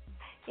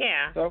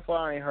 Yeah. So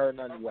far, I ain't heard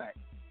nothing whack.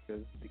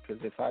 Because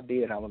if I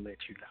did, I would let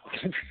you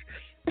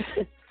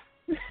know.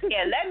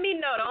 Yeah, let me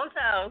know.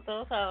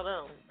 Don't tell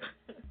them.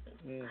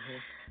 Mm-hmm.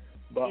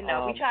 But, you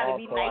know, we try to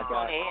be nice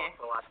on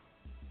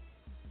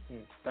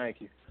air.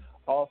 Thank you.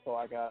 Also,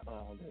 I got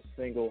the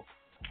single.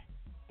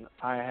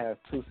 I have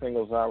 2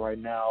 singles out right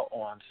now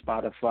on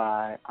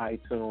Spotify,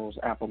 iTunes,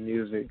 Apple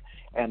Music,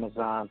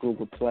 Amazon,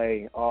 Google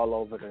Play, all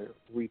over the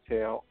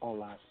retail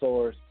online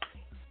stores,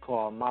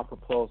 called My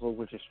Proposal,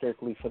 which is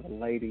strictly for the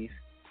ladies,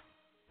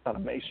 trying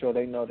to make sure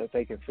they know that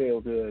they can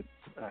feel good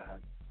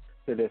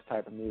to this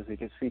type of music.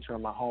 It's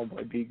featuring my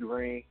homeboy B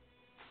Green.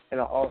 And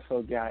I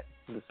also got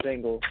the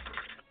single,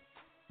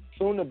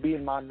 soon to be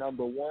my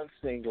number 1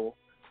 single,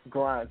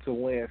 Grind to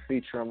Win,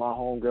 featuring my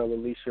homegirl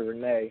Alicia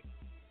Renee.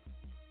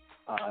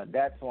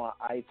 That's on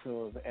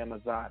iTunes,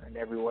 Amazon, and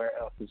everywhere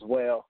else as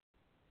well.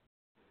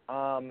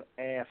 And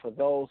for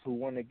those who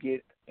want to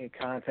get in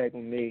contact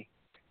with me,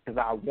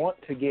 because I want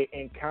to get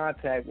in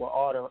contact with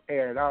all the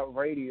Air It Out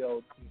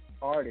Radio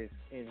artists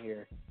in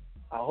here,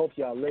 I hope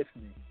y'all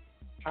listening.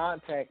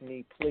 Contact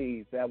me,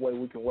 please. That way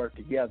we can work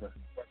together.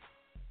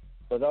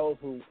 For those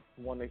who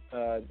want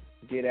to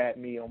get at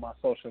me on my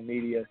social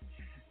media,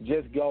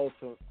 just go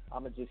to,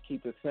 I'm going to just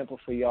keep it simple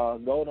for y'all.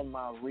 Go to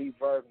my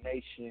Reverb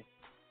Nation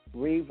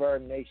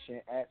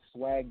at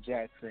Swag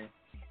Jackson.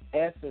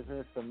 S is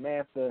in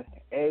Samantha,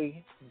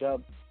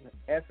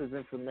 S is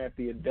in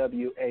Samantha,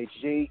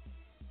 W-A-G.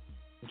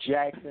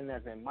 Jackson,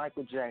 as in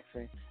Michael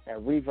Jackson, at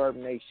Reverb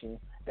Nation.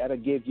 That'll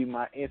give you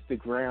my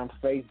Instagram,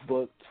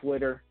 Facebook,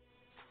 Twitter,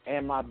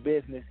 and my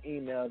business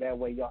email. That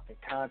way y'all can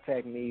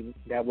contact me.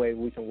 That way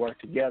we can work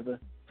together.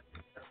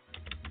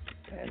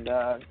 And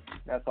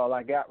that's all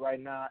I got right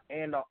now.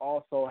 And I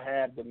also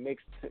have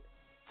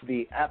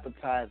the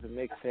appetizer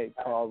mixtape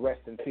called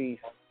Rest in Peace,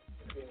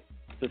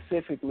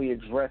 specifically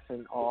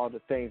addressing all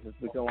the things that's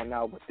been going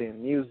on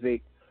within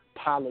music,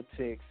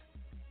 politics,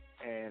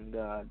 and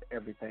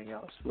everything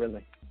else,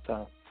 really.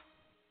 So.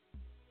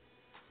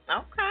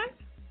 Okay.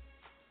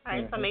 All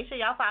right, so make sure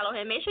y'all follow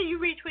him. Make sure you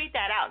retweet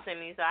that out to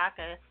me so I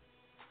can,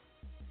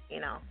 you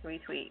know,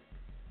 retweet.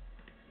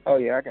 Oh,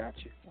 yeah, I got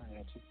you.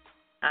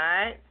 All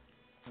right.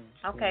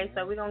 Okay,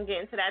 so we're going to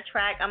get into that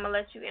track. I'm going to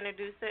let you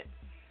introduce it.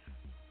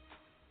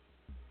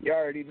 You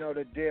already know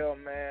the deal,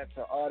 man.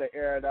 To all the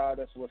Air It Out,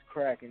 that's what's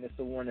cracking. It's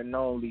the one and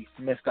only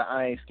Mr.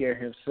 I Ain't Scared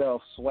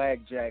himself,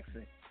 Swag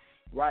Jackson.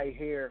 Right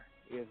here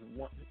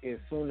is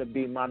soon to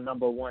be my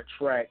number 1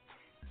 track,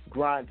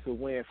 Grind to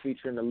Win,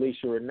 featuring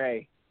Alicia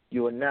Renee.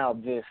 You are now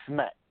being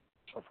smacked.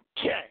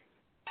 Okay.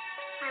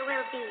 I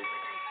will be what I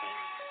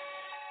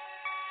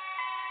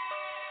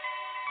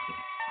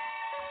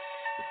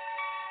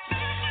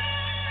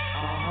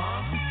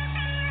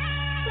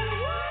say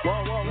Whoa,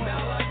 whoa, whoa.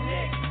 Now like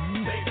Nick,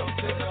 they don't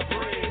to the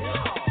bridge.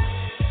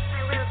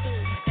 I will be.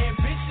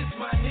 Ambitious,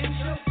 my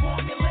ninja.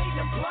 Formulate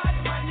and plot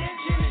my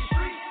ninja in the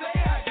streets. Say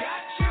I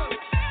got you.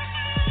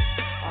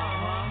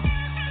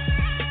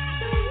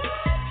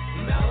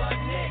 Now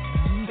like Nick,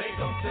 they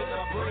don't to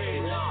the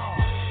bridge.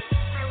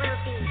 I will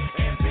be.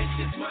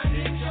 Ambitious, my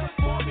ninja.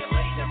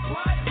 Formulate and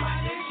plot my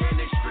ninja in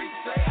the streets.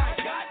 Say I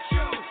got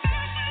you.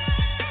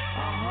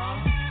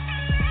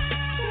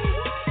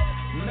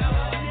 Now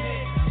like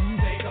Nick,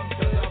 they don't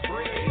to the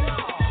bridge.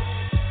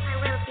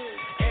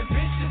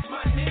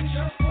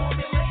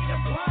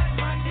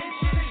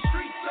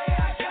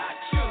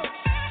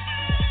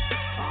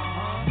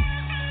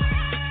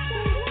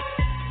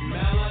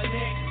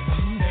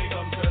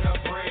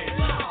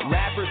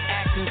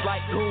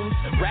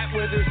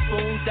 Scissors,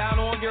 spoon down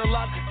on your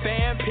luck.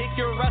 Fam, pick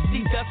your rusty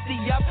dusty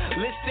up.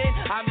 Listen,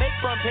 I make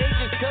front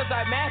pages cause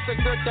I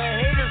massacred the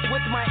haters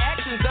with my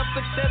actions of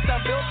success. I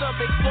built up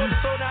explosive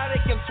so now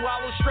they can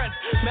swallow stress.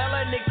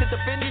 Melanic to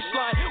the finish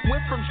line.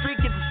 Went from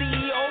street kid to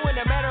CEO in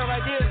a matter of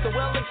ideas. So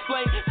well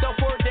explained,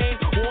 self-ordained,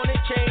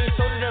 wanted change.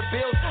 So did the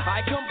bills,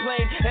 I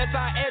complain. As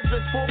I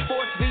address full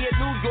force via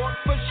New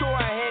York. For sure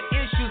I had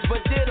issues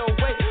but did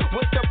away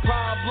with the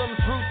problems.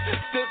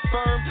 Roots stood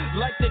firm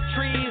like the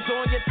trees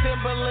on your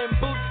Timberland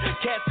boots.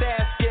 Cats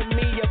asking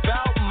me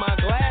about my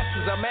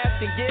glasses. I'm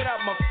asking get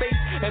out my face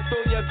and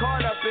throw your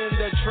card up in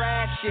the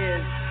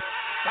trashes.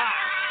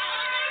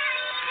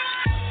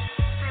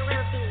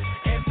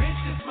 And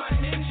bitch is my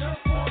ninja,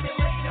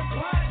 formulate a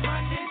plot.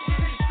 My ninja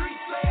in the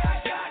streets say I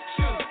got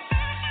you.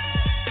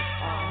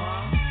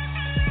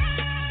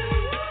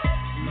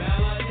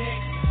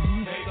 Melanic,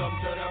 take 'em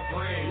to the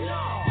bridge.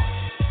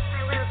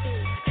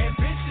 And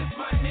bitch is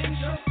my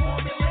ninja,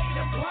 formulate a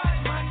plot.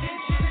 My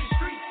ninja in the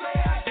streets say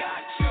I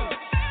got you.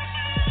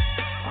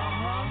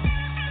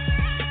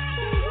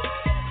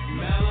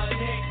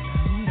 Melanic,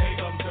 take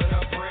 'em to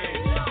the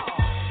bridge.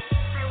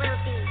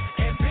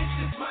 And bitch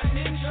is my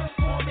ninja,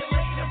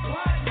 formulate a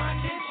plot. My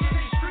ninja in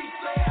the streets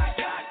say I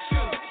got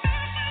you.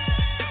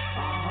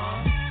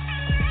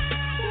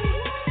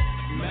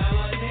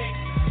 Melanic,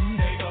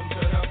 take 'em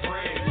to the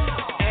bridge.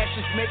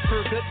 Ashes make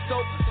for good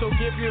soap, so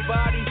give your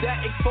body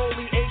that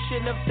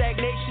exfoliation of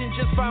stagnation.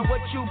 Just find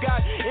what you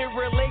got in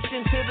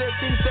relation to the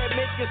things that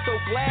make you so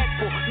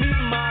gladful.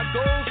 Meeting my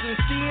goals and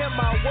seeing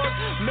my work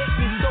make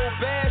me so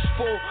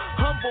bashful.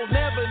 Humble,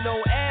 never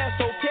no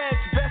asshole.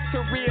 Cats best to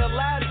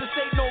realize this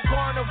ain't no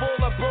carnival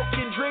of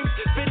broken dreams.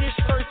 Finish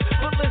first,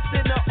 but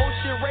listen to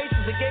ocean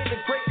races. It gave the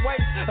great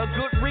whites a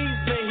good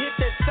reason to hit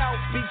that South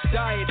Beach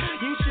diet.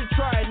 You should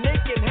try it,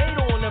 naked hate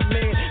on a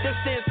man that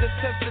stands the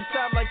test of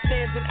time like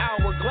stands in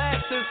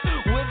hourglasses.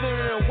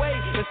 Withering away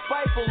and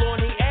spiteful on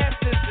the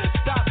asses.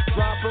 Stop,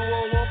 drop, and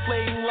roll on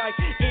playing like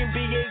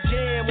NBA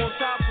Jam on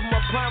top of my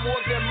prime,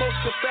 more than most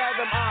could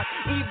fathom.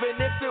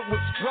 Even if it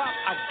was dropped,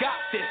 I got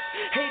this.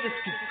 Haters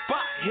can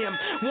spot him.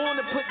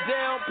 Wanna put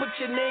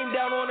your name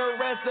down on a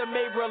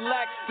resume.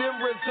 Relax,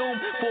 then resume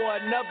for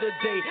another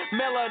day.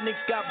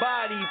 Melanic's got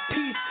body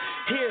peace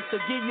here, so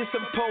give you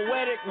some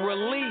poetic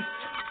relief.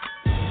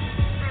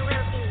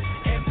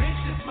 And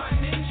bitch is my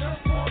ninja,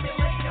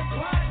 formulate a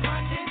plot.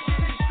 My ninja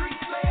in the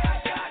streets say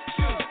I got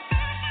you.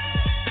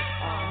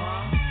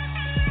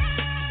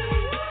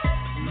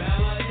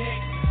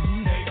 Melanic,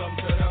 take 'em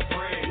to the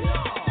bridge.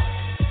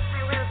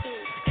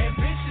 And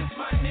bitch is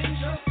my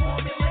ninja,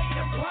 formulate a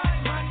plot.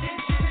 My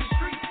ninja in the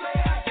streets say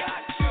I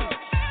got you.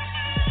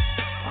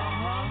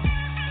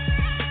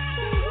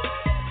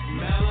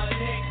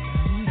 Melanic,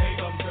 take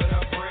 'em to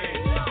the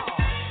bridge.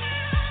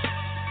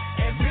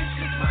 And bitch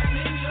is my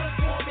ninja,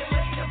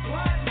 formulate a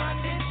plot. My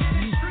ninja in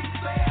the streets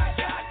say I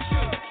got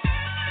you.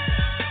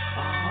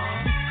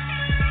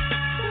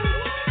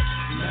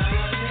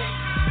 Melanic,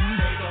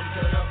 take 'em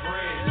to the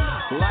bridge.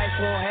 Life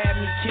won't have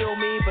me kill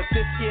me, but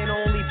this can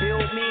only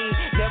build me.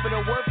 Never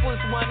the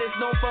worthless one, it's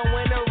no fun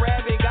when a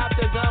rabbit got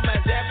the gun. My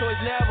zap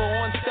toys never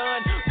on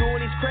stun.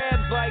 Doing these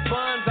crabs like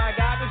buns, I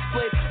got to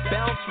split.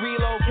 Bounce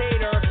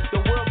relocator, the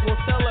world will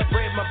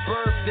celebrate my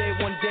birthday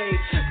one day.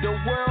 The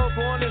world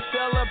gonna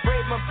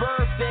celebrate my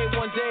birthday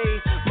one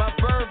day. My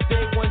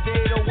birthday one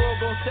day, the world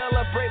gonna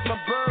celebrate my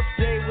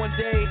birthday one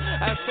day.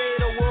 I say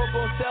the world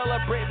gonna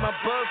celebrate my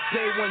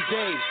birthday one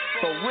day.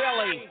 But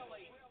really.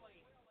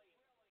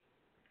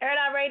 Air It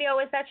Out Radio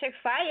is that chick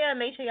fire.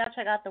 Make sure y'all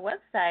check out the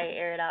website,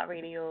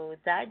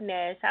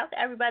 airitoutradio.net. Shout out to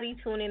everybody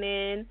tuning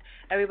in.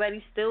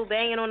 Everybody still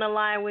banging on the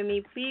line with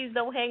me. Please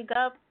don't hang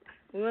up.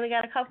 We only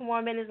got a couple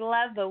more minutes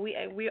left, but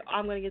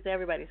I'm gonna get to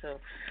everybody. So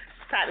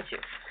proud of you.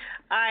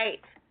 All right.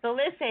 So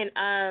listen.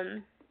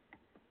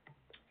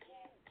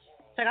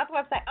 Check out the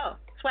website. Oh,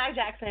 Swag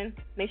Jackson.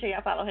 Make sure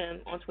y'all follow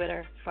him on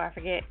Twitter before I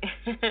forget,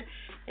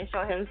 and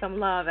show him some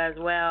love as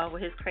well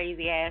with his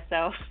crazy ass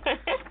self.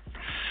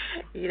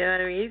 You know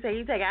what I mean? He said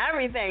he taking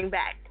everything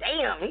back.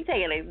 Damn, he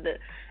taking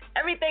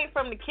everything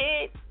from the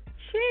kid.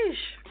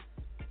 Sheesh.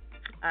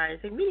 All right,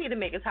 so we need to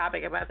make a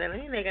topic about that. Let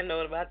me make a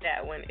note about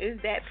that one. Is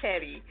that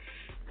petty?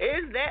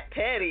 Is that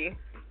petty?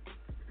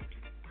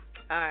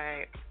 All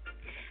right.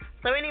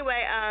 So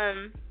anyway,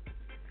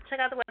 check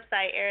out the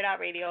website,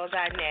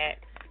 airitoutradio.net.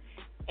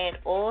 And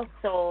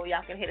also,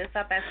 y'all can hit us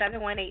up at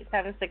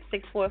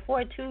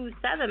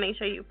 718-766-4427. Make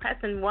sure you're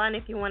pressing 1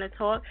 if you want to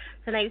talk.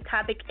 Tonight's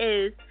topic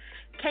is,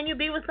 can you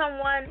be with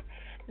someone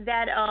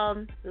that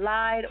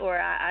lied, or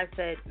I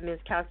said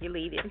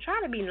miscalculated? I'm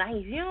trying to be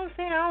nice, you know what I'm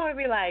saying? I don't want to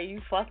be like, you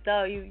fucked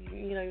up, you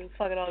know, you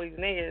fucking all these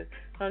niggas.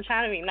 So I'm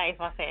trying to be nice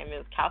by saying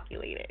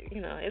miscalculated,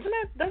 you know.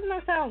 Doesn't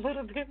that sound a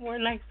little bit more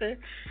nicer,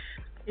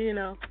 you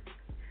know?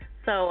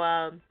 So,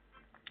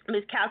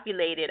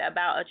 miscalculated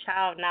about a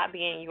child not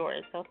being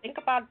yours. So think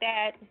about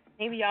that.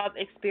 Maybe y'all have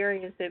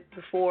experienced it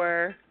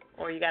before,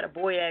 or you got a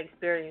boy that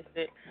experienced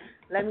it.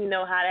 Let me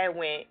know how that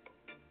went.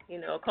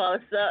 You know, call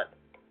us up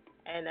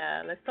and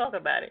let's talk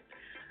about it.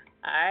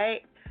 All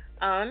right.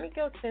 Let me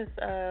go to this.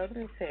 Let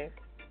me see.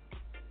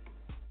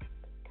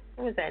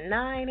 what was that,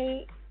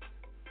 9-8?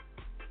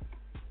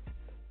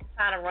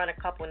 Trying to run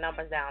a couple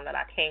numbers down that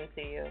I came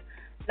to you.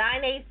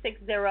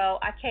 9860.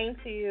 I came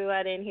to you.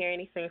 I didn't hear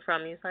anything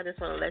from you, so I just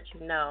want to let you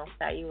know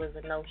that you was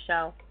a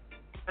no-show.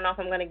 I don't know if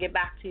I'm going to get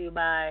back to you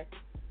by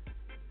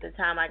the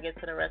time I get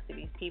to the rest of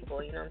these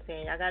people. You know what I'm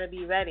saying? I got to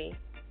be ready,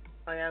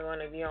 or y'all going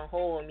to be on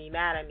hold and be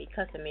mad at me,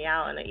 cussing me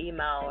out in an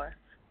email or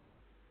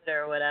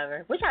Twitter or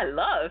whatever, which I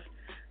love.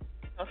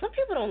 Well, some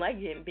people don't like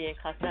being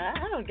cussed out.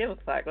 I don't give a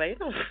fuck. Like, it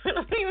don't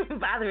even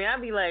bother me.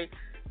 I'll be like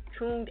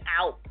tuned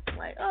out.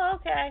 Like, oh,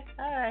 okay,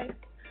 all right.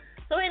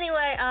 So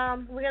anyway,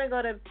 we're gonna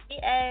go to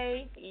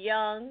PA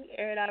Young,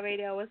 Air It Out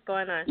Radio. What's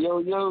going on? Yo.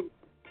 Yo.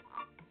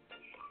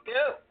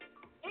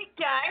 Meet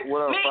gang.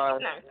 What up, Fire?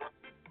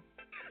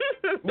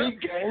 No. Meet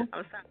gang.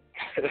 I'm sorry.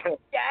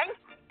 Gang.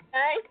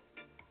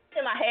 It's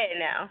in my head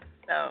now.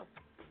 So,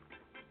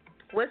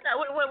 what's up?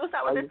 What's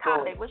up with this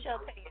topic? What's your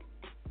opinion?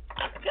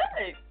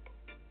 Good.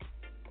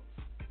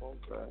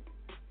 Okay.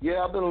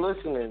 Yeah, I've been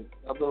listening.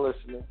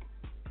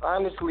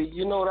 Honestly,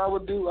 you know what I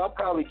would do? I'd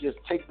probably just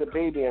take the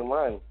baby and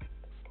run.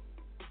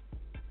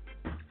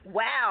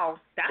 Wow,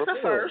 that's a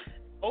first.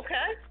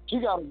 Okay. She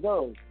gotta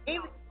go.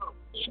 Even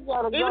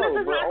But if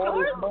it's not all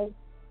this money,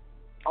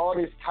 all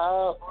this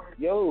time,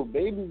 yo,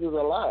 babies is a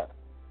lot.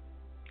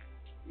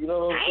 You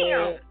know what I'm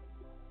saying?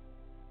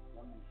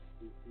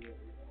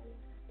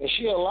 And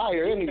she a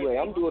liar anyway.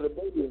 I'm doing a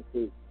baby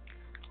thing.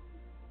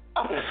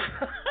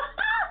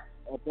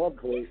 At that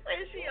point.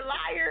 Is she a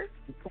liar?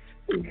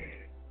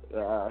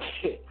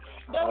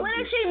 But what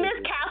if she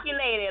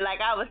miscalculated,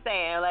 like I was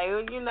saying?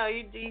 Like, you know,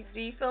 do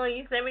you feel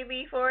any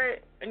sympathy for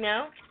it?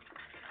 No?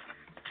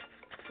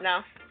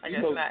 No? I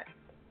guess not.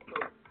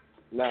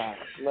 Nah,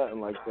 nothing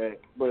like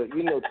that. But,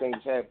 you know,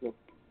 things happen.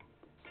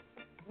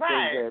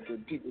 Right. Things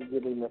happen. People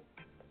get in there.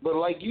 But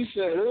like you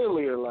said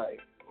earlier,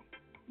 like,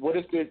 what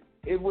if it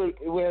would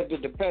have to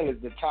depend. Is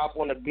the top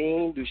on the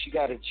beam? Do she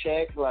got a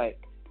check? Like,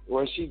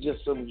 or is she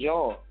just some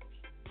John?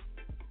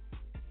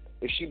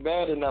 If she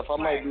bad enough, I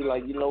might be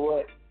like, you know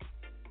what?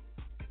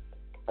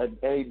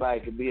 Anybody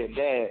could be a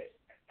dad.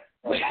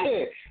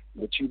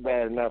 But you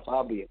bad enough,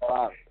 I'll be a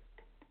father.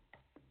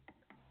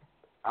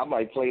 I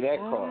might play that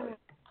card.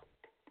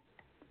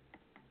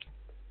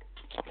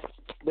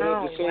 But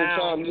at the same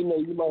time, you know,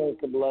 you might have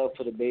some love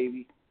for the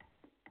baby.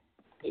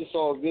 It's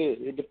all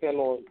good. It depends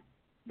on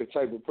the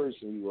type of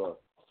person you are.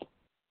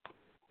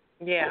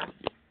 Yeah.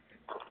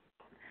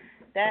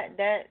 That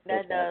does.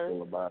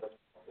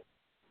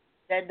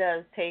 That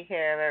does take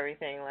care of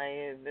everything. Like,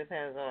 it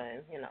depends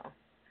on, you know.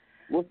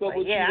 What's up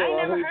with you? I ain't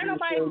never heard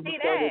nobody say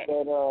that.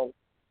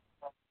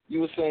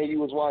 You were saying you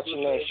was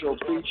watching that show,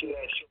 Preacher.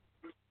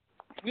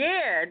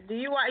 Yeah. Do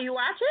you watch it?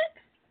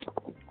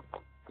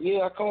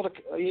 Yeah, I called it.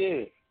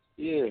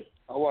 Yeah.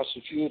 I watched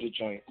a few of the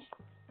joints.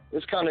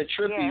 It's kind of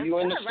trippy. Yeah, you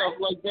into stuff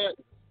like that?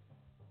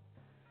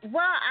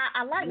 Well,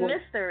 I like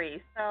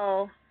mysteries,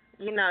 so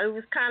you know,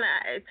 it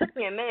took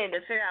me a minute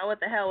to figure out what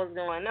the hell was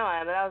going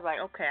on, but I was like,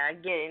 okay, I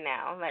get it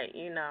now. Like,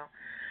 you know,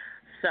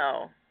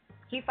 so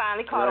he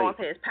finally caught on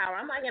to his power.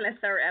 I'm like in the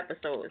third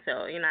episode,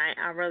 so you know,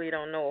 I really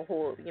don't know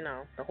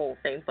the whole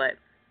thing, but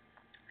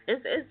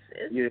it's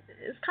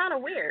kind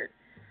of weird.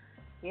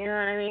 You know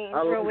what I mean?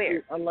 It's real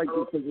weird. I like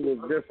it because it was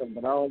different,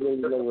 but I don't really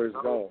know where it's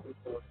going.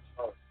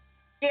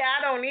 Yeah,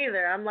 I don't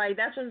either. I'm like,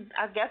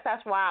 I guess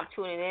that's why I'm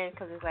tuning in,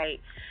 because it's like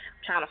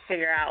I'm trying to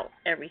figure out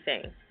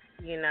everything,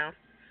 you know.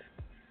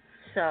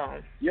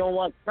 So. You don't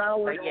watch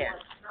Power? Yeah.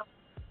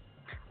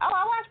 Oh,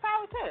 I watch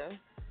Power too.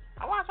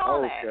 I watch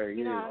all that.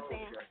 You know what I'm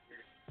saying?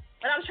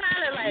 But I'm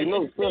trying to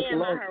expand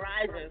my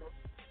horizons.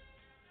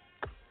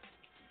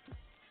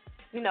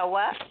 You know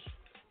what?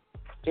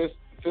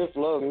 Fifth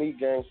Love, me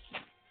gang.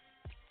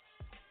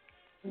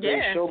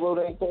 Yeah. Showboat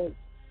ain't that?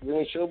 You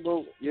ain't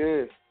Showboat?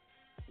 Yeah.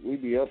 We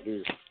be up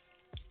there.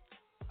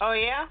 Oh,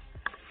 yeah?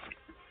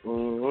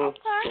 Mm-hmm. Okay.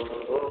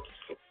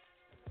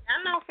 I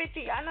know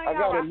 50. I know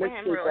y'all rock for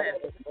him real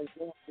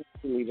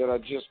heavy. That I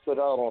just put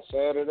out on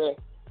Saturday.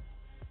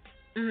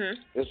 Mhm.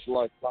 It's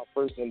like my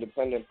first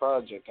independent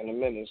project in a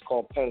minute. It's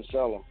called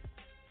Penicillin.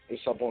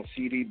 It's up on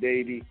CD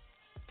Baby.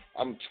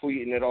 I'm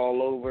tweeting it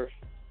all over.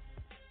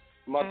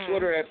 My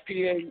Twitter at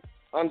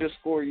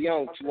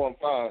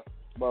PA_Young215,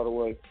 by the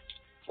way,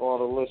 for all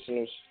the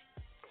listeners.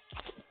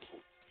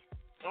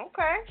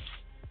 Okay.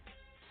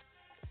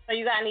 So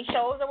you got any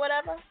shows or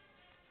whatever?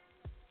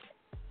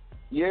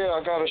 Yeah,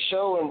 I got a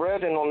show in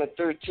Reading on the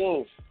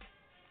 13th.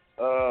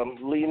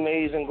 Lee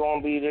Mason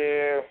gonna be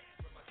there.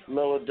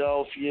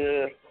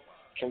 Philadelphia,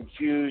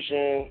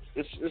 Confusion.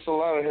 It's a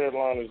lot of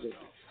headliners.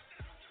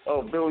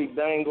 Oh, Billy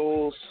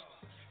Bengals.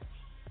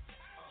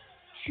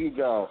 Few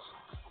guys.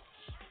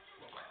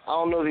 I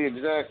don't know the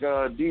exact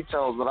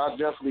details, but I'll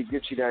definitely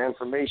get you that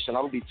information.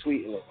 I'll be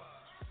tweeting it.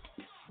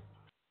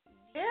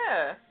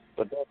 Yeah.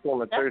 But that's on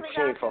the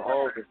 13th of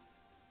August.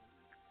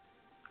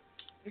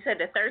 You said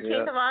the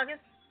 13th of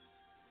August?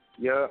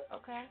 Yeah.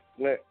 Okay.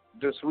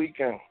 This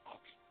weekend.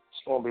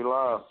 It's gonna be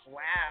live.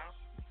 Wow.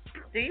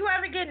 Do you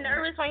ever get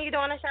nervous when you're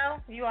doing a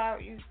show? You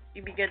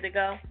be good to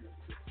go?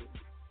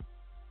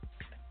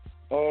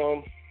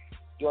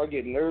 Do I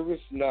get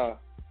nervous? Nah.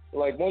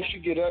 Like once you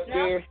get up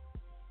there,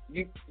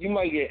 you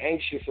might get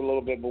anxious a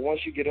little bit, but once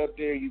you get up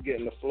there, you get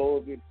in the flow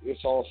of it.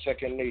 It's all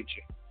second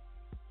nature.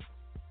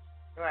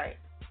 Right.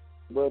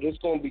 But it's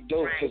gonna be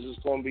dope because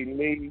it's gonna be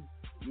me,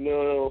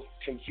 no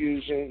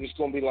confusion. It's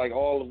gonna be like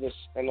all of us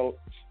and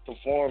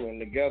performing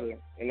together,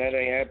 and that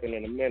ain't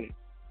happening in a minute.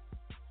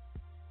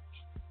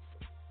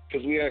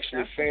 Because we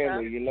actually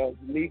family, you know.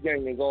 Meat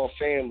Gang is all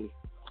family.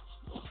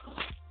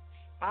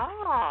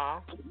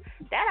 Oh,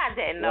 that I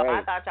didn't know.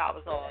 Right. I thought y'all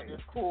was all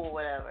just cool,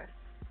 whatever.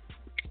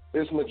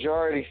 It's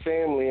majority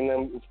family, and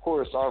then of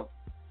course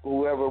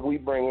whoever we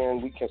bring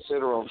in, we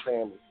consider them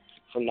family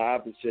from the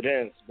opposite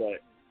ends.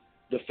 But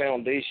the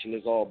foundation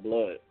is all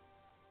blood.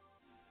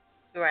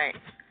 Right.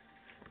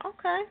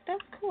 Okay,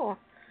 that's cool.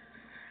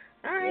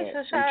 All right,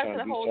 so shout out to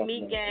the whole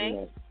Meat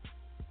Gang.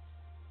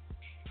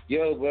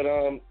 Yo, but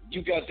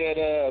you got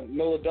that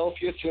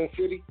Philadelphia, Sin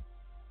City?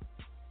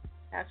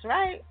 That's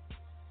right.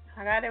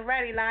 I got it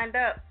ready, lined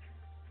up.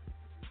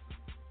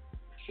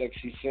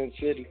 Sexy Sin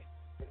City.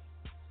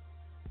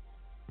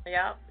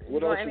 Yep.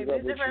 What else you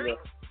got with you?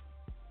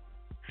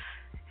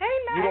 Hey,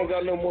 man. You don't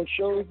got no more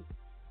shows?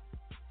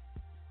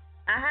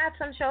 I have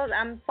some shows.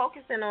 I'm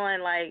focusing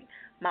on, like,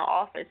 my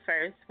office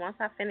first. Once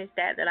I finish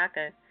that, then I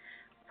can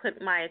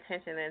put my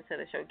attention into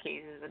the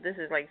showcases. But this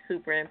is, like,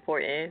 super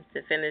important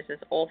to finish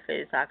this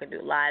office so I can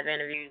do live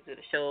interviews, do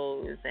the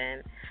shows,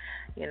 and,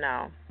 you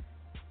know,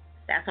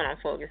 that's what I'm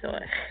focused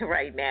on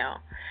right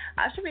now.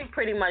 I should be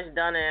pretty much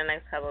done in the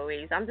next couple of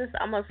weeks.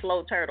 I'm a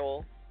slow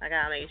turtle. I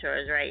gotta make sure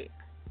it's right.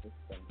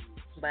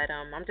 But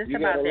I'm just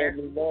about there.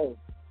 Let me know.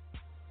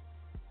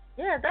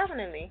 Yeah,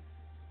 definitely.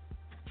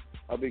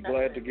 I'll be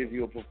glad to give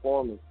you a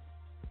performance.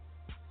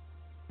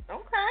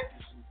 Okay.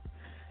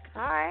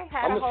 All right.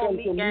 Had I'm a whole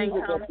gonna send Meat Gang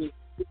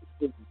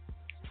come.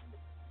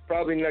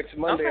 Probably next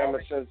Monday. Okay. I'm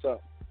gonna send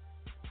something.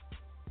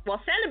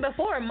 Well, send it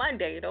before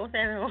Monday. Don't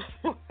send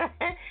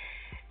it.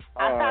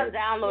 I stopped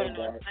downloading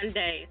on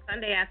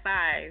Sunday at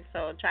 5.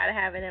 So try to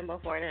have it in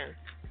before then.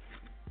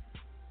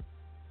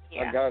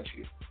 Yeah. I got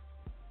you.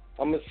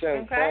 I'm gonna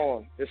send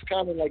Fawn. It's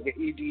kind of like an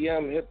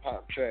EDM hip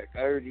hop track. I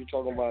heard you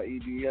talking about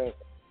EDM.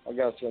 I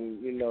got some,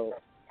 you know,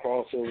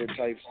 crossover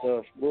type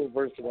stuff, real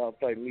versatile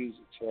type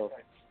music. So.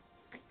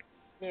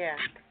 Yeah.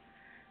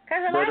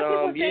 Because a lot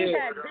of people think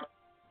that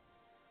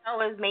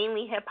it's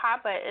mainly hip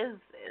hop, but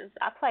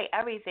I play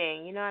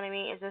everything. You know what I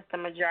mean? It's just the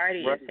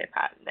majority is hip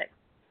hop.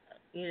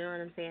 You know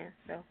what I'm saying?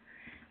 So,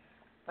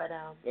 but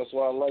that's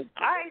why I like it.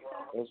 All right.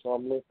 That's why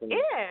I'm listening.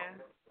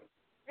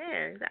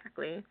 Yeah,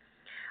 exactly.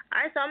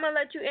 All right, so I'm gonna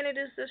let you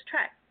introduce this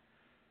track.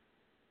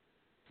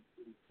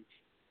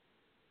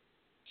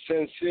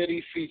 Sin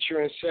City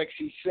featuring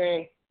Sexy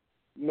Sin,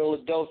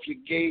 Philadelphia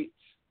Gates,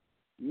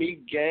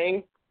 Meat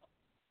Gang.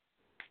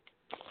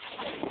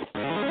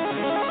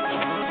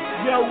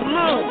 Yo,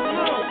 Lou.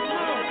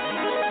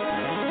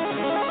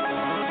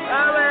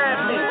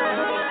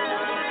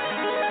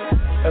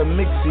 A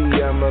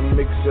mixie, I'm a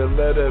mixer,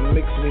 let her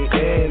mix me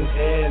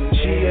in.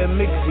 She a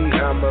mixie,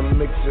 I'm a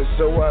mixer,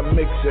 so I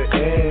mix her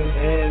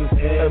in.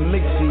 A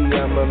mixie,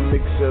 I'm a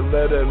mixer,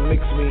 let her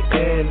mix me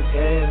in.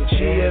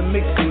 She a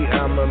mixie,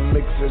 I'm a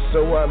mixer,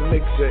 so I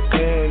mix her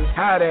in.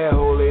 How that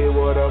holy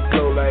water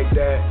flow like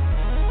that?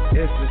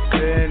 It's a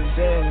sin.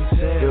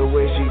 The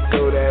way she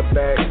throw that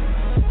back.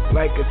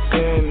 Like a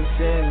sin.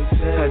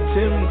 Her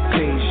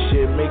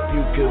temptation make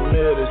you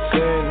commit a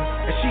sin.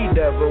 And she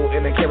devil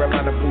in a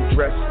Carolina blue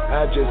dress,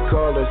 I just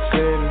call her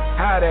sin.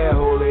 How that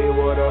holy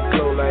water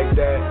flow like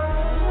that?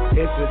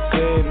 It's a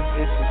sin.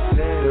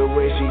 The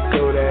way she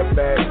throw that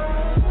back.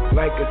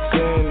 Like a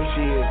sin.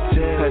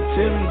 Her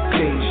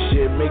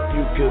temptation make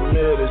you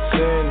commit a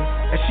sin.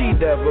 And she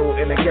devil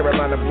in a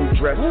Carolina blue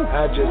dress,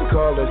 I just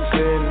call her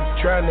sin.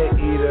 Trying to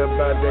eat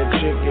about that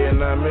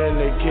chicken, I'm in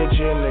the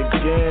kitchen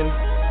again.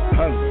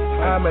 Hungry.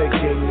 I'm a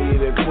king,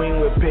 need a queen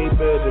with paper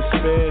to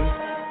spin.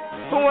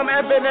 Who I'm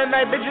effing at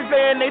night, bitches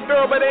saying they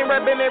throw but ain't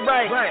repping it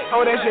right.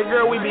 Oh, that's your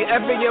girl, we be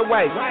effing your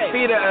wife.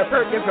 Feed her a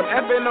perk and some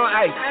effing on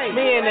ice.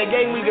 Me and the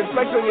gang, we can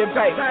flex on your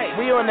type.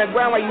 We on the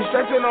ground while you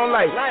stressing on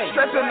life.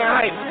 Stressing the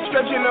hype,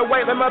 stretching the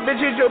white. Let my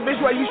bitch hit your bitch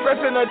while you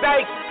stressing the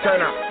dyke.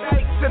 Turn up.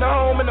 To the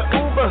home in the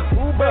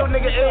Uber. Real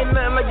nigga ain't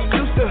nothing like you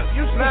used to.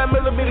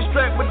 9mm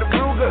strap with the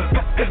Ruger.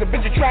 Cause the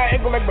bitch a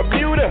triangle like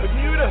Bermuda.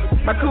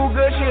 My cool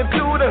girl, she a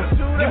tutor.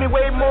 Give me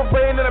way more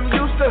brain than I'm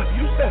used to.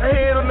 Her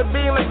head on the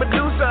beam like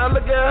Medusa. I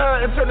look at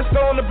her and turn the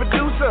stone to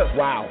producer.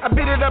 Wow. I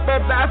beat it up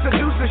after I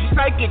seduce her. She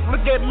psychic.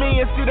 Look at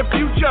me and see the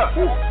future.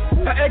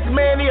 Her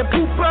ex-man, he a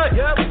pooper.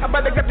 I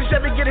about to cut the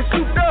Chevy, get it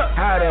souped up.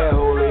 How that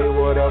holy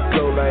water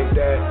flow like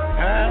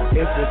that?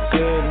 It's a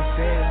sin.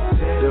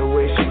 The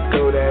way she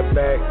throw that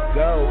back.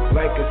 Go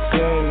like a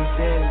sin.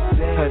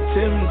 Her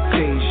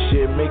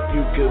temptation make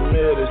you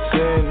commit a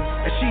sin.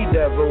 And she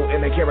devil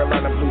in a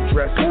Carolina blue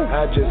dress,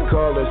 I just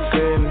call her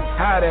sin.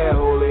 How that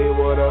holy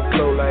water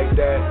flow like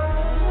that?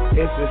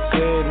 It's a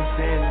sin.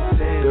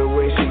 The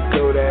way she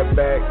throw that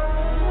back.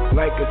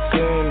 like a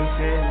sin.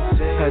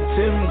 Her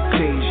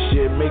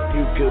temptation make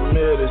you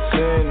commit a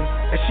sin.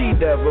 And she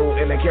devil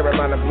in a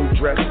Carolina blue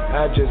dress,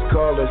 I just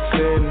call her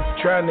sin.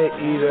 Trying to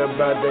eat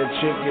about that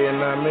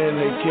chicken, I'm in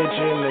the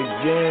kitchen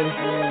again.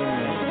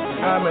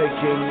 I'm a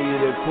king,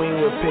 need a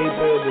queen with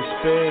paper to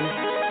spin.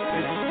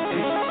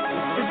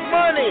 It's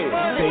money!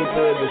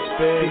 Paper to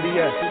spin.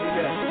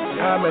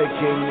 I'm a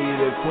king, need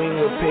a queen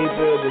with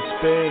paper to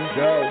spin.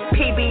 Go.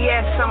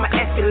 PBS, I'm a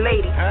effing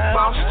lady.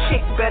 Boss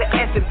chick, better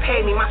effing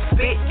pay me. My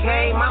spit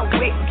game, my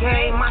wit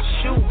game, my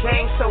shoe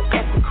game, so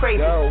effing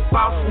crazy.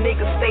 Boss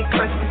niggas stay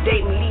pressed to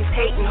date me. These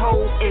hating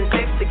hoes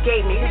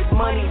investigate me. This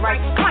money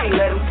right, I ain't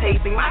let them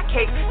taste me. My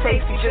cake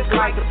tasty just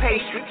like a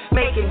pastry.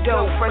 Making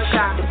dough fresh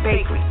out the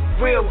bakery.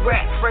 Real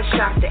rap, fresh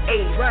out the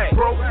 80s.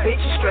 Broke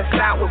bitches stressed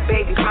out with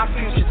babies. My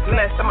future's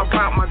blessed, I'm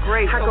about my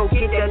grave. I go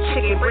get that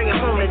chicken, bring it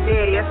home to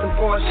daddy. That's some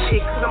boss shit,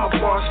 cause I'm a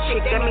boss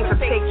chick. That means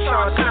I take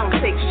charge, I don't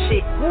take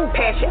shit.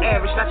 Pass your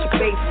average, not your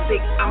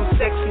basic. I'm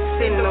sexy,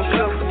 sinning, don't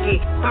you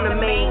forget. I'm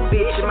the main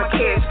bitch, and my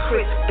cash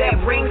crisp.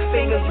 That ring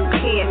finger, you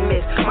can't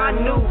miss. My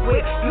new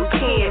whip, you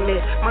can't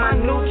miss. My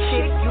new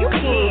chick, you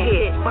can't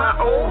hit. My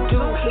old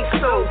dude, he's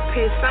so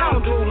pissed. I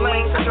don't do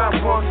lanes, I drop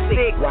ball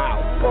sick.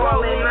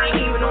 Ballin', I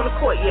ain't even on the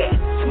court yet.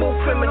 Smooth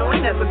criminal,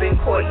 ain't never been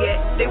caught yet.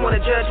 They wanna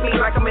judge me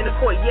like I'm in the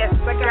court, yes.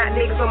 I got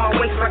niggas on my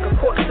waist like a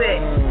corset.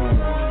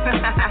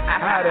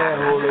 How that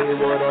holy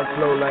water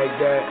flow like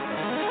that?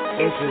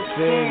 It's a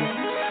sin.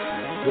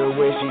 The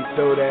way she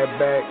throw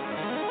that back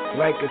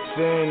like a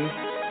sin.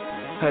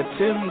 Her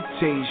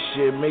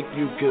temptation make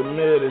you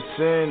commit a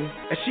sin.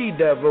 And she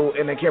devil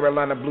in a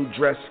Carolina blue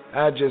dress,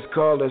 I just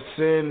call her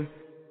sin.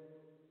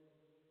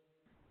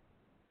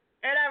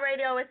 Air It Out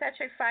Radio with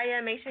Cedric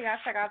Fire. Make sure y'all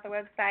check out the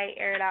website,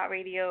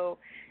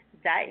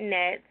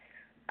 airitoutradio.net.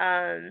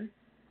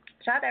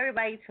 Shout out to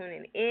everybody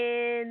tuning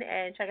in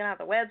and checking out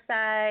the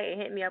website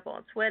and hitting me up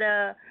on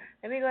Twitter.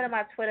 Let me go to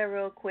my Twitter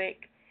real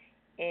quick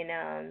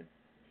and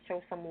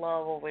show some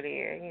love over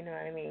there. You know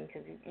what I mean?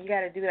 Because you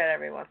got to do that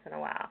every once in a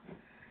while.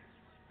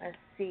 Let's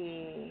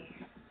see.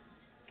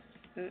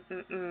 You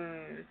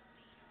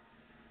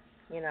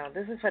know,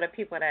 this is for the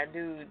people that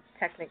do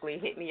technically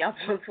hit me up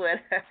on Twitter.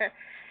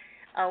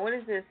 What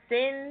is this?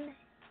 Sin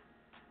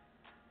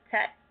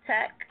Tech?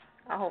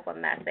 I hope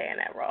I'm not saying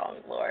that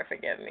wrong. Lord,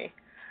 forgive me.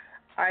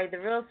 All right, The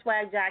Real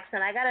Swag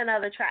Jackson. I got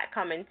another track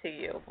coming to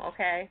you,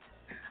 okay?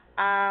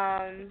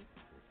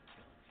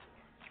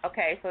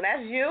 Okay, so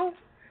that's you.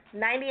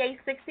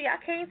 9860, I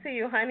came to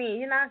you, honey.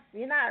 You're not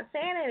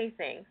saying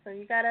anything. So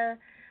you gotta,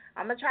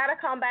 I'm gonna try to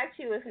come back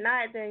to you. If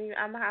not, then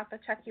I'm gonna have to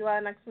check you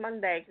out next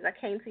Monday because I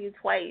came to you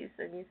twice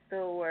and you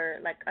still were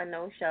like a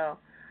no-show.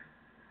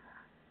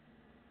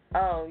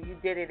 Oh, you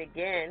did it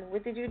again.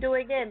 What did you do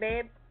again,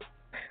 babe?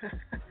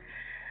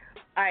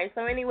 All right,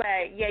 so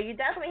anyway, yeah, you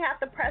definitely have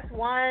to press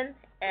 1,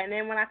 and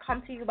then when I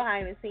come to you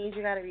behind the scenes,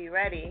 you got to be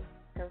ready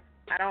because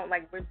I don't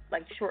we're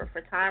short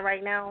for time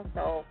right now,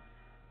 so,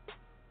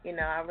 you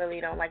know, I really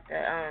don't like to,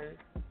 I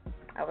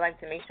would like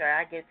to make sure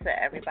I get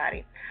to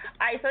everybody.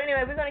 All right, so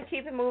anyway, we're going to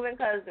keep it moving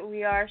because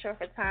we are short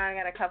for time. I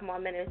got a couple more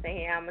minutes in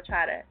here. I'm going to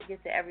try to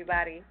get to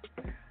everybody.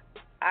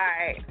 All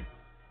right.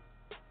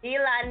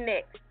 Eli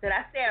Nix. Did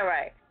I say it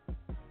right?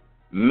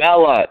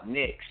 Mella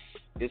Nix.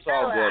 It's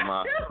all good,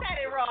 Mom.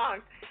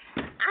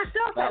 I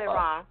still said it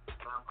wrong.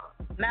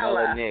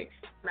 Mella Nix.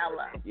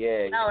 Mella.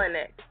 Yeah. Mella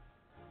Nix.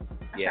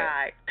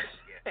 Yeah.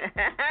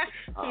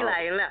 All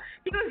right.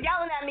 He was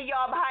yelling at me,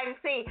 y'all, behind the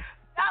scenes.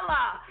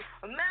 Mella.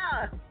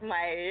 I'm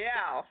like,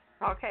 yo.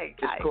 Okay,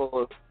 guys.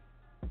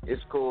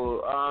 It's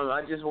cool.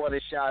 I just want to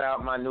shout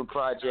out my new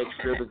project,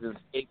 Strippers and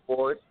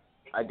Skateboards.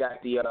 I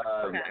got the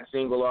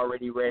single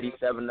already ready,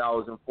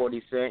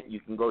 $7.40. You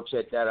can go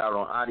check that out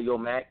on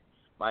AudioMac.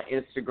 My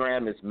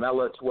Instagram is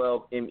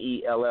Mella12,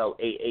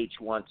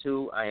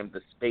 MELLAH12. I am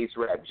the Space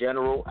Rap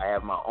General. I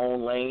have my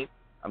own lane.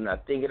 I'm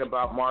not thinking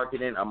about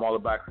marketing. I'm all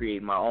about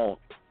creating my own.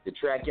 The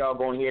track y'all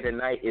going to hear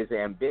tonight is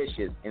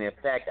ambitious. And, in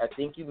fact, I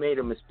think you made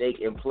a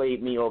mistake and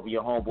played me over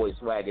your homeboy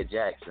Swagger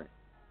Jackson.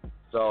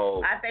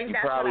 So I think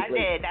that's what I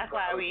did. That's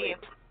why we,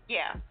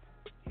 yeah.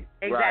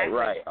 Exactly.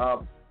 Right.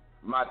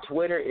 My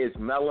Twitter is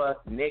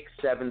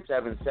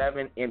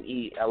MellaNix777,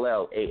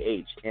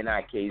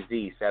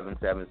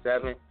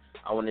 MELLAHNIKZ777.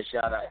 I want to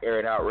shout out Air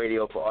It Out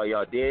Radio for all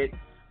y'all did.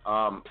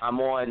 I'm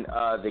on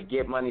the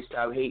Get Money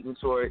Stop Hating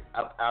tour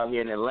out here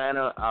in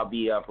Atlanta. I'll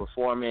be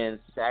performing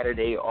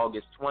Saturday,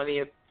 August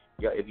 20th.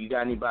 If you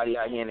got anybody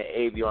out here in the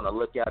AV on the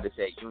lookout, it's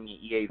at Union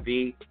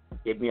EAV.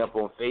 Hit me up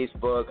on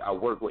Facebook. I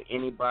work with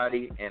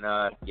anybody, and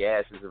your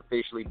ass has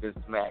officially been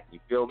smacked. You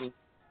feel me?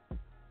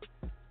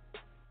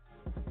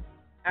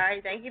 All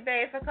right, thank you,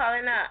 babe, for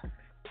calling up.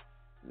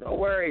 No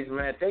worries,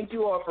 man. Thank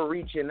you all for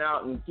reaching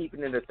out and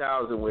keeping it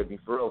 1,000 with me,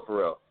 for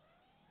real.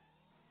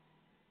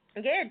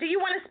 Yeah, do you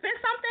want to spit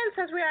something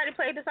since we already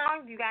played the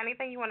song? You got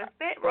anything you want to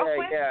spit real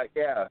quick?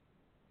 Yeah.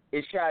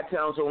 It's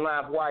Chi-Town's on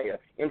Live Wire.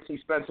 MC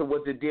Spencer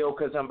was the deal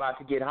because I'm about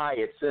to get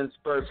hired. Since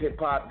first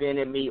hip-hop been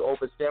in me,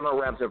 over stammer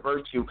rhymes a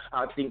virtue.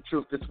 I think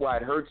truth, that's why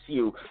it hurts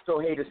you. So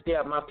haters, stay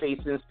out my face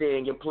and stay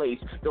in your place.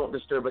 Don't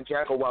disturb a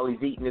jackal while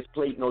he's eating his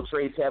plate. No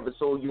trace have a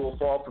soul, you will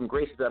fall from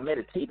grace. As I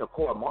meditate, a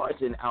core Mars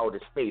in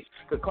outer space.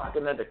 Could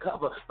clocking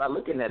undercover by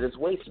looking at his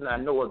waist. And I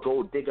know a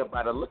gold digger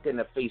by the look in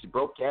the face.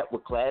 Broke cat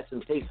with class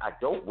and taste. I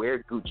don't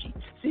wear Gucci.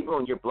 See me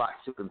on your block,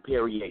 sipping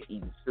Perrier,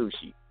 eating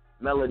sushi.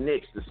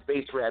 Melanix, the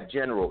space rap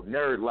general,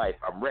 Nerd Life,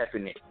 I'm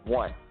repping it.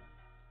 1.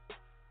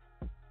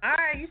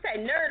 Alright, you said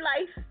Nerd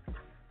Life?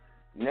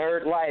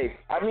 Nerd Life.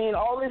 I mean,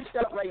 all this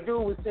stuff, like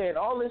dude was saying,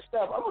 all this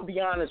stuff, I'm going to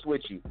be honest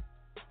with you.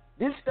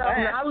 This stuff,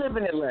 now, I live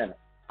in Atlanta.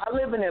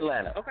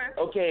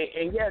 Okay,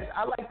 and yes,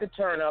 I like to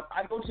turn up.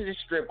 I go to the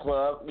strip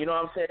club, you know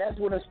what I'm saying? That's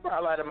where the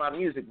spotlight of my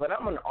music, but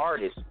I'm an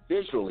artist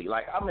visually.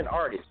 Like, I'm an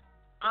artist.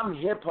 I'm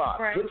hip-hop.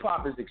 Right.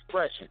 Hip-hop is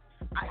expression.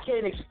 I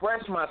can't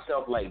express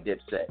myself like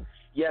Dipset.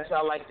 Yes,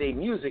 I like their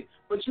music,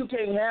 but you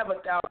can't have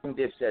 1,000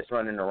 Dipsets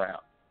running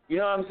around. You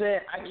know what I'm saying?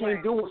 I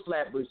can't do what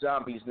Flatbush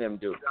Zombies and them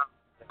do.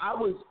 I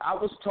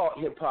was taught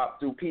hip-hop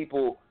through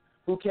people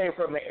who came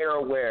from an era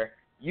where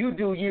you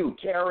do you.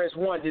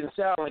 KRS-One didn't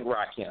sound like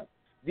Rakim.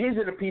 These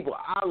are the people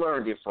I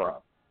learned it from.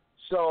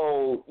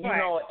 So, you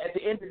know, at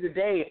the end of the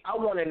day, I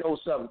want to know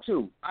something,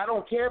 too. I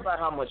don't care about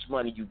how much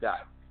money you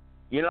got.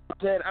 You know what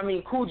I'm saying? I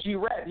mean, Kool G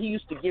Rap, he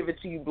used to give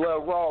it to you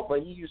blood raw, but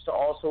he used to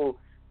also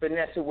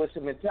finesse it with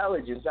some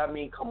intelligence. I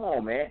mean, come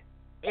on, man.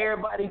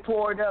 Everybody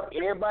poured up.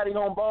 Everybody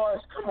on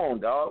bars. Come on,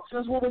 dog.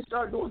 Since when we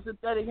start doing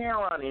synthetic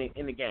heroin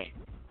in the game?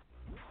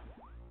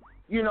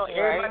 You know,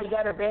 everybody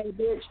got a bad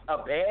bitch. A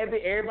bad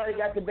bitch. Everybody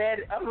got the bad.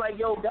 I'm like,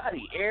 yo,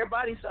 Gotti.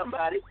 Everybody,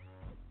 somebody.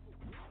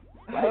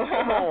 Like,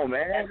 come on,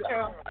 man.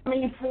 I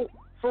mean,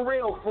 for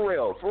real.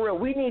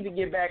 We need to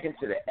get back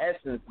into the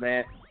essence,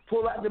 man.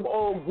 Pull out them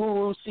old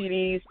Guru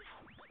CDs.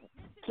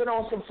 Put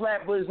on some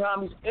Flatbush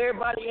Zombies.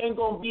 Everybody ain't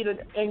gonna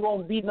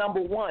be number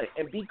one,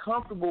 and be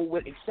comfortable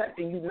with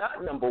accepting you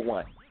not number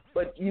one.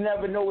 But you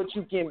never know what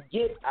you can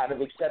get out of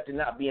accepting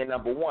not being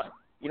number one.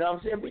 You know what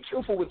I'm saying? Be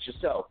truthful with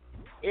yourself.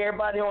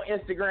 Everybody on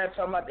Instagram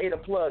talking about they the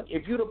plug.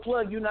 If you the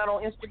plug, you're not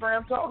on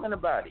Instagram talking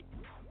about it.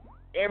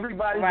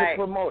 Everybody's a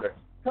promoter.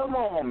 Come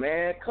on,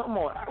 man. Come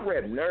on. I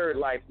rep Nerd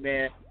Life,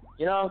 man.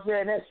 You know what I'm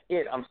saying? That's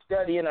it. I'm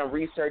studying, I'm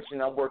researching,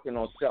 I'm working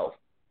on self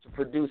to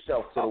produce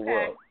self to the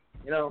world.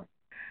 You know?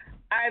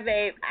 All right,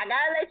 babe. I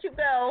gotta let you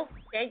go.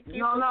 Thank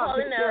you for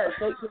calling up.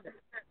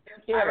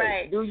 Take care. All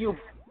right. Do you?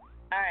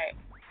 All right.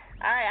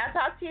 I'll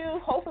talk to you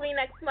hopefully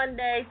next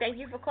Monday. Thank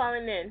you for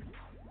calling in.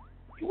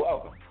 You're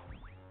welcome.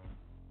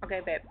 Okay,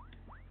 babe.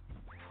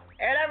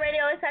 Air It Out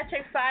Radio is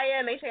Patrick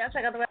Fire. Make sure y'all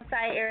check out the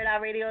website,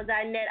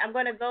 airitoutradio.net. I'm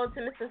going to go to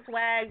Mr.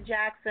 Swag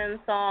Jackson's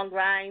song,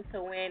 Grind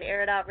to Win.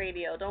 Air It Out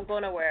Radio. Don't go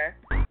nowhere.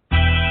 Okay.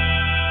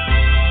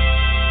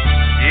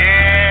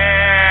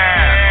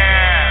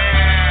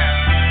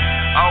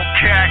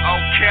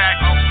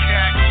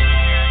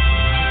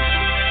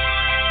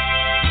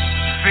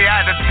 See, I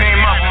had to team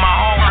up with my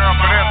homegirl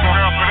for this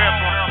one.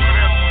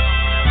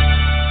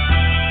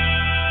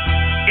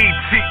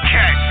 ETK,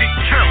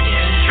 chill.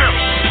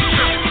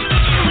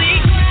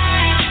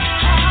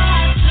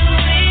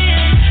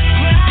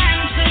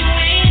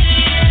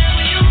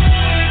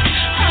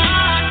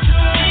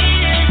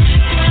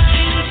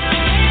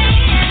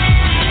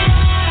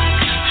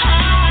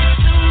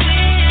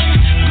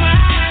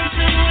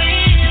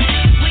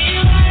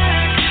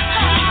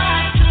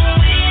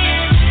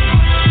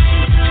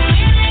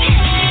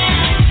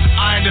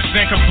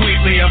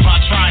 Completely about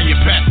trying your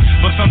best,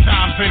 but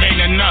sometimes it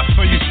ain't enough,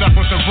 so you stuck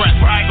with the rest.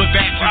 But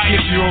that just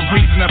gives you a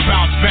reason to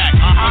bounce back.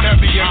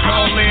 Whatever your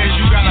goal is,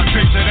 you gotta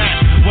picture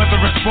that.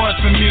 Whether it's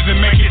sports or music,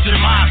 make it your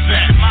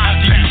mindset.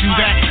 After you do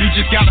that, you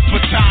just gotta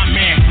put time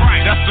in.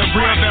 That's the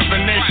real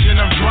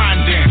definition of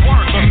grinding.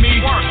 For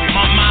me,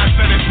 my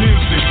mindset is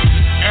music.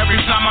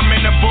 Every time I'm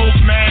in the booth,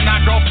 man,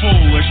 I go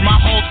foolish. My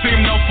whole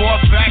team know for a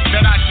fact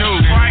that I do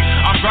this.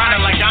 I'm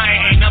grinding like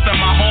I ain't nothing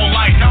my whole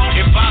life.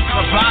 If I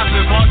survive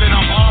this long, then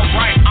I'm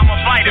alright. I'ma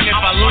fight, and if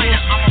I lose,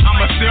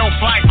 I'ma still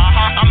fight.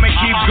 I'ma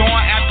keep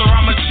going after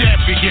I'm a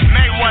champion.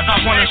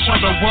 I wanna show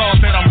the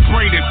world that I'm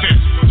great at this.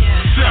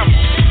 Simple.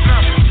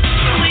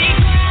 We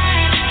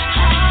grind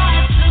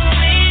hard to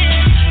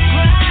win,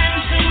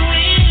 grind to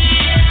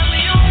win.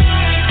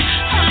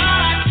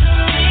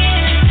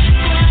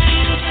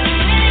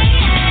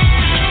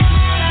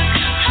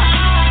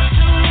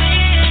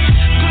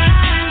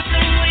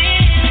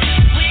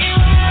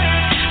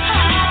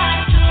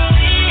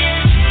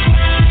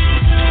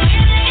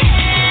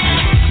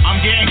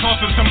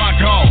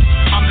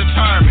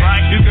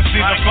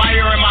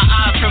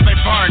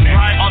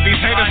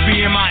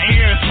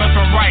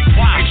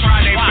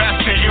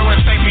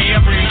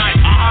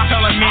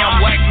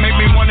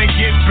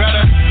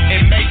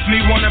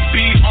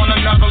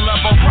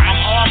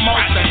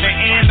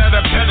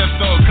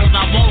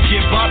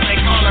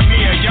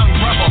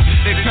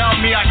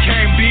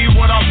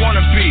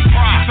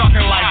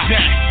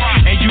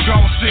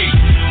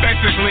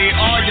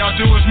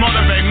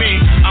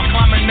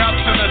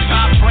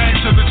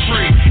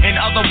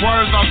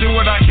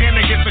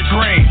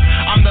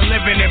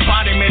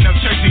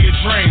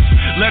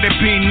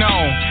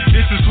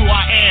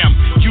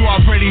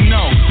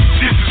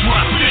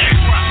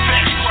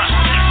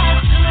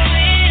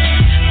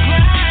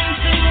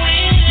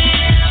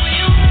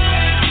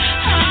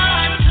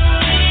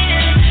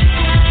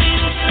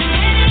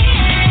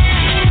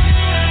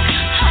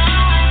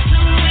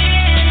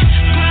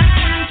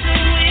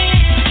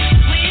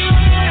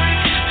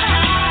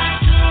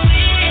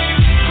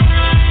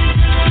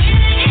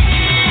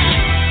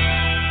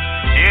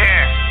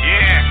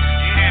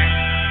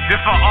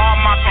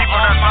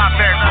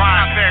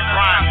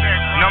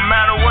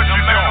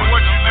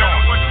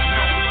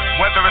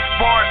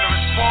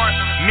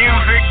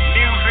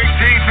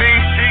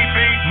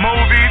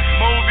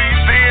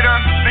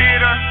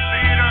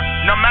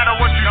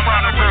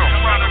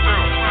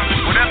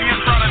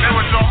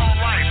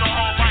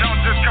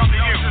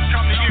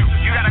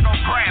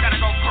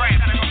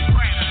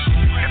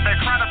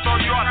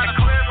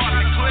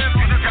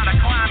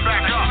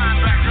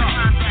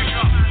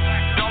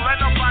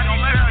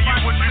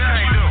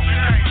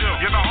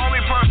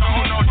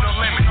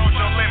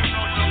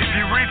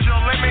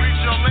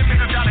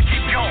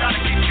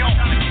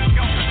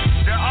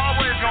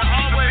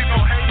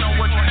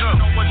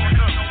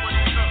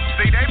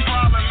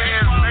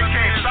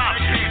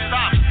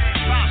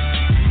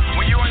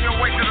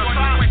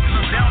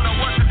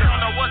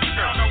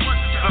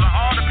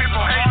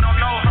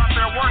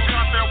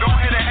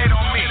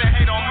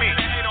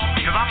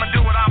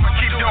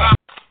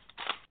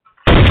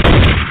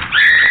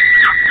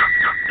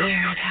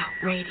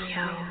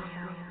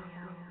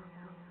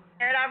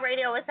 Out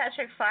Radio with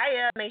Patrick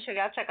Fire. Make sure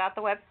y'all check out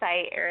the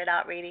website,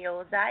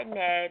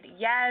 airitoutradio.net.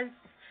 Yes,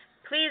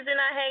 please do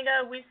not hang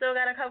up. We still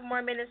got a couple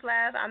more minutes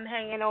left. I'm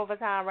hanging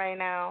overtime right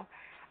now.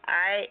 All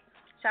right.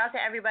 Shout out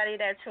to everybody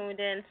that tuned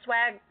in.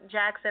 Swag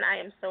Jackson, I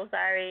am so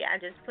sorry.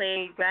 I just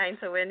played Grind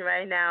to Win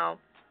right now.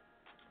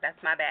 That's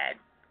my bad.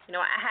 You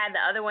know, I had the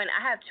other one.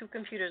 I have two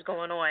computers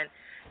going on,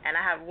 and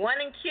I have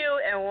one in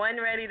queue and one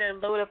ready to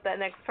load up that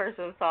next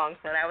person's song.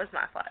 So that was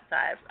my fault. So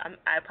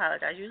I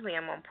apologize. Usually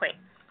I'm on point.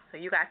 So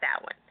you got that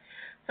one.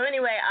 So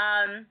anyway,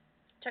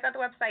 check out the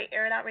website,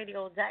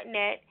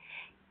 airitoutradio.net.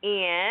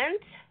 And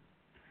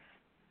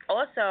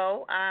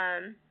also, I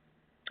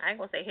ain't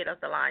going to say hit us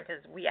the line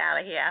because we out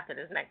of here after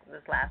this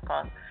last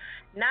call.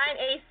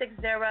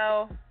 9860.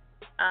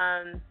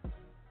 I'm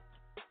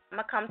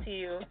going to come to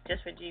you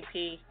just for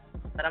GP,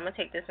 but I'm going to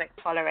take this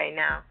next caller right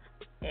now.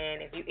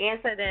 And if you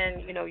answer, then,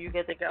 you know, you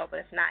get to go. But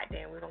if not,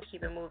 then we're going to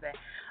keep it moving.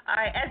 All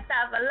right,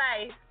 Esta for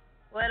life.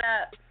 What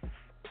up?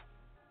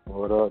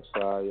 What up,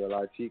 Saya?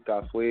 La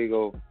chica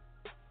fuego.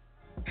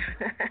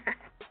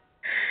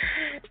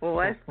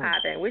 What's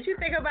poppin'? What you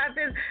think about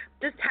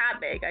this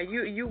topic? Are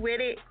you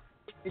with it?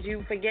 Did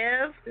you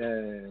forgive?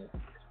 Yeah.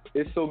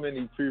 It's so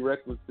many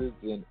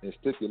prerequisites and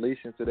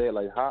stipulations to that.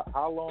 Like,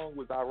 how long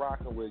was I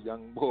rocking with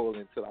Young Bull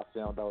until I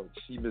found out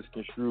she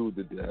misconstrued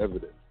the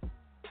evidence?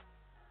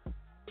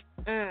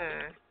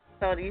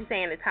 So are you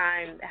saying the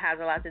time has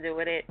a lot to do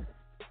with it?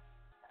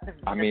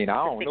 I mean, I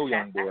don't know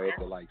Young Boy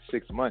after like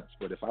 6 months,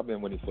 but if I've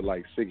been with him for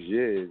like 6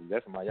 years,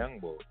 that's my Young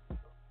Boy.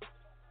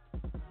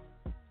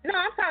 No,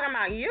 I'm talking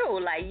about you,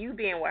 like you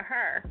being with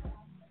her.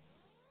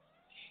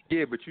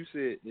 Yeah, but you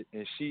said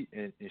and she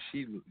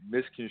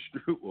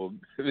misconstrued or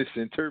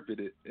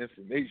misinterpreted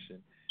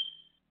information.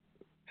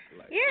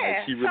 Like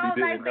she really so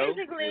didn't like know.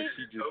 basically, Or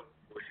she just...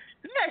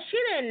 Yeah, she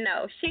didn't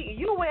know.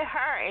 You with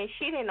her and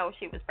she didn't know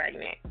she was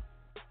pregnant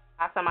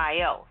by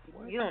somebody else.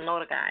 You don't know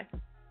the guy.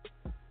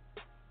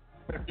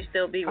 You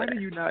still be with her. How do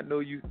you not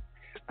know you?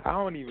 I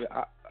don't even.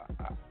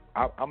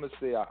 I'm gonna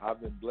say I've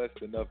been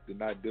blessed enough to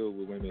not deal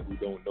with women who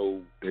don't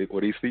know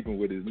or they sleeping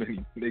with as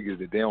many niggas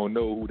that they don't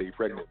know who they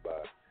pregnant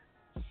by.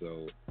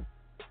 So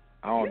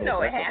I don't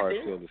know if that's a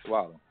hard pill to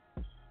swallow.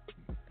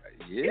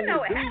 Yeah, you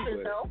know it it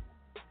happens though.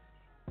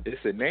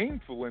 It's a name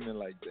for women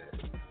like that.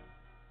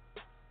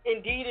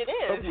 Indeed, it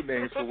is. Couple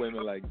names for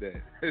women like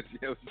that. You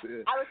know what I'm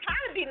saying? I was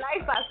trying to be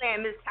nice by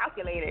saying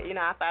miscalculated. You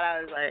know, I thought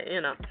I was like,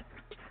 you know,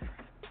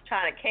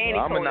 trying to candy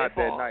I'm coat not it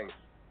for that her. nice.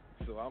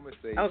 So I'm going to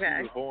say okay.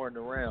 she was whoring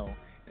around,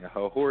 and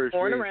her whorish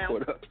ways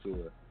caught up to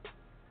her.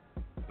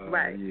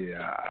 Right.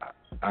 Yeah,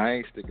 I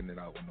ain't sticking it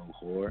out with no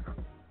whore.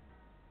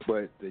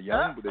 But the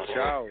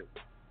child,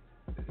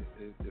 if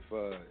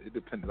it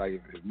depends.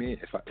 Like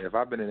if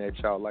I've been in that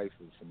child life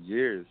for some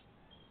years,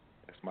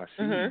 that's my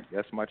seed. Mm-hmm.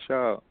 That's my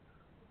child.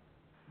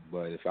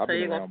 But if I've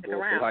been around boy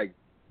for like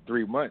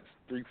 3 months,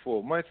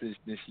 3-4 months, and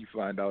then she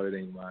find out it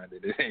ain't mine,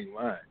 then it ain't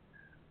mine.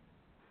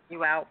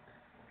 You out.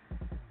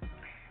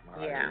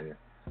 Yeah.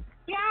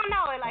 Yeah, I don't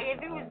know. Like,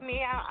 if it was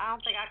me, I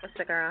don't think I could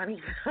stick around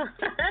either.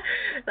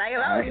 Like, if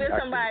I was with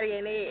somebody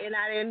and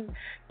I didn't,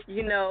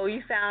 you know,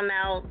 you found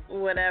out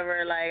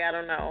whatever, like, I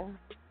don't know.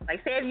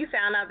 Like, say if you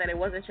found out that it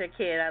wasn't your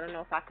kid, I don't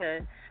know if I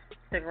could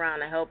stick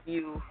around and help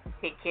you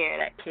take care of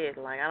that kid.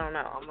 Like, I don't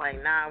know. I'm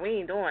like, nah, we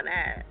ain't doing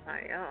that.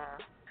 Like,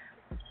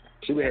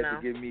 She would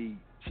have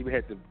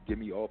to give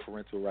me all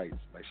parental rights.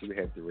 Like, she would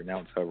have to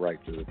renounce her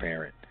rights as a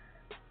parent.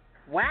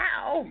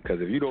 Wow. Because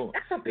if you don't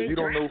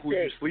know who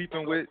you're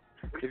sleeping with,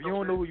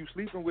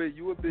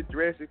 you a bit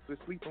drastic for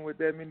sleeping with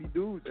that many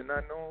dudes and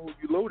not knowing who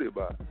you loaded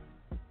by.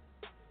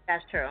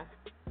 That's true.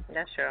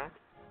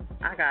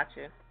 I got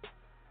you.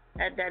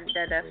 That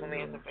definitely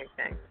is a big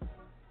thing.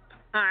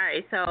 All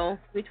right, so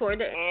we toward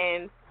the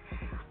end.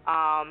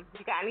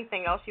 You got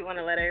anything else you want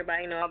to let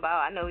everybody know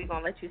about? I know we're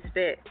gonna let you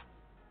spit.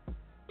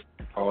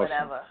 Or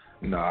whatever.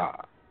 Nah.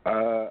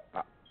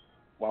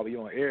 While we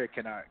on air,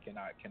 can I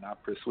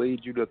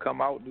persuade you to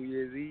come out New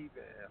Year's Eve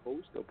and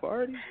host a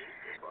party?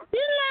 You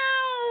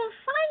know,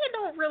 Fire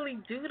don't really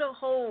do the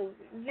whole,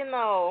 you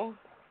know,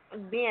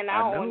 being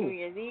out on New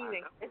Year's Eve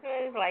and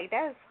Christmas. Like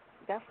that's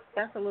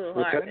a little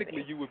hard. Well,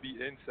 technically, you would be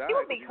inside. You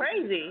would be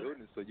crazy.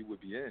 So you would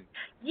be in.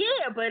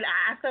 Yeah, but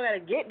I still gotta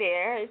get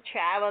there. It's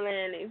traveling,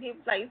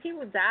 and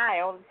people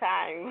die all the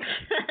time.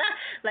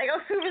 I'm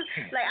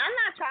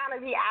not trying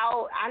to be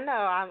out. I know.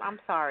 I'm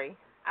sorry.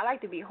 I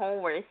like to be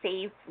home where it's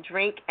safe,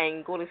 drink,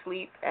 and go to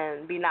sleep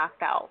and be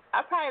knocked out.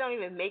 I probably don't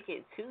even make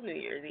it to New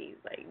Year's Eve,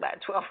 like by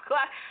 12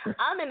 o'clock.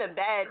 I'm in the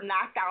bed,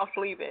 knocked out,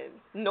 sleeping.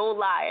 No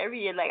lie.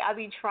 Every year, like, I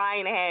be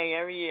trying to hang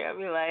every year. I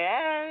be like,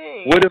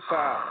 hey. What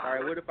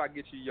if I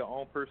get you your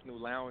own personal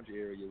lounge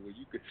area where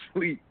you could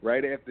sleep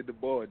right after the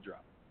ball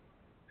drop?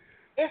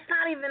 It's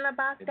not even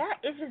about that.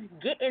 It's just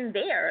getting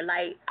there.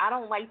 Like, I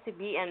don't like to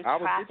be in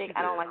traffic.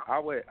 I don't like.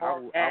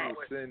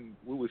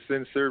 We would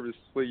send service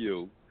for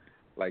you.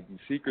 Like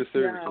Secret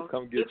Service will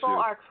come get people you.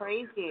 are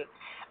crazy.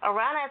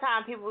 Around that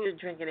time, people were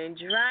drinking and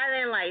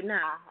driving. Like,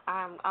 nah,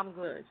 I'm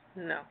good.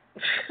 No,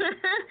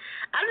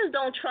 I just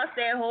don't trust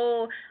that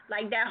whole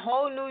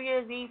New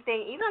Year's Eve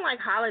thing. Even like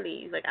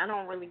holidays, like I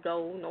don't really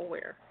go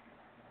nowhere.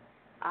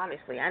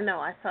 Honestly, I know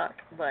I suck,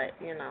 but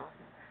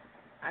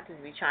I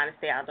just be trying to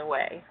stay out of the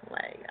way.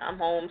 Like I'm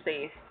home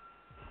safe.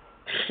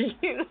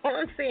 You know what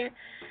I'm saying?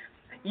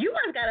 You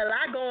must got a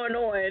lot going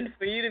on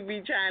for you to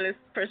be trying to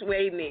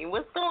persuade me.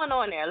 What's going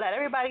on there? Let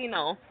everybody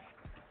know.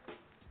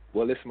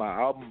 Well, it's my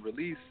album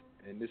release,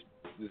 and this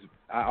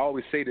I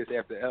always say this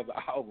after every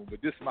album, but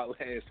this is my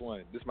last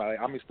one.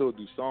 Still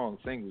do songs,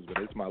 singles,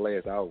 but it's my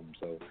last album,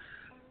 so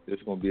this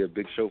is gonna be a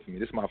big show for me.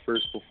 This is my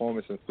first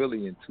performance in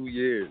Philly in 2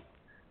 years.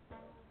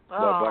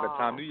 But by the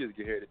time New Year's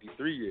get here, it'll be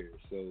 3 years.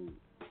 So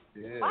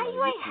yeah, why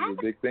you ain't this is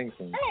a big thing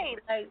for me. Hey,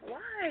 like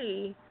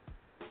why?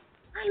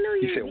 I know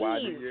You you. said why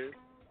New Year's?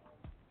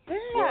 Yeah.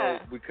 Well,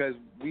 because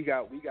we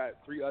got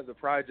 3 other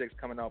projects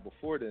coming out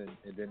before then,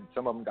 and then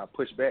some of them got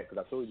pushed back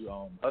because I told you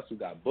Hustle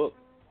got booked,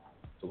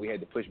 so we had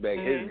to push back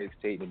his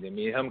mixtape, and then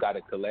me and him got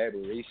a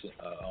collaboration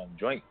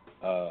joint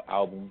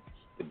album,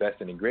 The Best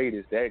and the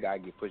Greatest. That guy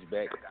get pushed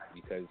back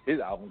because his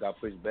album got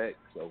pushed back,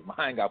 so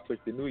mine got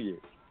pushed to New Year.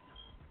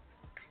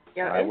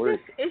 Yeah,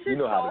 it's just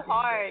so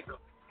hard.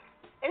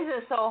 It's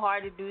just so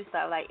hard to do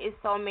stuff. Like it's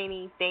so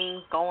many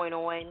things going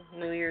on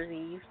New Year's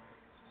Eve.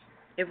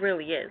 It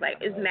really is. Like,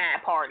 it's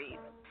mad parties.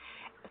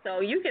 So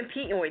you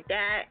competing with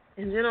that,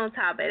 and then on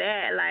top of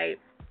that, like,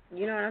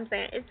 you know what I'm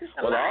saying? It's just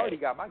a lot. I already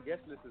got my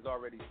guest list is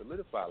already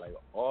solidified. Like,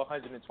 all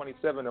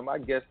 127 of my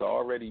guests are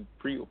already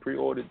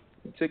pre-ordered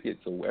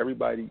tickets. So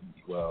everybody,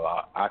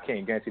 I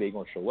can't guarantee they're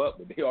going to show up,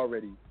 but they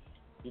already,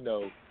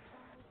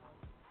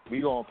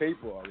 we on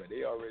paper already.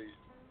 They already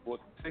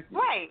bought the tickets.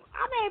 Right.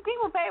 I mean,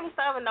 people pay for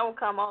stuff and don't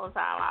come all the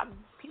time.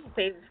 People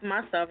pay for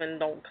my stuff and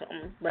don't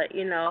come, but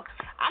I'm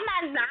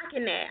not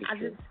knocking that.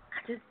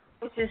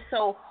 It's just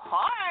so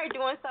hard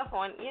doing stuff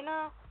on,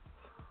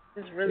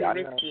 it's really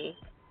risky.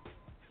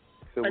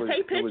 If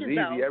take pictures, it was easy,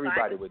 though,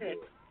 everybody would do it.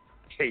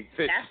 Take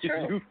pictures. That's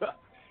true.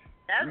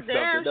 That's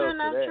damn sure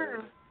not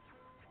true.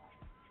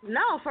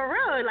 No, for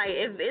real. Like,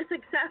 if it's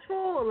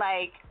successful,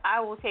 like, I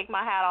will take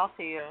my hat off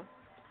to you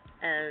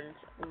and,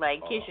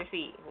 like, kiss your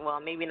feet. Well,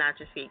 maybe not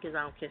your feet, because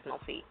I don't kiss no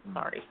feet.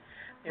 Sorry.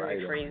 Let me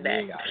rephrase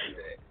that.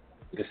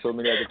 There's so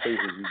many other places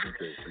you can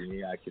kiss. You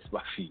ain't gotta kiss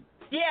my feet.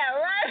 Yeah,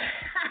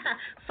 right.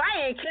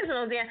 Fire ain't kissing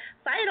no damn.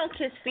 Fire don't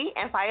kiss feet,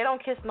 and Fire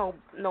don't kiss no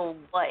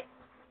butt.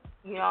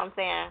 You know what I'm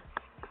saying?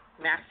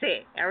 That's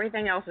it.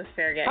 Everything else is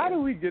fair game. How do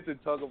we get to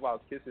talk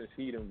about kissing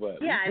feet and butt?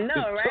 Yeah, I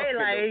know, right?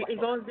 Like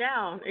it goes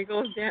down. It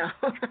goes down.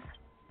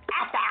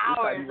 After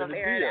hours of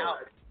airing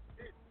out.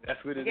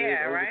 That's what it is.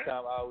 Right?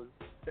 Overtime hours.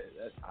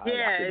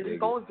 It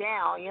goes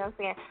down. You know what I'm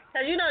saying?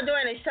 Because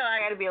during the show, I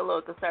got to be a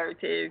little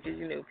conservative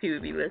because people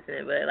be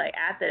listening. But like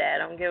after that,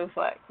 I don't give a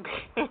fuck.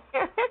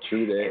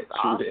 True that.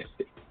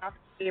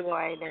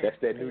 Right then, that's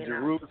that new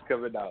Jerusalem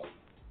coming out.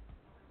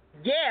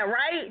 Yeah,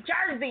 right.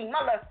 Jersey,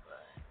 mother.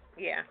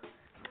 Yeah.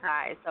 All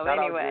right. So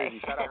anyway,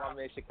 shout out my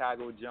man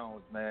Chicago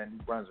Jones, man.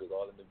 New Brunswick,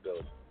 all in the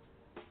building.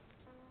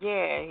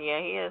 Yeah,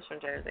 he is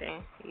from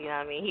Jersey. You know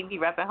what I mean? He be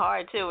repping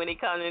hard too when he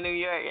come to New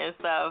York and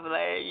stuff.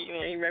 Like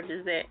he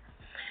represent.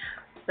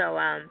 So all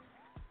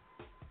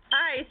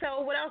right.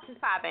 So what else is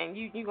popping?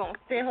 You gonna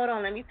sit? Hold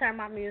on. Let me turn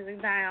my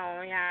music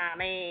down. Yeah,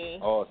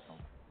 man. Awesome.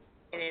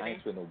 I ain't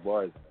spit no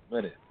bars in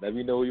a minute. Let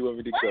me know where you want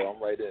me to go.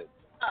 I'm right in.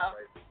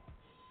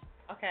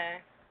 Oh. Okay.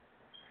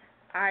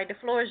 All right. The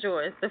floor is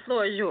yours. The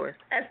floor is yours.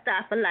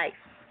 Esther for life.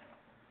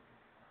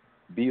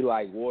 Be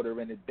like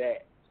water in the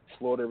DAT.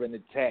 Slaughter and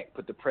attack,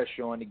 put the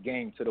pressure on the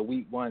game till the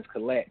weak ones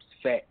collapse.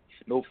 Fact,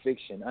 no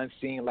fiction,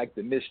 unseen like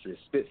the mistress.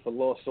 Spit for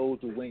lost souls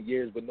who went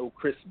years but no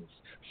Christmas.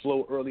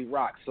 Flow early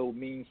rock, so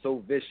mean,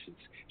 so vicious.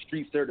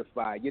 Street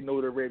certified,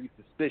 they're very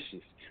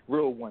suspicious.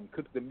 Real one,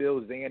 cook the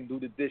meals and do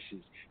the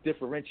dishes.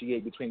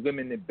 Differentiate between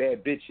women and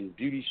bad bitches.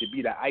 Beauty should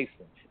be the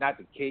icing, not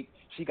the cake.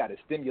 She gotta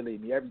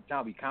stimulate me every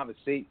time we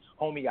conversate.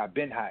 Homie, I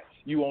been hot,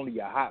 you only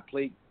a hot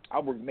plate. I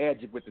work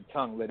magic with the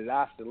tongue, let it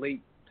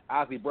oscillate.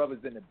 Ozzy Brothers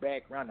in the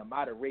background to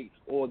moderate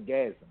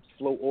orgasms,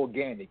 flow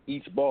organic,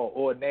 each ball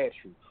all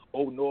natural.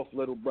 Old North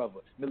little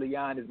brother,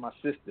 Million is my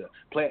sister,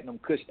 Platinum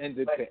Kush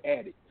indica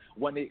addict.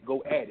 One it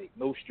go addict,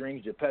 no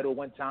strings, your pedal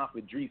one time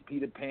for Drees,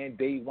 Peter Pan,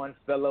 day one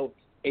fellow,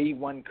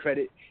 A1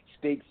 credit,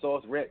 steak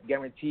sauce rep,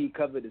 guaranteed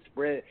cover the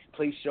spread,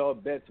 place y'all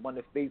bets, won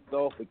the face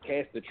off with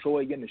Castor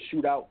Troy in the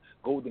shootout,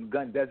 Golden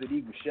Gun, Desert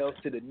Eagle shells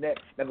to the neck,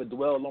 never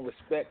dwell on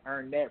respect,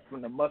 earn that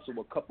from the muscle,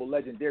 a couple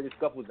legendary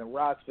scuffles and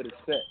rods for the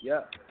set,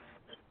 yeah.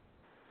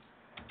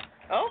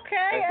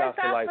 Okay, that's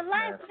for life,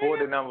 man. For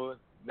the number,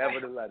 never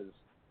the letters.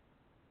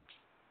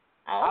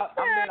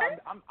 Okay.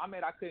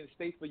 I couldn't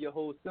stay for your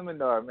whole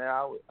seminar, man.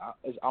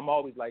 I'm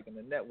always like in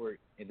the network,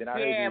 and then I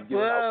heard you was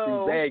giving out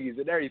free baggies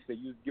and everything.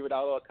 You was giving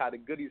out all kind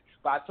of goodies.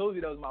 But I told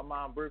you that was my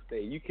mom's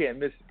birthday. You can't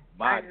miss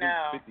my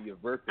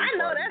 50th birthday. I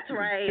know party. that's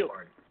right.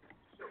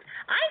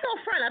 I ain't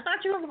gonna front. I thought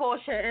you was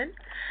bullshitting.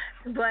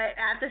 But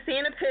after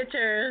seeing the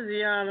pictures,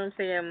 you know what I'm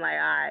saying, I'm like,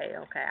 all right,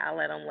 okay, I'll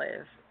let him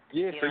live.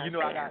 Yeah, so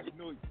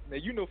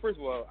first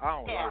of all, I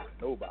don't lie to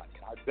nobody.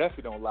 I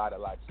definitely don't lie to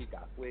La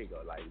Chica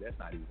Fuego. Like, that's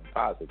not even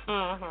possible.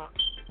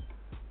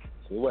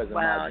 So it wasn't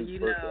my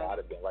birthday. I'd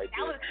have been right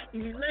there.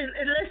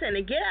 Listen,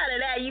 to get out of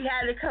that, you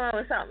had to come up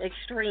with something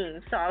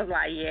extreme. So I was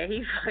like, yeah,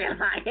 he's fucking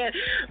lying.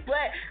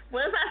 But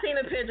once I seen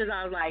the pictures,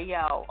 I was like,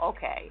 yo,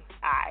 okay,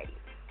 all right.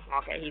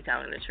 Okay, he's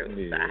telling the truth.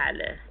 Yeah. So I had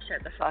to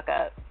shut the fuck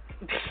up.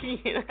 You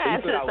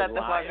thought I was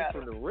lying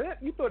from the rip?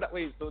 You thought that?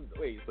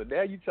 So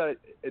now you try.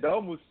 It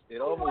almost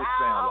sounds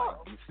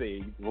like you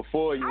say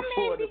before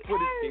the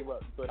footage came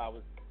up. You thought I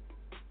was.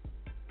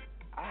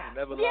 I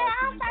never lied to you.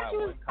 I thought you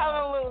was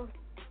telling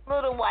a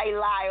little white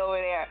lie over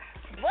there.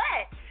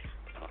 But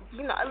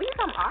at least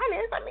I'm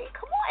honest. I mean,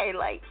 come on,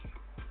 like,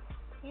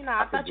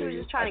 I thought you were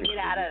just trying to get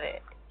out of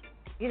it.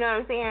 You know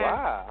what I'm saying?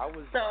 Why?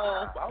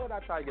 Why would I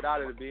try to get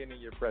out of it being in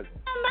your presence?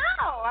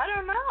 I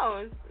don't know.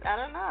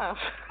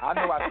 I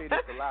know I say this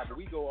a lot, but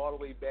we go all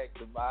the way back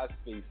to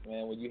MySpace,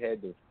 man, when you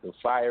had the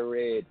fire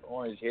red,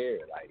 orange hair.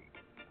 Like,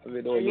 I've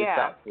been on your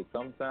top for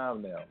some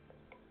time now.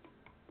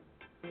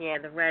 Yeah,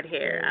 the red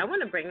hair. I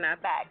want to bring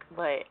that back,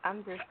 but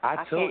I'm just,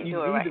 I told can't you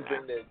do it right need to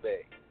bring that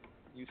back.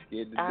 You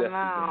scared to death to bring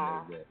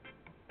that back.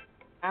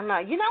 I know.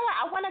 You know what?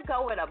 I want to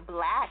go with a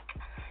black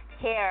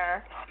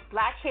hair,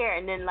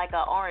 and then like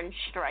an orange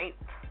stripe,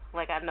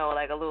 like a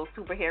little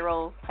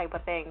superhero type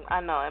of thing.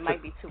 I know it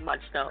might be too much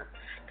though,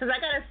 because I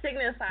gotta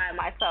signify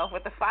myself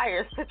with the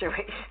fire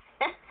situation.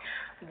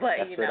 But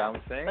that's what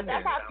I'm saying. But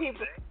that's how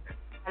people.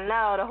 I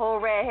know the whole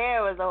red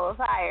hair was the whole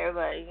fire,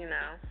 but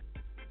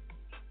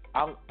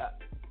I'm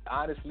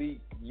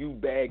honestly, you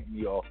bagged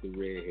me off the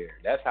red hair.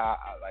 That's how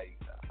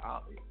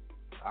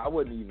I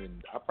wouldn't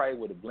even. I probably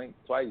would have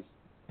blinked twice.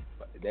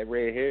 But that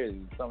red hair is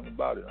something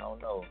about it. I don't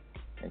know.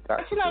 But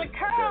the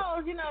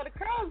curls, the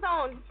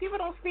curls people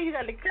don't speak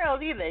of the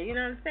curls either, you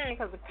know what I'm saying?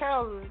 Because the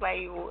curls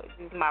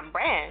is my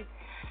brand.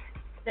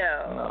 So.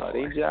 No,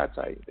 they jaw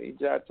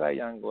tight,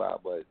 young guy,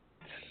 but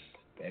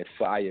that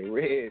fire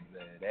red,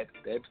 man,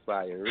 that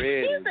fire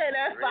red. You said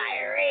that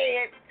fire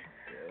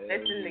red.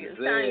 Listen,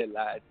 nigga,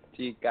 La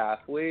Chica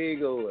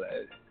Fuego.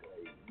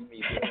 You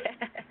mean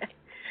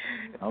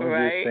I'm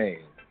right?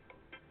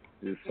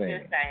 Just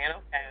saying,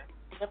 okay.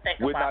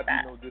 Would not be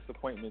no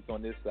disappointments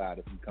on this side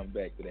if you come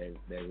back to that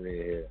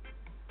red hair.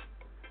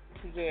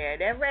 Yeah,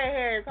 that red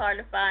hair is hard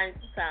to find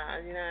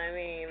sometimes. You know what I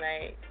mean?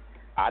 Like.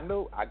 I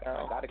know. I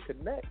gotta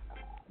connect.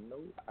 I know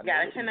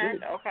gotta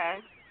connect. Okay.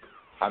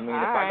 I mean, if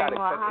I gotta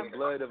cut the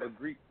blood of a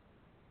Greek,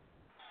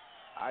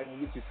 I can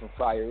get you some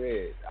fire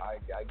red.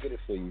 I get it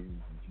for you.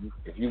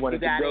 If you want it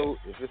to go,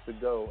 if it's a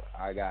go,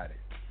 I got it.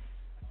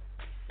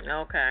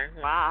 Okay.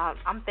 Well,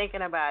 I'm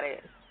thinking about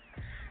it.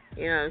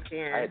 You know what I'm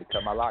saying? I had to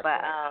cut my locks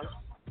off.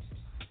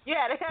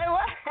 Yeah, to cut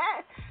what?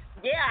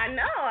 Yeah, I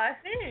know. I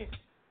see.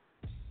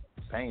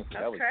 Painful.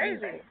 That's that was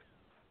crazy. Painful.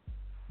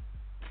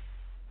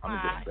 I'm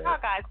getting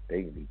back. Guys,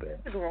 they can be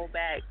back. Grow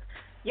back.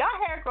 Y'all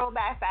hair grow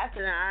back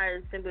faster than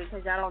ours simply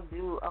because y'all don't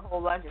do a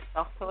whole bunch of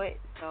stuff to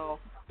it. So.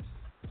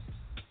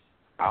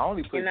 I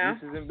only put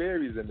juices and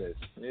berries in this.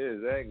 Yeah,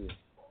 exactly.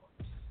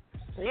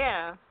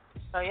 Yeah.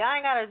 So y'all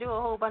ain't gotta do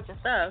a whole bunch of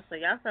stuff. So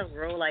y'all stuff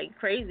grow like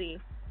crazy.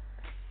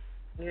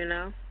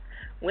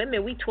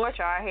 Women, we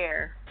torture our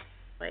hair.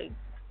 Like,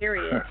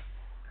 period.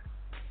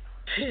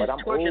 But I'm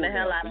torture old the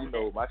hell now, out of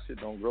it. My shit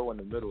don't grow in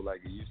the middle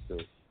like it used to.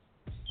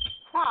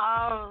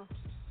 Oh,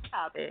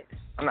 stop it.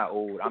 I'm not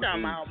old. I'm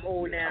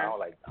old now.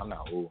 I'm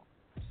not old.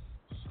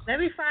 Let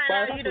me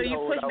find out, you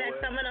push back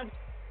some of them.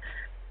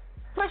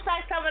 Push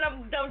back some of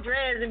them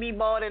dreads and be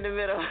bald in the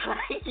middle.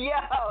 Like, yo,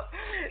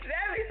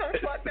 that'd be some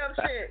fucked up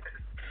shit.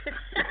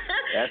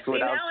 That's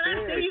what I'm saying.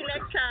 When I see you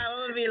next time, I'm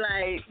gonna be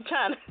like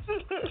trying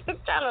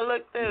to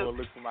look through. You gonna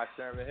look for my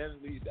Sherman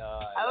Hemsley?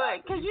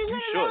 Cause you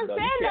never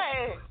said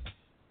that.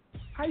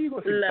 How you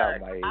gonna see top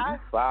of my age?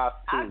 5'2".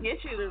 I'll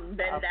get you to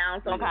bend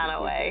down some kind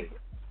of way.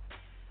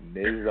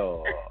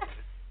 Nizzo.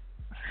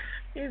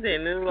 He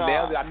said Nizzo.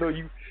 Now that I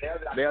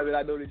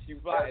know that you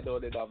flying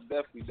on it, I'm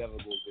definitely never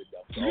gonna bend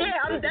down.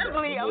 I'm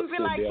gonna be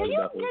like, can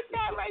you get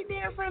that right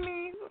there for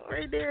me?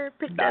 Right there,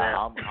 pick that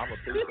up. I'm gonna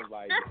pay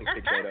somebody to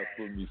pick that up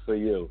for me for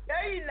you. No,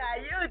 you're not.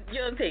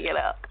 You'll pick it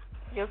up.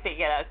 You'll pick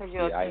it up because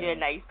you're a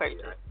nice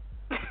person.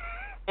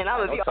 And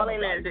I'm gonna be all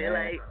in there,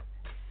 like.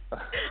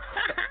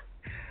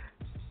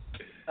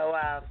 Oh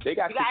wow. They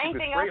got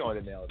spray on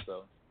it now,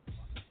 so.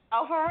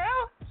 Oh, for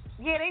real?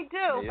 Yeah, they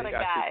do for the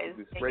guys.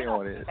 They spray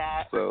on it,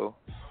 so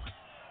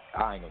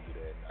I ain't gonna do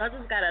that. I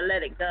just gotta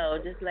let it go.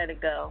 Just let it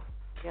go.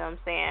 You know what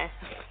I'm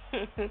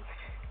saying?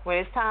 When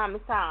it's time,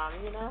 it's time.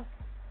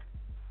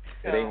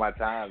 It ain't my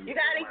time. You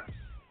got it?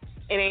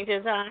 It ain't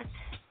your time.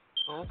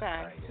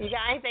 Okay. You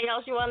got anything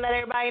else you want to let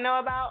everybody know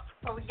about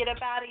before we get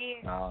up out of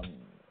here?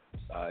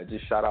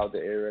 Just shout out to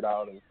Air It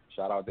Out.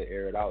 Shout out to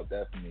Air It Out,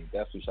 definitely.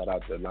 Definitely shout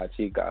out to La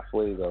Chica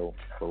Fuego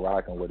for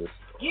rocking with us.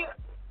 Yeah.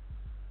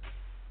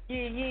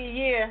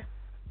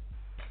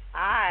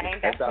 All right,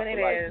 that's what it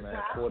is.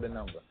 Man. For the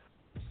number.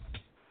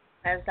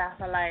 That's that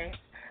for life.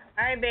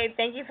 All right, babe.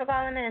 Thank you for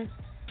calling in.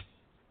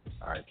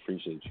 All right,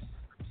 appreciate you.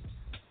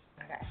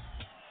 Okay.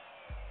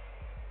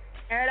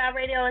 Air It Out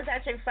Radio is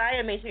actually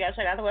fire. Make sure you guys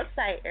check out the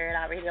website,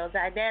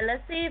 airitoutradio.net.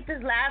 Let's see if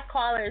this last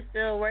caller is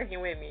still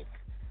working with me.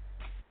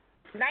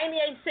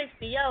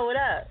 9860, yo, what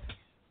up?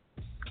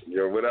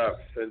 Yo, what up?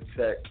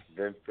 Syntech,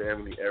 Vin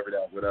Family, Air It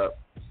Out, what up?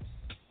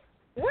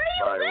 Where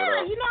you Fire, what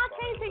been? up? You know I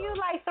came to you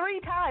like 3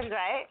 times,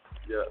 right?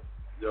 Yeah.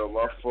 Yo,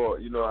 my fault.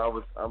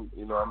 I'm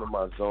in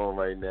my zone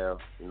right now.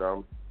 I'm in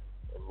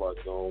my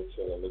zone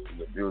trying to listen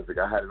to music.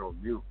 I had it on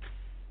mute,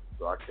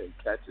 so I couldn't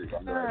catch it.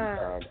 Every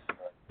time.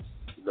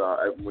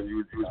 When you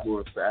was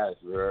moving fast,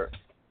 you heard?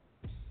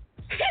 He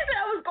said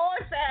I was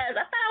going fast.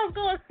 I thought I was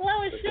going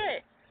slow as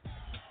shit.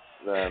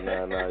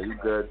 Nah. You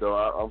good though?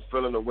 I'm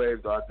feeling the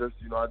wave though. I just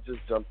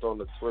jumped on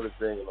the Twitter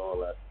thing and all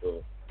that.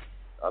 So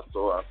I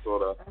saw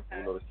the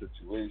the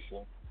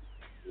situation.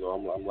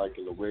 I'm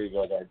liking the wave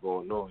I got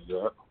going on.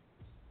 Yeah.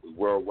 We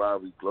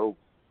worldwide, we global.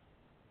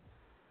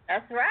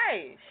 That's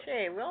right.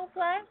 Shit, we don't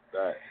play.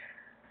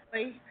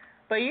 Right.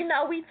 But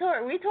we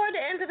toward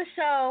the end of the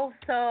show,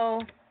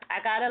 so I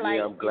gotta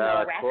I'm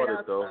glad I caught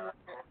it though.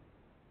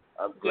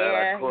 I'm glad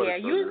I caught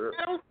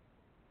it.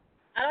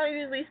 I don't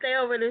usually stay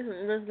over this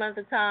length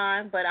of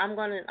time, but I'm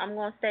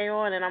gonna stay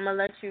on and I'm gonna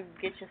let you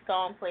get your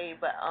song played.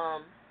 But I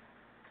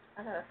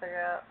gotta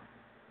figure out.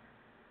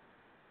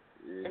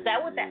 Is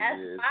that what the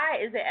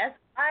S5? Is it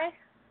S5?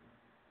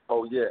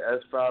 Oh yeah,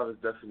 S5 is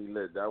definitely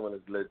lit. That one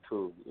is lit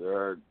too.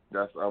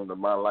 That's the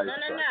My Life.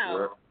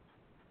 No.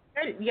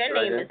 Your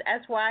name is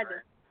SY.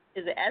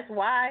 Is it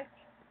SY?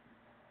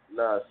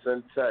 Nah,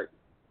 Syntech.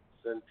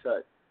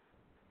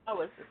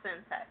 Oh, it's the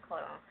Syntech.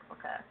 Hold on.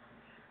 Okay.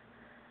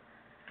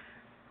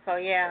 So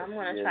yeah, I'm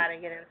gonna try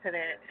to get into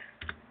that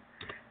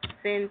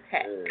Syntech.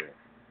 Yeah.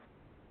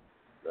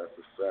 That's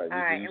a fact. All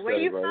right. And where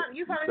you from?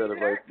 You from New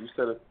York? You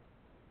said it.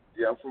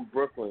 Yeah, I'm from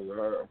Brooklyn. You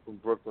heard? I'm from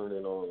Brooklyn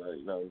and all that.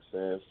 You know what I'm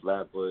saying?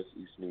 Flatbush,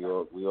 East New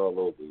York. We all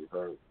over. You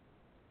heard?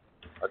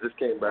 I just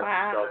came back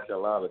from South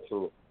Carolina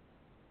too.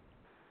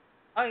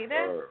 Oh, you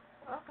did?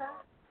 Okay.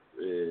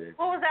 Yeah.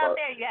 What was out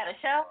there? You had a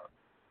show?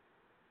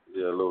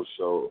 Yeah, a little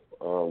show.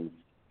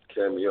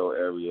 Cameo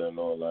area and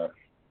all that.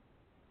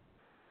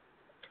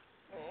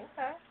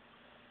 Okay.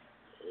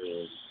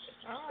 Yeah.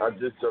 All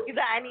right. You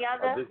got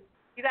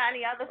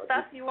any other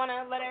stuff you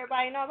wanna let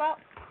everybody know about?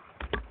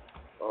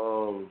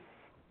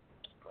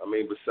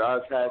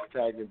 Besides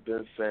hashtagging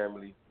Ben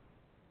Family,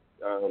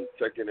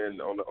 checking in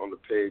on the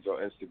page on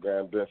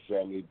Instagram, Ben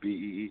Family,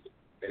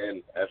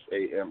 BENFAMILY.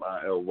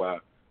 You know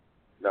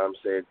what I'm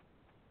saying?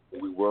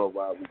 We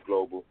worldwide, we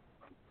global.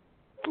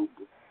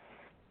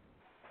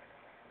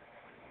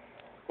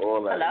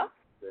 All that. Hello?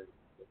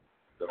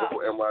 The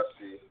whole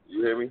NYC.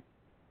 You hear me?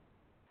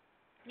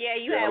 Yeah,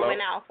 you had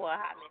went out for a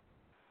hot minute.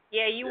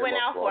 Yeah, you went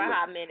out for a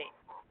hot minute.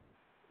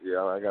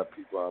 Yeah, I got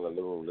people out in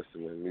the room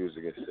listening to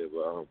music and shit,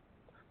 but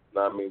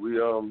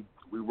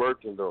we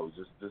working though.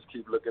 Just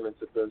keep looking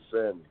into Ben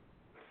Family.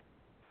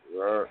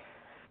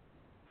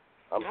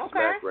 I'm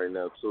smacked right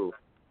now too.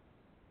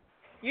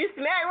 You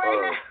smacked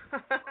right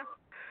now?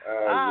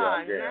 Yeah,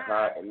 I'm getting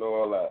hot and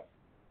all that.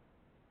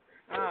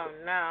 Oh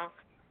no.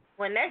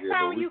 Well, next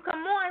time when you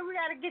come on, we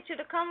gotta get you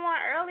to come on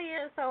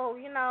earlier, so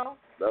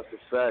That's a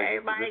fact.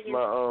 Everybody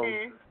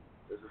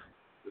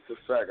It's a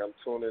fact. I'm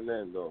tuning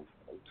in though.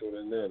 I'm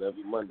tuning in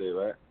every Monday,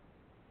 right?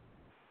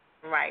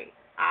 Right.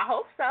 I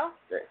hope so.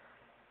 Okay.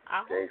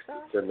 I hope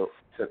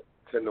so.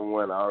 10 to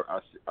 1. I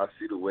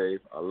see the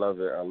wave. I love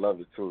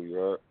it too. You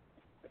heard?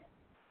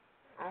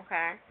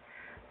 Okay.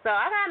 So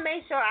I gotta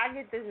make sure I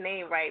get this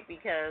name right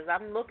because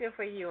I'm looking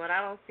for you and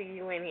I don't see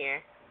you in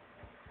here.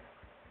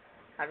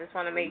 I just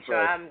want to make sure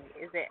I'm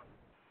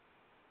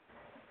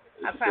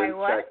probably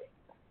what?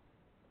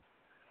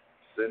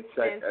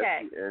 Syntech,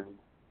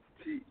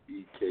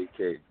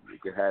 SENTEKK. You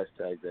can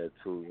hashtag that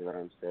too, you know what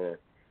I'm saying?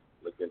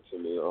 Look into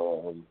me.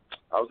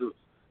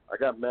 I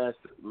got mad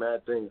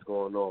things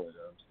going on, you know what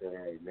I'm saying,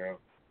 right now.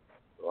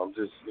 So I'm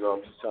just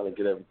trying to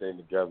get everything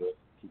together,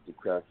 keep the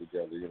craft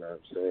together, you know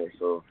what I'm saying?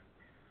 So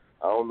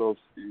I don't know if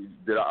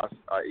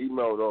I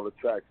emailed all the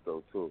tracks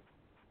though too.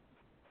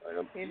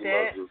 You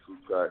did?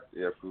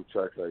 Few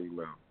tracks I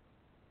emailed.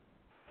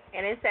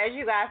 And it says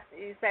you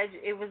said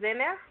it was in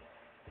there?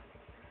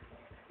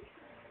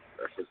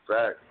 That's a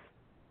fact.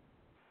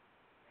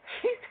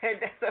 He said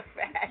that's a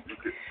fact.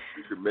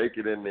 You can make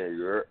it in there,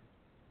 you heard?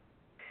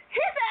 He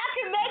said I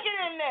can make it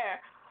in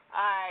there.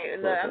 Alright,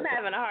 look, I'm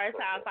having a hard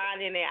time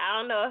finding it. I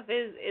don't know if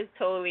it's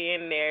totally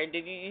in there.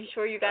 You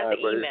sure you got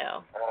the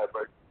email?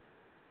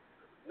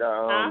 I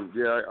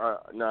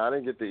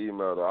didn't get the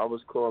email though. I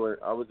was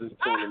just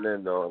tuning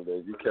in though, and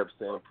you kept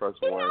saying press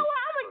 1. You know what?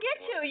 I'm gonna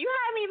get you. You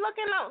had me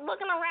looking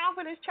around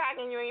for this track,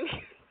 and you ain't.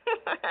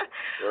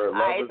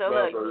 Alright, so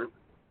look.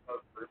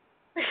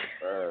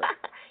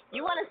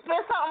 You want to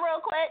spit something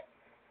real quick?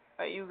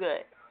 Or you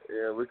good?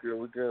 Yeah, we can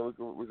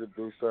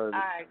do something.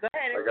 Alright, go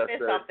ahead and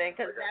spit something,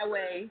 cause that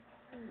way,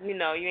 you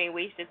ain't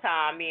wasting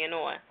time being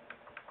on.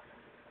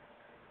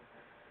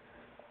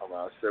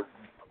 I said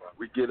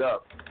we get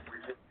up.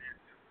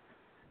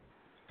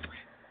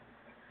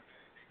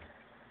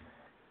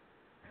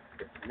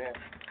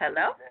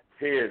 Hello?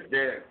 Here,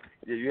 there.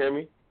 Yeah, you hear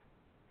me?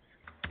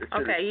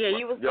 Okay, yeah,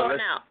 you was going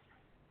out.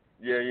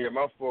 Yeah,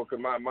 my fault,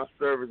 because my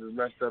service is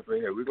messed up in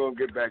here. We're going to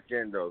get back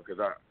in, though, because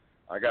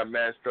I got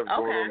mad stuff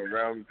going on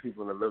around me,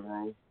 people in the living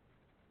room.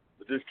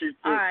 But just keep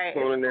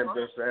tuning in,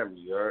 Best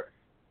Family, all right?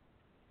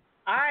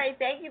 All right,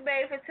 thank you,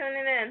 babe, for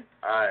tuning in.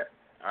 All right,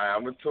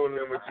 I'm going to tune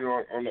in with you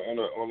on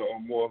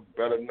a more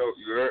better note,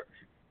 you heard?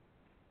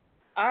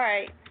 All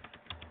right.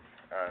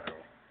 All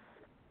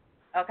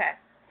right. Okay.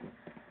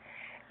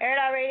 Air It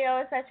Out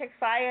Radio is at Chick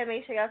Fire.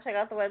 Make sure y'all check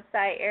out the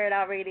website,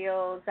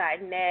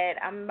 airitoutradio.net.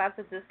 I'm about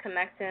to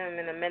disconnect him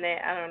in a minute.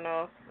 I don't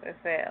know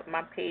if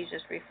my page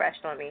just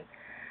refreshed on me.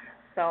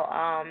 So,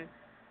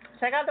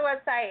 check out the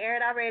website,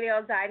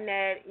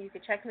 airitoutradio.net. You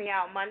can check me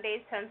out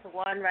Mondays 10 to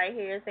 1 right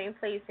here, same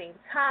place, same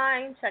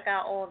time. Check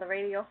out all the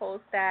radio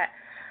hosts that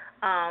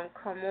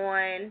come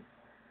on.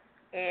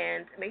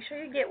 And make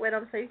sure you get with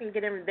them so you can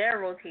get in their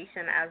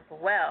rotation as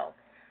well.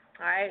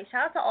 All right.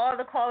 Shout out to all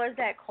the callers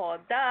that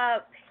called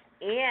up.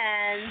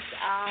 And,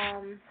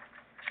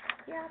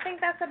 yeah, I think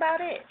that's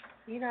about it.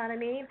 You know what I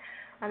mean?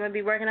 I'm going to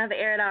be working at the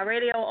Air It Out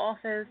Radio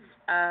office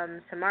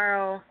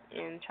tomorrow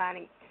and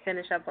trying to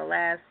finish up the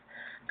last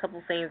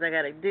couple things I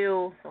got to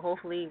do. So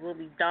hopefully we'll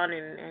be done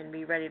and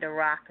be ready to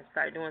rock and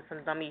start doing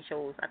some dummy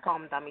shows. I call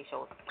them dummy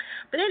shows.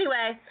 But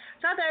anyway,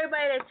 shout out to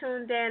everybody that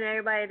tuned in,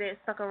 everybody that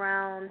stuck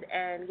around.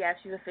 And, yes,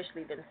 you've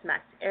officially been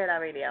smacked. Air It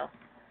Out Radio.